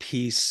like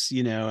peace,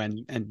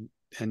 and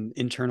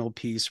internal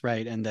peace,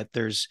 right? And that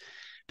there's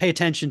pay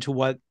attention to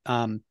what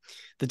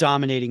the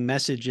dominating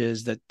message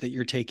is that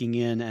you're taking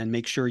in and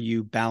make sure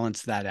you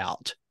balance that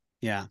out.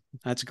 Yeah,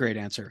 that's a great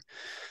answer.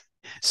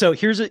 So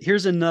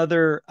here's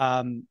another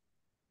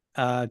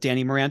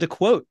Danny Miranda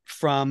quote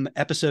from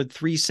episode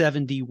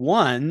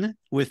 371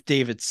 with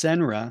David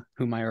Senra,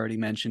 whom I already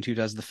mentioned, who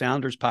does the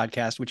Founders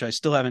podcast, which I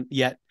still haven't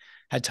yet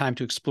had time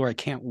to explore. I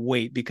can't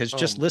wait because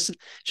just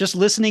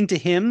listening to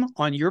him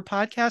on your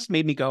podcast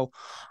made me go,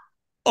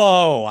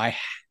 oh, I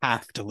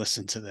have to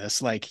listen to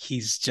this. Like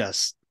he's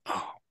just,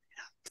 oh.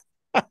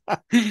 So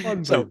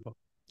Unbelievable.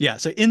 yeah.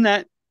 So in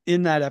that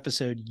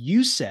episode,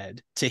 you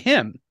said to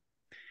him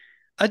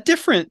a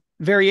different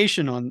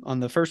variation on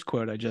the first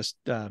quote I just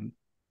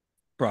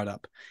brought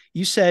up.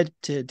 You said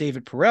to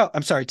David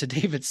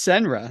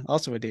Senra,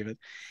 also a David,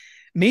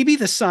 maybe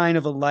the sign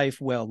of a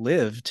life well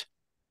lived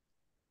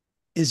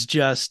is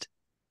just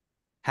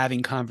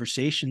having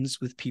conversations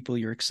with people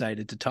you're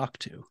excited to talk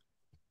to.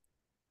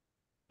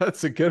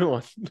 That's a good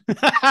one.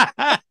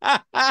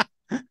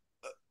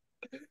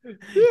 You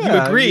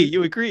Yeah, I agree. mean,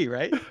 You agree,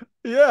 right?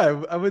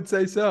 yeah, I would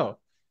say so.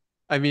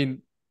 I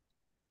mean,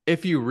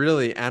 if you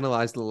really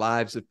analyze the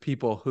lives of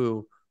people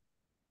who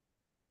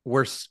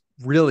were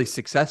really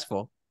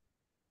successful,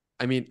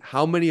 I mean,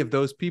 how many of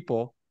those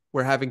people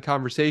were having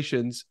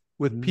conversations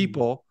with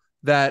people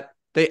that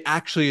they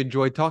actually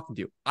enjoyed talking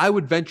to? I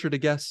would venture to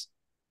guess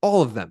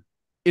all of them,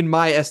 in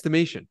my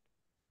estimation.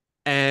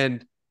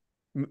 And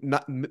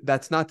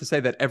that's not to say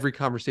that every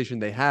conversation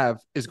they have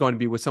is going to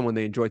be with someone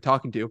they enjoy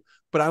talking to,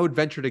 but I would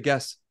venture to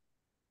guess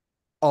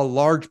a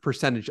large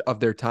percentage of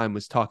their time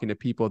was talking to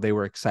people they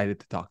were excited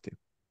to talk to.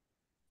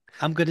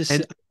 I'm going to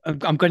And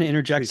I'm going to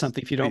interject please,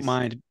 something if you don't please,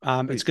 mind.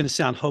 It's please. going to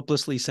sound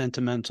hopelessly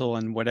sentimental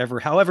and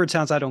however it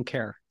sounds, I don't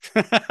care.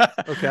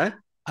 Okay.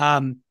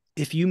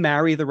 If you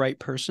marry the right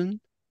person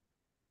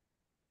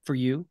for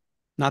you,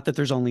 not that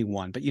there's only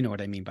one, but you know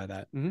what I mean by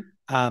that.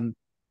 Mm-hmm.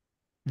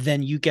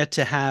 Then you get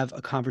to have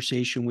a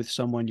conversation with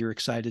someone you're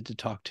excited to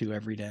talk to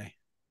every day.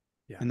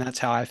 Yeah. And that's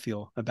how I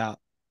feel about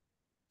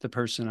the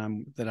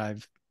person that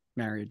I've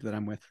married, that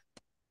I'm with.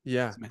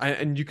 Yeah.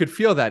 And you could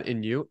feel that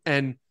in you.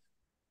 And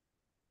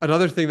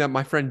another thing that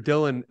my friend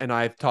Dylan and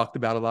I have talked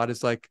about a lot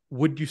is like,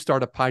 would you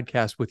start a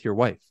podcast with your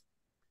wife?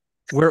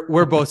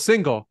 We're both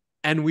single,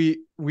 and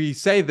we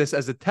say this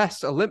as a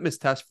test, a litmus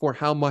test for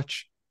how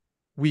much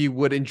we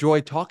would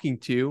enjoy talking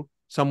to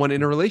someone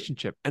in a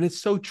relationship. And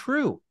it's so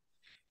true.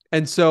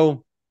 And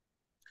so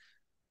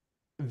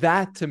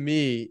that to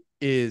me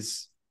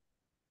is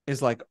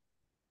like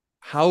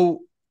how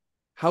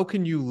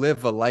can you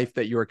live a life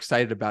that you're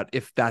excited about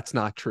if that's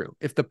not true?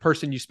 If the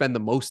person you spend the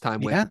most time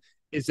with Yeah.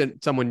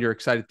 isn't someone you're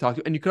excited to talk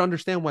to. And you can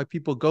understand why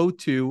people go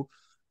to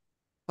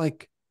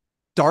like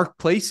dark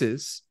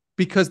places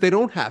because they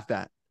don't have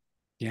that.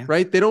 Yeah.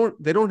 Right? They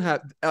don't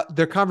have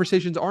their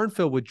conversations aren't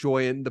filled with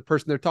joy, and the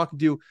person they're talking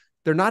to,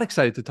 they're not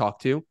excited to talk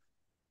to.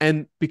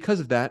 And because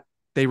of that,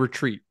 they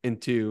retreat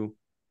into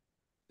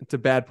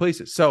bad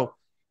places. So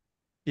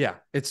yeah,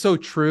 it's so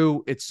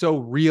true. It's so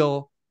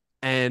real.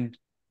 And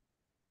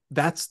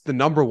that's the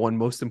number one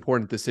most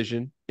important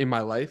decision in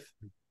my life.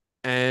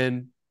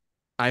 And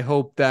I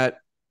hope that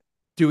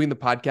doing the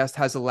podcast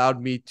has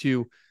allowed me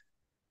to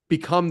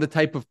become the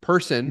type of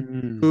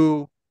person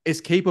who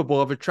is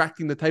capable of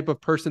attracting the type of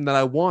person that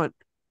I want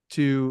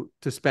to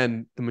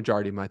spend the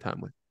majority of my time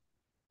with.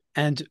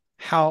 And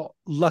how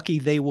lucky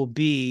they will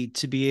be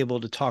to be able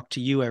to talk to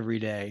you every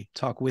day,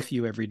 talk with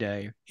you every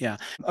day. Yeah.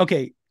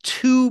 Okay.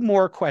 Two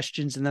more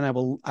questions, and then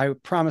I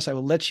promise I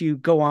will let you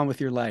go on with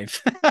your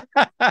life.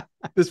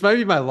 This might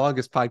be my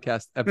longest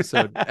podcast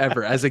episode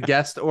ever as a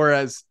guest or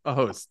as a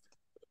host.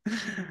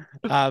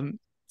 um,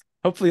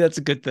 Hopefully that's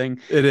a good thing.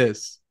 It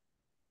is.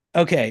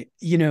 Okay.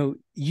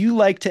 You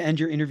like to end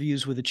your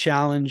interviews with a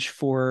challenge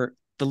for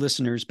the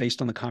listeners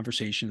based on the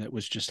conversation that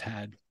was just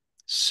had.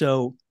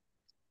 So,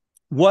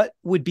 what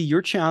would be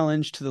your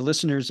challenge to the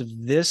listeners of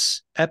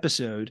this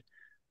episode,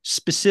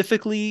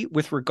 specifically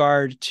with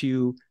regard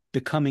to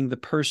becoming the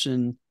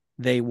person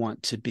they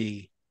want to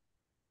be?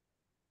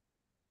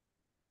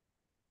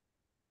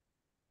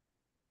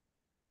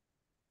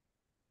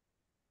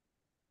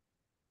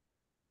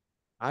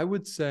 I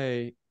would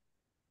say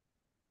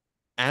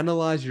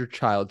analyze your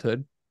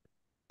childhood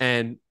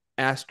and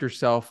ask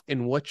yourself,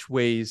 in which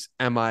ways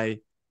am I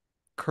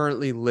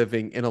currently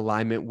living in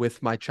alignment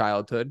with my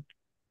childhood?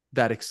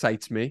 that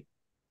excites me,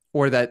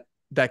 or that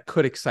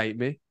could excite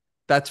me.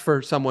 That's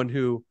for someone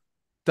who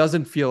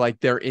doesn't feel like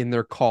they're in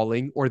their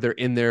calling, or they're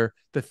in the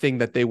thing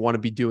that they want to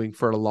be doing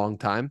for a long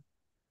time.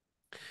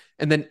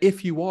 And then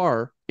if you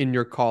are in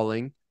your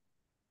calling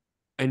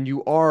and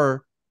you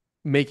are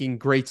making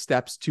great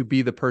steps to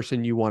be the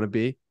person you want to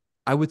be,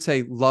 I would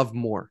say love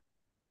more,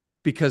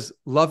 because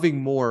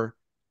loving more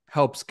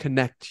helps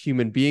connect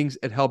human beings.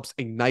 It helps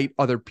ignite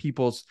other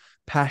people's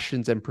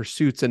passions and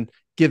pursuits and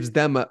gives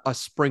them a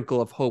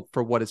sprinkle of hope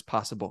for what is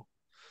possible.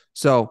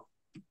 So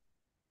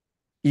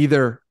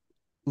either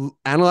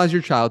analyze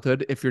your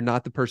childhood if you're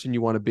not the person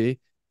you want to be,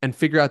 and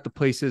figure out the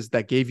places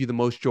that gave you the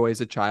most joy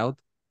as a child.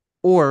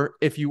 Or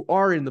if you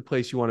are in the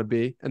place you want to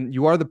be and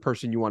you are the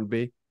person you want to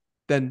be,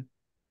 then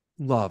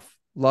love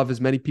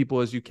as many people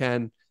as you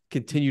can,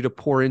 continue to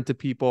pour into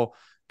people,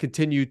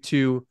 continue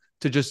to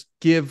just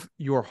give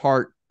your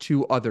heart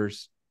to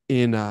others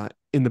in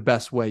the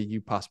best way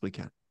you possibly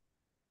can.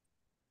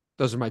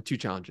 Those are my 2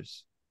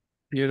 challenges.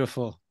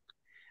 Beautiful.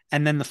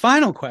 And then the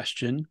final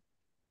question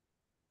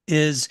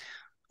is,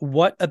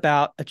 what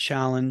about a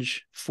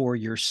challenge for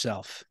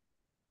yourself?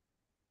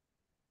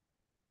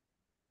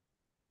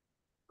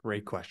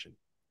 Great question.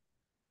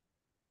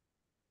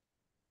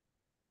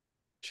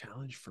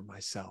 Challenge for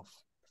myself.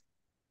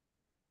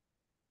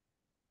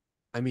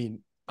 I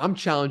mean, I'm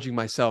challenging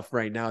myself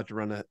right now to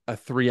run a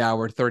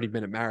 3-hour,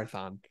 30-minute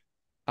marathon.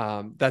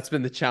 That's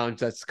been the challenge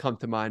that's come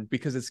to mind,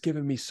 because it's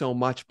given me so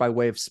much by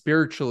way of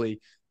spiritually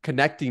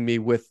connecting me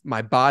with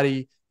my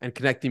body and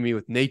connecting me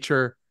with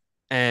nature.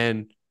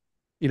 And,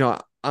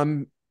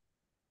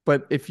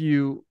 but if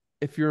you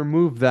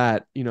remove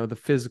that, the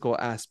physical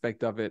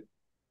aspect of it,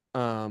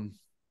 I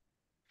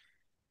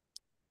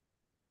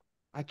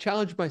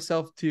challenge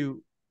myself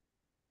to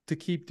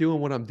keep doing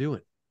what I'm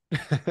doing.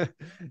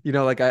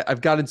 Like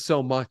I've gotten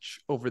so much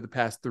over the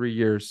past 3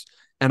 years,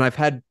 and I've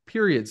had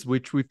periods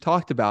which we've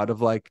talked about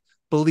of like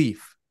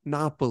belief,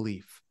 not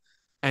belief,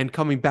 and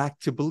coming back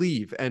to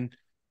believe, and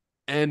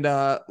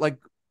like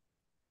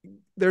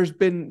there's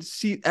been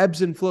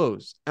ebbs and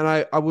flows, and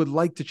I would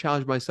like to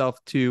challenge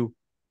myself to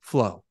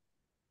flow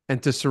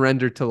and to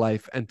surrender to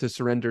life and to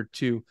surrender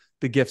to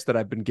the gifts that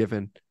I've been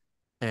given.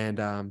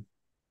 And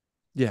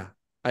yeah,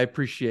 I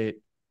appreciate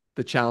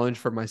the challenge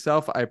for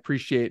myself. I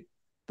appreciate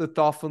the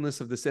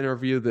thoughtfulness of this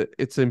interview. That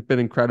it's been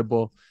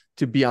incredible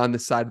to be on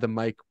this side of the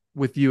mic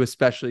with you,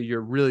 especially. You're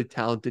really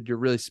talented. You're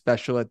really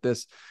special at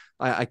this.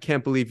 I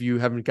can't believe you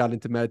haven't got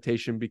into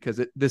meditation,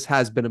 because this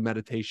has been a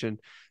meditation,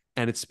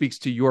 and it speaks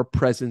to your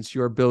presence,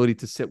 your ability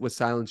to sit with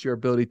silence, your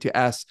ability to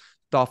ask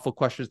thoughtful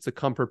questions, to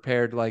come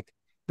prepared. Like,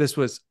 this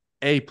was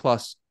A+,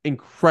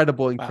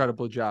 incredible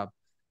Wow. job.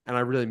 And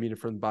I really mean it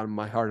from the bottom of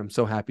my heart. I'm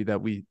so happy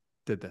that we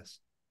did this.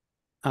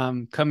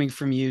 Coming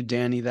from you,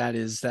 Danny,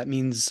 that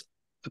means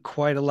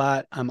quite a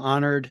lot. I'm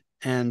honored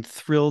and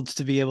thrilled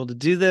to be able to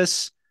do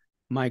this.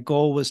 My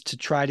goal was to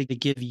try to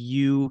give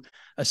you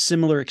a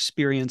similar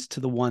experience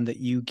to the one that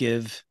you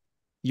give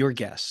your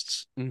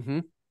guests, Mm-hmm.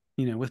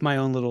 With my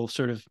own little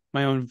sort of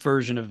my own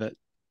version of it,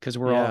 because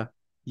we're Yeah. all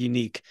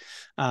unique.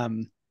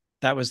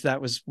 That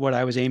was what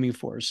I was aiming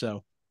for.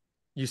 So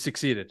You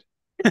succeeded.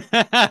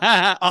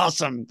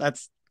 awesome.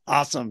 That's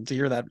awesome to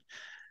hear that.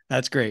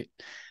 That's great.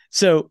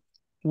 So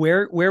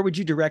where would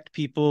you direct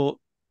people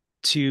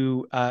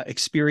to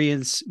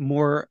experience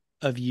more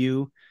of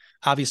you?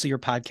 Obviously your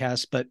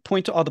podcast, but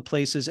point to all the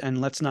places, and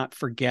let's not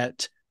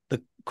forget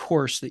the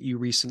course that you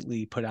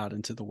recently put out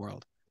into the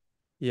world.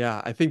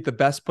 Yeah, I think the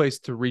best place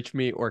to reach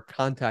me or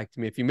contact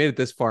me, if you made it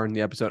this far in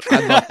the episode,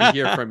 I'd love to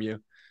hear from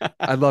you.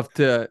 I'd love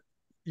to,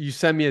 you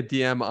send me a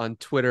DM on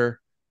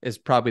Twitter is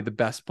probably the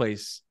best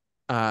place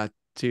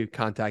to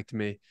contact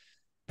me.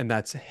 And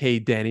that's, hey,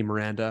 Danny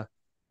Miranda.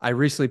 I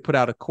recently put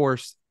out a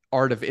course,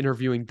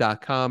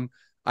 artofinterviewing.com.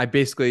 I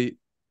basically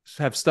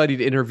have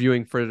studied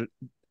interviewing for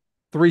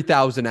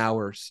 3,000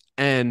 hours,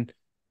 and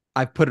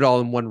I've put it all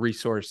in one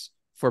resource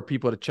for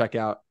people to check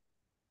out.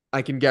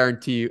 I can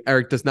guarantee you,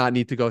 Eric does not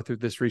need to go through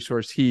this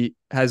resource. He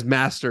has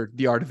mastered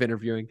the art of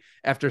interviewing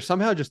after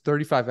somehow just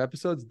 35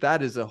 episodes.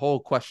 That is a whole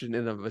question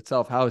in and of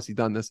itself. How has he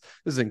done this?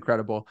 This is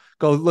incredible.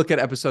 Go look at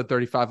episode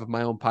 35 of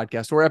my own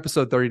podcast, or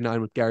episode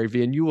 39 with Gary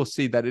Vee, and you will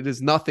see that it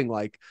is nothing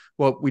like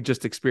what we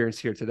just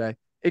experienced here today.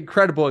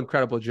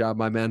 Incredible job,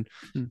 my man.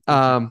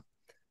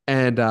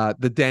 And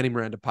the Danny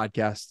Miranda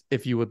podcast,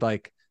 if you would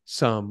like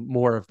some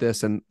more of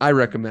this. And I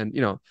recommend,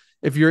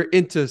 if you're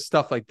into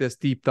stuff like this,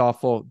 deep,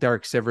 thoughtful,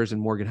 Derek Sivers and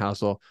Morgan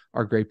Housel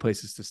are great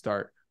places to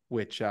start,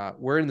 which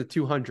we're in the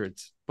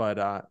 200s,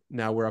 but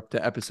now we're up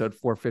to episode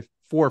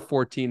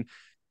 414.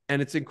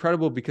 And it's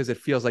incredible because it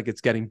feels like it's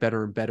getting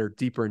better and better,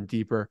 deeper and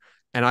deeper.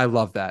 And I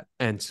love that.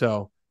 And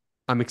so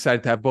I'm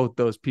excited to have both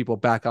those people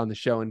back on the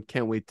show, and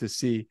can't wait to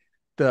see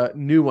the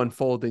new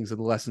unfoldings of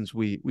the lessons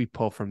we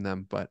pull from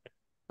them. But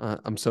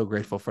I'm so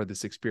grateful for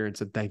this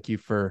experience, and thank you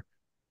for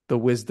the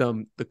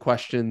wisdom, the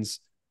questions,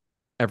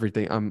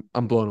 everything.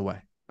 I'm blown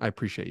away. I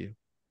appreciate you.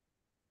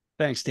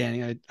 Thanks,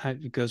 Danny.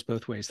 It goes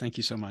both ways. Thank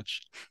you so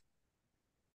much.